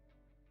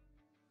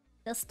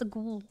 That's the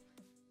goal.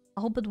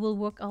 I hope it will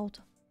work out.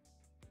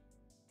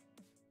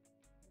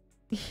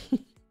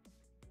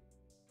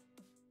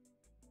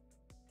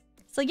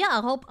 So yeah,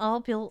 I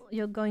hope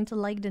you're going to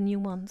like the new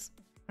ones.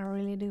 I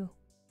really do.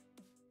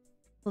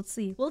 Let's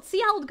see. We'll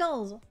see how it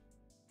goes.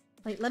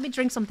 Wait, let me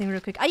drink something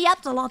real quick. I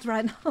yapped a lot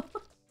right now.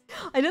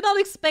 I did not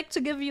expect to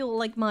give you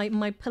like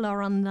my pillar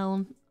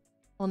rundown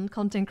on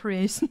content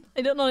creation.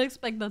 I did not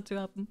expect that to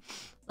happen.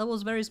 That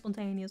was very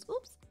spontaneous.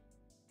 Oops.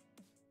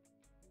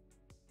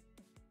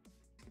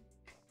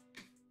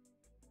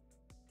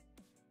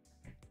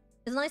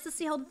 It's nice to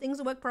see how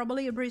things work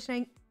properly.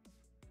 Appreciate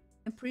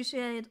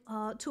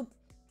to...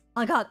 Oh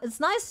my god, it's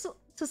nice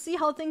to see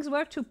how things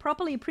work to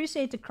properly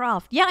appreciate the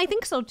craft. Yeah, I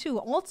think so too.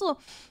 Also,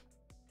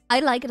 I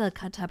like that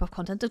type of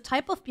content. The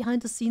type of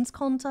behind-the-scenes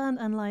content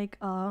and like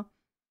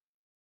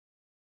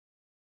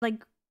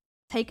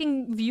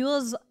taking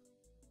viewers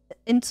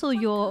into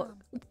your...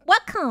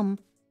 Welcome!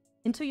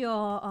 Into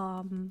your,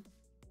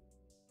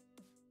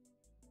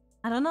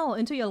 I don't know,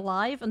 into your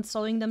life and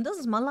showing them, this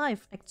is my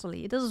life,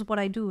 actually. This is what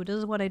I do. This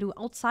is what I do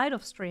outside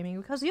of streaming.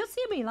 Because you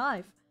see me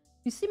live.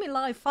 You see me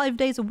live 5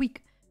 days a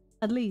week.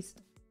 At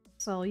least.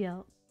 So,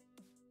 yeah.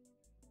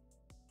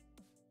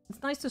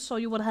 It's nice to show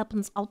you what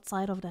happens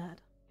outside of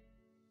that.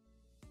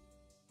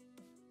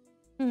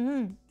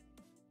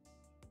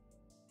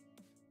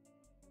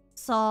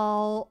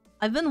 So,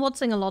 I've been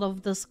watching a lot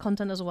of this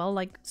content as well.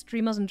 Like,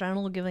 streamers in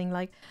general giving,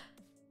 like...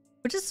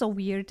 Which is so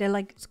weird. They're,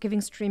 like,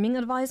 giving streaming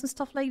advice and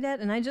stuff like that.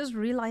 And I just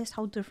realized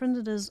how different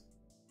it is.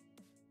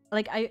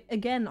 Like, I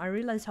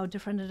realized how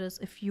different it is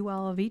if you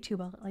are a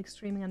VTuber. Like,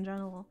 streaming in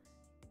general.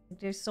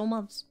 There's so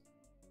much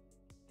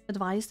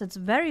advice that's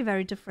very,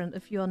 very different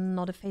if you're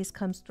not a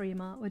facecam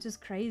streamer, which is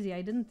crazy.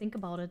 I didn't think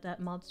about it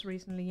that much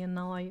recently, and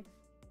now I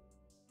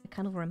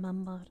kind of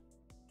remembered.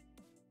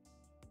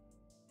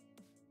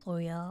 So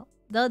yeah,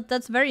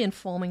 That's very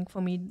informing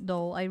for me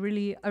though. I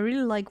really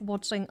like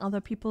watching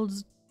other people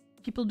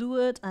do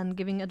it and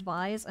giving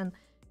advice, and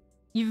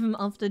even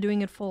after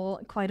doing it for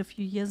quite a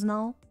few years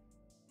now.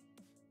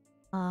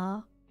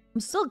 I'm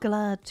still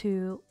glad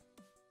to,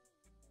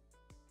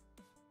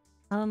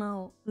 I don't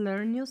know,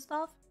 learn new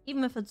stuff,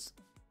 even if it's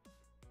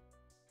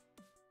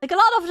like a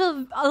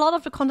lot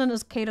of the content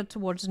is catered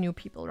towards new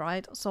people,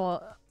 right?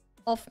 So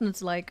often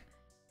it's like,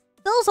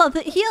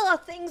 here are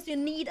things you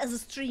need as a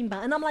streamer,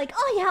 and I'm like,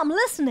 oh yeah, I'm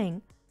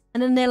listening.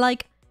 And then they're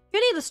like, you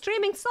need a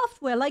streaming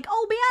software like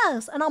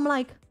OBS, and I'm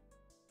like,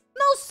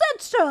 no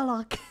sense,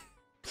 Sherlock.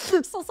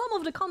 So some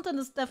of the content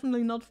is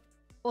definitely not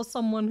for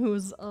someone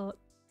who's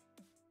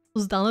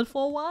done it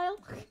for a while.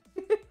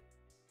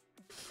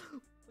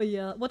 But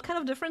yeah, what kind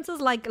of differences?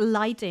 Like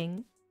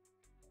lighting.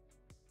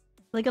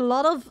 Like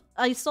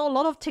I saw a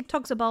lot of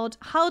TikToks about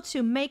how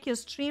to make your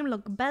stream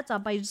look better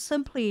by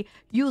simply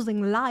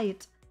using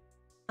light.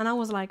 And I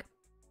was like,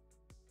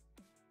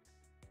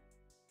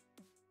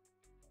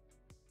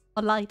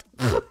 a light.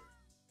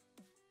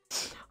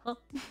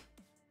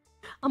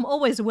 I'm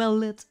always well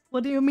lit.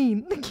 What do you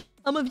mean?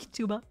 I'm a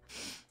VTuber.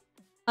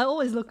 I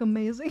always look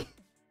amazing.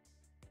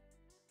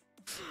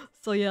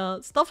 So yeah,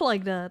 stuff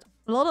like that.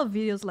 A lot of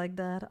videos like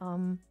that.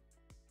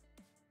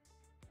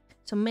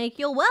 To make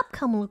your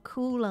webcam look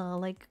cooler,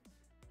 like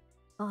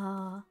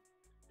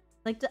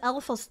the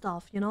alpha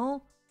stuff, you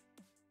know?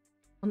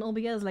 On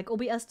OBS, like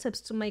OBS tips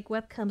to make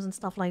webcams and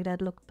stuff like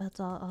that look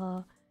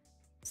better.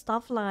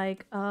 Stuff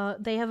like,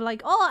 they have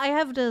like, oh, I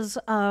have this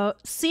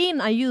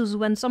scene I use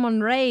when someone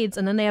raids,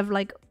 and then they have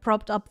like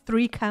propped up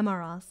 3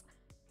 cameras.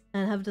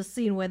 And have this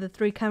scene where the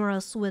 3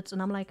 cameras switch,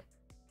 and I'm like,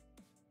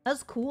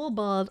 that's cool,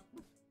 but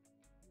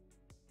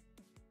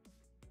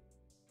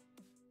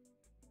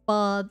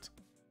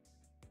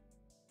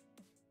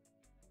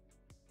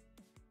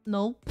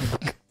no.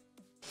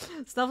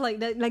 Stuff like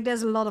that. Like,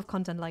 there's a lot of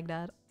content like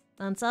that.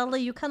 And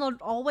sadly, you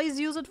cannot always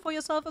use it for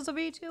yourself as a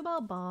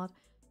VTuber, but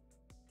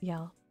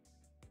yeah.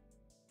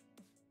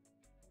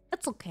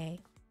 It's okay.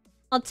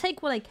 I'll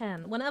take what I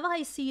can. Whenever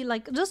I see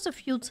like just a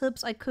few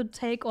tips I could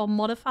take or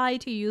modify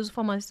to use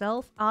for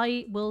myself,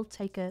 I will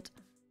take it.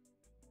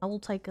 I will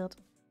take it.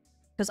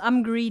 Because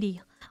I'm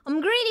greedy.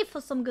 I'm greedy for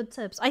some good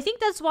tips. I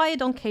think that's why I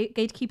don't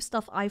gatekeep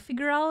stuff I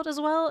figure out as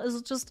well.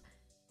 Is just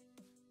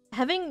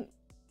having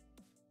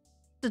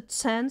the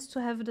chance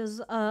to have this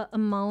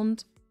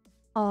amount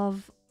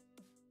of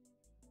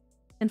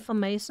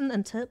information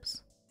and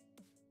tips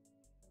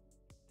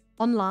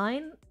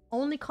online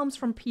only comes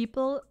from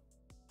people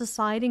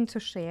deciding to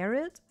share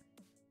it.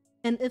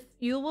 And if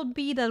you would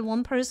be that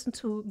one person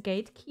to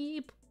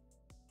gatekeep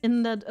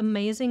in that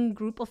amazing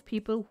group of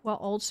people who are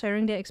all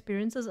sharing their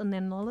experiences and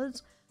their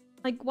knowledge,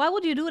 like, why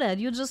would you do that?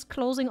 You're just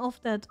closing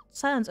off that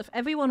chance. If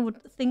everyone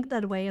would think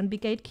that way and be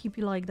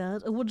gatekeepy like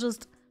that, it would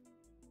just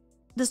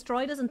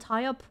destroy this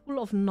entire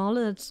pool of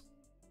knowledge,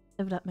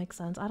 if that makes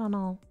sense. I don't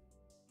know.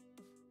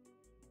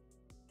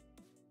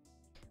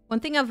 One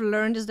thing I've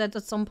learned is that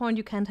at some point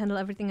you can't handle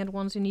everything at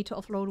once. You need to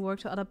offload work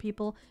to other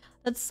people.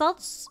 That's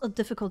such a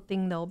difficult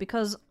thing though,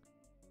 because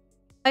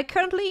I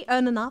currently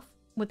earn enough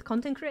with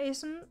content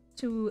creation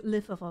to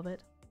live off of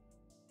it.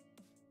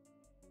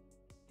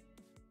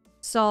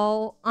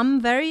 So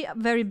I'm very,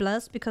 very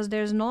blessed because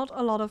there's not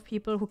a lot of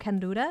people who can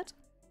do that.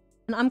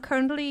 And I'm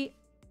currently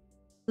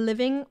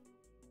living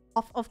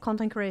off of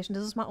content creation.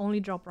 This is my only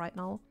job right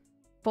now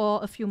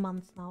for a few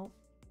months now.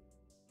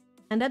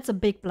 And that's a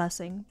big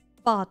blessing.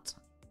 But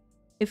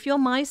if you're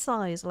my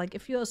size, like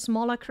if you're a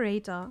smaller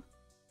creator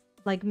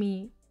like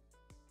me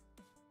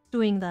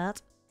doing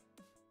that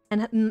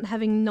and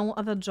having no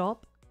other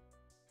job,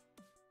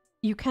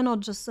 you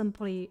cannot just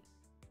simply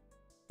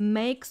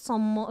make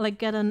someone, like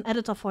get an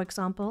editor for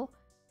example,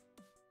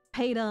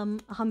 pay them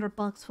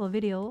 $100 for a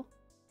video,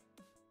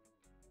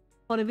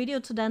 for the video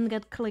to then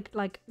get clicked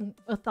like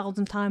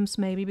 1,000 times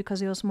maybe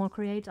because you're a small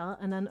creator,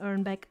 and then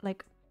earn back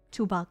like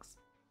 $2.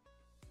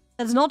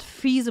 That's not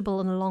feasible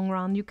in the long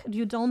run.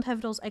 You don't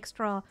have those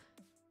extra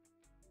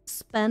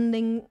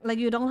spending, like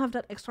you don't have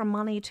that extra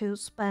money to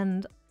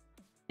spend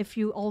if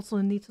you also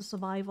need to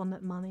survive on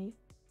that money,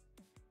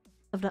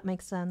 if that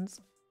makes sense.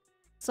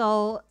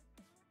 So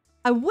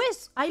I wish,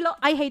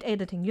 I hate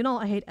editing, you know,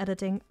 I hate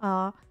editing.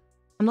 I'm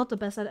not the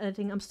best at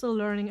editing. I'm still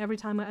learning. Every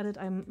time I edit,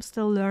 I'm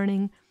still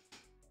learning.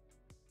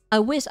 I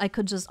wish I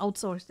could just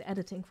outsource the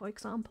editing, for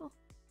example.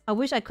 I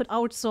wish I could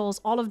outsource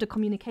all of the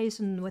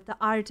communication with the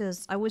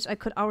artists. I wish I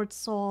could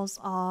outsource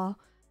all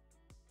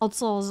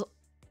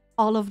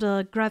of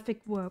the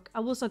graphic work. I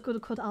wish I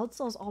could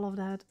outsource all of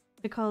that,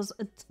 because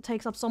it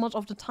takes up so much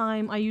of the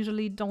time I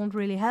usually don't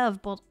really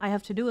have, but I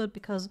have to do it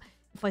because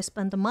if I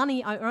spend the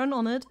money I earn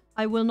on it,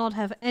 I will not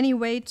have any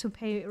way to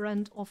pay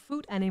rent or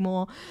food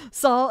anymore.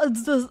 So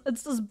it's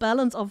this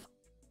balance of,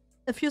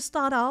 if you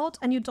start out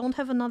and you don't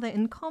have another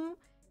income,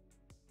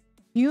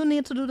 you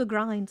need to do the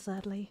grind,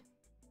 sadly.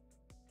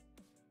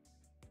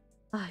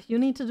 You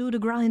need to do the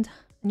grind,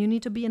 and you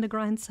need to be in the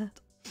grind set.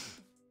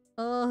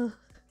 Welcome.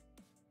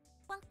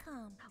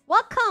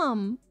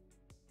 Welcome!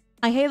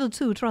 I hate it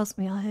too, trust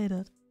me, I hate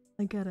it.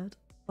 I get it.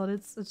 but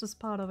it's just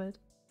part of it.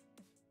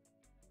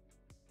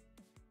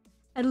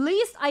 At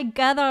least I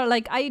gather,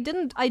 like, I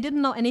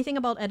didn't know anything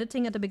about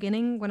editing at the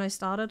beginning when I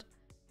started.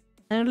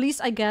 And at least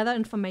I gather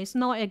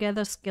information now, I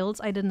gather skills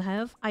I didn't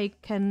have. I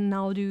can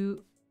now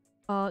do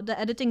the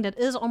editing that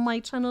is on my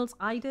channels,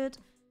 I did.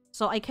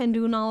 So I can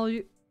do now,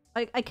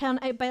 I can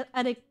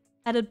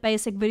edit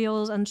basic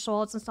videos and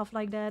shorts and stuff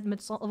like that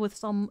with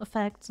some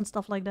effects and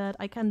stuff like that.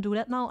 I can do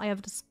that now, I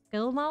have the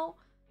skill now,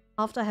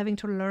 after having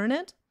to learn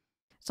it.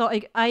 So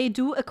I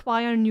do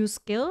acquire new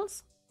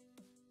skills,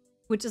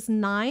 which is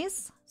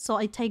nice. So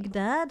I take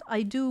that.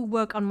 I do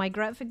work on my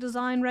graphic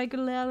design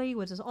regularly,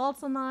 which is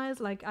also nice.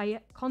 Like,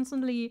 I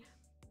constantly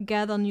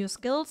gather new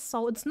skills.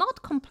 So it's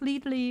not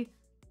completely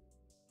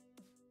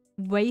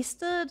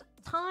wasted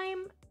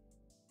time,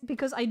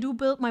 because I do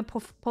build my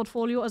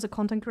portfolio as a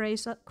content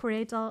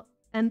creator,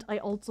 and I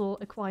also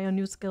acquire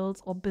new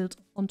skills or build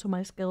onto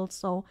my skills.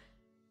 So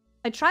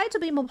I try to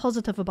be more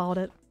positive about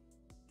it.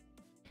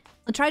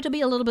 I try to be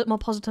a little bit more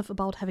positive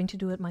about having to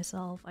do it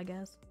myself, I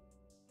guess.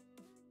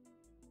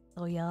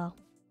 So yeah.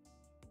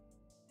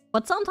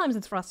 But sometimes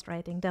it's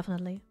frustrating,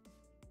 definitely.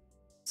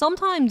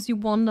 Sometimes you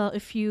wonder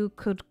if you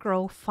could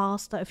grow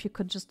faster, if you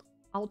could just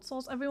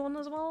outsource everyone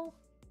as well.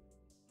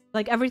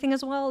 Like, everything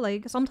as well.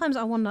 Like, sometimes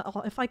I wonder,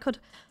 oh, if I could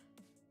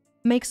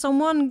make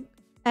someone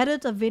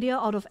edit a video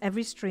out of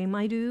every stream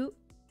I do,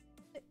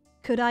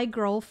 could I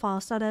grow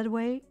faster that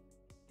way?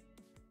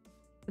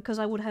 Because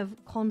I would have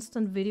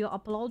constant video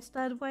uploads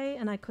that way,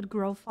 and I could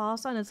grow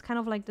faster, and it's kind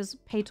of like this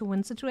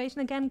pay-to-win situation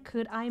again.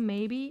 Could I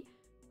maybe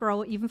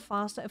grow even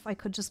faster if I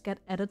could just get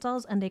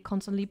editors and they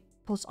constantly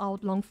push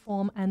out long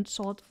form and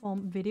short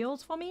form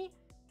videos for me?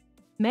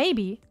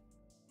 Maybe.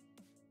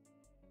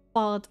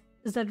 But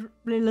is that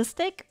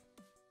realistic?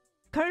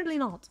 Currently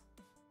not.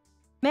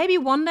 Maybe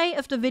one day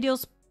if the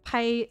videos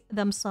pay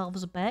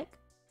themselves back.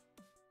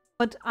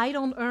 But I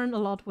don't earn a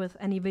lot with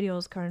any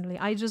videos currently.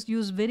 I just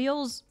use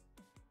videos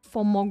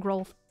for more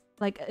growth.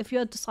 Like, if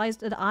you're the size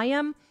that I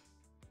am,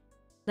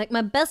 like,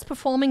 my best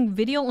performing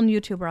video on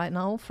YouTube right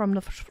now from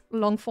the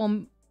long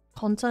form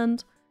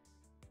content,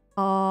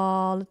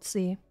 let's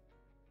see.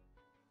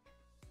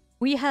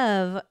 We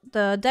have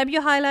the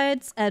debut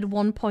highlights at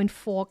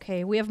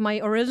 1.4k. We have my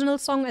original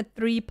song at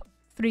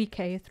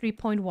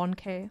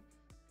 3.1k.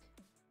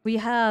 We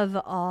have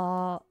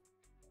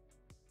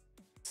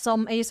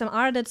some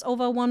ASMR that's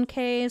over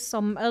 1k,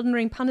 some Elden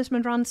Ring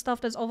Punishment Run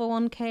stuff that's over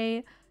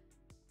 1k.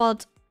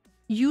 But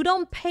you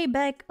don't pay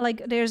back.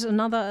 Like, there's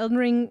another Elden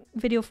Ring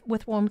video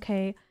with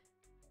 1k.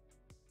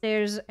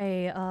 There's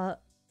a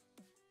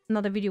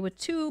another video with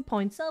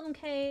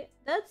 2.7k.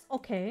 That's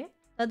okay.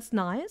 That's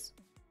nice.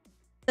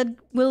 That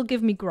will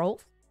give me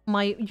growth.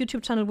 My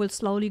YouTube channel will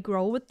slowly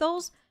grow with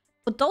those.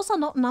 But those are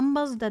not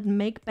numbers that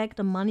make back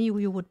the money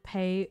you would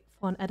pay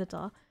for an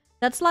editor.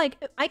 That's like,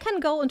 I can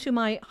go into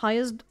my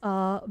highest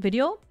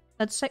video.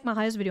 Let's check my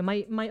highest video.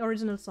 My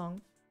original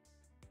song.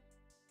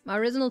 My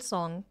original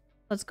song.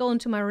 Let's go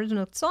into my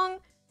original song.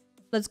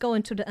 Let's go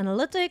into the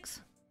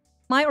analytics.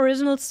 My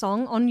original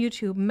song on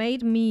YouTube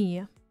made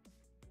me,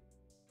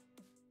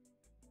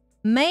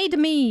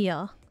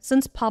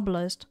 since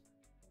published,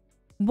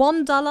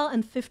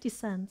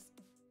 $1.50.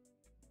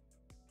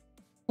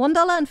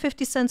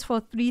 $1.50 for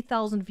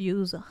 3,000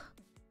 views.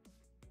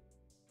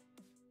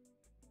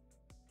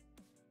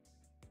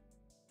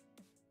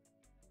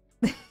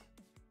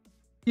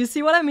 You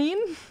see what I mean?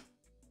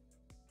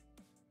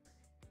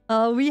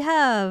 We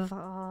have...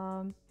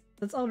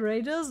 that's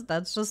outrageous.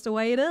 That's just the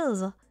way it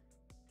is.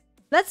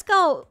 Let's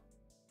go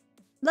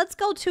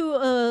to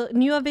a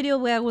newer video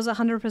where it was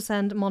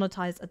 100%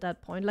 monetized at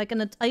that point. Like,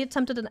 I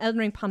attempted an Elden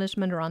Ring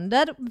Punishment Run.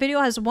 That video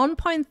has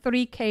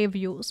 1.3k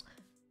views.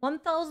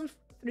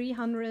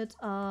 1,300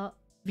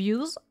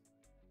 views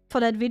for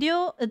that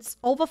video. It's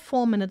over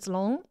 4 minutes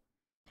long.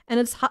 And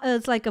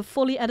it's like a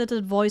fully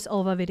edited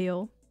voiceover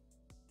video.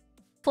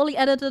 Fully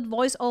edited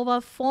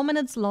voiceover, 4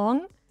 minutes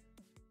long.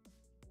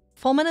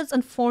 4 minutes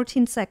and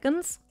 14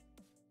 seconds.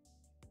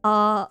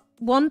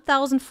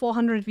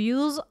 1,400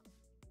 views.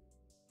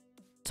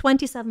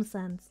 27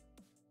 cents.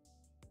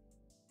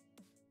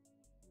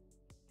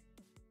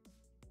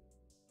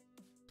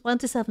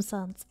 27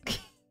 cents.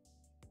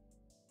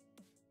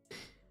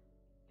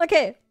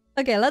 Okay,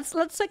 let's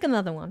check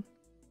another one.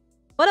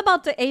 What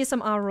about the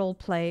ASMR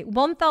roleplay?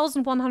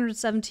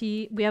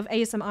 1,170. We have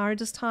ASMR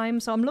this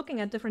time, so I'm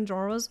looking at different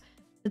genres.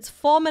 It's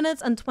 4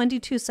 minutes and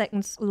 22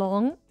 seconds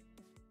long.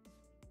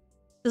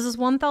 This is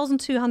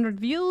 1,200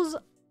 views.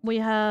 We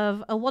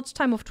have a watch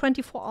time of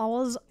 24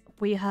 hours.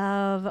 We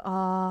have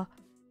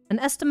an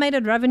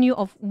estimated revenue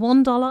of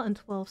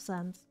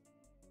 $1.12.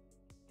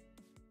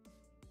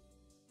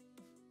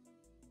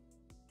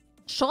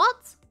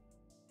 Shorts?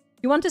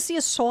 You want to see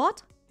a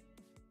short?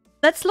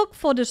 Let's look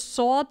for the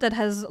short that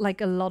has like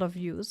a lot of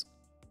views.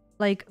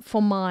 Like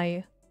for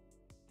my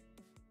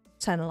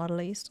channel at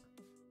least.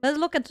 Let's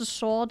look at the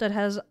short that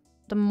has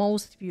the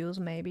most views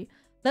maybe.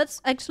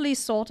 Let's actually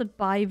sort it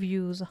by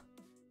views.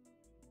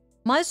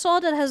 My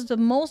short that has the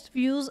most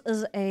views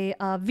is a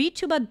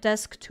VTuber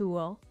desk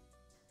tour.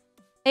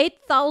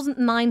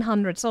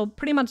 8,900, so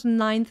pretty much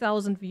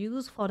 9,000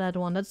 views for that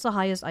one. That's the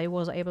highest I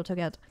was able to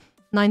get.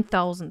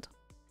 9,000.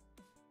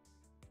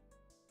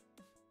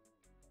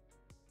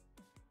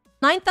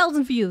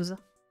 9,000 views.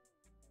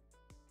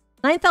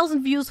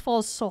 9,000 views for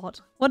a sword.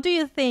 What do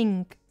you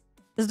think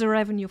is the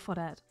revenue for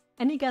that?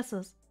 Any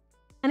guesses?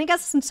 Any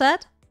guesses in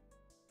chat?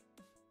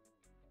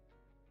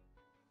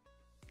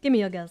 Give me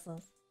your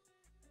guesses.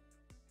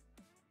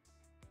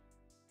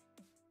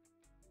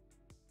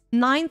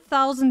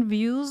 9,000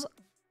 views.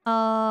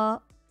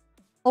 Over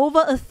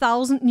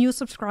 1,000 new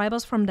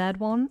subscribers from that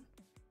one.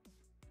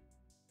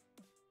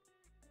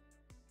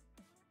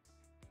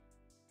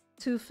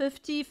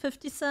 250,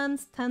 50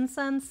 cents, 10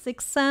 cents,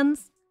 6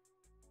 cents.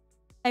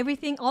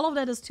 Everything, all of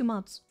that is too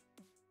much.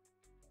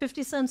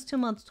 50 cents too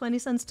much, 20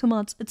 cents too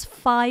much. It's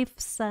 5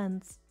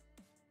 cents.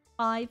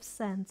 5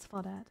 cents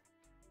for that.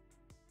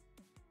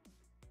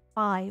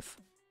 5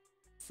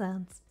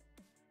 cents.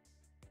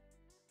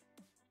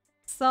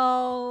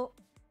 So...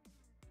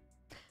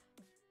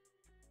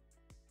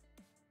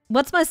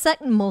 what's my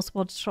second most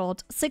watched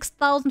short?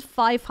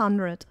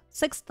 6,500.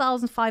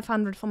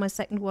 6,500 for my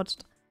second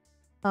watched...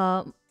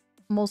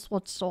 most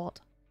watched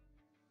short.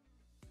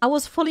 I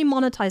was fully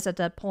monetized at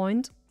that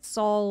point,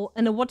 so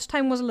and the watch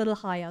time was a little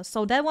higher,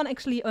 so that one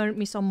actually earned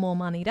me some more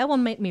money. That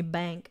one made me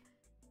bank.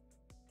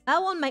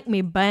 That one made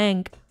me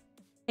bank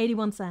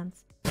 81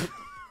 cents.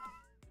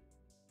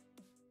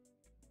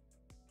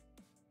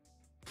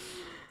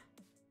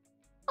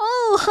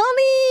 Oh,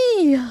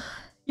 honey!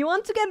 You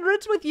want to get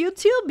rich with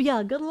YouTube?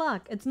 Yeah, good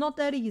luck. It's not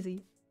that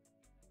easy.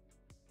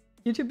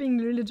 YouTube being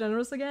really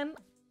generous again?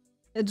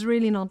 It's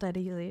really not that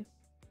easy.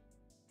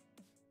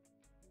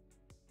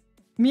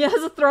 Miya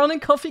has a throne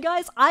and coffee,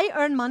 guys. I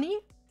earn money.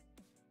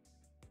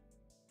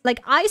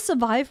 Like, I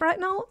survive right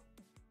now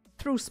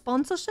through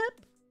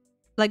sponsorship.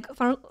 Like,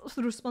 through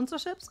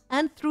sponsorships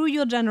and through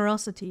your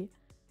generosity.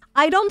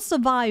 I don't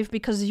survive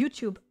because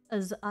YouTube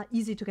is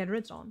easy to get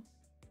rich on.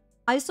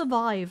 I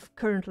survive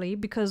currently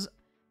because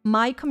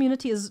my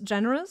community is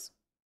generous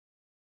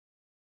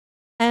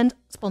and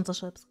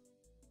sponsorships.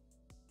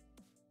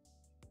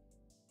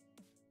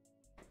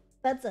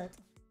 That's it.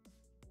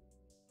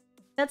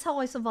 That's how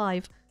I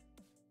survive.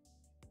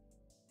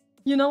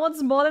 You know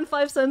what's more than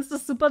 5 cents to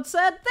super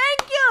chat?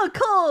 Thank you,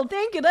 Cole!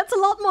 Thank you, that's a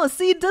lot more.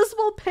 See, this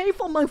will pay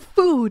for my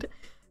food.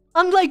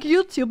 Unlike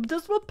YouTube,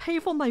 this will pay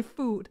for my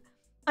food.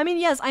 I mean,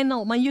 yes, I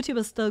know, my YouTube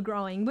is still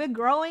growing. We're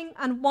growing,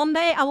 and one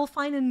day I will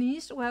find a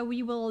niche where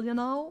we will, you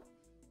know,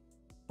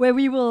 where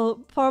we will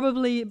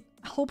probably,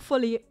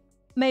 hopefully,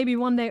 maybe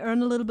one day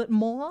earn a little bit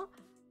more.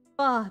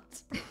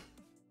 But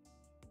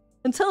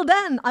until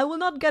then, I will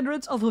not get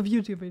rich off of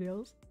YouTube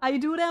videos. I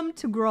do them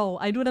to grow.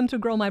 I do them to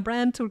grow my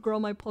brand, to grow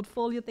my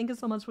portfolio. Thank you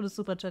so much for the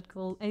super chat,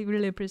 Cole. I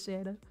really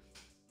appreciate it.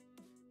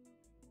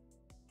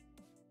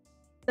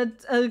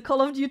 That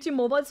Call of Duty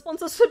mobile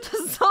sponsorship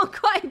does sound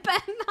quite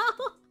bad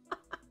now.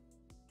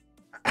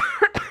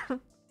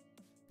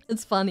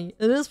 It's funny.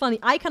 It is funny.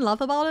 I can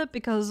laugh about it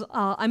because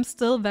I'm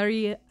still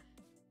very...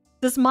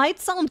 This might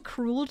sound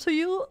cruel to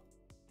you,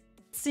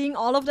 seeing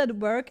all of that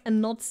work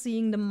and not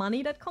seeing the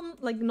money that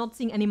not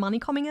seeing any money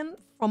coming in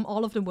from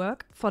all of the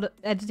work for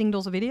editing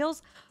those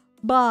videos.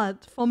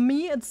 But for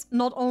me, it's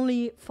not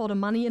only for the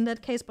money in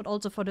that case, but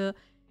also for the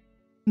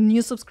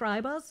new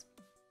subscribers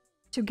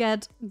to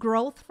get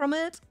growth from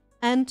it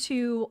and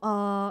to,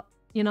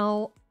 you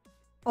know,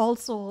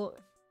 also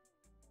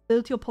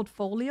build your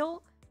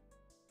portfolio.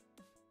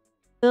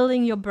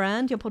 Building your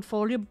brand, your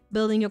portfolio,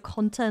 building your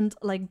content,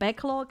 like,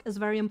 backlog is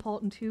very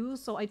important too.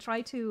 So I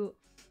try to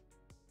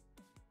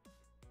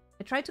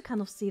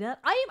kind of see that.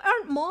 I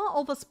earned more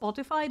over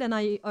Spotify than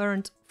I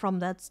earned from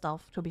that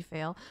stuff, to be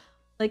fair.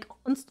 Like,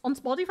 on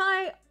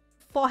Spotify,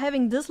 for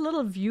having this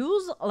little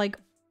views, like,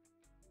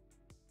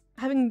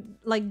 having,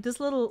 like, this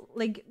little,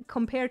 like,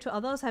 compared to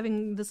others,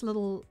 having this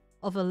little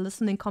of a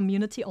listening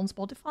community on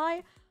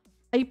Spotify,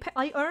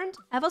 I earned,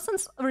 ever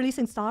since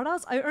releasing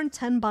Stardust, I earned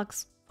 10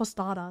 bucks for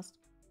Stardust.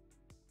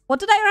 What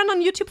did I earn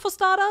on YouTube for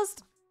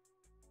Stardust?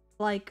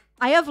 Like,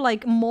 I have,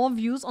 like, more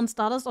views on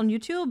Stardust on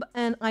YouTube,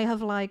 and I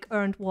have, like,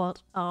 earned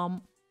what?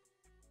 $1?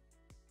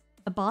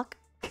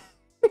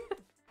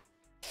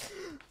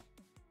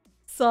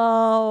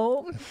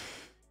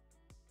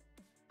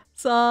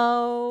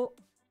 So,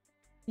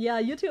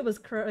 yeah, YouTube is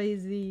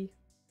crazy.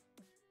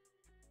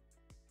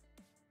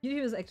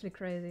 YouTube is actually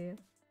crazy.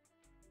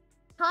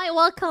 Hi,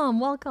 welcome,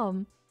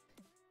 welcome.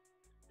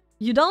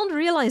 You don't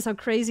realize how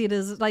crazy it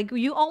is. Like,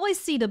 you always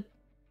see the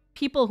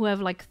people who have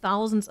like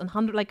thousands and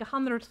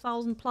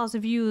 100,000 plus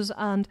views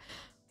and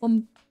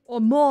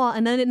or more,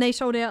 and then they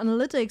show their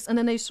analytics, and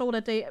then they show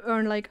that they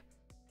earn like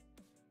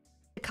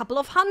a couple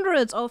of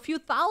hundreds or a few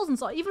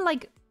thousands, or even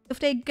like if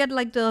they get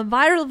like the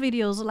viral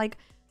videos, like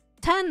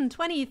 10,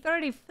 20,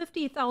 30,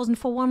 50,000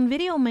 for one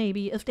video,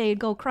 maybe, if they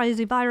go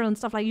crazy viral and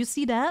stuff. Like, you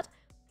see that?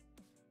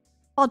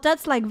 But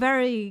that's like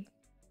very,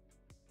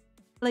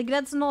 like,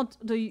 that's not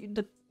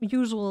the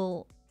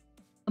usual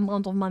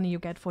amount of money you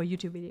get for a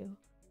YouTube video.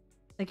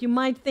 Like, you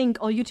might think,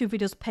 oh, YouTube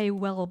videos pay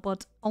well,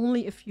 but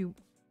only if you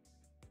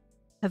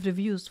have the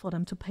views for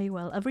them to pay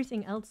well.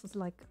 Everything else is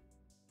like...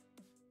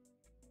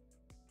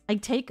 I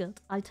take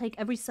it. I take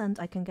every cent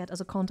I can get as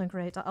a content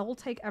creator. I will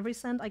take every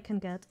cent I can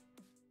get.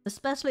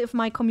 Especially if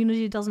my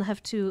community doesn't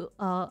have to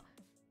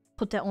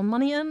put their own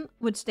money in,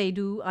 which they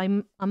do.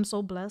 I'm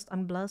so blessed.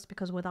 I'm blessed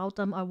because without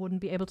them I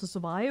wouldn't be able to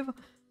survive.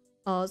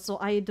 So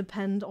I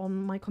depend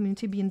on my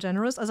community being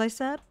generous, as I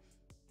said.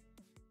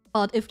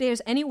 But if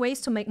there's any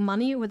ways to make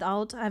money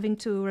without having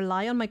to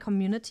rely on my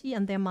community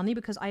and their money,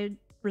 because I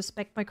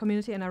respect my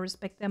community and I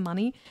respect their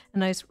money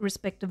and I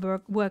respect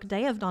the work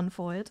they have done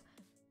for it,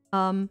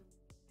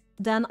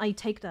 then I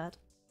take that,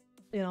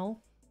 you know?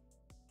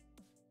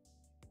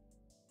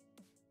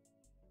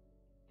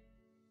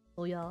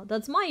 So yeah,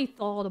 that's my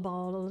thought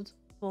about it.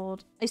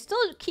 But I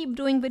still keep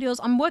doing videos.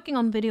 I'm working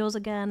on videos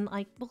again.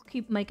 I will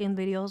keep making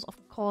videos, of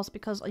course,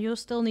 because you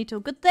still need to...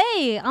 Good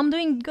day! I'm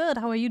doing good.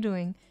 How are you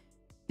doing?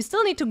 You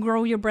still need to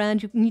grow your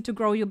brand. You need to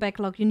grow your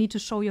backlog. You need to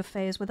show your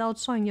face. Without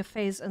showing your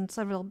face in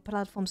several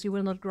platforms, you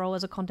will not grow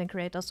as a content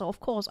creator. So of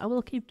course, I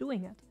will keep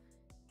doing it.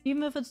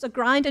 Even if it's a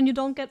grind and you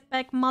don't get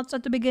back much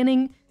at the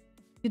beginning,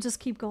 you just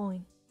keep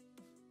going.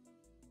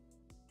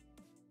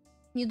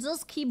 You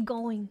just keep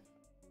going.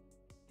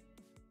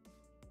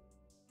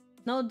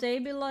 No, they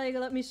be like,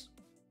 let me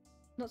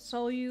not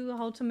show you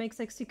how to make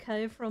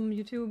 60k from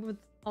YouTube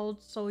without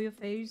show your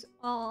face.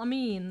 Oh, I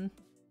mean,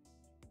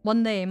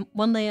 one day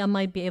I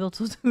might be able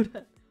to do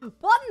that.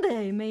 One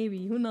day,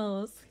 maybe, who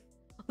knows?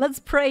 Let's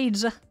pray.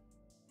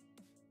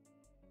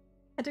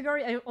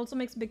 Category also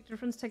makes a big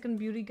difference. Tech and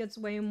beauty gets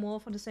way more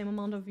for the same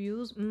amount of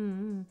views.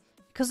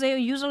 Because they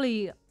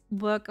usually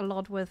work a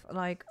lot with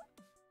like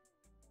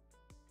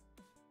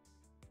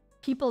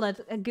people that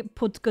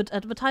put good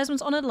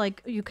advertisements on it.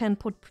 Like you can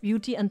put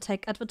beauty and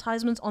tech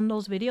advertisements on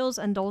those videos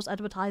and those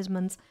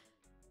advertisements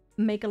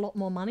make a lot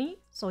more money.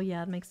 So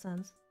yeah, it makes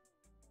sense.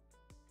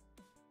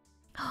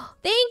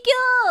 Thank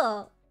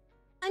you!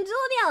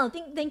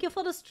 Antonio! Thank you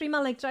for the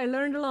streamer lecture. I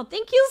learned a lot.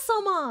 Thank you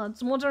so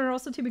much! More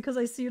generosity because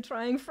I see you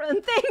trying,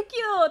 friend. Thank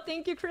you!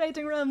 Thank you,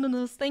 creating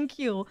randomness. Thank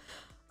you.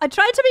 I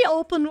try to be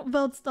open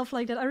about stuff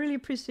like that. I really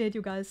appreciate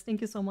you guys.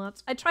 Thank you so much.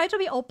 I try to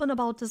be open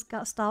about this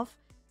stuff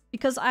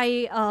because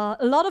a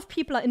lot of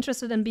people are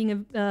interested in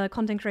being a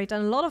content creator,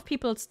 and a lot of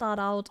people start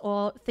out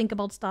or think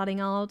about starting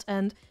out,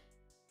 and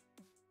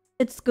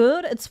it's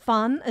good, it's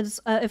fun. It's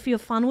if you're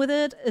fun with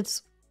it,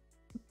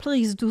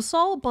 please do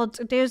so, but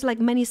there's like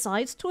many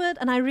sides to it,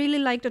 and I really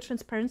like the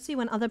transparency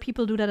when other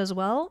people do that as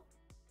well.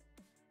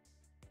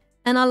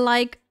 And I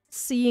like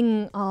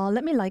seeing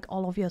let me like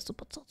all of your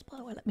super chats, by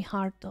the way. Let me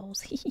heart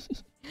those.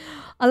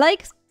 I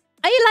like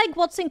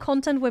watching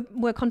content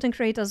where content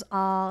creators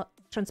are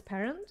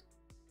transparent.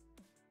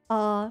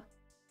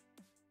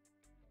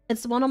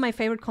 It's one of my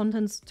favorite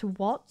contents to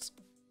watch,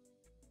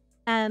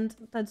 and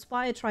that's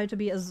why I try to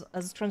be as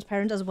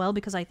transparent as well,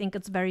 because I think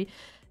it's very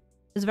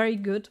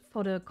good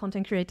for the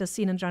content creator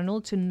scene in general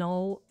to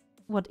know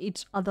what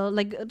each other,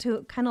 like,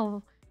 to kind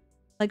of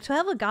like to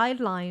have a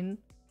guideline.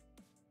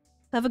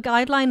 Have a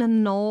guideline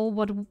and know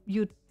what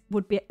you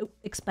would be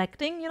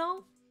expecting, you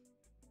know?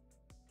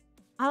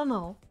 I don't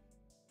know.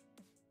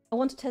 I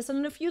want to test it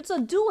in the future.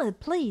 Do it,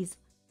 please.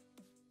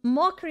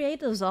 More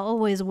creators are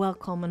always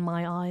welcome in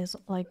my eyes.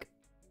 Like,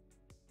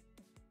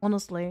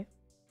 honestly.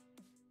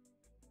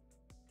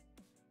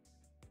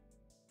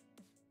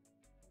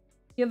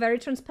 You're very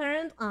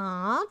transparent.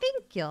 Ah,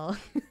 thank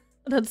you.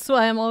 That's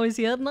why I'm always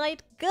here at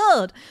night.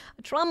 Good.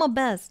 I try my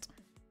best.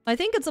 I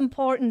think it's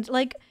important.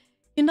 Like,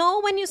 you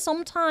know, when you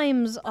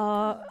sometimes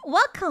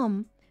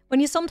welcome. When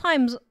you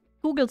sometimes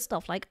Google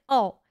stuff like,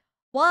 oh,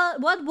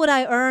 what would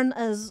I earn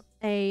as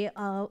a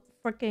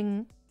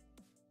freaking,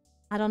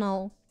 I don't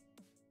know.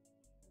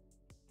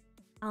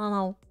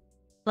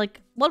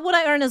 Like, what would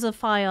I earn as a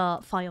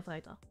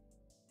firefighter?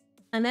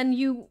 And then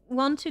you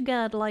want to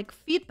get like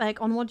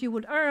feedback on what you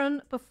would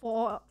earn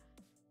before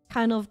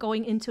kind of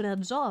going into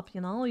that job,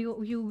 you know?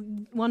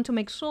 You want to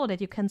make sure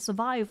that you can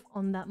survive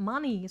on that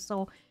money.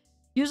 So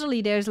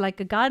usually there's like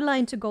a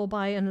guideline to go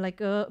by, and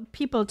like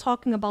people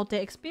talking about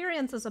their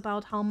experiences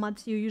about how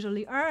much you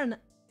usually earn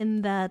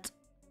in that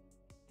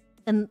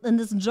in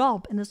this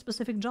job, in a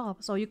specific job.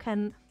 So you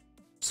can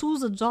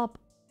choose a job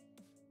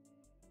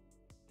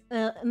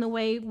in a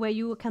way where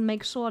you can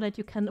make sure that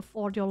you can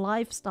afford your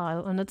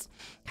lifestyle. And it's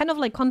kind of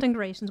like content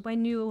creations,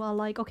 when you are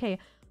like, okay,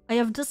 I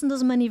have this and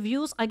this many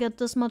views, I get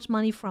this much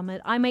money from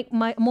it. I make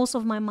most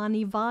of my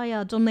money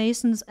via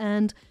donations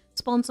and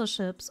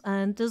sponsorships,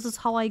 and this is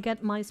how I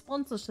get my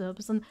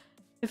sponsorships. And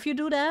if you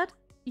do that,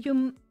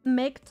 you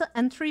make the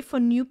entry for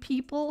new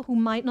people who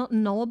might not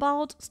know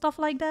about stuff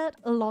like that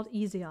a lot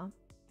easier.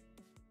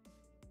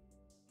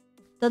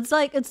 That's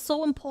like, it's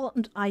so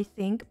important, I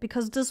think,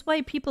 because this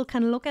way people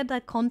can look at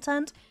that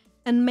content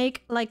and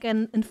make like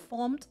an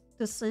informed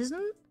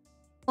decision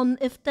on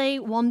if they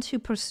want to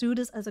pursue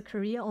this as a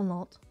career or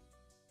not.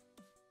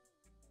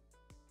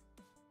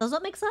 Does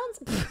that make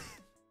sense?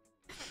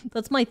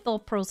 That's my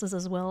thought process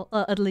as well,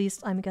 at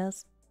least, I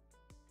guess.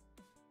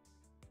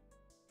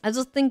 I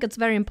just think it's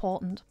very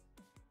important.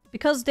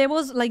 Because there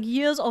was like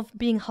years of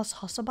being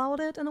hush-hush about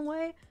it in a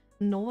way.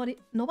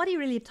 nobody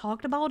really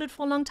talked about it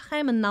for a long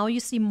time, and now you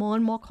see more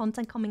and more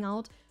content coming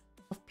out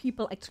of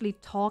people actually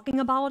talking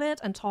about it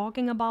and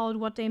talking about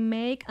what they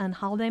make and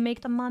how they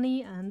make the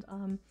money, and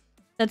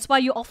that's why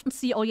you often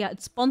see, oh yeah,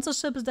 it's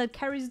sponsorships that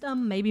carries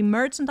them, maybe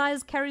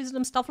merchandise carries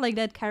them, stuff like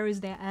that carries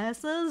their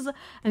asses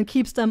and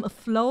keeps them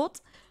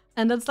afloat.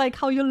 And that's like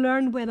how you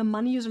learn where the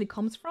money usually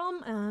comes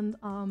from,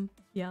 and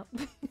yeah.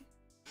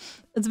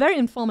 It's very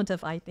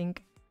informative, I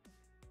think.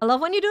 I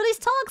love when you do these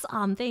talks.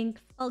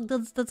 Thanks. Oh,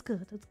 that's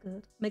good. That's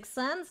good. Makes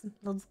sense?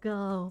 Let's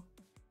go.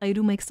 I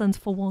do make sense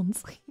for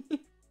once.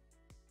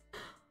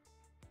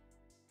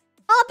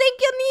 Oh,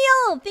 thank you,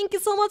 Neil! Thank you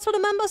so much for the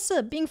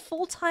membership. Being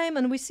full-time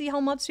and we see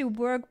how much you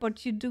work,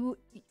 but you do...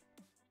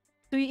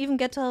 Do you even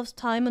get to have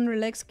time and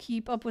relax,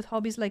 keep up with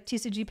hobbies like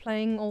TCG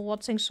playing or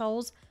watching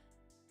shows?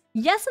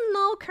 Yes and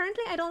no.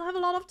 Currently, I don't have a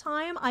lot of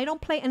time. I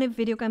don't play any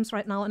video games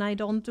right now, and I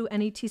don't do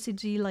any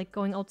TCG, like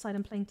going outside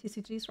and playing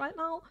TCGs right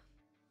now.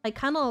 I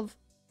kind of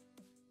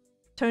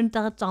turned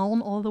that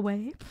down all the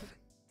way.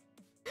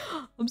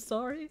 I'm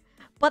sorry.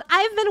 But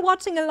I've been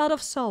watching a lot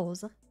of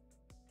shows.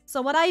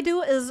 So what I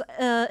do is,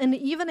 in the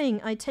evening,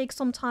 I take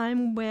some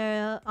time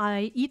where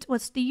I eat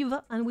with Steve,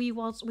 and we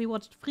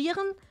watched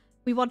Frieren.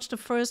 We watched the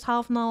first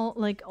half now,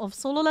 like, of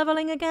Solo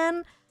Leveling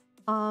again.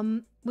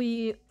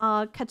 We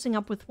are catching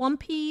up with One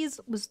Piece.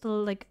 We're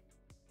still, like,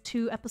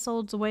 2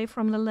 episodes away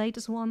from the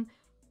latest one.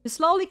 We're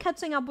slowly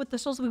catching up with the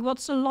shows. We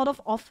watched a lot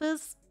of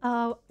Office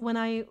when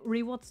I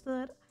rewatched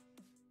it.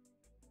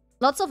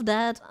 Lots of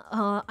that.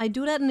 I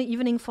do that in the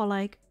evening for,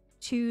 like,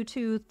 2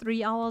 to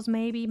 3 hours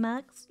maybe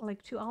max.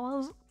 Like, 2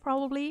 hours,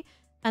 probably.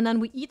 And then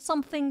we eat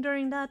something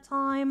during that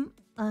time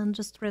and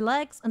just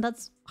relax. And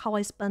that's how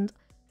I spend,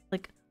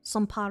 like,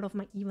 some part of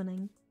my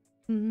evening.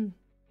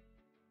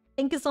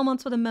 Thank you so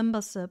much for the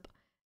membership.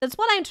 That's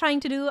what I'm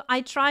trying to do.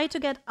 I try to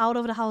get out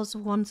of the house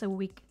once a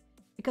week.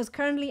 Because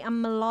currently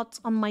I'm a lot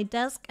on my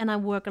desk and I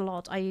work a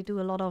lot. I do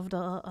a lot of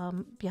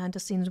the behind the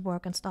scenes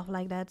work and stuff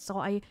like that. So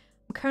I'm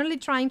currently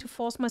trying to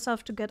force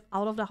myself to get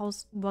out of the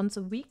house once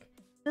a week.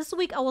 This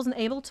week I wasn't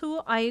able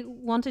to. I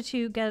wanted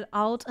to get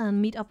out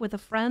and meet up with a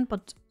friend,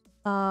 but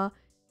it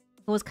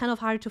was kind of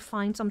hard to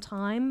find some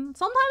time.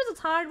 Sometimes it's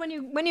hard when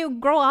you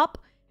grow up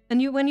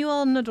and when you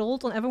are an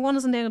adult and everyone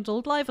is in their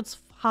adult life. It's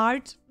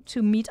hard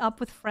to meet up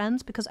with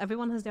friends because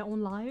everyone has their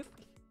own life.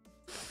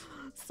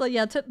 So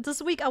yeah,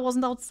 this week I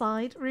wasn't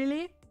outside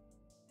really.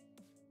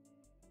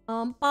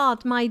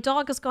 But my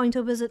dog is going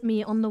to visit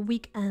me on the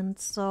weekend,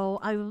 so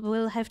I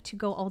will have to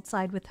go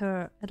outside with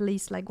her at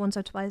least like once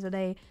or twice a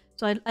day.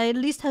 So I at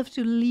least have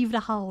to leave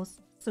the house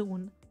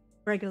soon,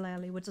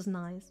 regularly, which is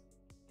nice.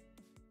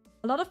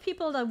 A lot of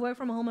people that work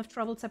from home have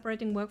trouble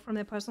separating work from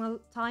their personal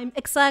time.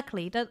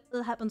 Exactly, that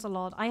happens a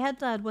lot. I had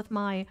that with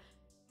my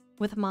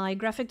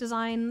graphic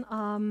design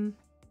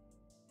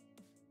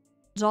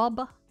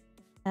job,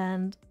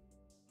 and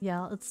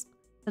yeah, it's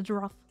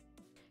rough.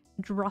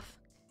 It's rough.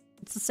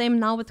 It's the same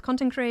now with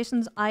content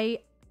creations.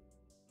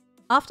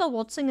 After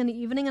watching in the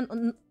evening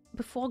and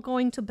before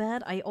going to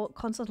bed,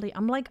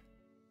 I'm like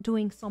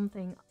doing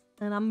something,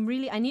 and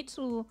I need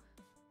to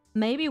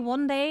maybe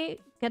one day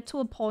get to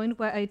a point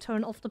where I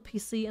turn off the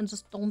PC and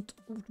just don't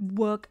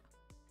work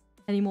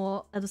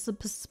anymore at a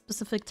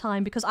specific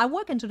time, because I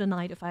work into the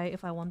night if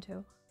I want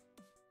to.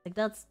 Like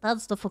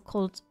that's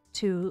difficult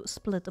to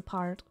split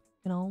apart,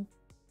 you know.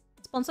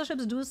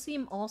 Sponsorships do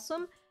seem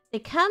awesome. They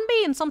can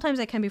be, and sometimes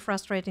they can be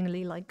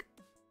frustratingly like,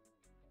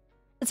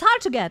 it's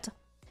hard to get.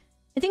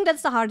 I think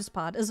that's the hardest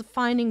part, is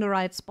finding the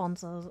right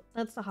sponsors.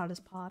 That's the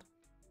hardest part.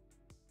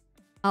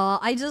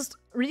 I just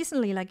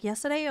recently, like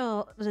yesterday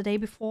or the day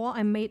before,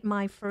 I made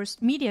my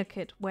first media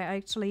kit where I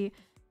actually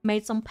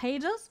made some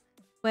pages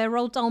where I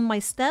wrote down my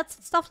stats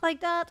and stuff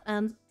like that,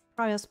 and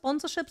prior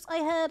sponsorships I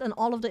had, and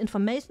all of the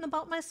information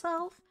about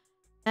myself.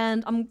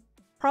 And I'm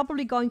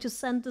probably going to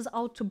send this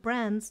out to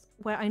brands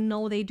where I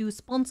know they do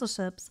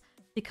sponsorships,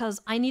 because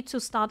I need to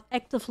start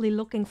actively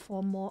looking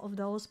for more of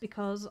those,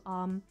 because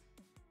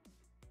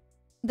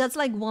that's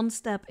like one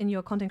step in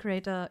your content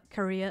creator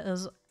career,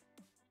 is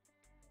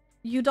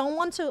you don't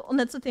want to, and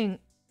that's the thing,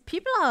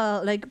 people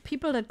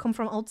that come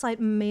from outside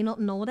may not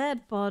know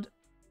that, but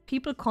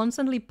people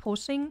constantly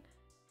pushing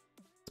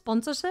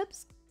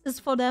sponsorships is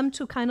for them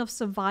to kind of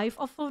survive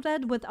off of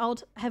that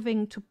without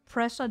having to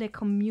pressure their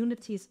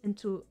communities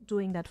into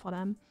doing that for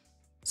them.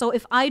 So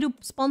if I do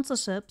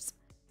sponsorships,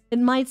 it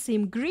might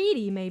seem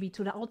greedy maybe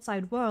to the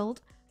outside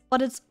world,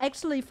 but it's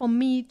actually for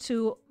me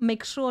to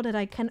make sure that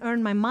I can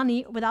earn my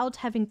money without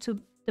having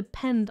to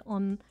depend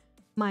on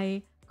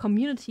my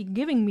community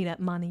giving me that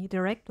money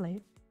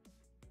directly.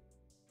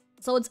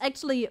 So it's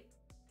actually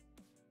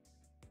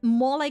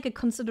more like a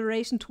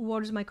consideration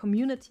towards my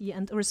community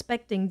and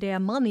respecting their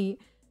money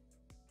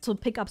to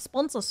pick up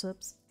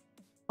sponsorships.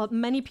 But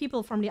many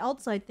people from the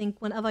outside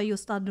think whenever you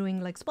start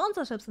doing like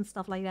sponsorships and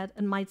stuff like that,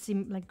 it might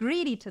seem like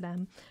greedy to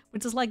them,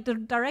 which is like the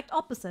direct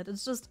opposite.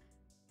 It's just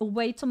a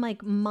way to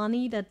make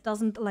money that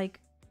doesn't like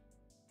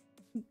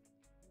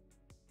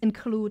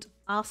include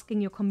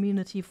asking your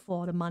community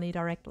for the money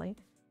directly,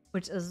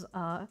 which is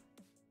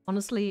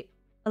honestly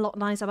a lot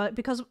nicer about it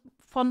because,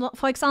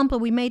 for example,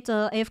 we made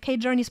the AFK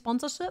Journey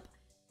sponsorship,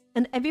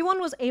 and everyone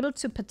was able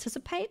to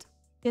participate.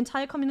 The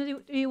entire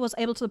community was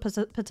able to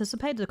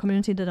participate. The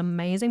community did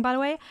amazing, by the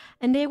way,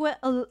 and they were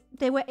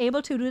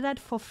able to do that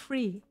for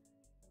free.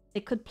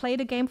 They could play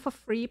the game for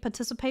free,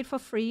 participate for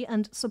free,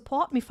 and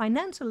support me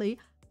financially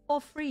for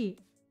free.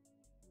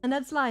 And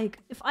that's like,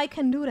 if I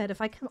can do that,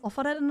 if I can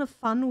offer that in a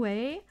fun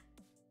way,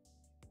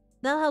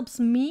 that helps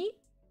me,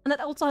 and that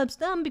also helps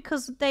them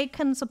because they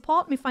can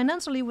support me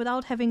financially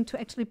without having to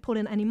actually put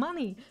in any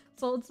money.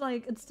 So it's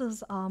like, it's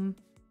this, I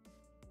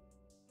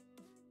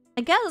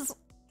guess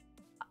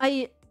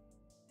I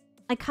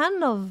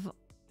kind of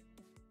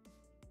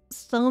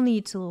still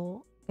need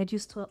to get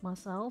used to it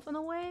myself in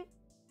a way.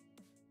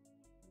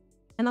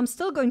 And I'm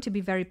still going to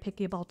be very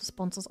picky about the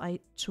sponsors I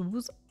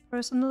choose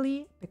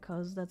personally,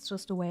 because that's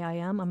just the way I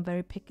am. I'm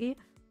very picky.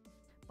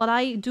 But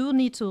I do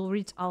need to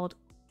reach out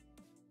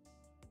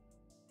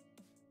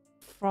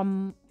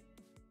from...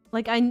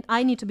 Like,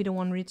 I need to be the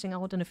one reaching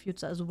out in the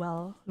future as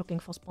well, looking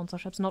for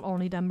sponsorships, not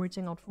only them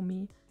reaching out for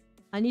me.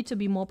 I need to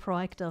be more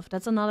proactive.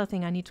 That's another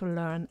thing I need to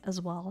learn as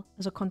well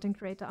as a content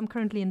creator. I'm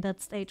currently in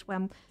that stage where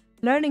I'm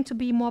learning to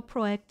be more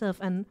proactive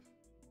and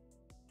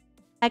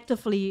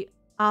actively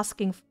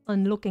asking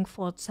and looking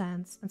for a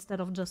chance instead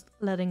of just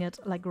letting it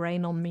like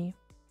rain on me.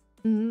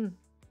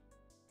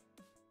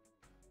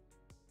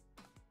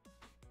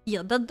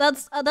 Yeah,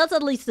 that's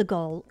at least the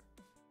goal.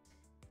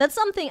 That's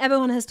something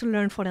everyone has to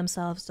learn for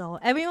themselves, though.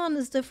 Everyone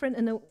is different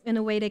in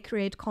a way they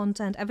create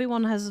content.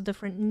 Everyone has a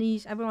different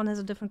niche. Everyone has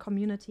a different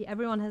community.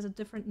 Everyone has a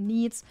different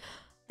needs.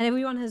 And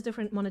everyone has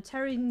different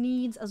monetary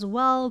needs as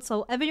well.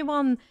 So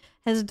everyone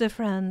has a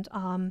different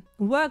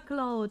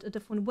workload, a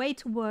different way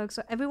to work.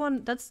 So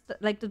everyone, that's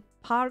like the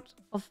part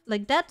of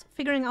like that,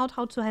 figuring out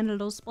how to handle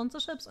those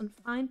sponsorships and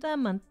find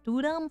them and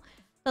do them.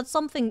 That's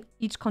something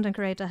each content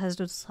creator has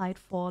to decide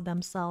for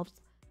themselves.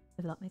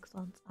 If that makes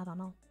sense. I don't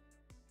know.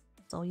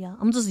 So yeah,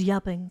 I'm just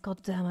yapping.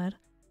 God damn it.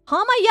 How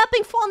am I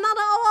yapping for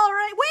another hour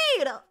already?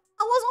 Wait!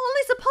 I was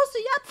only supposed to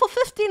yap for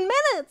 15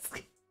 minutes!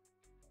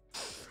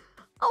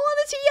 I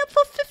wanted to yap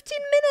for 15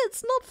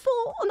 minutes, not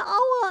for an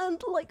hour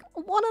and like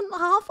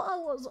 1.5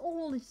 hours.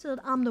 Holy shit,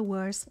 I'm the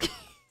worst.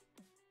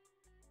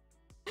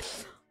 I'm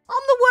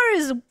the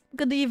worst.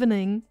 Good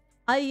evening.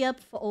 I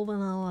yapped for over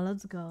an hour.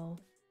 Let's go.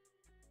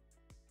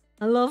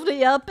 I love the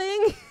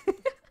yapping.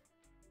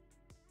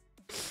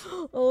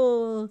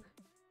 Oh,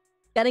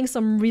 getting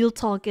some real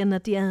talk in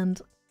at the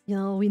end. You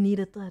know, we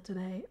needed that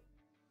today.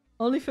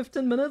 Only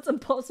 15 minutes?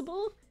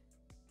 Impossible?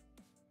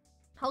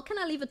 How can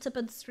I leave a tip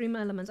at stream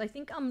elements? I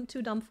think I'm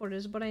too dumb for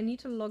this, but I need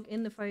to log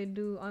in if I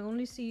do. I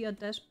only see a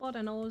dashboard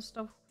and all this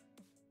stuff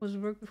was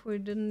work before you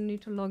didn't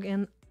need to log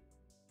in.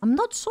 I'm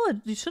not sure.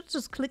 You should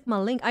just click my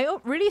link. I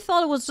really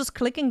thought it was just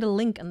clicking the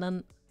link and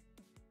then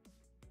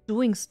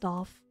doing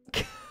stuff.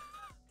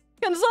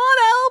 Can someone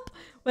help?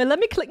 Wait, let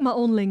me click my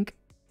own link.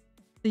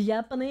 The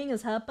yapping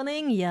is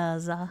happening?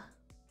 Yes.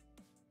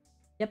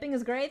 Yapping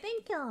is great,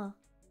 thank you.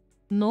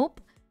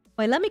 Nope.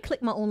 Wait, let me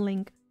click my own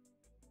link.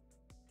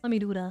 Let me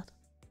do that.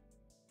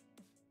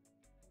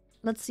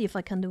 Let's see if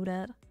I can do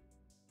that.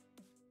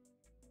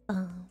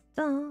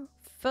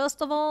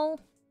 First of all,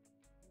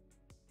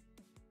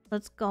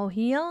 let's go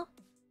here.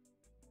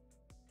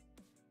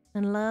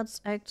 And let's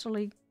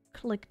actually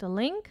click the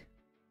link.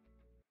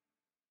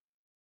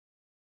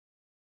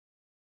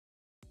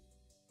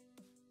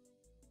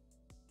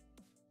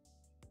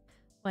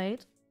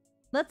 Wait.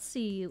 Let's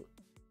see.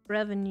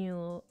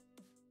 Revenue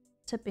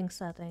tipping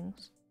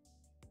settings.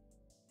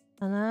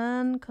 And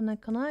then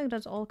connect,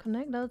 that's all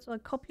connect. That's a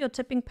copy your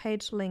tipping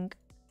page link.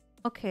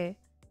 Okay.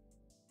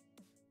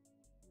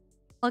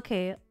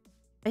 Okay.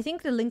 I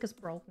think the link is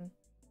broken.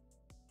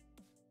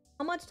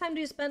 How much time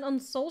do you spend on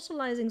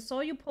socializing?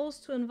 Saw you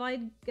post to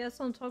invite guests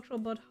on talk show,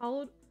 but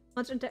how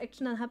much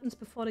interaction that happens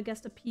before the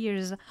guest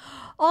appears?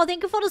 Oh,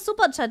 thank you for the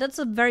super chat. That's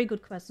a very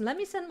good question. Let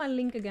me send my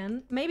link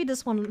again. Maybe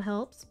this one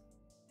helps.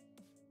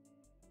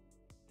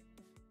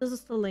 This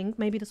is the link.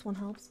 Maybe this one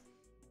helps.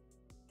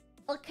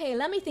 Okay,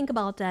 let me think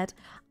about that.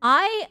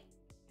 I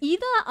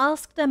either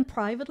ask them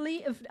privately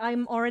if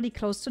I'm already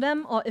close to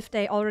them or if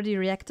they already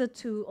reacted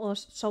to or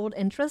showed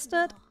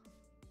interested.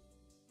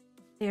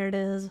 There it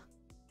is.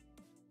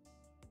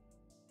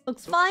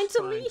 Looks fine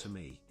to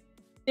me.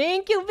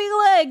 Thank you,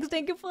 Felix.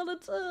 Thank you for the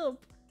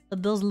tip.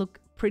 It does look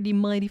pretty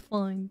mighty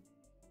fine.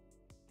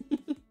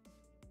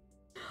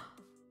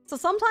 So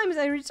sometimes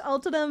I reach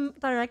out to them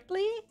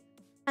directly.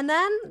 And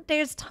then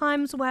there's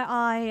times where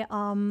I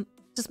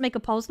just make a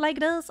post like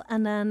this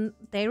and then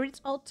they reach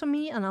out to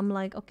me and I'm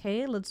like,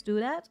 okay, let's do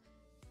that.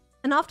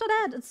 And after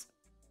that,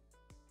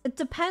 it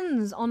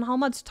depends on how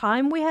much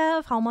time we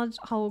have,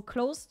 how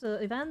close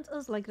the event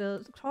is, like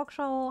the talk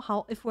show,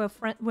 if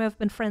we have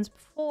been friends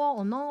before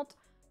or not,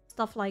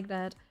 stuff like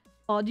that.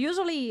 But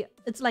usually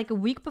it's like a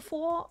week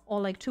before or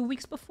like 2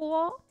 weeks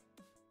before.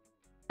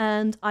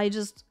 And I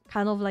just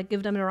kind of like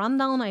give them a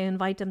rundown. I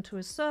invite them to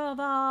a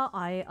server.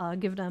 I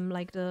give them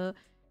like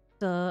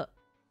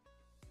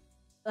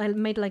I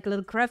made like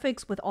little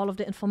graphics with all of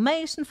the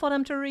information for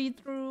them to read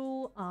through.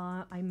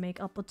 to. I make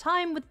up a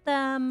time with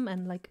them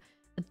and like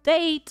a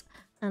date,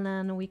 and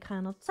then we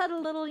kind of chat a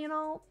little, you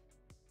know.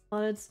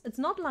 But it's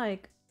not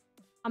like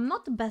I'm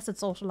not the best at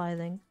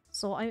socializing,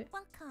 so I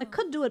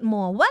could do it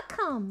more.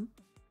 Welcome.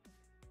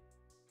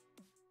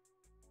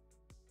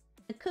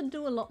 I could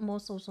do a lot more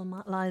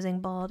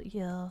socializing, but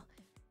yeah,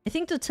 I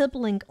think the tip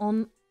link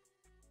on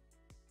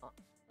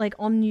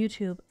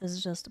YouTube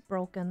is just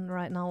broken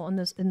right now on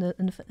this in the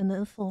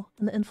info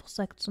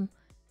section.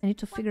 I need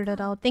to figure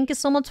that out. Thank you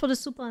so much for the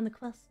super and the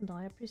question, though.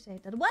 I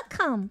appreciate that.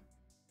 Welcome.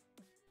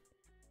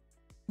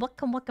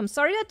 Welcome.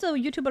 Sorry that the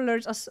YouTube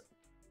alerts are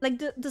like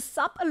the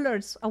sub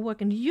alerts are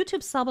working. The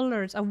YouTube sub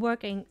alerts are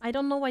working. I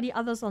don't know why the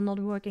others are not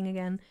working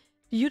again.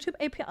 The YouTube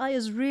API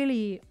is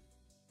really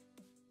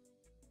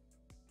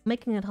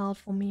making it hard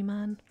for me,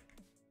 man.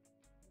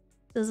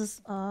 This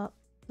is the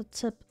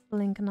tip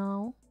link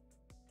now.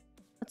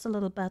 That's a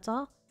little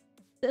better.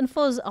 The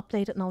info is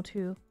updated now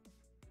too.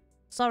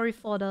 Sorry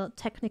for the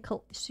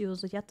technical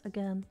issues yet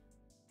again.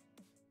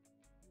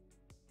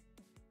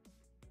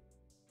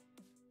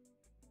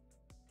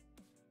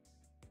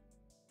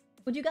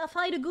 Would you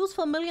fight a goose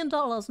for $1 million?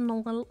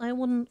 No, I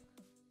wouldn't.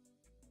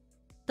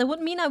 That would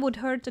mean I would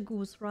hurt the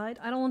goose, right?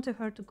 I don't want to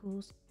hurt the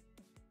goose.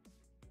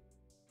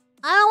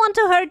 I don't want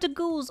to hurt the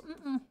goose.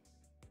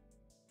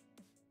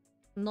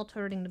 I'm not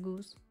hurting the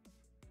goose.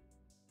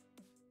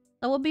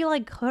 That would be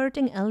like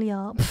hurting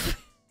Elia.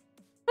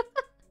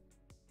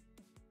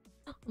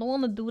 I don't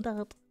want to do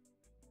that.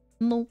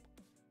 Nope.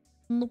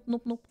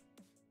 Nope.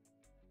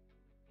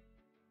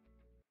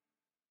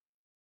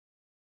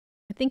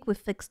 I think we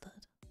fixed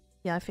it.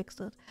 Yeah, I fixed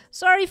it.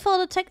 Sorry for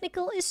the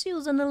technical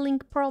issues and the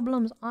link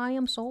problems. I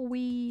am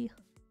sorry.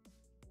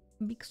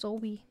 Big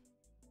sorry.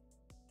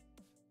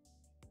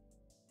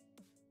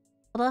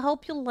 But I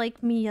hope you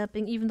like me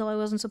yapping, even though I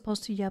wasn't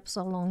supposed to yap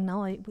so long.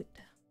 Now I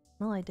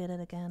did it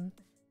again.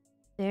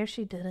 There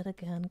she did it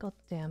again. God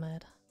damn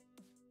it.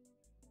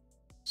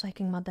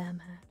 Shaking my damn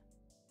head.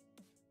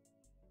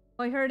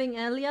 By hurting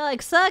Elia?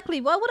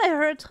 Exactly! Why would I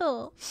hurt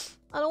her?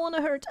 I don't want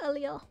to hurt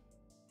Elia.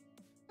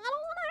 I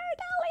don't want to hurt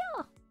Elia!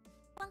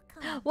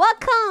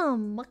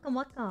 Welcome!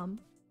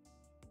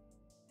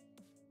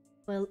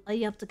 Well, I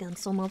yapped again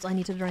so much. I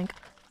need to drink.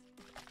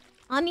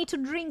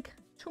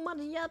 Too much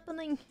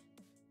yapping.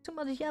 Too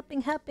much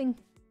yapping.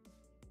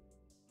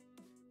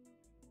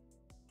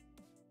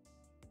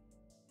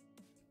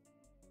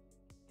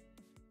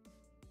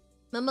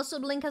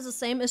 Membership link has the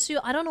same issue.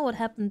 I don't know what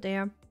happened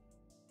there.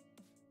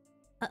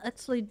 I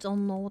actually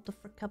don't know what the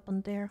frick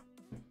happened there.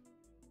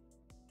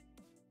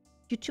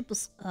 YouTube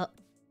is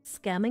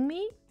scamming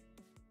me?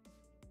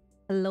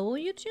 Hello,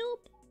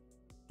 YouTube?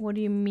 What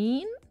do you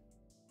mean?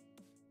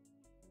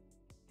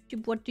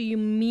 YouTube, what do you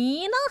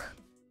mean?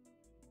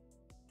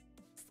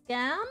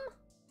 Scam?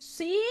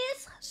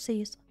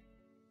 Cease?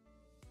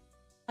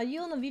 Are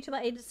you on a VTuber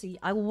agency?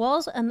 I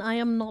was and I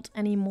am not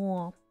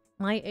anymore.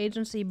 My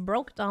agency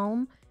broke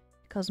down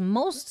because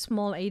most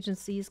small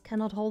agencies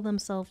cannot hold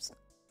themselves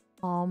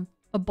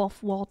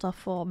above water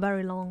for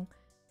very long.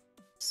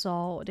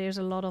 So there's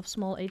a lot of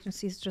small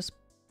agencies just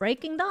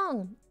breaking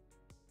down.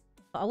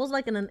 I was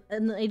like in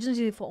an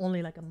agency for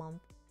only like a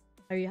month.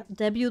 I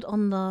debuted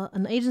on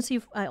an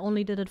agency. I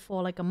only did it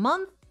for like a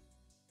month.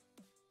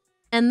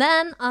 And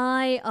then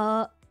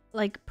I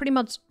like pretty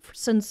much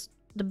since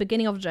the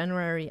beginning of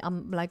January,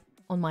 I'm like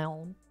on my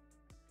own.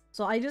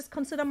 So I just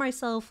consider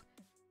myself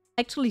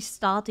actually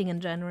starting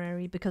in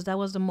January, because that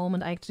was the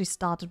moment I actually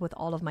started with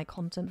all of my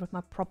content, with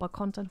my proper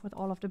content, with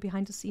all of the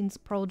behind the scenes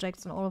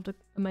projects and all of the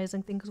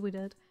amazing things we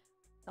did.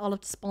 All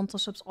of the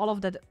sponsorships, all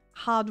of that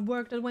hard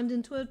work that went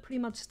into it pretty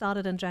much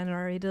started in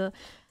January.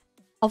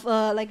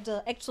 Like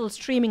the actual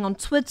streaming on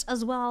Twitch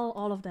as well,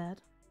 all of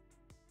that.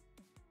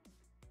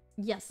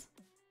 Yes.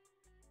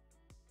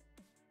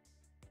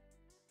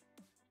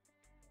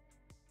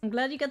 I'm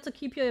glad you get to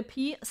keep your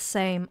EP.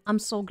 Same. I'm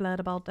so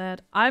glad about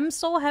that. I'm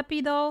so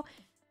happy though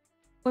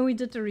when we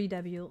did the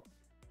re-debut,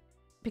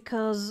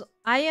 because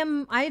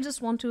I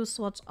just want to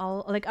swap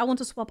out, like I want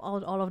to swap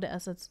out all of the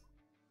assets.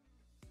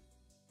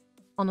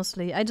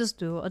 Honestly, I just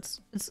do.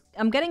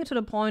 I'm getting to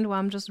the point where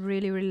I'm just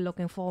really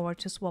looking forward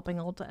to swapping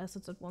out the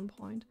assets at one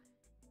point.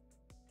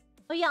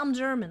 Oh yeah, I'm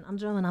German. I'm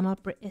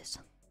not British.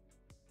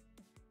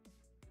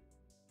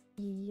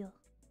 Yeah.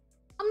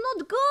 I'm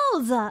not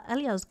goose!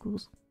 Elia is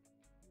goose.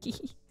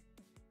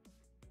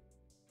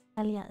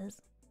 Elia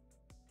is.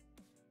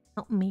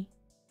 Not me.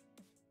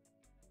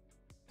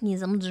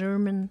 Yes, I'm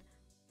German.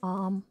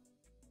 But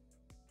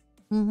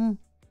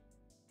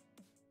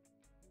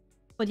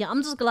yeah,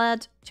 I'm just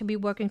glad to be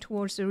working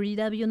towards the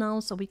re-debut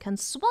now, so we can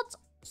swap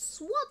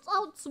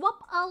out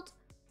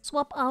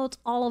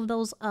all of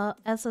those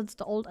assets,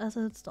 the old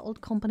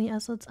company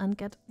assets, and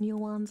get new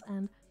ones.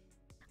 And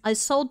I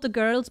showed the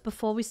girls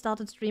before we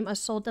started stream. I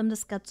showed them the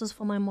sketches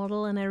for my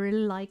model, and I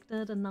really liked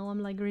it. And now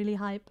I'm like really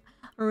hype.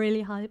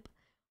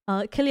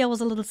 Killia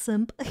was a little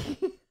simp.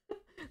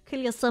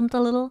 Killia simped a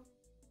little.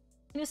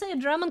 Can you say a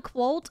German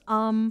quote?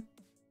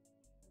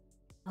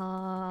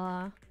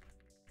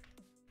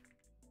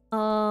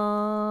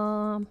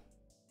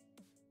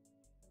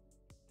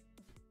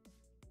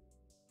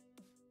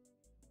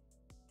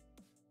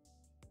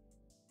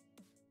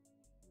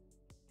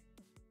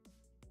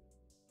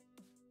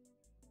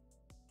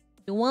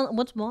 You want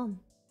which one?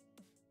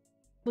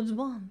 Which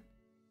one?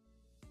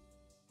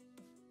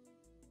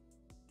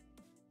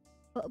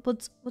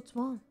 Which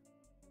one?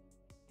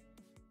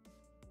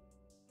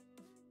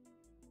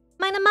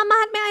 Meine Mama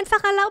hat mir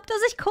einfach erlaubt,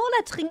 dass ich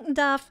Cola trinken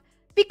darf.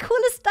 Wie cool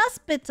ist das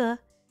bitte?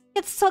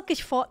 Jetzt zocke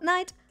ich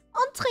Fortnite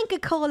und trinke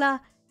Cola.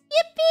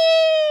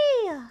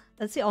 Yippee!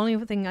 That's the only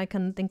thing I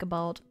can think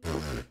about.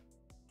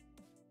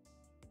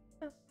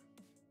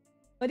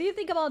 What do you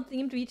think about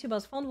themed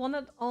VTubers? Found one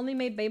that only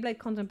made Beyblade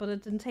content, but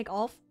it didn't take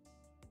off.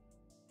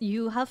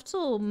 You have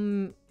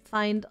to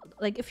find,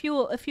 like, if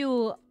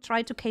you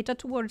try to cater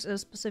towards a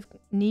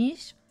specific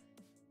niche,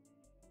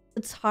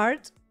 it's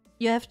hard.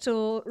 You have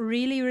to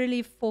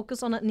really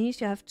focus on that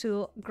niche. You have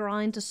to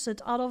grind the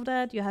shit out of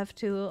that. You have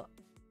to...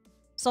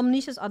 Some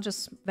niches are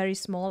just very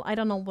small. I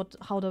don't know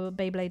how the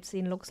Beyblade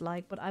scene looks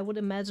like, but I would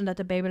imagine that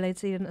the Beyblade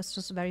scene is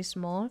just very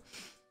small.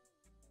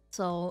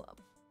 So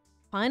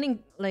finding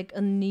like a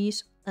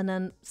niche and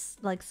then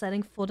like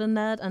setting foot in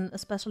that, and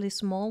especially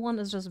small one,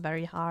 is just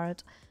very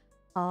hard.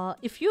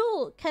 If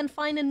you can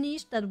find a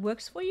niche that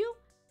works for you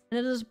and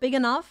it is big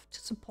enough to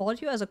support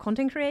you as a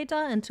content creator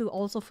and to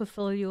also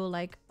fulfill you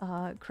like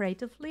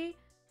creatively,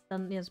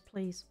 then yes,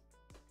 please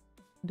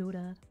do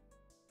that.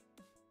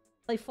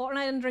 Play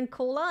Fortnite and drink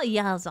cola?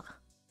 Yes.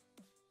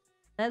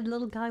 That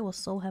little guy was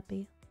so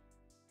happy.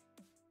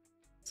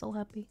 So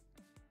happy.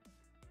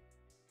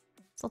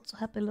 Such a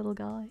happy little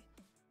guy.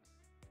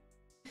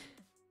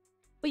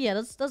 But yeah,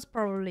 that's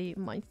probably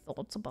my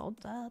thoughts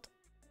about that.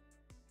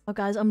 Oh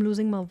guys, I'm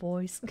losing my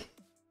voice.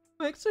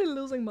 I'm actually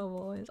losing my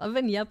voice. I've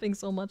been yapping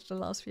so much the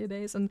last few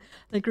days and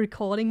like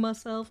recording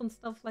myself and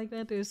stuff like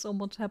that. There's so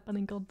much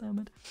happening,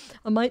 goddammit.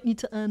 I might need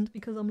to end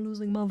because I'm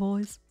losing my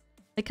voice.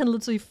 I can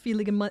literally feel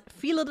it in my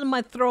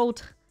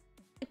throat.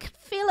 I can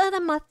feel it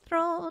in my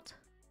throat.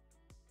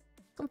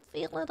 I can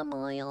feel it in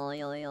my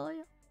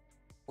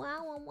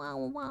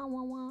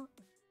wow.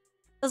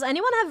 Does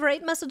anyone have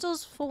raid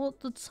messages for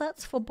the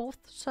sets, for both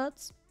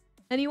sets?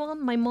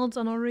 Anyone? My mods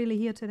are not really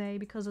here today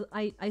because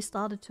I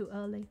started too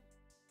early.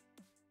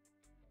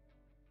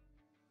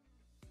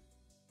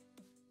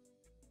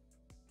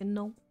 You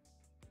know,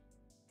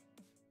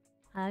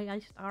 I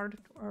started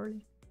too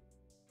early.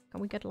 Can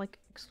we get like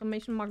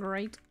exclamation mark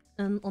raid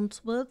and on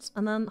Twitch?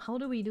 And then how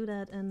do we do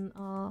that in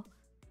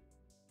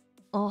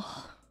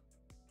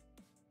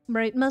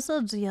raid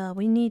message? Yeah,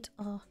 we need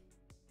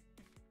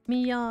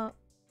Miya,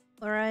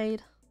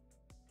 alright.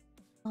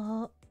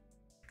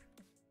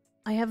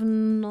 I have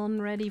none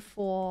ready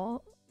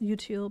for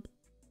YouTube.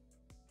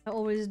 I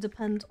always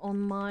depend on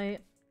my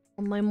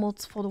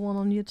mods for the one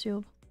on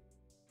YouTube.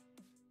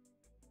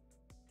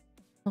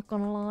 Not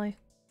gonna lie,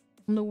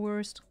 I'm the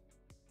worst.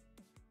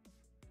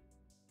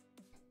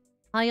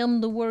 I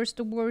am the worst,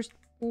 Boom,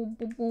 boom,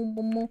 boom,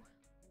 boom, boom.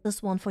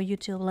 This one for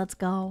YouTube, let's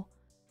go.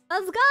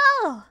 Let's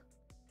go!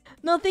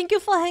 No, thank you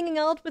for hanging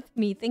out with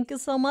me. Thank you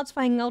so much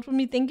for hanging out with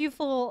me. Thank you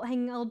for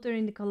hanging out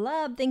during the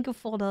collab. Thank you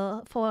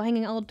for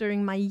hanging out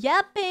during my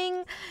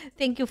yapping.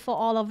 Thank you for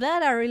all of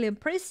that. I really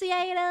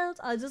appreciate it.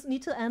 I just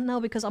need to end now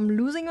because I'm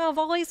losing my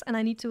voice and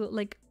I need to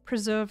like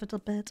preserve it a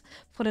bit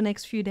for the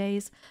next few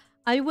days.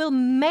 I will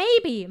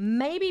maybe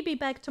be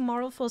back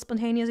tomorrow for a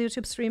spontaneous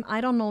YouTube stream.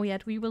 I don't know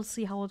yet. We will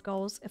see how it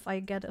goes if I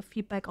get a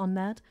feedback on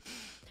that.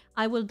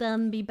 I will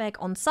then be back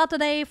on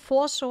Saturday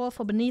for sure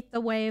for Beneath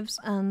the Waves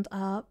and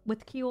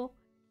with Kyo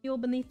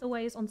Beneath the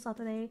Waves on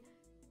Saturday.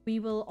 We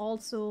will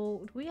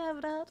also... Do we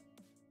have that?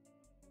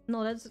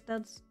 No, that's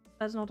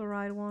not the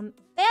right one.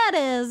 There it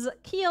is!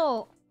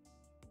 Kyo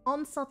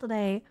on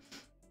Saturday.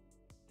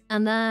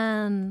 And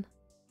then...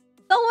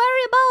 Don't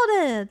worry about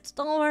it!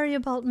 Don't worry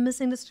about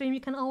missing the stream. You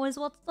can always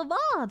watch the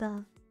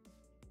VOD.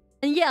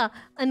 And yeah,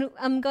 and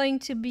I'm going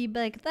to be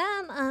back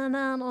then. And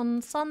then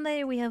on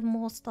Sunday we have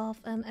more stuff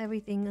and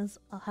everything is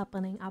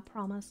happening. I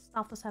promise.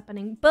 Stuff is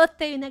happening.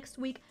 Birthday next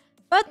week.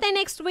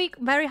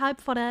 Very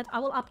hyped for that. I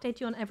will update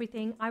you on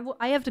everything.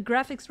 I have the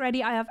graphics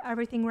ready. I have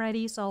everything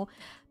ready. So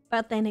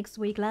birthday next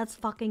week. Let's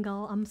fucking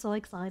go. I'm so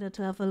excited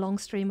to have a long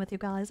stream with you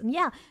guys. And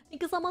yeah,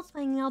 thank you so much for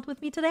hanging out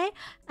with me today.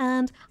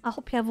 And I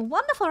hope you have a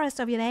wonderful rest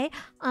of your day.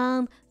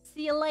 And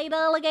see you later,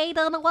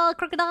 alligator and a wild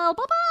crocodile.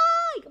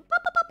 Bye-bye!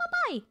 Bye-bye!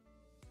 Bye-bye!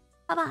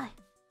 Bye-bye!